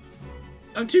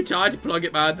 I'm too tired to plug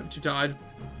it, man. I'm too tired.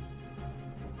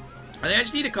 I think I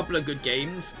just need a couple of good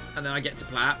games, and then I get to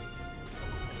plat.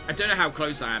 I don't know how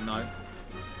close I am, though.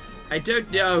 I don't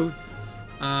know.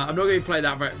 I'm not going to play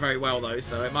that very, very well, though,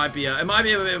 so it might be a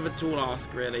bit of a tall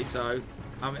ask, really. So,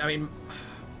 I mean,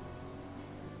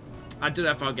 I don't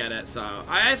know if I'll get it, so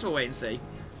I guess we'll wait and see.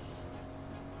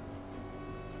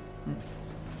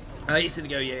 He's gonna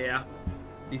go, yeah.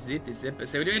 This is it. But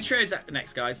so we're doing trios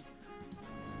next, guys.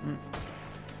 No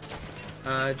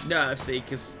FC,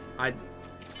 because I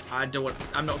don't want.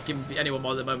 I'm not giving anyone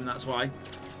more at the moment. That's why.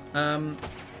 I'm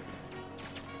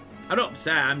not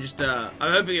upset. I'm just. I'm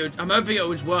hoping it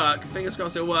would work. Fingers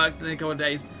crossed it'll work in a couple of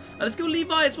days. Let's go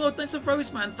Levi as well. Thanks for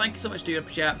Rose, man. Thank you so much, dude.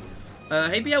 Appreciate it.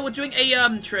 Hey, but yeah, we're doing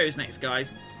a trios next,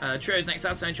 guys. Trios next.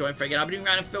 That's enjoying for again. I'll be doing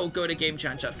round and Phil. Go to game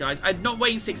chat, guys. I'm not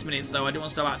waiting 6 minutes though. I do want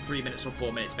to start about 3 minutes or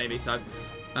 4 minutes maybe. So,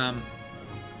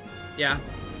 yeah.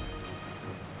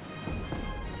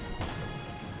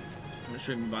 I'm not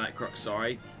sure even by that croc.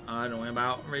 Sorry. I don't know what I'm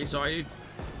about. I'm really sorry, dude.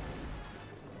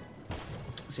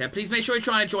 So yeah, please make sure you're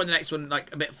trying to join the next one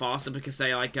like a bit faster because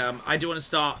say like I do want to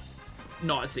start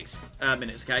not at 6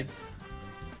 minutes. Okay.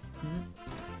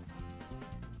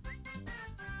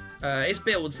 It's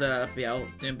builds, BL,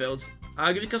 doing builds.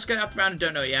 I'll give you a go after round and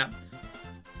don't know it yet.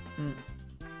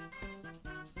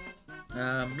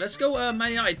 Let's go,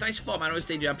 Man United. Thanks for man. I always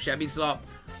think you appreciate it. Means a lot.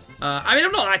 I mean,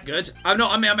 I'm not that good. I'm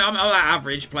that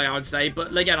average player, I'd say.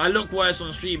 But again, I look worse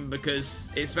on stream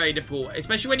because it's very difficult.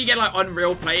 Especially when you get, like,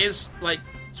 unreal players, like,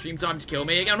 stream time to kill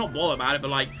me. Again, I'm not bothered about it, but,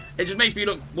 like, it just makes me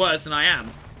look worse than I am.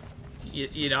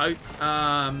 You know?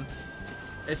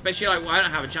 Especially, like, well, I don't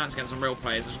have a chance against some real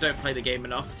players. I just don't play the game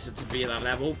enough to be at that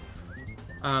level.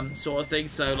 Sort of thing.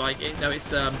 So, like,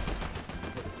 it's,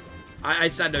 I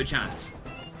stand no chance.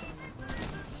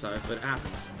 So, but it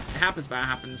happens. It happens, but it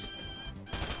happens.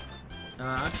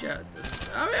 Actually,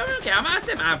 I'm okay. I'd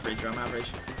say I'm average.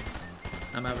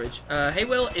 I'm average. Hey,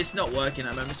 Will, it's not working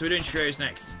at the moment, so we're doing trios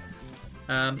next.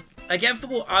 Again,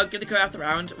 football, I'll give the code after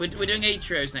round. We're doing 8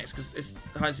 trios next, because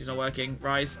hindsight's not working.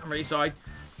 Rise, I'm really sorry.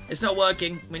 It's not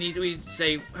working. We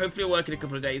say, hopefully it'll work in a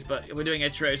couple of days, but we're doing a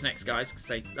trios next, guys, because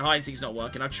say, the hindsight's not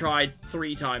working. I've tried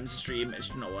 3 times to stream,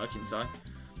 it's not working, so.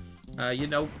 You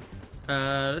know.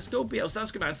 Let's go BL.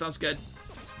 Sounds good, man. Sounds good.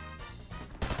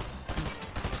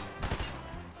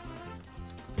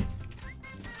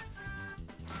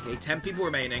 Okay, 10 people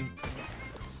remaining.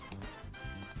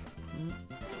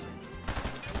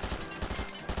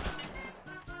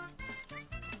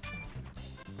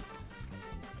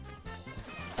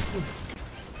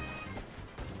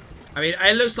 I mean,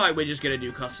 it looks like we're just gonna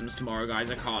do customs tomorrow,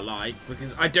 guys. I can't lie,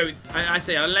 because I don't. I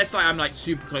say unless like I'm like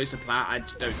super close to plat, I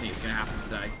don't think it's gonna happen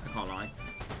today. I can't lie.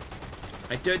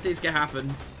 I don't think it's gonna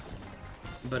happen.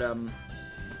 But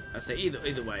I say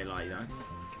either way, like you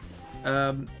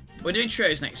know. We're doing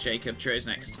trios next, Jacob. Trios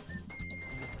next.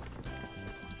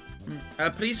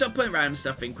 Please stop putting random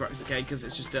stuff in, Crux, okay? Because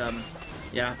it's just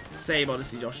yeah, same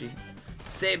honestly, Joshy.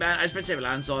 Same man. I expect it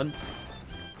lands on.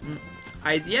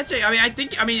 I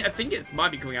think it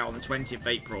might be coming out on the 20th of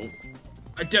April.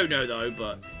 I don't know though,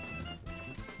 but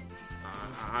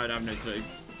I would have no clue.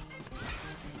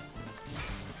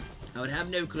 I would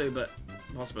have no clue, but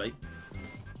possibly.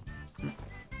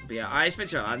 But yeah, I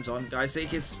expect it lands on, guys.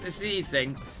 It's the easy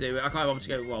thing to do. I can't bother to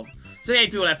go. Well, so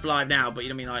 8 people left live now, but you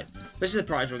know what I mean, like, especially the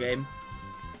prize draw game.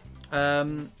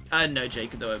 I don't know,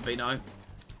 Jacob, though, it'd be no.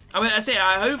 I mean, I say,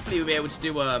 hopefully we'll be able to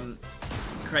do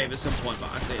creative at some point,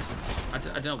 but I say it's. I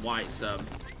don't know why it's I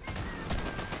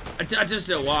just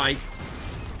don't know why.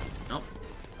 Nope.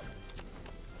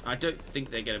 I don't think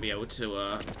they're gonna be able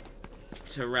to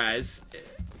res.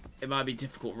 It might be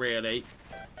difficult, really.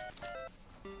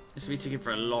 It's gonna be ticking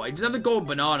for a lot. He doesn't have the gold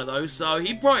banana though, so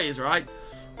he probably is right.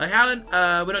 Helen,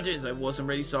 we're not doing this over, I'm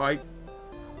really sorry.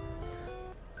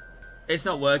 It's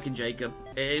not working, Jacob.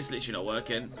 It is literally not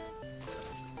working.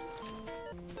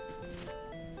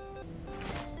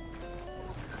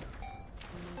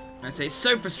 I'd say it's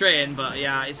so frustrating, but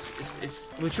yeah,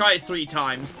 we tried it 3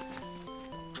 times.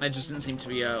 It just didn't seem to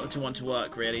be to want to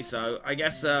work really. So I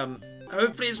guess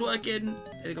hopefully it's working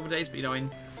in a couple of days. But you know,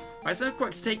 alright, so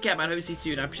quick, take care, man. Hope to see you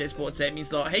soon. I appreciate sports. It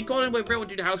means a lot. Hey, Colin, we're real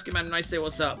dude. House man. Nice to say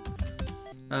what's up.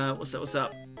 What's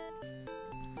up?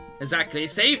 Exactly.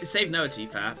 Save Noah, to be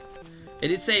fair. It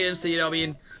did save him, so you know what I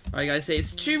mean. Alright, guys, say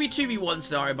it's 2v1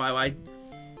 scenario, by the way.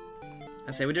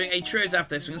 I say we're doing a trios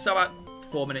after this. We're gonna start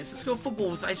about 4 minutes. Let's go football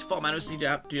with ice football, man. Let's do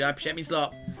that. Appreciate me a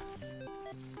lot.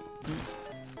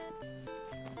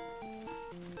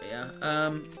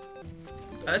 Yeah.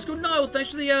 Let's go, Niall.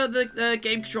 Thanks for the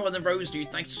game control and the rose,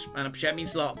 dude. Thanks, man. Appreciate me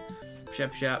a lot.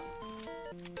 Appreciate.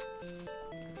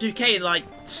 Dude, Kane, like,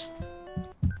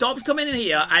 stop coming in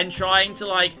here and trying to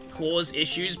like cause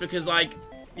issues because like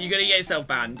you're gonna get yourself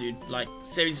banned, dude. Like,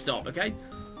 seriously, stop, okay?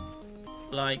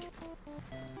 Like.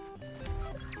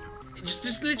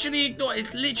 Just literally ignore it.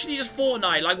 It's literally just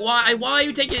Fortnite. Like, why are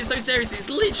you taking it so seriously?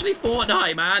 It's literally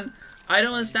Fortnite, man. I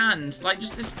don't understand. Like,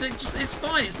 it's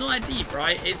fine. It's not that deep,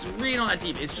 right? It's really not that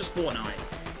deep. It's just Fortnite.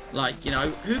 Like, you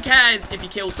know, who cares if you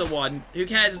kill someone? Who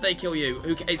cares if they kill you?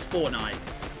 It's Fortnite.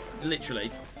 Literally.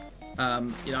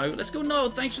 You know, let's go. No,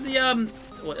 thanks for the, I don't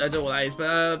know what that is,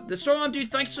 but, the strong arm,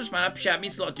 dude, thank you so much, man. I appreciate it. It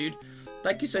means a lot, dude.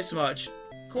 Thank you so much.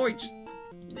 Corey,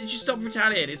 just stop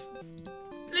retaliating. It's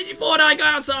literally Fortnite, go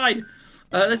outside!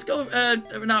 Let's go,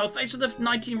 now, thanks for the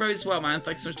 19 rows as well, man.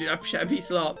 Thanks so much, dude. I appreciate it.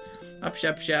 Peace a lot. I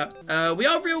appreciate it. We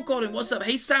are real, Colin. What's up?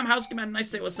 Hey, Sam, how's it, man? Nice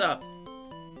to say what's up.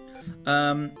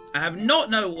 I have not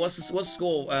know what's the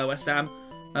score, West Ham.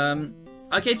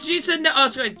 Okay, it's Jason,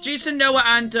 Noah,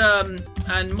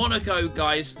 and Monaco,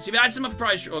 guys. See, we had some of the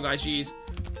prize draw, guys. Jeez.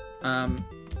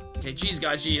 Okay, jeez,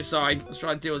 guys. Jeez, sorry. Let's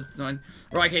try to deal with this one.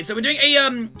 Right, okay, so we're doing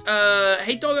a,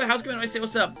 hey, Doggo, how's it going? Nice to say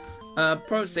what's up.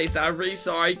 Probably say that. I'm really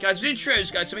sorry, guys. We're doing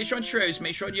trios, guys. So make sure on trios.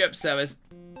 Make sure on your servers.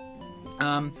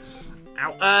 Let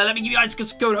me give you guys a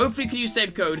good code. Hopefully, you can use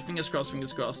save code. Fingers crossed.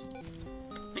 Fingers crossed.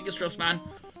 Fingers crossed, man.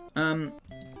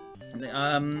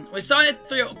 We're starting at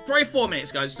probably 4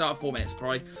 minutes, guys. Start at 4 minutes,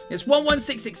 probably. It's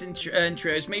 1166 in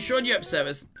trios. Make sure on your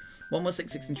servers.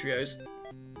 1166 in trios.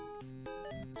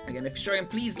 Again, if you're struggling,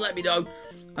 please let me know.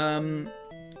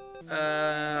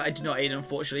 I do not aid,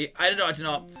 unfortunately. I do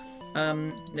not.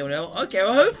 No. Okay,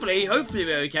 well, hopefully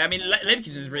we're okay. I mean,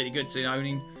 Leverkusen is really good, so, you know, I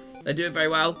mean, they're doing very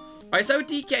well. Alright, so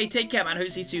DK, take care, man. Hope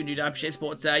to see you soon, dude. I appreciate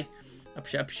sports day. I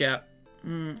appreciate.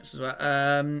 This is what,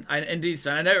 indeed,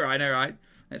 I know, right?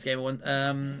 Next game one.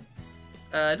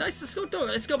 Nice, let's go, dog.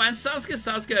 Let's go, man. Sounds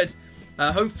good.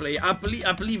 Hopefully, I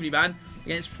believe you, man.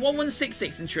 Again, it's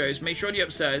 1166 in trios. Make sure you're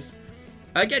upstairs.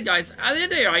 Again, guys, at the end of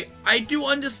the day, right, I do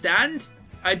understand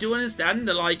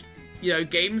that, like, you know,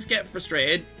 games get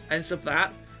frustrated and stuff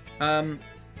like that.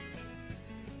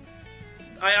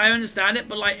 I understand it,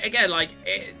 but like, again, like,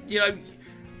 you know,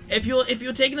 if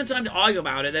you're taking the time to argue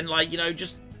about it, then, like, you know,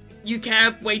 just, you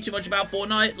care way too much about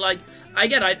Fortnite. Like,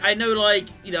 again, I know, like,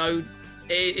 you know,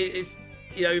 it's,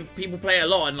 you know, people play a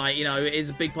lot, and, like, you know, it is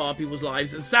a big part of people's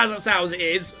lives. As sad as it sounds, it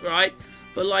is, right?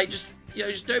 But, like, just, you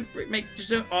know, just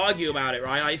don't argue about it,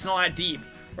 right? Like, it's not that deep,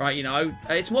 right? You know,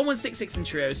 it's 1166 in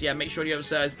trios. Yeah, make sure you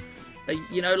upstairs.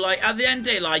 You know, like, at the end of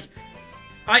the day, like,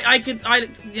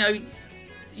 you know,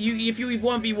 if you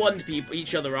 1v1'd people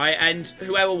each other, right, and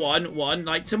whoever won,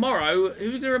 like tomorrow,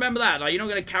 who's gonna remember that? Like you're not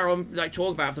gonna carry on like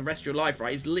talk about it for the rest of your life,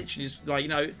 right? It's literally just like, you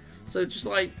know, so just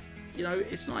like, you know,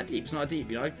 it's not deep,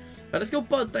 you know. Let's go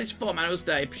Bud, thanks for man, it was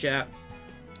day, share.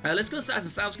 Let's go Assassin,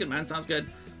 sounds good, man, sounds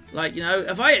good. Like, you know,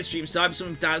 if I get stream start,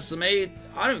 someone dads to me,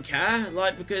 I don't care,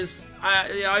 like, because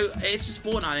you know, it's just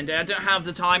Fortnite in day. I don't have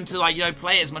the time to, like, you know,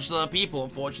 play as much as other people,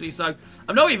 unfortunately, so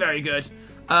I'm not really very good.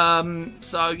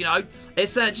 So, you know,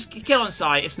 it's just kill on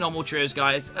sight, it's normal trios,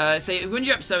 guys. Say, when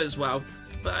you episode as well.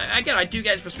 But again, I do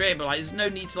get frustrated, but like, there's no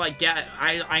need to like get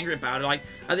angry about it. Like,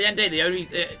 at the end of the day,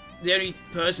 the only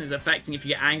person is affecting if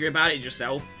you get angry about it is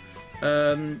yourself.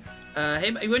 When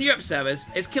you're up servers,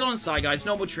 it's kill on sight, guys.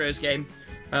 Normal trios game.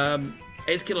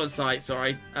 It's kill on sight.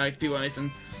 Sorry, if people want to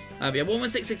listen. Yeah,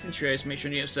 1166 in trios. Make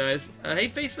sure you're up servers. Hey,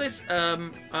 Faceless. I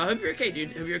hope you're okay,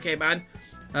 dude. Hope you're okay, man.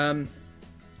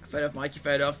 Fade off, Mikey.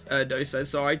 Fade off. No,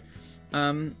 sorry.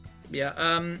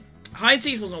 Yeah. High and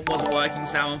seas wasn't working,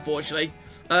 Sam, unfortunately.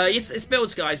 Yes, it's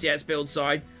builds, guys. Yeah, it's builds.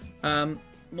 Sorry.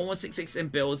 1166 in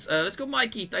builds. Let's go,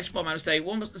 Mikey. That's fun, man. Say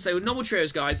normal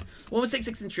trios, guys.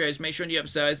 1166 in trios. Make sure you're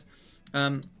upstairs.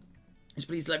 Just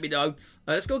please let me know.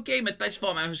 Let's go, Gamer. Thanks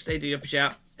for man. Stay do up a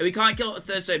shout. We can't kill the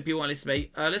third zone. People want to listen to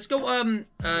me. Let's go.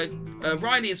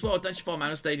 Riley as well. Thanks for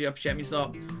man. Stay do up a shout. Me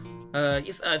start.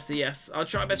 Yes, yes. I'll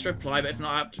try my best to reply, but if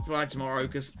not, I have to reply tomorrow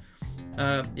because.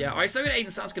 Yeah. Alright. So good,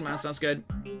 Aiden. Sounds good, man. Sounds good.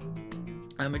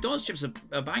 McDonald's chips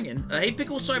are banging. Hey,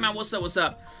 Pickle, sorry, man. What's up? What's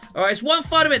up? Alright, it's 1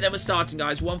 final minute, then we're starting,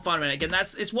 guys. 1 final minute. Again,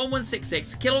 it's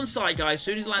 1166. Kill on sight, guys. As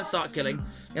soon as land start killing.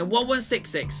 And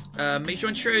 1166. Make sure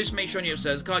on trues, make sure on your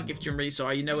upstairs. Can't gift you, I'm really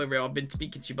sorry. You know where we are. I've been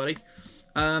speaking to you, buddy.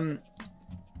 Yeah,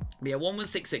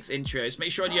 1166 intros.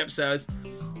 Make sure on your upstairs.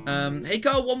 Hey,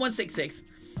 Carl, 1166.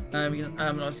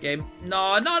 Last game. No,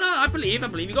 I believe.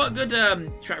 You got a good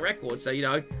track record, so, you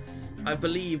know. I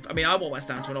believe. I mean, I want West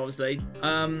Ham to win, obviously.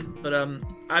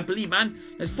 I believe, man.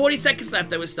 There's 40 seconds left.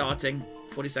 They were starting.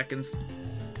 40 seconds.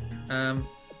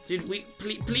 Dude,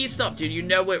 please stop, dude. You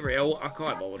know we're real. I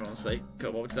can't bother, honestly.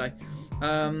 Can't bother today.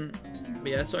 But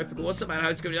yeah, sorry, Pickle. What's up, man?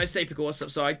 How's it going? I say, Pickle. What's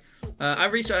up? Sorry.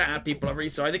 I'm really sorry to add people. I'm really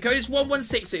sorry. The code is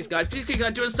 1166, guys. Please click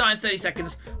on do it start in 30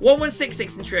 seconds.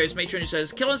 1166 in trios. Make sure you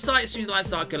says kill on sight as soon as the line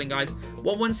start killing, guys.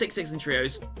 1166 in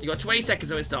trios. You got 20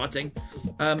 seconds of it starting.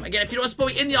 Again, if you don't want to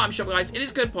support me in the item shop, guys, it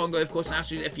is good Pongo, of course, and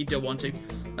absolutely if you don't want to.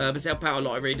 But it's help out a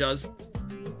lot. It really does.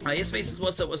 Yes, Faces.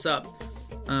 What's up? What's up?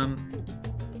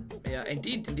 Yeah,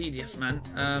 indeed, yes, man.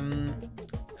 I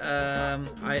know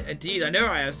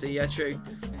IFC. Yeah, true.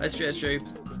 That's true.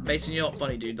 Mason, you're not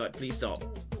funny, dude. Like, please stop.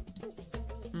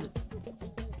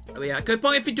 Oh, yeah, code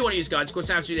Pong if you do want to use, guys. Of course,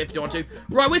 absolutely if you don't want to.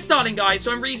 Right, we're starting, guys.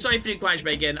 So I'm really sorry for the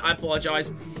matchmaking. I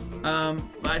apologize. Like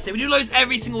I say, we do loads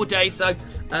every single day, so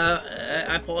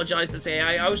I apologize. But say,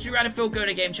 I was too random to feel going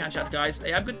to game chat, guys.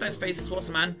 Hey, I'm good. Thanks, Faces. What's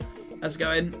the man? How's it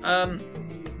going?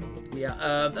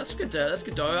 Yeah, that's good. That's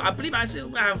good, though. I believe I'm still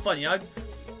having fun, you know.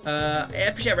 I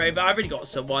appreciate Raven. I've already got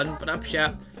someone, but I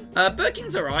appreciate.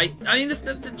 Burking's alright. I mean,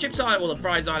 the chips aren't, well, the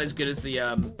fries aren't as good as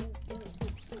the,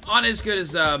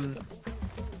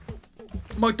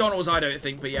 McDonald's, I don't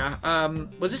think, but yeah.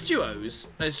 Was this duos?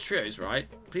 No, it's trios, right?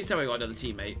 Please tell me I got another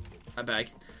teammate. I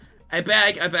beg.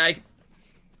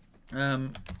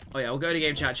 Oh yeah, we'll go to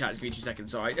game chat. It's gonna be 2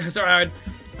 seconds, sorry. Sorry, Aaron.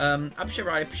 I appreciate,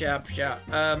 right, appreciate.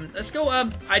 Let's go,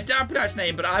 I don't pronounce his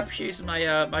name, but I appreciate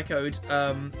my, my code,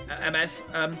 MS.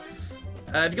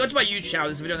 If you go to my YouTube channel,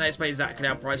 there's a video that explains exactly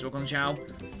how price work on the channel.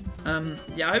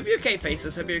 Yeah, I hope you're okay,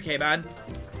 Faces. Hope you're okay, man.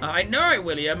 I know, right,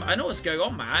 William. I know what's going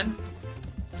on, man.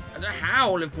 I don't know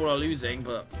how Liverpool are losing,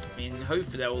 but I mean,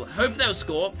 hopefully they'll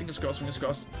score. Fingers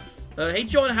crossed. Hey,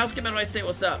 John, how's it going? I say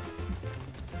what's up?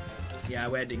 Yeah,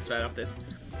 we're ending straight off this.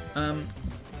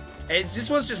 This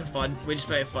one's just for fun. We're just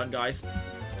playing fun, guys.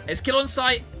 It's kill on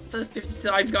sight for the 50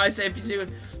 times, guys. So if you do,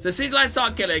 so as soon as I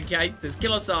start killing, okay, so it's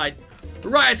kill on sight.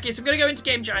 Right, okay, so I'm going to go into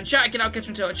game chat and chat. Again, I'll catch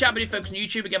you until chat, but you focus on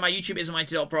YouTube. Again, my YouTube is on my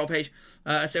pro page.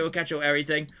 So we'll catch you on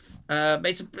everything.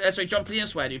 Mason, sorry, John, please don't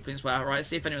swear, dude. Please swear. All right,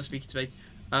 see if anyone's speaking to me.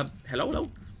 Hello.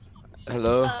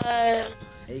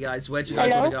 Hey, guys, where do you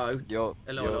guys want to go? Yo.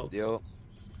 Hello.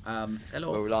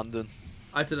 Hello. We're London.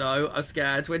 I don't know. I'm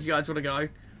scared. Where do you guys want to go? I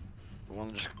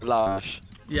want to just lavish.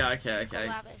 Yeah, okay.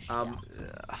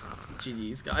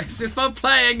 GG's, guys. It's fun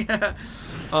playing.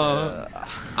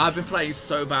 I've been playing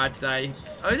so bad today.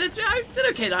 I did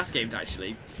okay last game,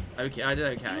 actually. Okay, I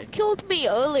did okay. You killed me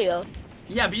earlier.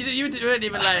 Yeah, but you weren't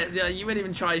even you weren't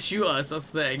even trying to shoot us. That's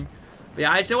the thing. But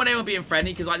yeah, I just don't want anyone being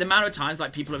friendly because like the amount of times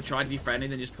like people have tried to be friendly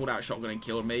and then just pulled out a shotgun and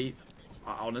killed me.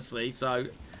 Honestly, so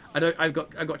I've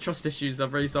got trust issues. I'm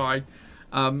really sorry.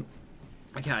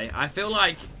 Okay, I feel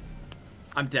like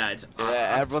I'm dead.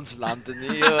 Yeah, everyone's landing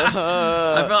you.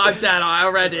 I feel I'm dead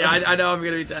already. I know I'm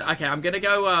gonna be dead. Okay, I'm gonna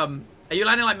go. Are you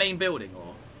landing like main building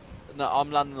or? No,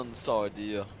 I'm landing on the side of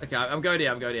you. Okay, I'm going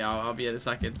here. I'm going here. I'll be in a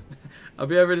second. I'll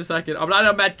be over in a second. I'm landing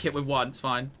on med kit with one. It's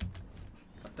fine.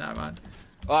 God damn, man.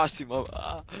 Oh, I see my.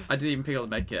 I didn't even pick up the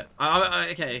med kit.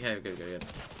 Okay, good.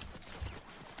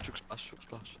 Chug splash.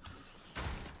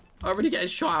 I'm already getting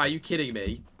shot. Are you kidding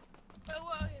me?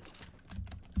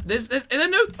 Is there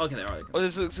no? Okay, there are. Oh,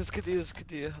 there's kid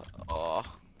here. Oh.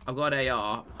 I've got an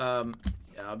AR. Yeah,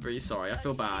 I'm really sorry. I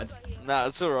feel bad. Nah,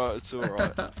 it's alright.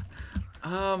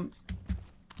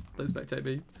 Don't spectate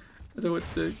me. I know what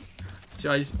to do.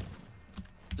 Should I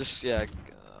Just yeah.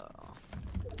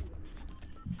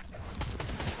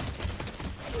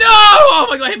 No! Oh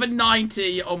my god, I hit for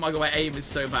 90. Oh my god, my aim is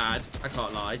so bad. I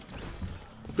can't lie.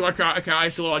 Okay, I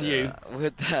saw on you.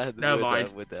 We're dead. No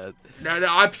mind. We're dead. No,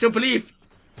 I still believe.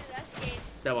 That's game.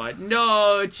 No mind.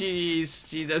 No,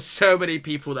 jeez, there's so many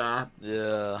people there.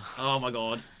 Yeah. Oh my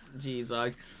god. Jeez,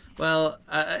 like. Well,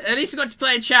 at least we got to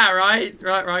play in chat, right?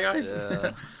 Right, guys?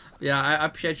 Yeah. Yeah, I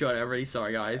appreciate you. I'm really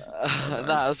sorry, guys.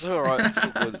 Nah, it's alright. It's all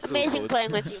good. It's all Amazing good.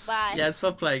 playing with you. Bye. Yeah, it's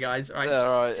fun playing, guys. Right, Yeah,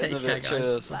 alright. take care, guys.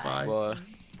 Cheers. Bye. Bye.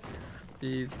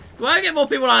 Jeez. Well, I get more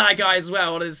people like that guy as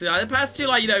well, honestly. Like, the past two,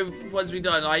 like, you know, ones we've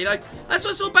done, like, you know, that's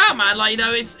what it's all about, man. Like, you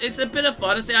know, it's a bit of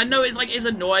fun. I know it's, like, it's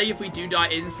annoying if we do die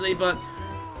instantly, but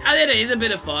it is a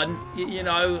bit of fun, you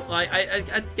know. Like,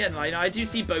 again, like, you know, I do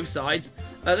see both sides.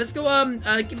 Let's go,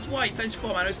 Gibbs White, thanks for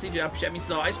man. I do appreciate me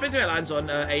start. I expect to get lands on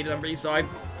Aiden, I'm really sorry.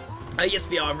 Yes,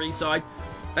 VR, I'm really sorry.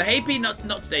 Hey, P, not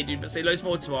today, dude, but say loads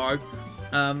more tomorrow.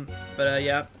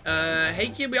 Yeah.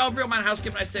 Hey, kid, we are real man house.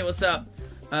 Given I say what's up.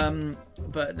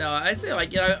 But no, I say,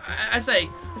 like, you know, I say,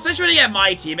 especially when you get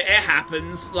my team, it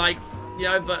happens, like, you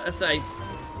know, but I say,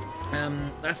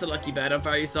 that's a lucky bet, I'm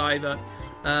very sorry, but,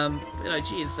 you know,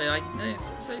 geez, say, like,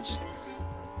 it's just,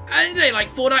 at the end of the day, like,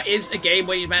 Fortnite is a game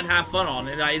where you're meant to have fun on.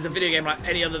 It's a video game like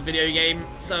any other video game,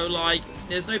 so, like,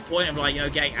 there's no point of, like, you know,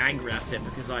 getting angry at it,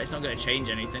 because, like, it's not going to change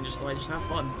anything, just have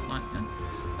fun, like, you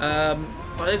know.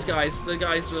 But those guys, the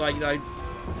guys were, like, you know,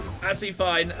 absolutely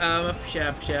fine,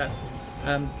 yeah.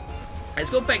 Let's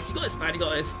go Vex, you got this, man, you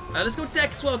got this. Let's go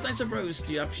Deck as well, thanks for Rose,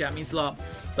 dude, that means a lot.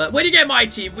 But when you get my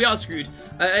team, we are screwed.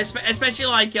 Especially,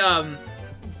 like,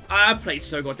 I played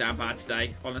so goddamn bad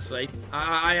today, honestly.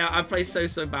 I played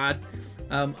so bad.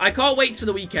 I can't wait for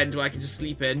the weekend where I can just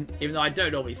sleep in, even though I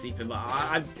don't normally sleep in, but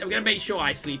I'm going to make sure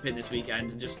I sleep in this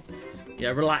weekend and just, you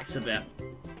know, relax a bit.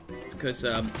 Because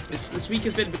this week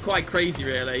has been quite crazy,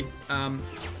 really.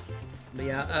 But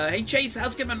yeah, hey Chase,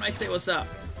 how's it going, man? I say what's up.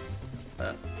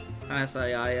 I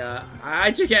say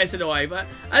I do get annoying, but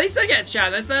at least I get to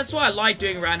chat. That's why I like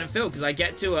doing random fill, because I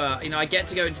get to you know, I get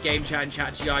to go into game chat and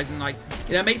chat to you guys, and, like,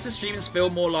 you know, it makes the streams feel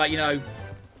more like, you know,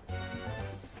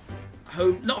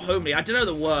 not homely, I don't know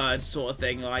the word, sort of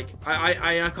thing. Like,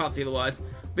 I can't feel the word,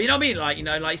 but you know what I mean, like, you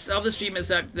know, like other streamers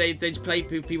that they just play,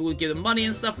 people would give them money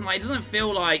and stuff, and, like, it doesn't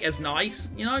feel like as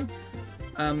nice, you know.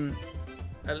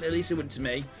 At least it wouldn't to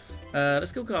me.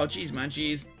 Let's go, Carl. Jeez, man,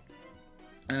 jeez.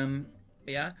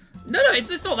 Yeah. No,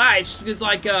 it's not that. It's just because,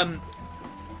 like, I'm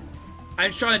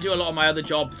trying to do a lot of my other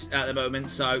jobs at the moment,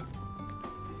 so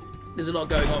there's a lot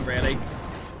going on, really.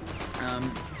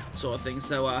 Sort of thing.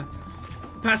 So,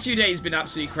 past few days been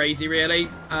absolutely crazy, really.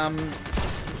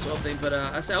 Sort of thing. But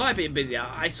I say I like being busy.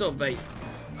 I sort of, like,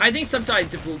 I think sometimes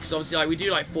it's difficult because obviously, like, we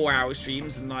do like 4-hour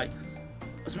streams, and, like,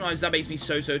 sometimes that makes me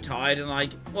so tired. And,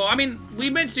 like, well, I mean, we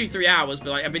meant to do 3 hours, but,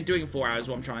 like, I've been doing 4 hours. Is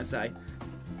what I'm trying to say.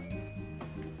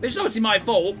 It's obviously my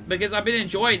fault, because I've been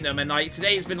enjoying them, and, like,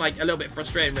 today's been, like, a little bit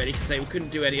frustrating, really, because we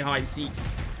couldn't do any hide and seeks.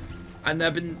 And there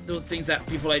have been the things that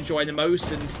people enjoy the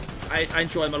most, and I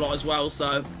enjoy them a lot as well,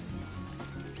 so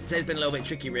today's been a little bit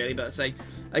tricky, really, but say,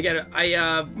 again,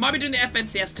 I might be doing the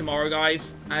FNCS tomorrow,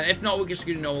 guys, and if not, we'll just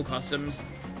do normal customs.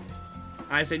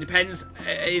 I say, it depends,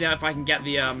 you know, if I can get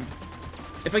the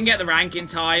rank in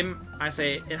time. I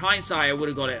say, in hindsight, I would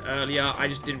have got it earlier, I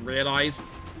just didn't realise,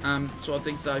 sort of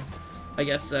thing, so I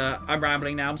guess I'm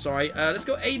rambling now, I'm sorry. Let's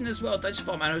go Aiden as well. Thanks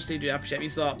for man, hosting, do appreciate me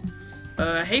a lot.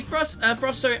 Hey Frost,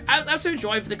 so I'm so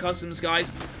enjoying for the customs,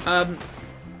 guys. But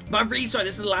I'm really sorry,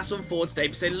 this is the last one for today.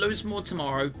 But say loads more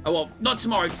tomorrow. Oh well, not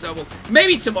tomorrow, so well,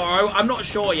 maybe tomorrow. I'm not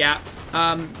sure yet.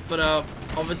 But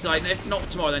obviously, if not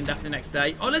tomorrow, then definitely the next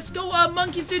day. Oh, let's go,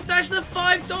 Monkey Suit Dash, the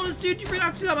 $5, dude. You really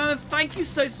have to that, man. Thank you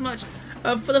so much.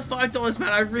 For the $5, man,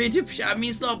 I really do appreciate it. It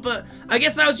means a lot, but I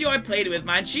guess that was you I played it with,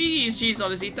 man. Jeez,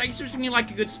 honestly. Thanks for being like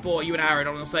a good sport, you and Aaron,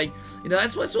 honestly. You know,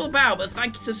 that's what it's all about, but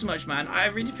thank you so much, man. I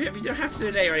really appreciate it. You don't have to do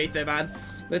today or anything, man.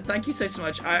 But thank you so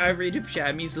much. I really do appreciate it.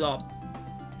 It means a lot.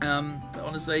 But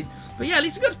honestly, but yeah, at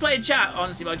least we got to play in chat.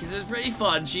 Honestly, monkeys, it was really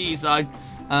fun. Jeez,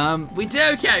 we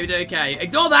did okay. We did okay.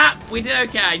 Ignore that. We did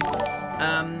okay.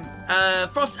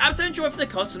 Frost, I'm so enjoying for the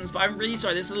customs, but I'm really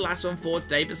sorry. This is the last one for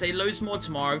today. But say loads more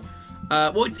tomorrow.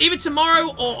 Well, either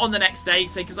tomorrow or on the next day.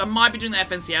 Say because I might be doing the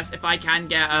FNCS if I can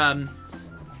get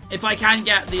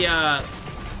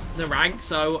the rank.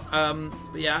 So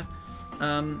yeah.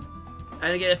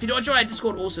 And again, if you don't enjoy our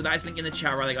Discord, also that is linked in the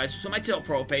chat right there, guys. So my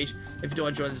TikTok page if you don't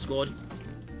enjoy the Discord.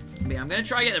 But yeah, I'm gonna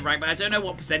try to get the rank, but I don't know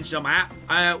what percentage I'm at.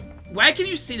 Where can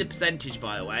you see the percentage,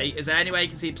 by the way? Is there any way you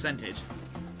can see the percentage?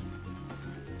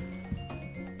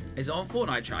 Is it on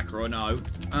Fortnite tracker or no?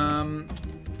 I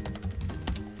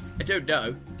don't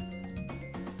know.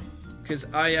 Because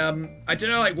I don't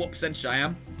know like what percentage I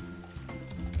am.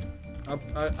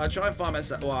 I'll try and find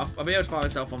myself. Well, I'll be able to find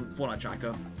myself on Fortnite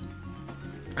tracker.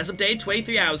 That's updated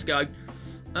 23 hours ago.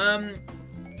 I'm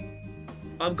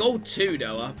gold 2,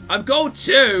 Noah. I'm gold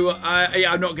 2.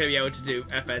 Yeah, I'm not gonna be able to do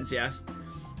FNCS.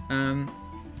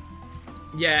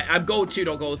 Yeah, I'm gold 2,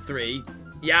 not gold 3.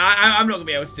 Yeah, I'm not gonna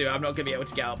be able to do it. I'm not gonna be able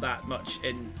to get up that much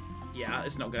in. Yeah,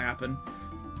 it's not gonna happen.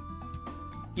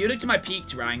 You looked at my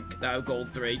peaked rank, though,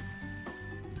 gold 3.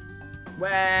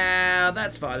 Well,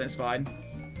 that's fine. That's fine.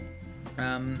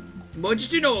 We'll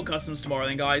just do normal customs tomorrow,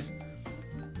 then, guys.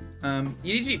 You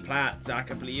need to be plat,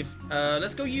 Zach, I believe.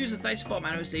 Let's go use the 34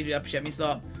 man who saved you up. Let me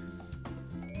start.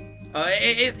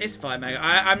 It's fine, man.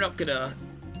 I'm not gonna.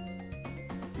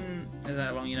 Is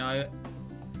that long, you know?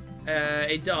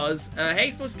 It does.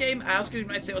 Hey, sports game. I was going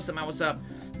to say, what's up, man? What's up?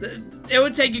 It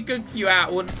would take a good few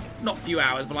hours. Well, not a few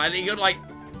hours, but like, a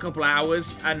couple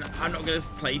hours. And I'm not gonna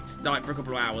play tonight for a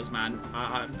couple of hours, man.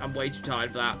 I'm way too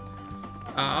tired for that.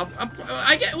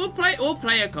 We'll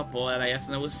play a couple, I guess,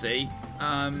 and then we'll see.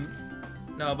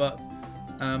 No, but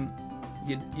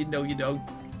you know.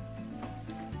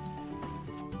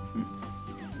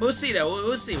 We'll see though.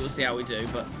 We'll see how we do.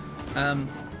 But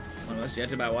we'll see. I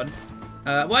did about one.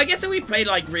 Well, I guess if we played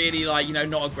like really like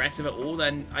not aggressive at all,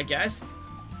 then I guess.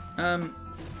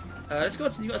 Let's go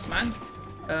to US, man.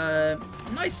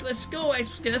 Nice. Let's go.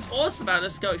 That's awesome, man.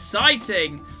 Let's go.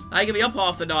 Exciting. I can be up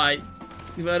half the night.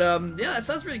 But yeah, that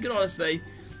sounds really good, honestly.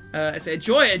 I say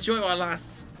enjoy while it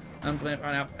lasts. I'm playing it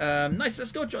right now. Nice,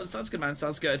 let's go, John. Sounds good, man.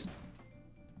 Sounds good.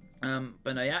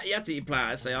 But no, yeah, you have to eat plat.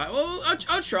 I say like, well,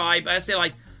 I'll try, but I say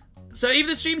like, so either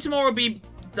the stream tomorrow will be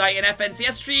like an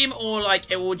FNCS stream, or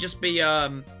like it will just be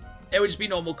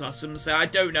normal customs. So I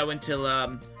don't know until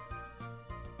I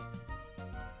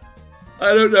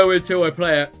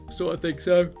play it, sort of thing.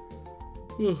 So.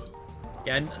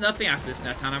 Yeah, nothing after this,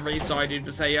 Netan. I'm really sorry, dude,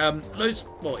 but say, loads,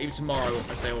 well, even tomorrow,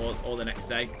 I say, or the next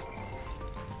day,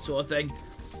 sort of thing.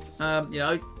 Well,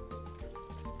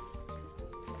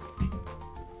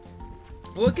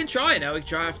 we can try it now. We can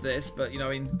try after this, but, I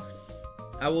mean,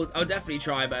 I'll definitely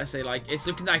try, but I say, like, it's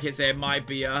looking like it might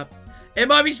be,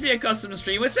 just be a custom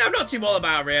stream, which I'm not too bothered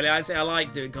about, really. I'd say I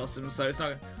like doing customs, so it's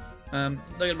not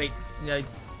gonna be, I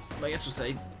guess we'll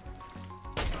see.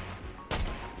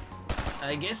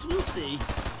 I guess we'll see.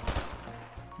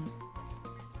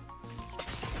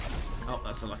 Oh,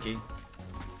 that's unlucky.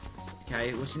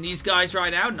 Okay, watching these guys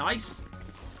right now. Nice.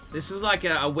 This is like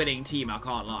a winning team, I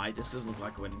can't lie. This does look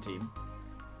like a winning team.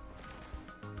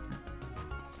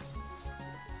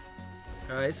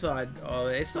 It's fine. Oh,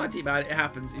 it's not too bad. It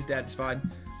happens. He's dead. It's fine.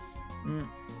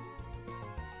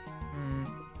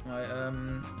 Right,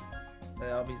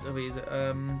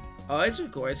 oh, it's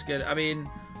cool. It's good. I mean,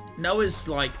 Noah's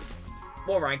like,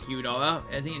 what rank you, Noah?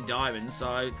 I think in diamond,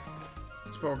 so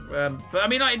it's probably. But I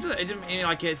mean, like, it didn't mean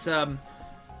like it's it'll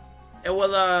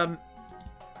go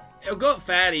up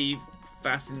fairly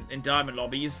fast in diamond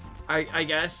lobbies, I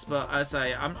guess. But I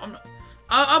say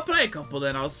I'll play a couple,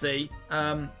 then I'll see.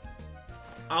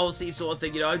 I'll see, sort of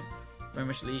thing, very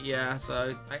much, yeah.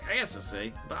 So I guess I'll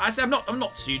see. But I say I'm not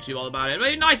too all about it.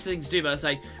 But nice thing to do, but I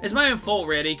say it's my own fault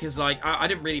really, because like I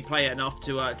didn't really play it enough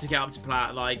to get up to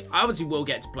plat. Like I obviously will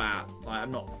get to plat. Like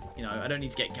I'm not, I don't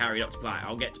need to get carried up to plat.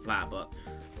 I'll get to plat, but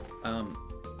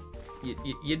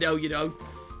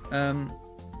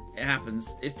it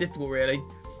happens. It's difficult really.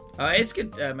 It's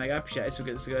good, Meg. I appreciate it. It's so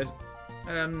good. It's good.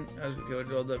 I was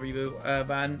good on the reboot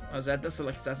ban. I was at that's a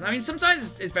lucky assassin. I mean,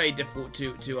 sometimes it's very difficult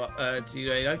to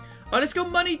Oh, let's go,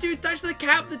 money, dude. Thanks for the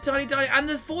cap, the tiny, and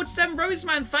the 47 rose,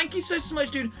 man. Thank you so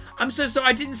much, dude. I'm so sorry.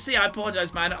 I didn't see. I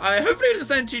apologize, man. I hopefully didn't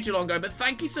send it too long ago, but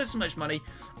thank you so much, money.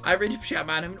 I really appreciate it,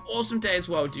 man. Have an awesome day as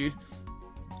well, dude.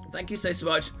 Thank you so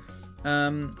much.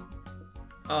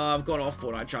 I've gone off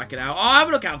Fortnite tracker now. I'll have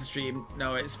a look out the stream.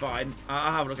 No, it's fine.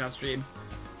 I'll have a look out the stream.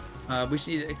 We just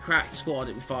need a cracked squad.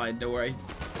 It'll be fine. Don't worry.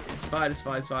 It's fine. It's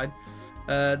fine. It's fine.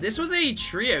 This was a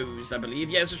trios, I believe.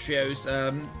 Yeah, it was a trios.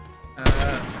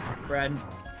 Bren.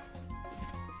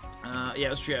 Yeah, it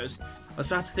was trios. I was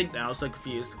starting to think now. I was so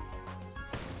confused.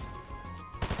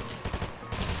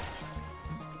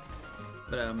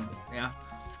 But yeah.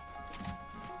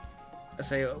 I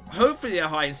say, hopefully the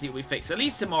hide and seek will be fixed at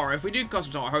least tomorrow. If we do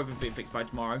custom tomorrow, I hope it'll be fixed by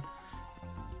tomorrow.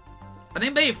 I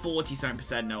think maybe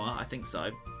 47% Noah. I think so.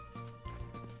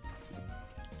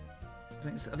 I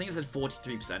think it said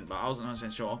 43%, but I wasn't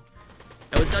 100% sure.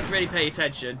 I was not really paying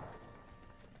attention.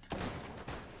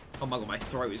 Oh my god, my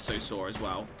throat is so sore as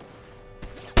well.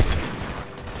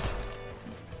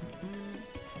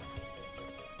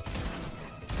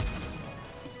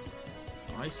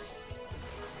 Nice.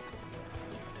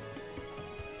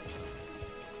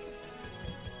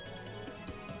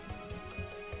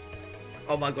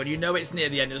 Oh my god, you know it's near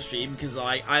the end of the stream because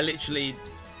I literally,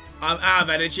 I'm out of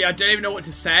energy. I don't even know what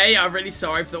to say. I'm really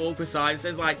sorry for the awkward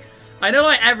silences. Like, I know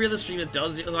like every other streamer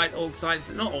does it, like awkward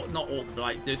silences, not awkward, but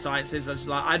like do silences.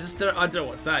 I just don't know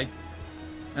what to say.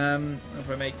 If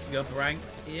I make go for rank,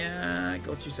 yeah,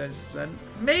 got 276%.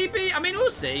 Maybe. I mean, we'll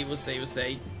see. We'll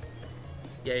see.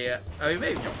 Yeah. I mean,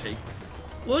 maybe not.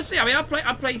 We'll see. I mean, I'll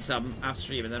play some after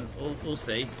stream, and then we'll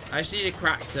see. I just need a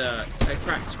cracked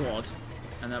squad,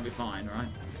 and that'll be fine, right?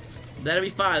 That'll be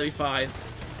fine.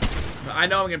 But I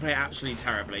know I'm gonna play absolutely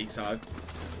terribly, so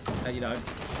you know.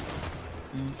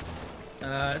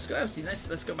 Let's go FC.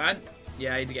 Let's go, man.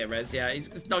 Yeah, I need to get res. Yeah,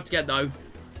 he's knocked again though.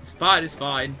 It's fine.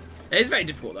 It is very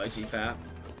difficult though, to be fair.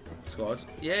 Squad.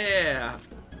 Yeah.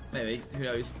 Maybe. Who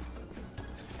knows?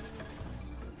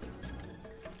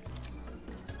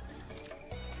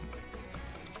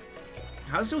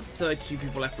 How's still 32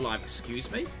 people left alive?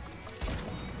 Excuse me?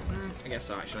 I guess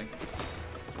so, actually.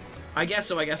 I guess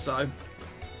so.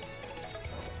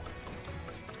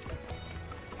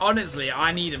 Honestly,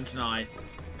 I need him tonight.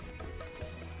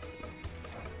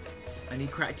 I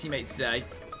need crack teammates today.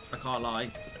 I can't lie.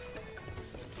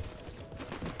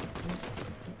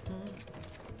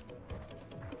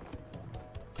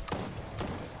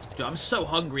 Dude, I'm so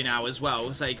hungry now as well.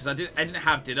 Because I didn't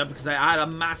have dinner because I had a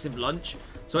massive lunch.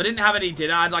 So I didn't have any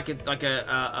dinner. I had like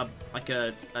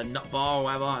a nut bar or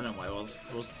whatever. I don't know what it was.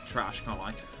 It was trash. Can't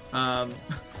lie.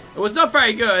 It was not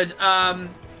very good.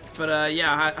 But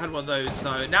yeah, I had one of those.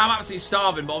 So now I'm absolutely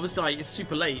starving. But obviously, like, it's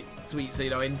super late to eat. So you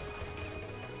know,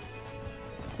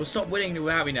 we'll stop winning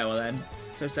without me, Noah. Then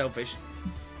so selfish.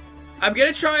 I'm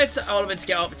gonna try Oliver to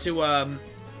get up to. I'm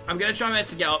gonna try my best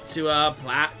to get up to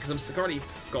plat because I'm currently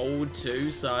gold too.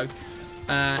 So.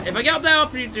 If I get up there, I'll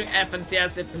be doing F and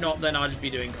CS. If not, then I'll just be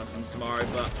doing customs tomorrow.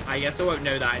 But I guess I won't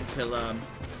know that until the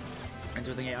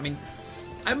game. I mean,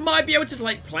 I might be able to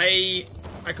like play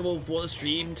a couple before the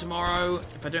stream tomorrow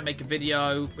if I don't make a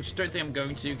video, which I don't think I'm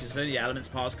going to because there's only the Elements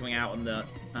Pass coming out on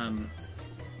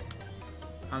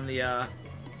the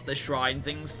shrine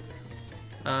things.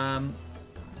 Carl,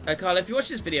 if you watch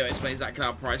this video, it explains exactly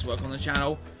how price work on the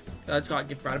channel. I just can't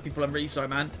give random people. I'm really sorry,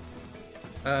 man.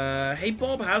 Hey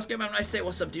Bob, how's it going, man? When I say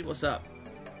what's up, dude, what's up?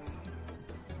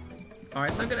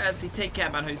 Alright, so I'm gonna actually take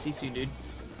care, man. Hope to see you soon, dude.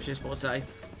 Cheers, for say.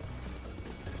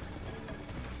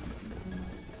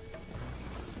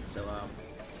 So,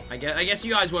 I guess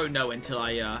you guys won't know until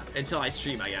I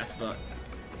stream, I guess, but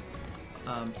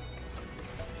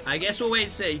I guess we'll wait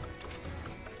and see.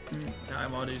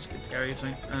 Time on, dude's good to go, you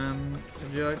think?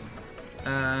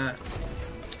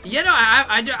 Yeah, no,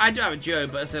 I do have a duo,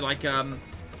 but I said like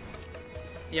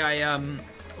yeah,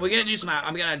 we're gonna do some.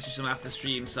 I'm gonna do some after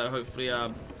stream, so hopefully,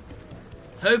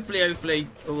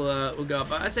 we'll go up.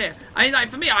 But I mean, like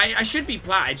for me, I should be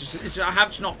plat. It's just I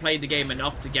have not played the game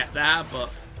enough to get there, but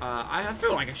I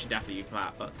feel like I should definitely be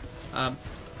plat. But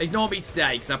ignore me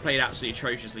today because I played absolutely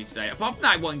atrociously today. Apart from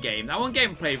that one game I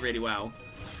played really well.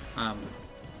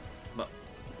 But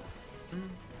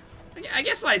I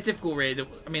guess like it's difficult, really.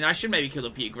 I mean, I should maybe kill the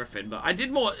Peter Griffin, but I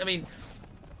did more. I mean.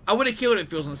 I would have killed it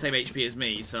if it was on the same HP as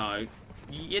me, so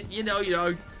you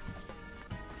know.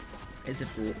 It's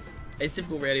difficult. It's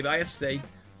difficult, really, but I guess we'll see.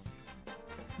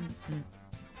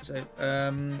 So,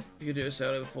 you could do a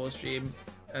solo before the stream.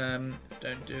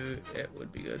 Don't do it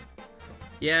would be good.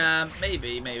 Yeah,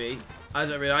 maybe. I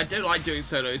don't like doing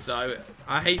solos though.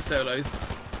 I hate solos.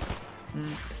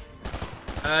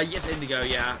 Yes, Indigo,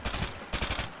 yeah.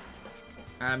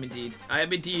 I am indeed.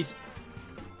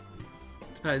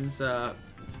 Depends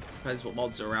what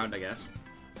mods are around, I guess.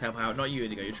 Help out. Not you,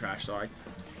 Indigo, you're trash, sorry.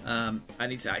 I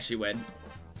need to actually win.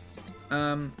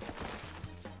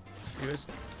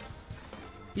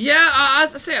 Yeah,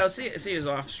 as I say, I'll see you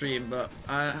off stream, but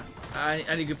I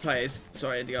need good players.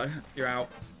 Sorry, Indigo, you're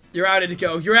out. You're out,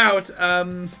 Indigo. You're out.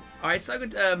 Alright, so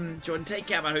good, Jordan, take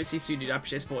care, man. I hope to see you soon, dude. I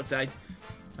appreciate support today.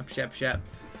 I appreciate.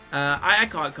 I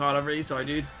can't, Carl. I'm really sorry,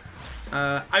 dude.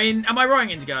 I mean, am I wrong,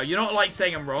 Indigo? You're not, like,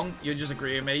 saying I'm wrong. You're just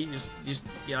agreeing with me. Just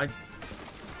you know.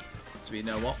 So you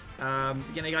know what.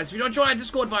 Again, guys, if you don't join our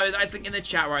Discord via that link in the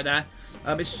chat right there.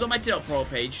 It's on my TikTok profile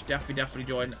page. Definitely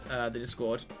join the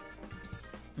Discord.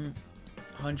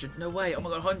 100. No way. Oh my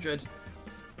god, 100.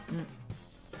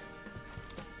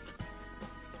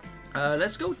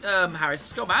 Let's go, Harris.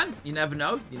 Let's go, man. You never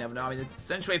know. You never know. I mean,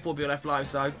 there's only 24 people left live,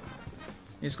 so you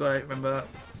just gotta remember.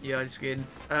 Yeah, screen.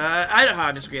 I don't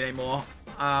have a screen anymore.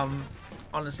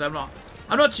 Honestly, I'm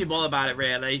not too bothered about it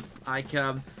really. Like,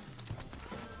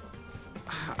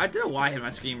 I don't know why I hit my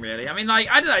screen really. I mean, like,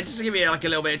 I don't know, just to give me like a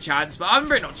little bit of chance, but I'm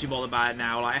really not too bothered about it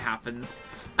now. Like, it happens.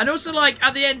 And also, like,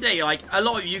 at the end of the day, like, a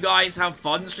lot of you guys have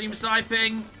fun stream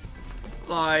sniping.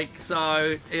 Like,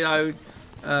 so, you know,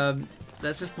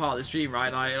 that's just part of the stream,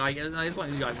 right? Like as long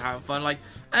as you guys are having fun, like,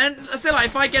 and I say, like,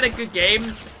 if I get a good game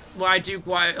where I do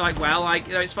quite, like, well, like,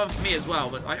 you know, it's fun for me as well.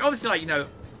 But, like, obviously, like, you know,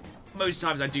 most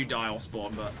times I do die off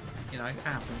spawn, but, you know, it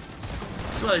happens.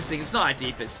 It's one of those things. It's not that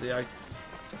deep. It's, you know,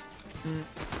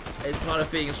 it's part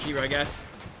of being a streamer, I guess.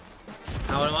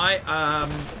 How old am I?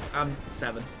 I'm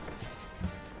 7.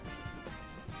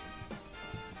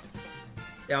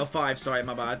 Yeah, 5. Sorry,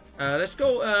 my bad. Let's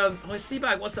go. Oh,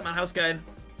 Seabag, what's up, man? How's it going?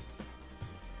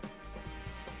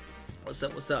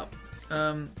 What's up?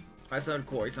 I sound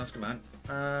Corey. Sounds good, man.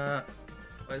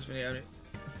 Where's video?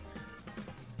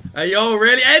 Hey, yo,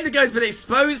 really? Indigo's been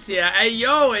exposed here. Hey,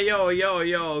 yo.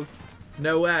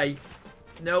 No way.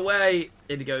 No way.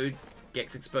 Indigo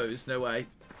gets exposed. No way.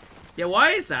 Yeah,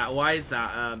 why is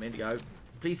that? Indigo?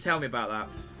 Please tell me about that.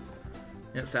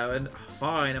 Yeah, 7.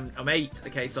 Fine, I'm 8.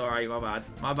 Okay, sorry, my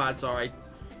bad, sorry.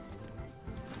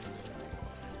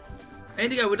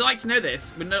 Indigo, would like to know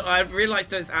this. I'd really like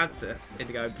to know this answer.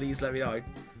 Indigo, please let me know.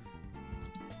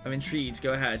 I'm intrigued.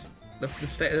 Go ahead. The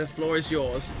floor is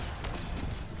yours.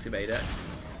 You made it.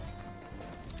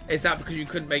 Is that because you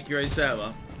couldn't make your own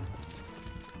server?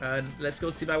 And let's go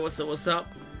see about what's up.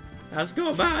 How's it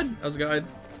going, man? How's it going?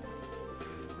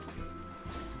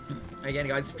 Again,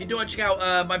 guys, if you do want to check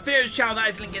out my videos channel, that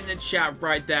is linked in the chat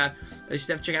right there. You should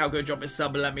definitely check out. Go drop a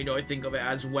sub and let me know what you think of it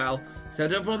as well. So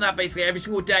don't put on that basically every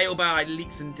single day, all about like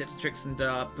leaks and tips and tricks and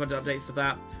content updates of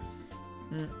that.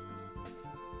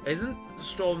 Isn't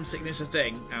storm sickness a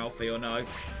thing, Alfie, or no?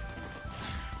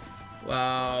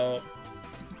 Well,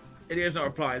 Indigo's not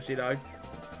replying, see though.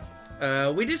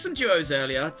 We did some duos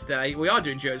earlier today. We are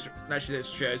doing duos. Actually,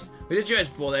 there's duos. We did duos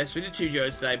before this. We did 2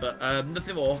 duos today, but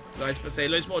nothing more, guys. But say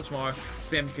loads more tomorrow. It's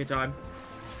BMQ time.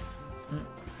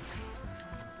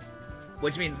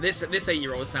 What do you mean? This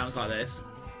 8-year-old sounds like this.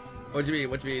 What do you mean?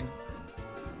 What do you mean?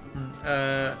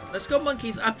 Let's go,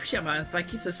 monkeys. I appreciate it, man.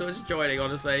 Thank you so much for joining.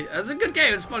 Honestly, it was a good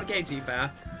game. It was a fun game, to be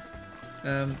fair.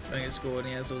 Going to school and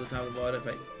he has all the time about it.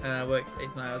 But work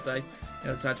 8 to 9 hours a day. You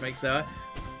know, the time to make so.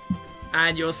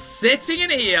 And you're sitting in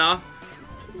here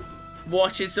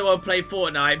watching someone play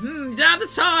Fortnite. You don't have the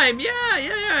time.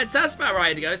 Yeah. It sounds about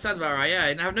right to go. It sounds about right. Yeah,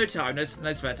 I have no time. No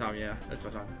spare time. Yeah, no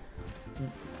spare time.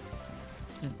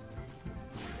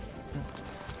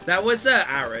 That was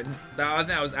Aaron. I think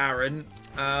that was Aaron.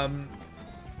 Yeah,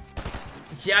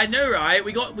 I know, right?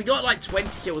 We got like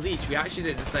 20 kills each. We actually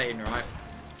did insane, right?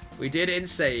 We did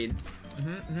insane.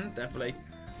 Definitely.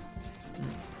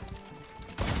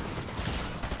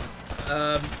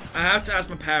 I have to ask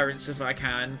my parents if I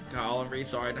can. Carl, I'm really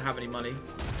sorry. I don't have any money.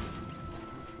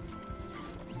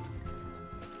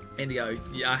 Indigo.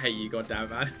 Yeah, I hate you. God damn it,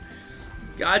 man.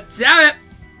 God damn it.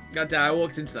 God damn it. I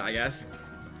walked into that, I guess.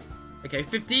 Okay,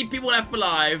 15 people left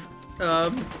alive.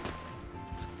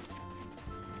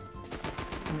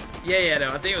 Yeah, no,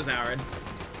 I think it was Aaron.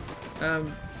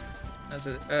 Had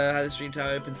the stream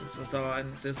tab open since the start,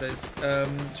 and it still says,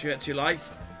 should we get 2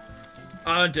 likes?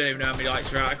 I don't even know how many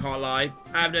likes are out, I can't lie.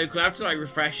 I have no clue. I have to like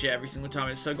refresh it every single time.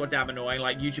 It's so goddamn annoying.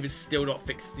 Like, YouTube has still not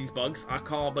fixed these bugs. I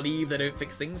can't believe they don't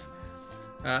fix things.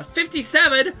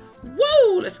 57!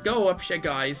 Whoa! Let's go up shit,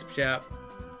 guys. Shit.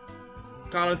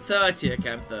 Carlo, 30.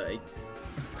 Okay, I'm 30.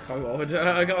 Come on,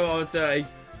 go on, 30.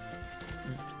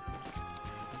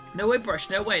 No way,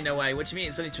 Brush. No way. What do you mean?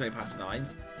 It's only 20 past 9.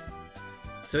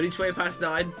 It's only 20 past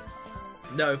 9.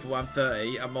 No, for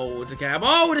 1:30. I'm old. Okay, I'm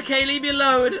old. Okay, leave me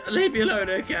alone. Leave me alone.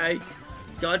 Okay.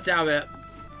 God damn it.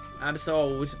 I'm so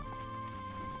old.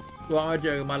 What am I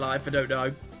doing in my life? I don't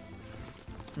know.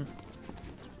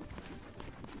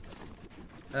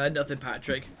 Nothing,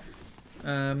 Patrick.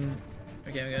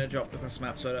 Okay, we're gonna drop across the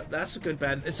map. So that's a good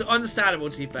Ben. It's understandable,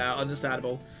 to be fair.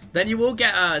 Understandable. Then you will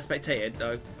get spectated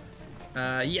though.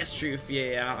 Yes, truth,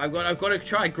 yeah. I've got to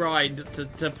try grind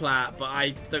to plat, but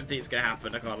I don't think it's gonna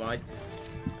happen. I can't lie.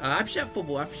 Happy chat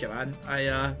football, happy chat, man.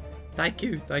 Thank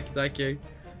you.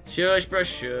 Shush, bro,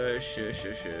 shush.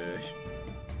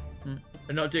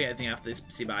 I'm not doing anything after this,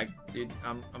 C-bag, dude.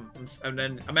 I'm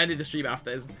ending the stream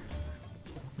after this.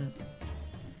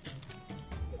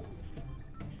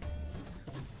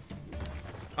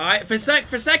 Alright, for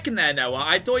a second there, Noah,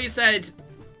 I thought you said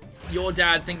your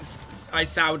dad thinks I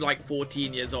sound like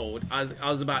 14 years old. I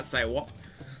was about to say, what?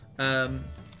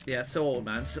 Yeah, so old,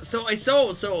 man. So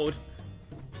old.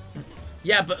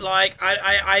 Yeah, but like,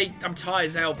 I'm tired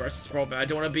as hell, bro. That's the problem. I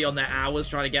don't want to be on there hours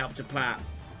trying to get up to plat.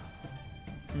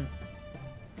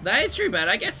 That is true, man.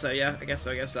 I guess so, yeah. I guess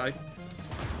so.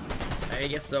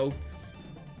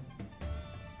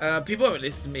 People don't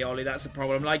listen to me, Ollie. That's the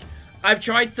problem. Like, I've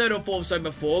tried third or fourth zone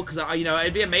before because, you know,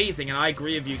 it'd be amazing, and I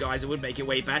agree with you guys. It would make it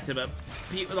way better, but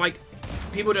people don't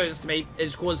listen to me. It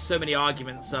just causes so many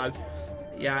arguments. So,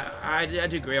 yeah, I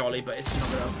do agree, Ollie, but it's not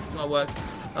gonna work.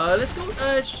 Let's go,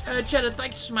 Cheddar.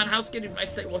 Thank you so much, man. How's it going?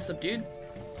 Nice to say what's up, dude.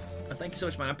 Thank you so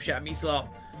much, man. I appreciate it. Means a lot.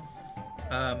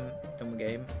 In one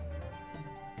game.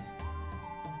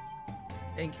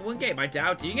 In one game, I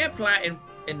doubt. You can get plat in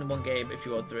one game if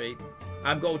you want 3.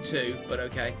 I'm gold 2, but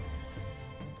okay.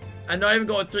 I'm not even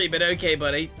gold 3, but okay,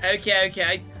 buddy.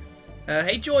 Okay.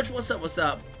 Hey, George, what's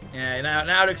up? Yeah,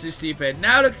 now look who's stupid.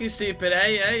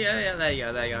 Hey,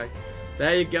 yeah.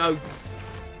 There you go.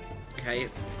 Okay.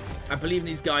 I believe in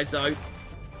these guys, though.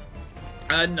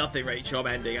 Nothing, Rachel. I'm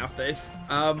ending after this.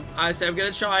 I say I'm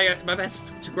gonna try my best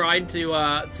to grind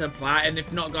to plat, and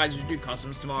if not, guys, we'll do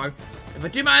customs tomorrow. If I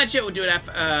do manage it, we'll do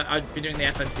I'll be doing the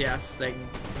FNCS thing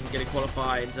and getting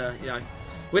qualified. You know,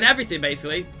 win everything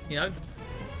basically. You know.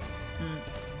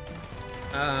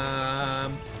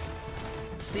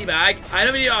 C-bag. I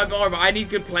don't really know but I need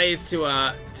good players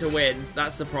to win.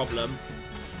 That's the problem.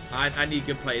 I need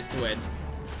good players to win.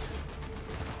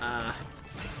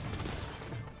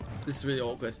 This is really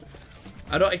awkward.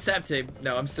 I'm not accepting.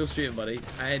 No, I'm still streaming, buddy.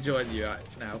 I enjoy you right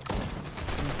now.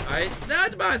 No, I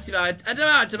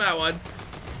don't about one.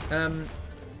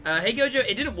 Hey Gojo,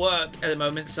 it didn't work at the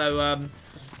moment, so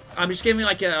I'm just giving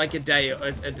like a day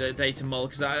to mull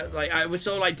because I was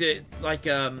sort of like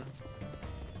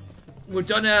we've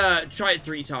done try it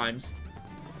 3 times.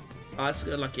 Oh, that's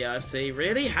good, lucky AFC.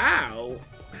 Really? How?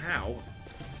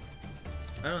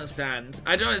 I don't understand.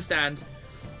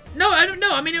 No, I don't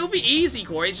know. I mean, it would be easy,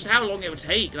 Corey. It's just how long it would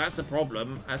take. That's the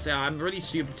problem. I say I'm really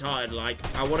super tired. Like,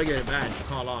 I want to go to bed. I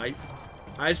can't lie.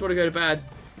 I just want to go to bed.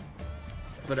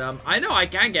 But I know I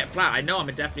can get plat. I know I'm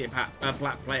definitely a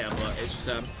plat player, but it's just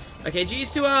okay.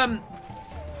 G's to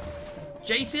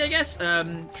JC, I guess.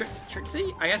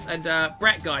 Trixie, I guess, and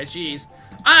Brett, guys. Jeez,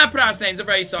 I don't pronounce names. I'm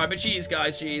very sorry, but jeez,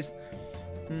 guys, jeez.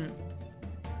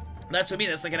 That's what I mean.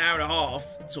 That's like an hour and a half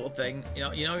sort of thing.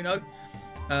 You know.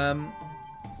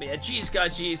 But yeah, jeez,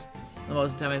 guys, jeez. I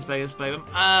wasn't 10 minutes baby.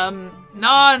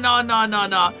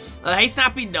 No. Hey,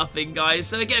 Snappy, nothing, guys.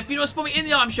 So again, if you don't support me in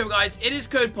the item show, guys, it is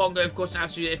code Pongo, of course,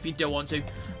 absolutely, if you don't want to.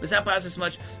 But that passes so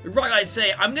much. Right, guys,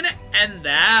 say I'm gonna end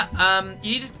there.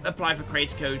 You need to apply for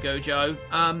creator code Gojo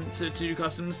to do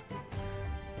customs.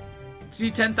 To do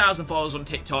 10,000 followers on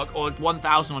TikTok or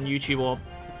 1,000 on YouTube or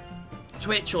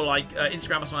Twitch or like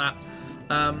Instagram or something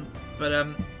like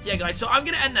that. Yeah, guys, so I'm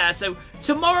going to end there. So,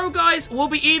 tomorrow, guys, we'll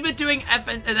be either doing an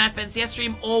FNCS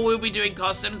stream or we'll be doing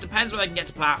customs. Depends whether I can get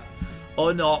to plat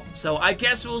or not. So, I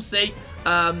guess we'll see.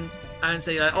 And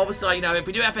so, obviously, like, you know, if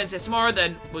we do FNCS tomorrow,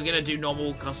 then we're going to do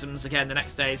normal customs again the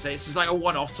next day. So, it's just like a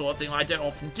one-off sort of thing. I don't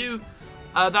often do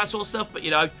that sort of stuff. But,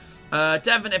 you know,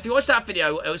 Devin, if you watch that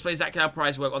video, it explains exactly how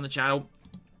prize work on the channel.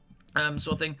 Sort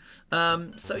of thing.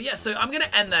 So yeah, so I'm gonna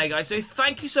end there, guys. So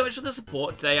thank you so much for the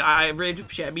support today. I really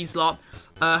appreciate it. It means a lot.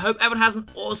 Hope everyone has an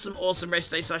awesome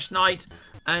rest day / night.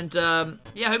 And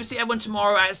yeah, hope to see everyone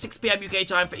tomorrow at 6 PM UK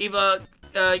time for either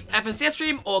FNCS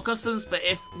stream or customs. But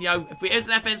if you know, if it's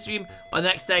an FN stream, on the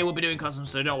next day we'll be doing customs.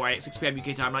 So don't worry, at 6 PM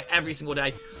UK time, like every single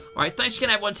day. All right, thanks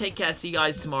again, everyone. Take care. See you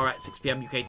guys tomorrow at 6 PM UK